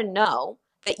 you're going to know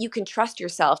that you can trust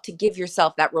yourself to give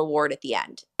yourself that reward at the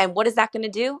end. And what is that going to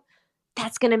do?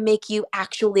 That's going to make you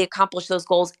actually accomplish those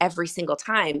goals every single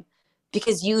time,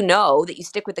 because you know that you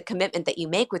stick with the commitment that you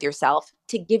make with yourself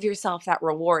to give yourself that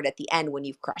reward at the end when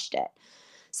you've crushed it.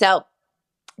 So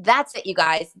that's it, you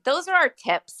guys. Those are our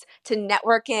tips to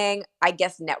networking. I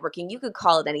guess networking, you could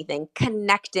call it anything,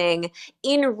 connecting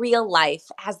in real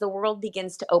life as the world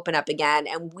begins to open up again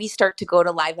and we start to go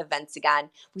to live events again.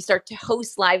 We start to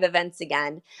host live events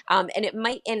again. And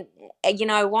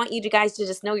I want you guys to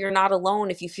just know you're not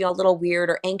alone if you feel a little weird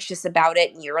or anxious about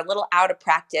it and you're a little out of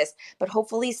practice. But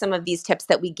hopefully some of these tips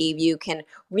that we gave you can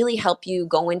really help you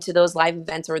go into those live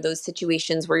events or those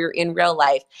situations where you're in real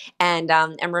life and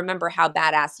remember how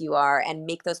badass you are and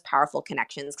make those powerful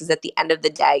connections, because at the end of the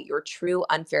day, your true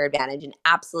unfair advantage in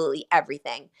absolutely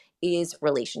everything is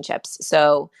relationships.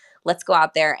 So let's go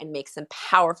out there and make some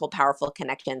powerful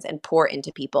connections and pour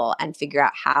into people and figure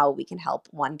out how we can help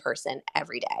one person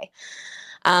every day.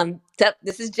 So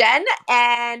this is Jen,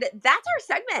 and that's our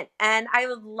segment. And I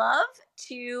would love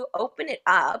to open it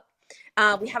up.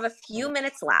 We have a few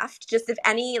minutes left. Just if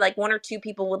any, like 1 or 2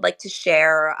 people would like to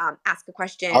share, ask a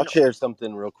question. I'll share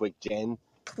something real quick, Jen.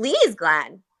 Please,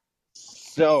 Glenn.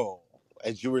 So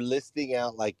as you were listing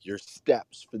out like your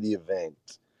steps for the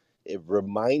event, it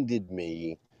reminded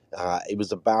me. It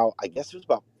was about, I guess it was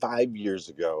about 5 years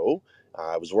ago.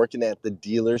 I was working at the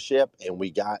dealership, and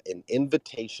we got an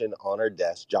invitation on our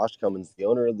desk. Josh Cummins, the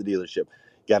owner of the dealership,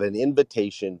 got an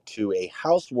invitation to a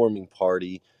housewarming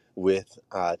party with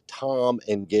Tom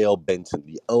and Gail Benson,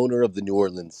 the owner of the New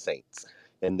Orleans Saints.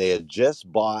 And they had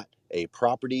just bought a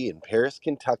property in Paris,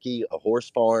 Kentucky, a horse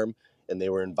farm, and they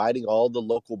were inviting all the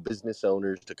local business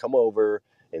owners to come over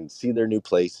and see their new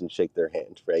place and shake their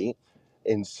hand, right?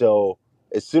 And so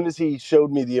as soon as he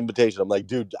showed me the invitation, I'm like,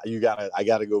 dude, I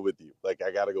gotta go with you. Like,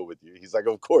 I gotta go with you. He's like,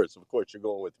 of course, you're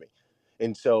going with me.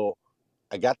 And so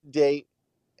I got the date,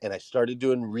 and I started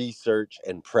doing research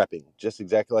and prepping, just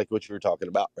exactly like what you were talking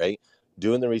about, right?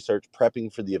 Doing the research,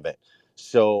 prepping for the event.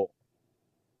 So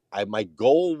my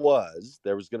goal was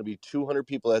there was going to be 200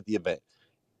 people at the event.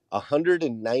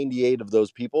 198 of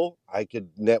those people I could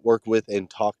network with and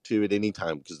talk to at any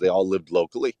time because they all lived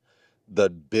locally. The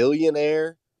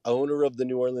billionaire owner of the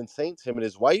New Orleans Saints, him and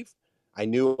his wife, I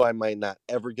knew I might not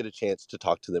ever get a chance to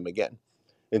talk to them again.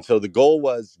 And so the goal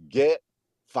was get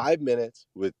 5 minutes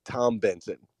with Tom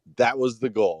Benson. That was the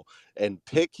goal. And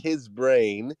pick his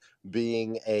brain,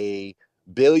 being a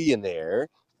billionaire,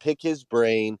 pick his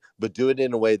brain, but do it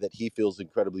in a way that he feels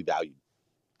incredibly valued.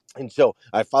 And so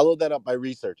I followed that up by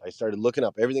research. I started looking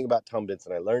up everything about Tom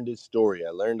Benson. I learned his story.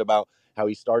 I learned about how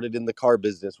he started in the car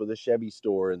business with a Chevy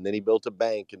store, and then he built a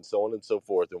bank, and so on and so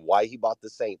forth, and why he bought the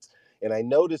Saints. And I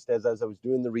noticed as I was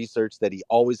doing the research that he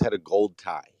always had a gold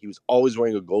tie. He was always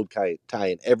wearing a gold tie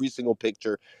in every single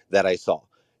picture that I saw.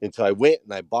 And so I went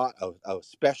and I bought a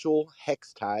special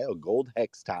hex tie, a gold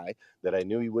hex tie that I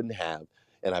knew he wouldn't have.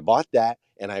 And I bought that,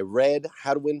 and I read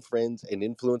How to Win Friends and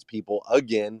Influence People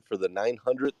again for the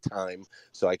 900th time,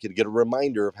 so I could get a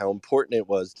reminder of how important it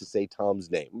was to say Tom's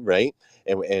name, right?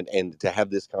 And to have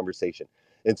this conversation.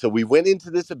 And so we went into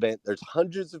this event. There's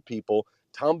hundreds of people.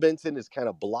 Tom Benson is kind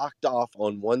of blocked off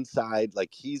on one side,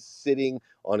 like he's sitting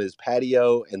on his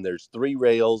patio, and there's 3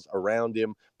 rails around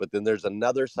him, but then there's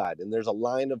another side, and there's a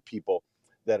line of people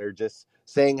that are just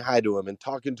saying hi to him and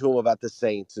talking to him about the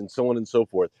Saints and so on and so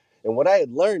forth. And what I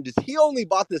had learned is he only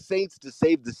bought the Saints to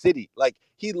save the city. Like,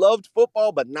 he loved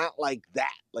football, but not like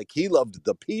that. Like, he loved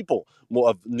the people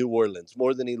more of New Orleans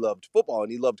more than he loved football.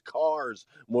 And he loved cars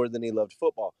more than he loved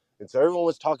football. And so everyone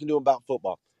was talking to him about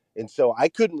football. And so I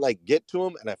couldn't get to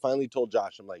him. And I finally told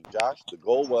Josh, I'm like, Josh, the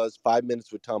goal was 5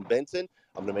 minutes with Tom Benson.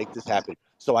 I'm going to make this happen.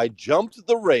 So I jumped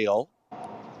the rail,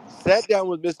 sat down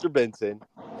with Mr. Benson,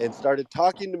 and started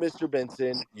talking to Mr.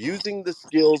 Benson using the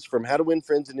skills from How to Win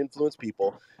Friends and Influence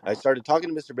People. I started talking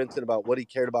to Mr. Benson about what he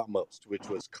cared about most, which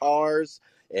was cars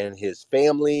and his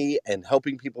family and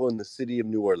helping people in the city of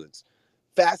New Orleans.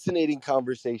 Fascinating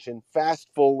conversation. Fast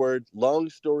forward, long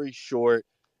story short,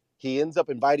 he ends up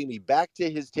inviting me back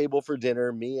to his table for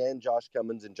dinner, me and Josh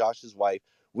Cummins and Josh's wife.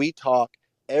 We talk.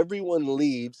 Everyone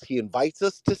leaves. He invites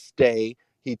us to stay.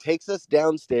 He takes us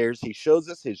downstairs. He shows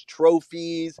us his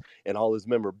trophies and all his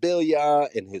memorabilia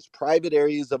and his private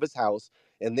areas of his house.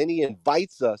 And then he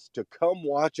invites us to come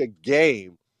watch a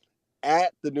game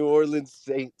at the New Orleans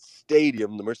Saints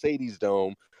Stadium, the Mercedes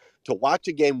Dome, to watch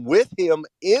a game with him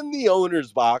in the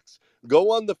owner's box,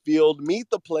 go on the field, meet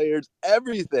the players,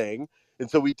 everything. And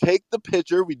so we take the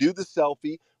picture, we do the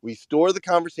selfie, we store the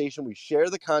conversation, we share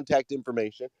the contact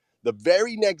information. The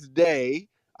very next day,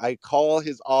 I call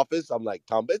his office. I'm like,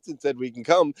 Tom Benson said we can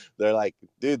come. They're like,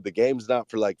 dude, the game's not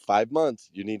for 5 months.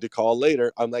 You need to call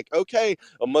later. I'm like, okay.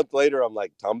 A month later, I'm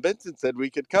like, Tom Benson said we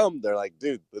could come. They're like,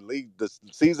 dude, the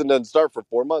season doesn't start for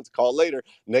 4 months. Call later.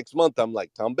 Next month, I'm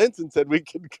like, Tom Benson said we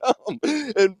could come.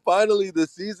 And finally, the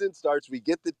season starts. We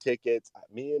get the tickets.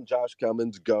 Me and Josh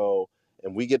Cummins go,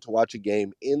 and we get to watch a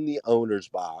game in the owner's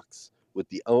box with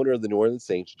the owner of the New Orleans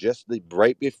Saints just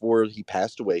right before he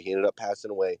passed away. He ended up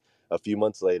passing away a few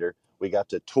months later. We got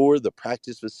to tour the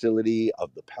practice facility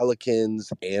of the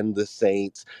Pelicans and the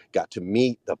Saints, got to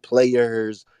meet the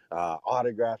players,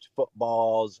 autographed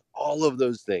footballs, all of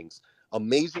those things.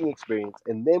 Amazing experience.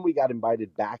 And then we got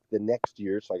invited back the next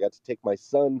year. So I got to take my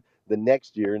son the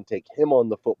next year and take him on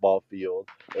the football field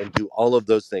and do all of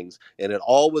those things. And it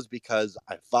all was because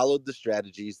I followed the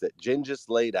strategies that Jen just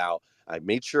laid out. I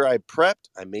made sure I prepped.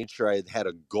 I made sure I had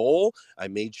a goal. I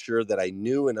made sure that I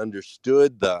knew and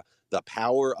understood the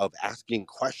power of asking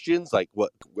questions, like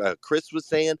what Chris was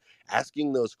saying,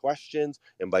 asking those questions.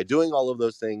 And by doing all of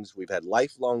those things, we've had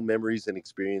lifelong memories and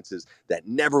experiences that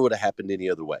never would have happened any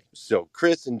other way. So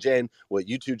Chris and Jen, what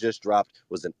you two just dropped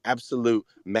was an absolute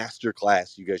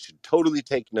masterclass. You guys should totally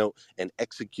take note and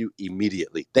execute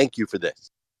immediately. Thank you for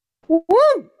this. Woo!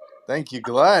 Thank you,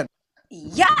 Glenn.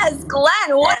 Yes,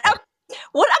 Glenn, what a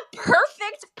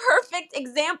perfect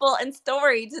example and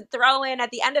story to throw in at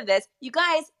the end of this. You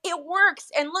guys, it works.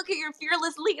 And look at your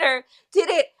fearless leader did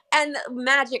it and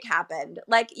magic happened.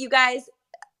 Like, you guys,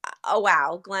 oh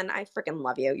wow, Glenn, I freaking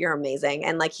love you. You're amazing.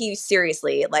 And like, he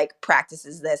seriously like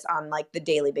practices this on like the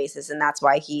daily basis, and that's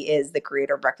why he is the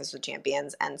creator of Breakfast with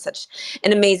Champions and such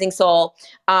an amazing soul.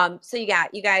 So yeah,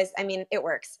 you guys, I mean, it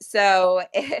works. So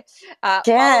follow the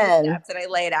Jen. steps that I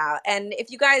laid out. And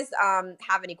if you guys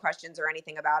have any questions or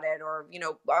anything about it, or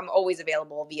I'm always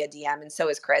available via DM, and so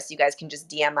is Chris. You guys can just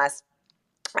DM us.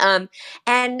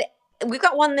 And we've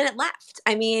got 1 minute left.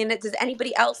 I mean, does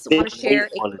anybody else want to share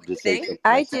Nate wanted to say anything? something.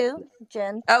 I do,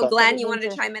 Jen. Oh, Glenn, Credit you wanted to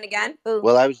Ninja. chime in again? Ooh,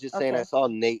 Well, I was just saying I okay. saw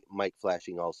Nate mic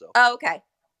flashing also. Oh, okay.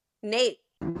 Nate.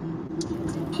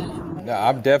 No,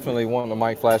 I'm definitely wanting a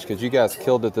mic flash because you guys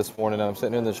killed it this morning. I'm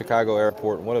sitting in the Chicago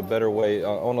airport. What a better way,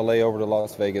 on a layover to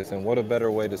Las Vegas, and what a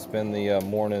better way to spend the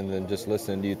morning than just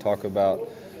listening to you talk about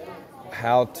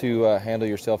how to handle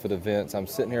yourself at events. I'm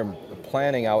sitting here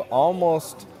planning. I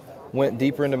almost went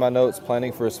deeper into my notes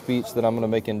planning for a speech that I'm going to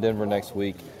make in Denver next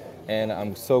week. And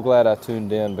I'm so glad I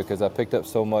tuned in because I picked up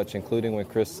so much, including when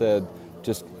Chris said,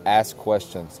 just ask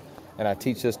questions. And I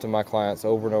teach this to my clients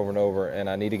over and over and over, and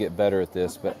I need to get better at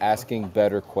this, but asking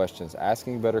better questions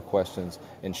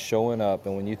and showing up.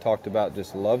 And when you talked about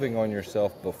just loving on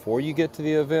yourself before you get to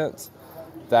the events,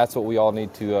 that's what we all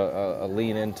need to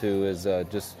lean into, is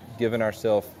just giving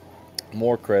ourselves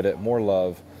more credit, more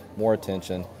love, more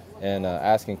attention, and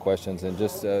asking questions, and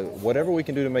just whatever we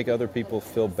can do to make other people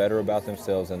feel better about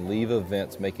themselves, and leave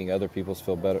events making other people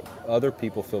feel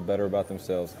better about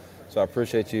themselves. So I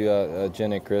appreciate you,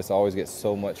 Jen and Chris. I always get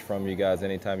so much from you guys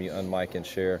anytime you unmic and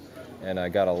share, and I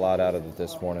got a lot out of it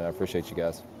this morning. I appreciate you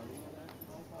guys.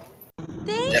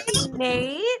 Thank you,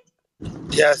 Nate.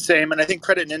 Yeah, same. And I think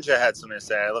Credit Ninja had something to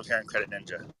say. I love hearing Credit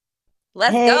Ninja.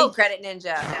 Let's Hey. go, Credit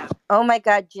Ninja. Oh my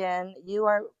God, Jen, you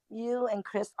and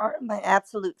Chris are my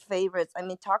absolute favorites. I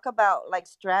mean, talk about like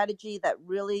strategy that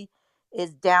really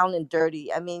is down and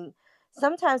dirty. I mean,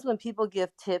 sometimes when people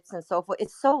give tips and so forth,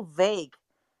 it's so vague.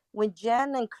 When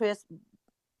Jen and Chris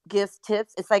gives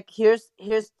tips, it's like here's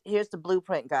the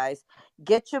blueprint, guys.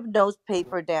 Get your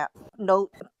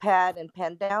notepad and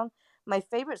pen down. My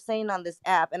favorite saying on this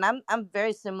app, and I'm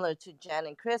very similar to Jen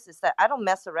and Chris, is that I don't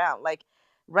mess around. Like,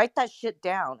 write that shit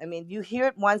down. I mean, you hear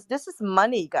it once. This is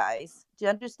money, guys. Do you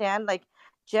understand? Like,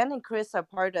 Jen and Chris are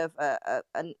part of a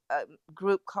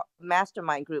group,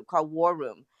 mastermind group called War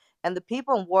Room. And the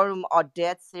people in War Room are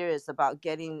dead serious about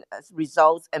getting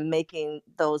results and making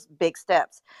those big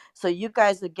steps. So you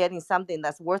guys are getting something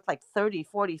that's worth like 30,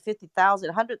 40,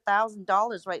 50,000,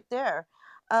 $100,000 right there.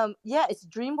 Yeah, it's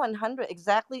Dream 100.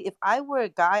 Exactly. If I were a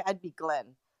guy, I'd be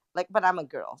Glenn. Like, but I'm a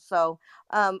girl. So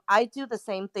I do the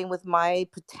same thing with my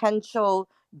potential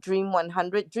Dream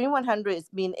 100. Dream 100 is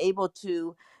being able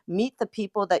to meet the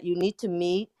people that you need to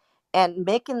meet and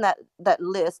making that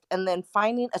list, and then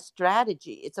finding a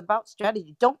strategy. It's about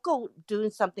strategy. Don't go doing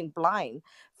something blind.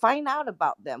 Find out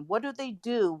about them. What do they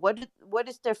do? What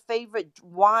is their favorite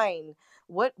wine?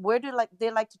 Where do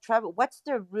they like to travel? What's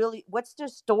their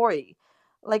story?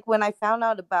 Like, when I found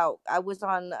out about, I was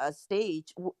on a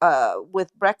stage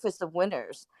with Breakfast of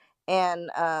Winners, and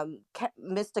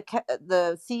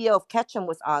the CEO of Ketchum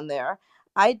was on there.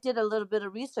 I did a little bit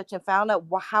of research and found out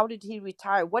how did he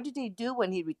retire? What did he do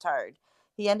when he retired?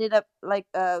 He ended up like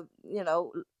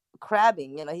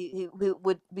crabbing. He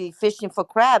would be fishing for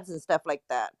crabs and stuff like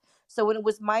that. So when it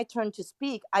was my turn to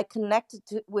speak, I connected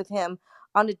with him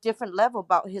on a different level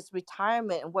about his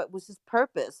retirement and what was his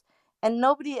purpose. And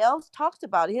nobody else talked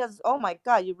about it. He goes, "Oh my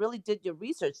God, you really did your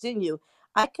research, didn't you?"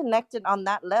 I connected on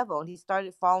that level, and he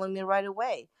started following me right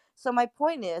away. So my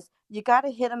point is, you got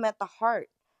to hit him at the heart.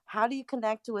 How do you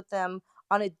connect with them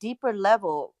on a deeper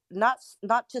level, not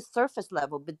just surface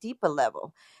level, but deeper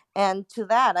level? And to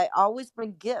that, I always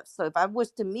bring gifts. So if I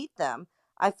was to meet them,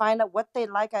 I find out what they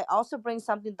like. I also bring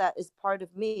something that is part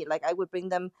of me. Like, I would bring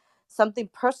them something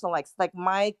personal, like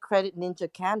my Credit Ninja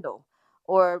candle,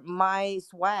 or my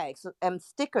swags and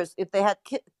stickers if they had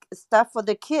stuff for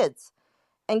their kids.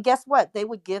 And guess what? They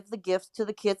would give the gifts to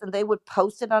the kids, and they would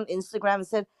post it on Instagram and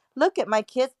said, "Look at my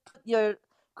kids put your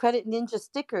Credit Ninja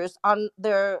stickers on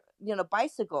their,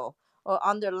 bicycle or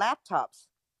on their laptops."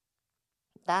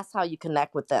 That's how you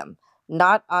connect with them,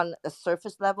 not on a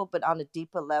surface level, but on a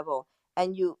deeper level.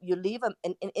 And you leave them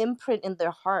an imprint in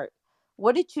their heart.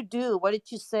 What did you do? What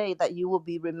did you say that you will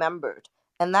be remembered?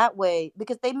 And that way,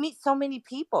 because they meet so many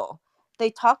people, they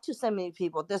talk to so many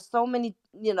people. There's so many,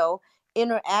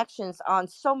 interactions on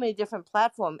so many different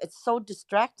platforms. It's so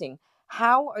distracting.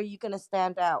 How are you going to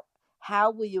stand out?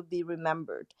 How will you be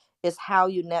remembered? Is how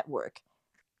you network.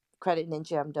 Credit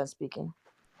Ninja, I'm done speaking.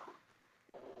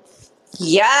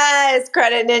 Yes,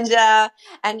 Credit Ninja.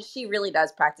 And she really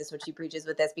does practice what she preaches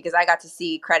with this, because I got to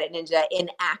see Credit Ninja in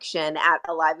action at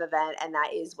a live event, and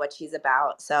that is what she's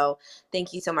about. So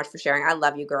thank you so much for sharing. I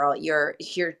love you, girl. You're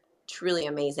truly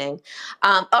amazing.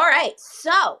 All right,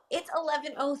 so it's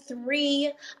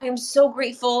 11:03. I am so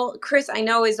grateful. Chris, I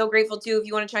know, is so grateful too. If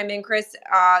you want to chime in, Chris,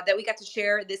 that we got to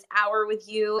share this hour with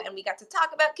you, and we got to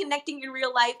talk about connecting in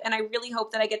real life. And I really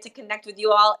hope that I get to connect with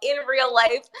you all in real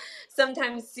life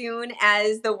sometime soon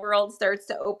as the world starts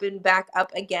to open back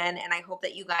up again. And I hope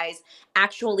that you guys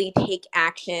actually take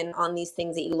action on these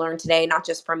things that you learned today, not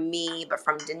just from me, but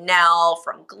from Danelle,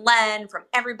 from Glenn, from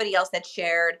everybody else that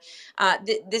shared.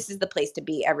 This is the place to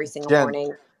be every single Jen,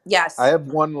 morning. Yes. I have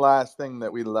one last thing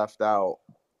that we left out.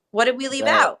 What did we leave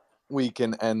that out? We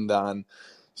can end on.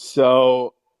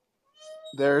 So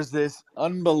there's this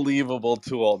unbelievable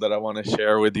tool that I want to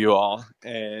share with you all.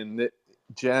 And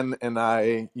Jen and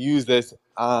I use this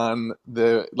on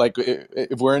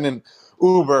if we're in an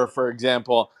Uber, for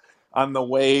example, on the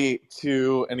way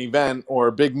to an event or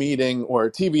a big meeting or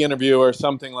a TV interview or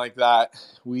something like that,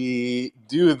 we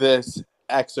do this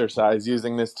exercise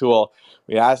using this tool.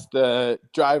 We ask the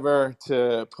driver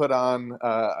to put on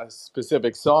a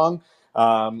specific song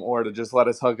or to just let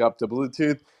us hook up to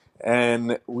Bluetooth.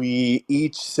 And we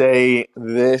each say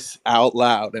this out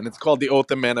loud, and it's called the Oath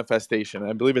of Manifestation.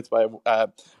 I believe it's by a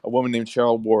woman named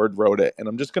Cheryl Ward wrote it, and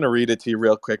I'm just going to read it to you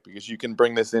real quick because you can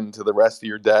bring this into the rest of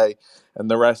your day and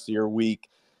the rest of your week.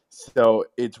 So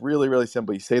it's really, really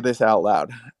simple. You say this out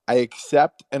loud. I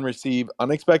accept and receive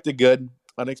unexpected good,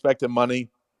 unexpected money,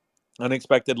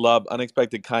 unexpected love,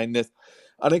 unexpected kindness,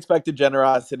 unexpected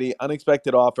generosity,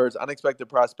 unexpected offers, unexpected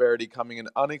prosperity coming in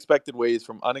unexpected ways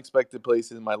from unexpected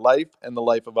places in my life and the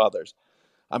life of others.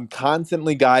 I'm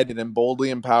constantly guided and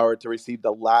boldly empowered to receive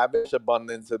the lavish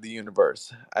abundance of the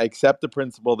universe. I accept the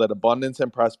principle that abundance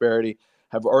and prosperity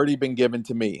have already been given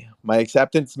to me. My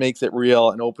acceptance makes it real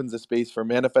and opens a space for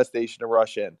manifestation to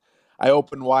rush in. I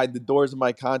open wide the doors of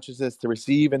my consciousness to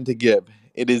receive and to give.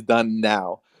 It is done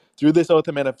now. Through this oath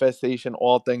of manifestation,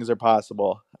 all things are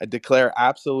possible. I declare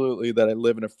absolutely that I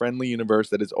live in a friendly universe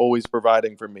that is always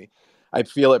providing for me. I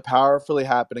feel it powerfully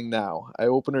happening now. I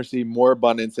open to receive more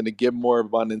abundance and to give more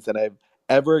abundance than I've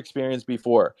ever experienced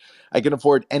before. I can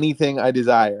afford anything I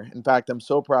desire. In fact, I'm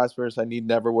so prosperous I need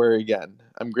never worry again.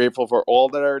 I'm grateful for all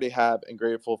that I already have and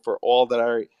grateful for all that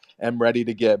I am ready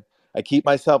to give. I keep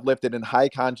myself lifted in high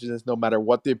consciousness no matter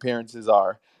what the appearances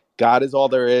are. God is all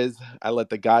there is. I let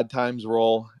the God times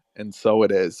roll, and so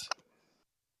it is.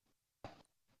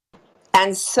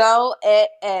 And so it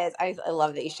is. I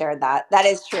love that you shared that. That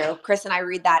is true. Chris and I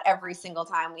read that every single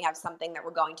time we have something that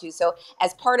we're going to. So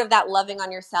as part of that loving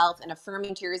on yourself and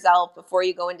affirming to yourself before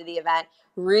you go into the event,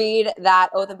 read that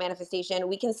Oath of Manifestation.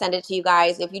 We can send it to you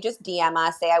guys. If you just DM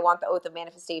us, say, I want the Oath of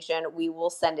Manifestation, we will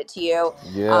send it to you.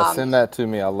 Yeah, send that to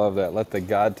me. I love that. Let the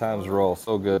God times roll.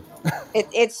 So good.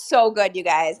 It's so good, you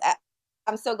guys.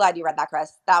 I'm so glad you read that,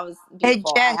 Chris. That was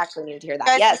beautiful. Hey, Jen, I actually needed to hear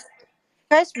that. Yes.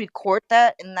 You guys record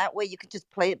that, and that way you could just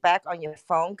play it back on your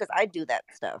phone, because I do that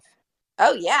stuff.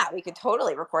 Oh, yeah, we could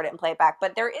totally record it and play it back.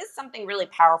 But there is something really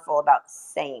powerful about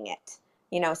saying it,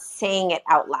 saying it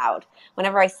out loud.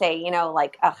 Whenever I say,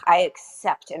 like, I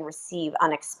accept and receive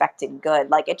unexpected good,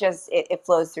 like it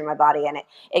flows through my body, and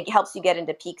it helps you get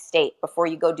into peak state before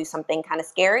you go do something kind of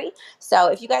scary.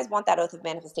 So if you guys want that Oath of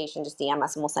Manifestation, just DM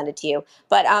us and we'll send it to you.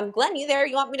 But Glenn, you there?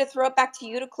 You want me to throw it back to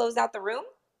you to close out the room?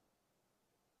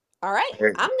 All right,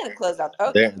 I'm going to close out.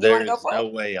 Oh, There's go for no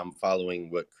it? way I'm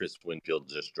following what Chris Winfield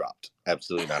just dropped.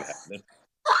 Absolutely not happening.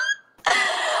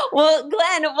 Well,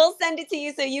 Glenn, we'll send it to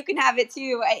you so you can have it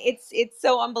too. It's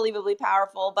so unbelievably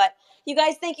powerful. But you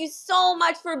guys, thank you so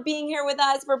much for being here with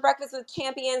us for Breakfast with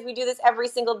Champions. We do this every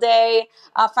single day,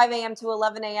 5 a.m. to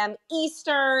 11 a.m.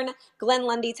 Eastern. Glenn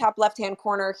Lundy, top left-hand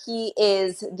corner. He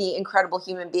is the incredible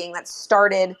human being that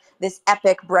started this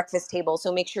epic breakfast table.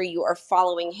 So make sure you are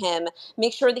following him.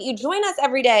 Make sure that you join us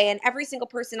every day. And every single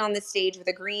person on this stage with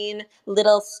a green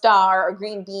little star or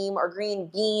green beam or green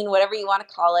bean, whatever you want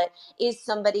to call it, is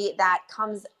somebody that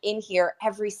comes in here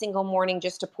every single morning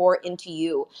just to pour into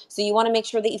you. So you want to make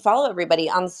sure that you follow everybody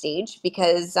on the stage,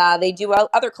 because they do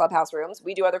other clubhouse rooms.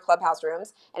 We do other clubhouse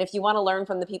rooms. And if you want to learn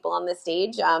from the people on this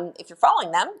stage, if you're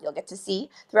following them, you'll get to see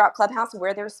throughout Clubhouse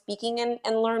where they're speaking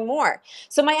and learn more.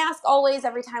 So my ask always,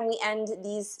 every time we end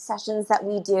these sessions that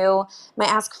we do, my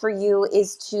ask for you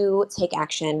is to take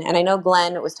action. And I know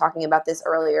Glenn was talking about this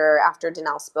earlier after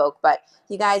Danelle spoke, but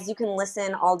you guys, you can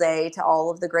listen all day to all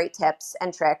of the great tips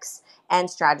and tricks, and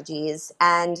strategies,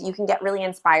 and you can get really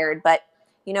inspired. But,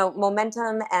 you know,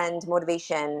 momentum and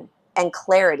motivation and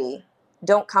clarity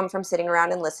don't come from sitting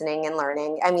around and listening and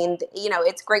learning. I mean, you know,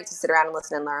 it's great to sit around and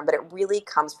listen and learn, but it really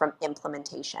comes from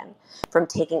implementation, from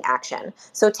taking action.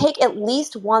 So take at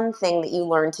least one thing that you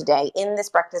learned today in this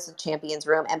Breakfast with Champions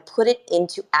room and put it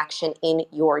into action in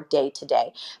your day to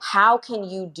day. How can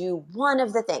you do one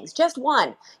of the things? Just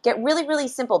one. Get really, really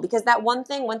simple, because that one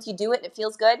thing, once you do it and it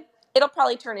feels good, it'll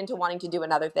probably turn into wanting to do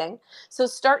another thing. So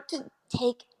start to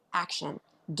take action.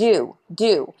 Do.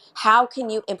 How can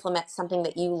you implement something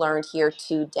that you learned here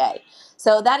today?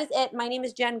 So that is it. My name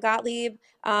is Jen Gottlieb.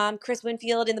 Chris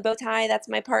Winfield in the bow tie. That's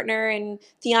my partner and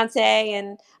fiance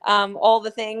and all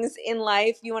the things in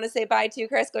life. You want to say bye to,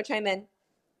 Chris? Go chime in.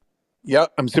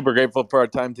 Yep, I'm super grateful for our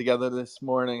time together this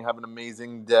morning. Have an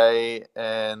amazing day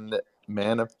and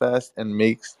manifest and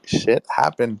make shit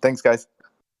happen. Thanks, guys.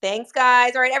 Thanks,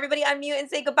 guys. All right, everybody unmute and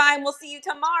say goodbye, and we'll see you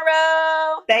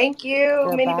tomorrow. Thank you.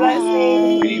 Goodbye. Many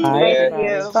blessings. Be Thank blessed.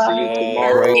 you. See you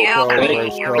tomorrow. Great show. Great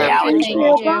Thank show.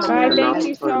 you. Bye. Thank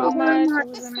you so much. It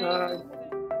was amazing.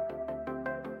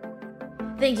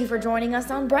 Thank you for joining us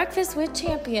on Breakfast with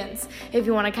Champions. If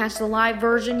you want to catch the live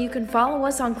version, you can follow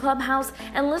us on Clubhouse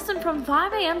and listen from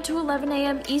 5 a.m. to 11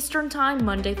 a.m. Eastern Time,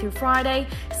 Monday through Friday,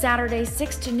 Saturdays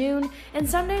 6 to noon, and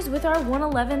Sundays with our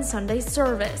 111 Sunday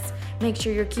service. Make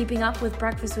sure you're keeping up with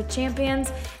Breakfast with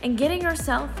Champions and getting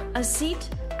yourself a seat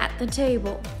at the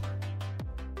table.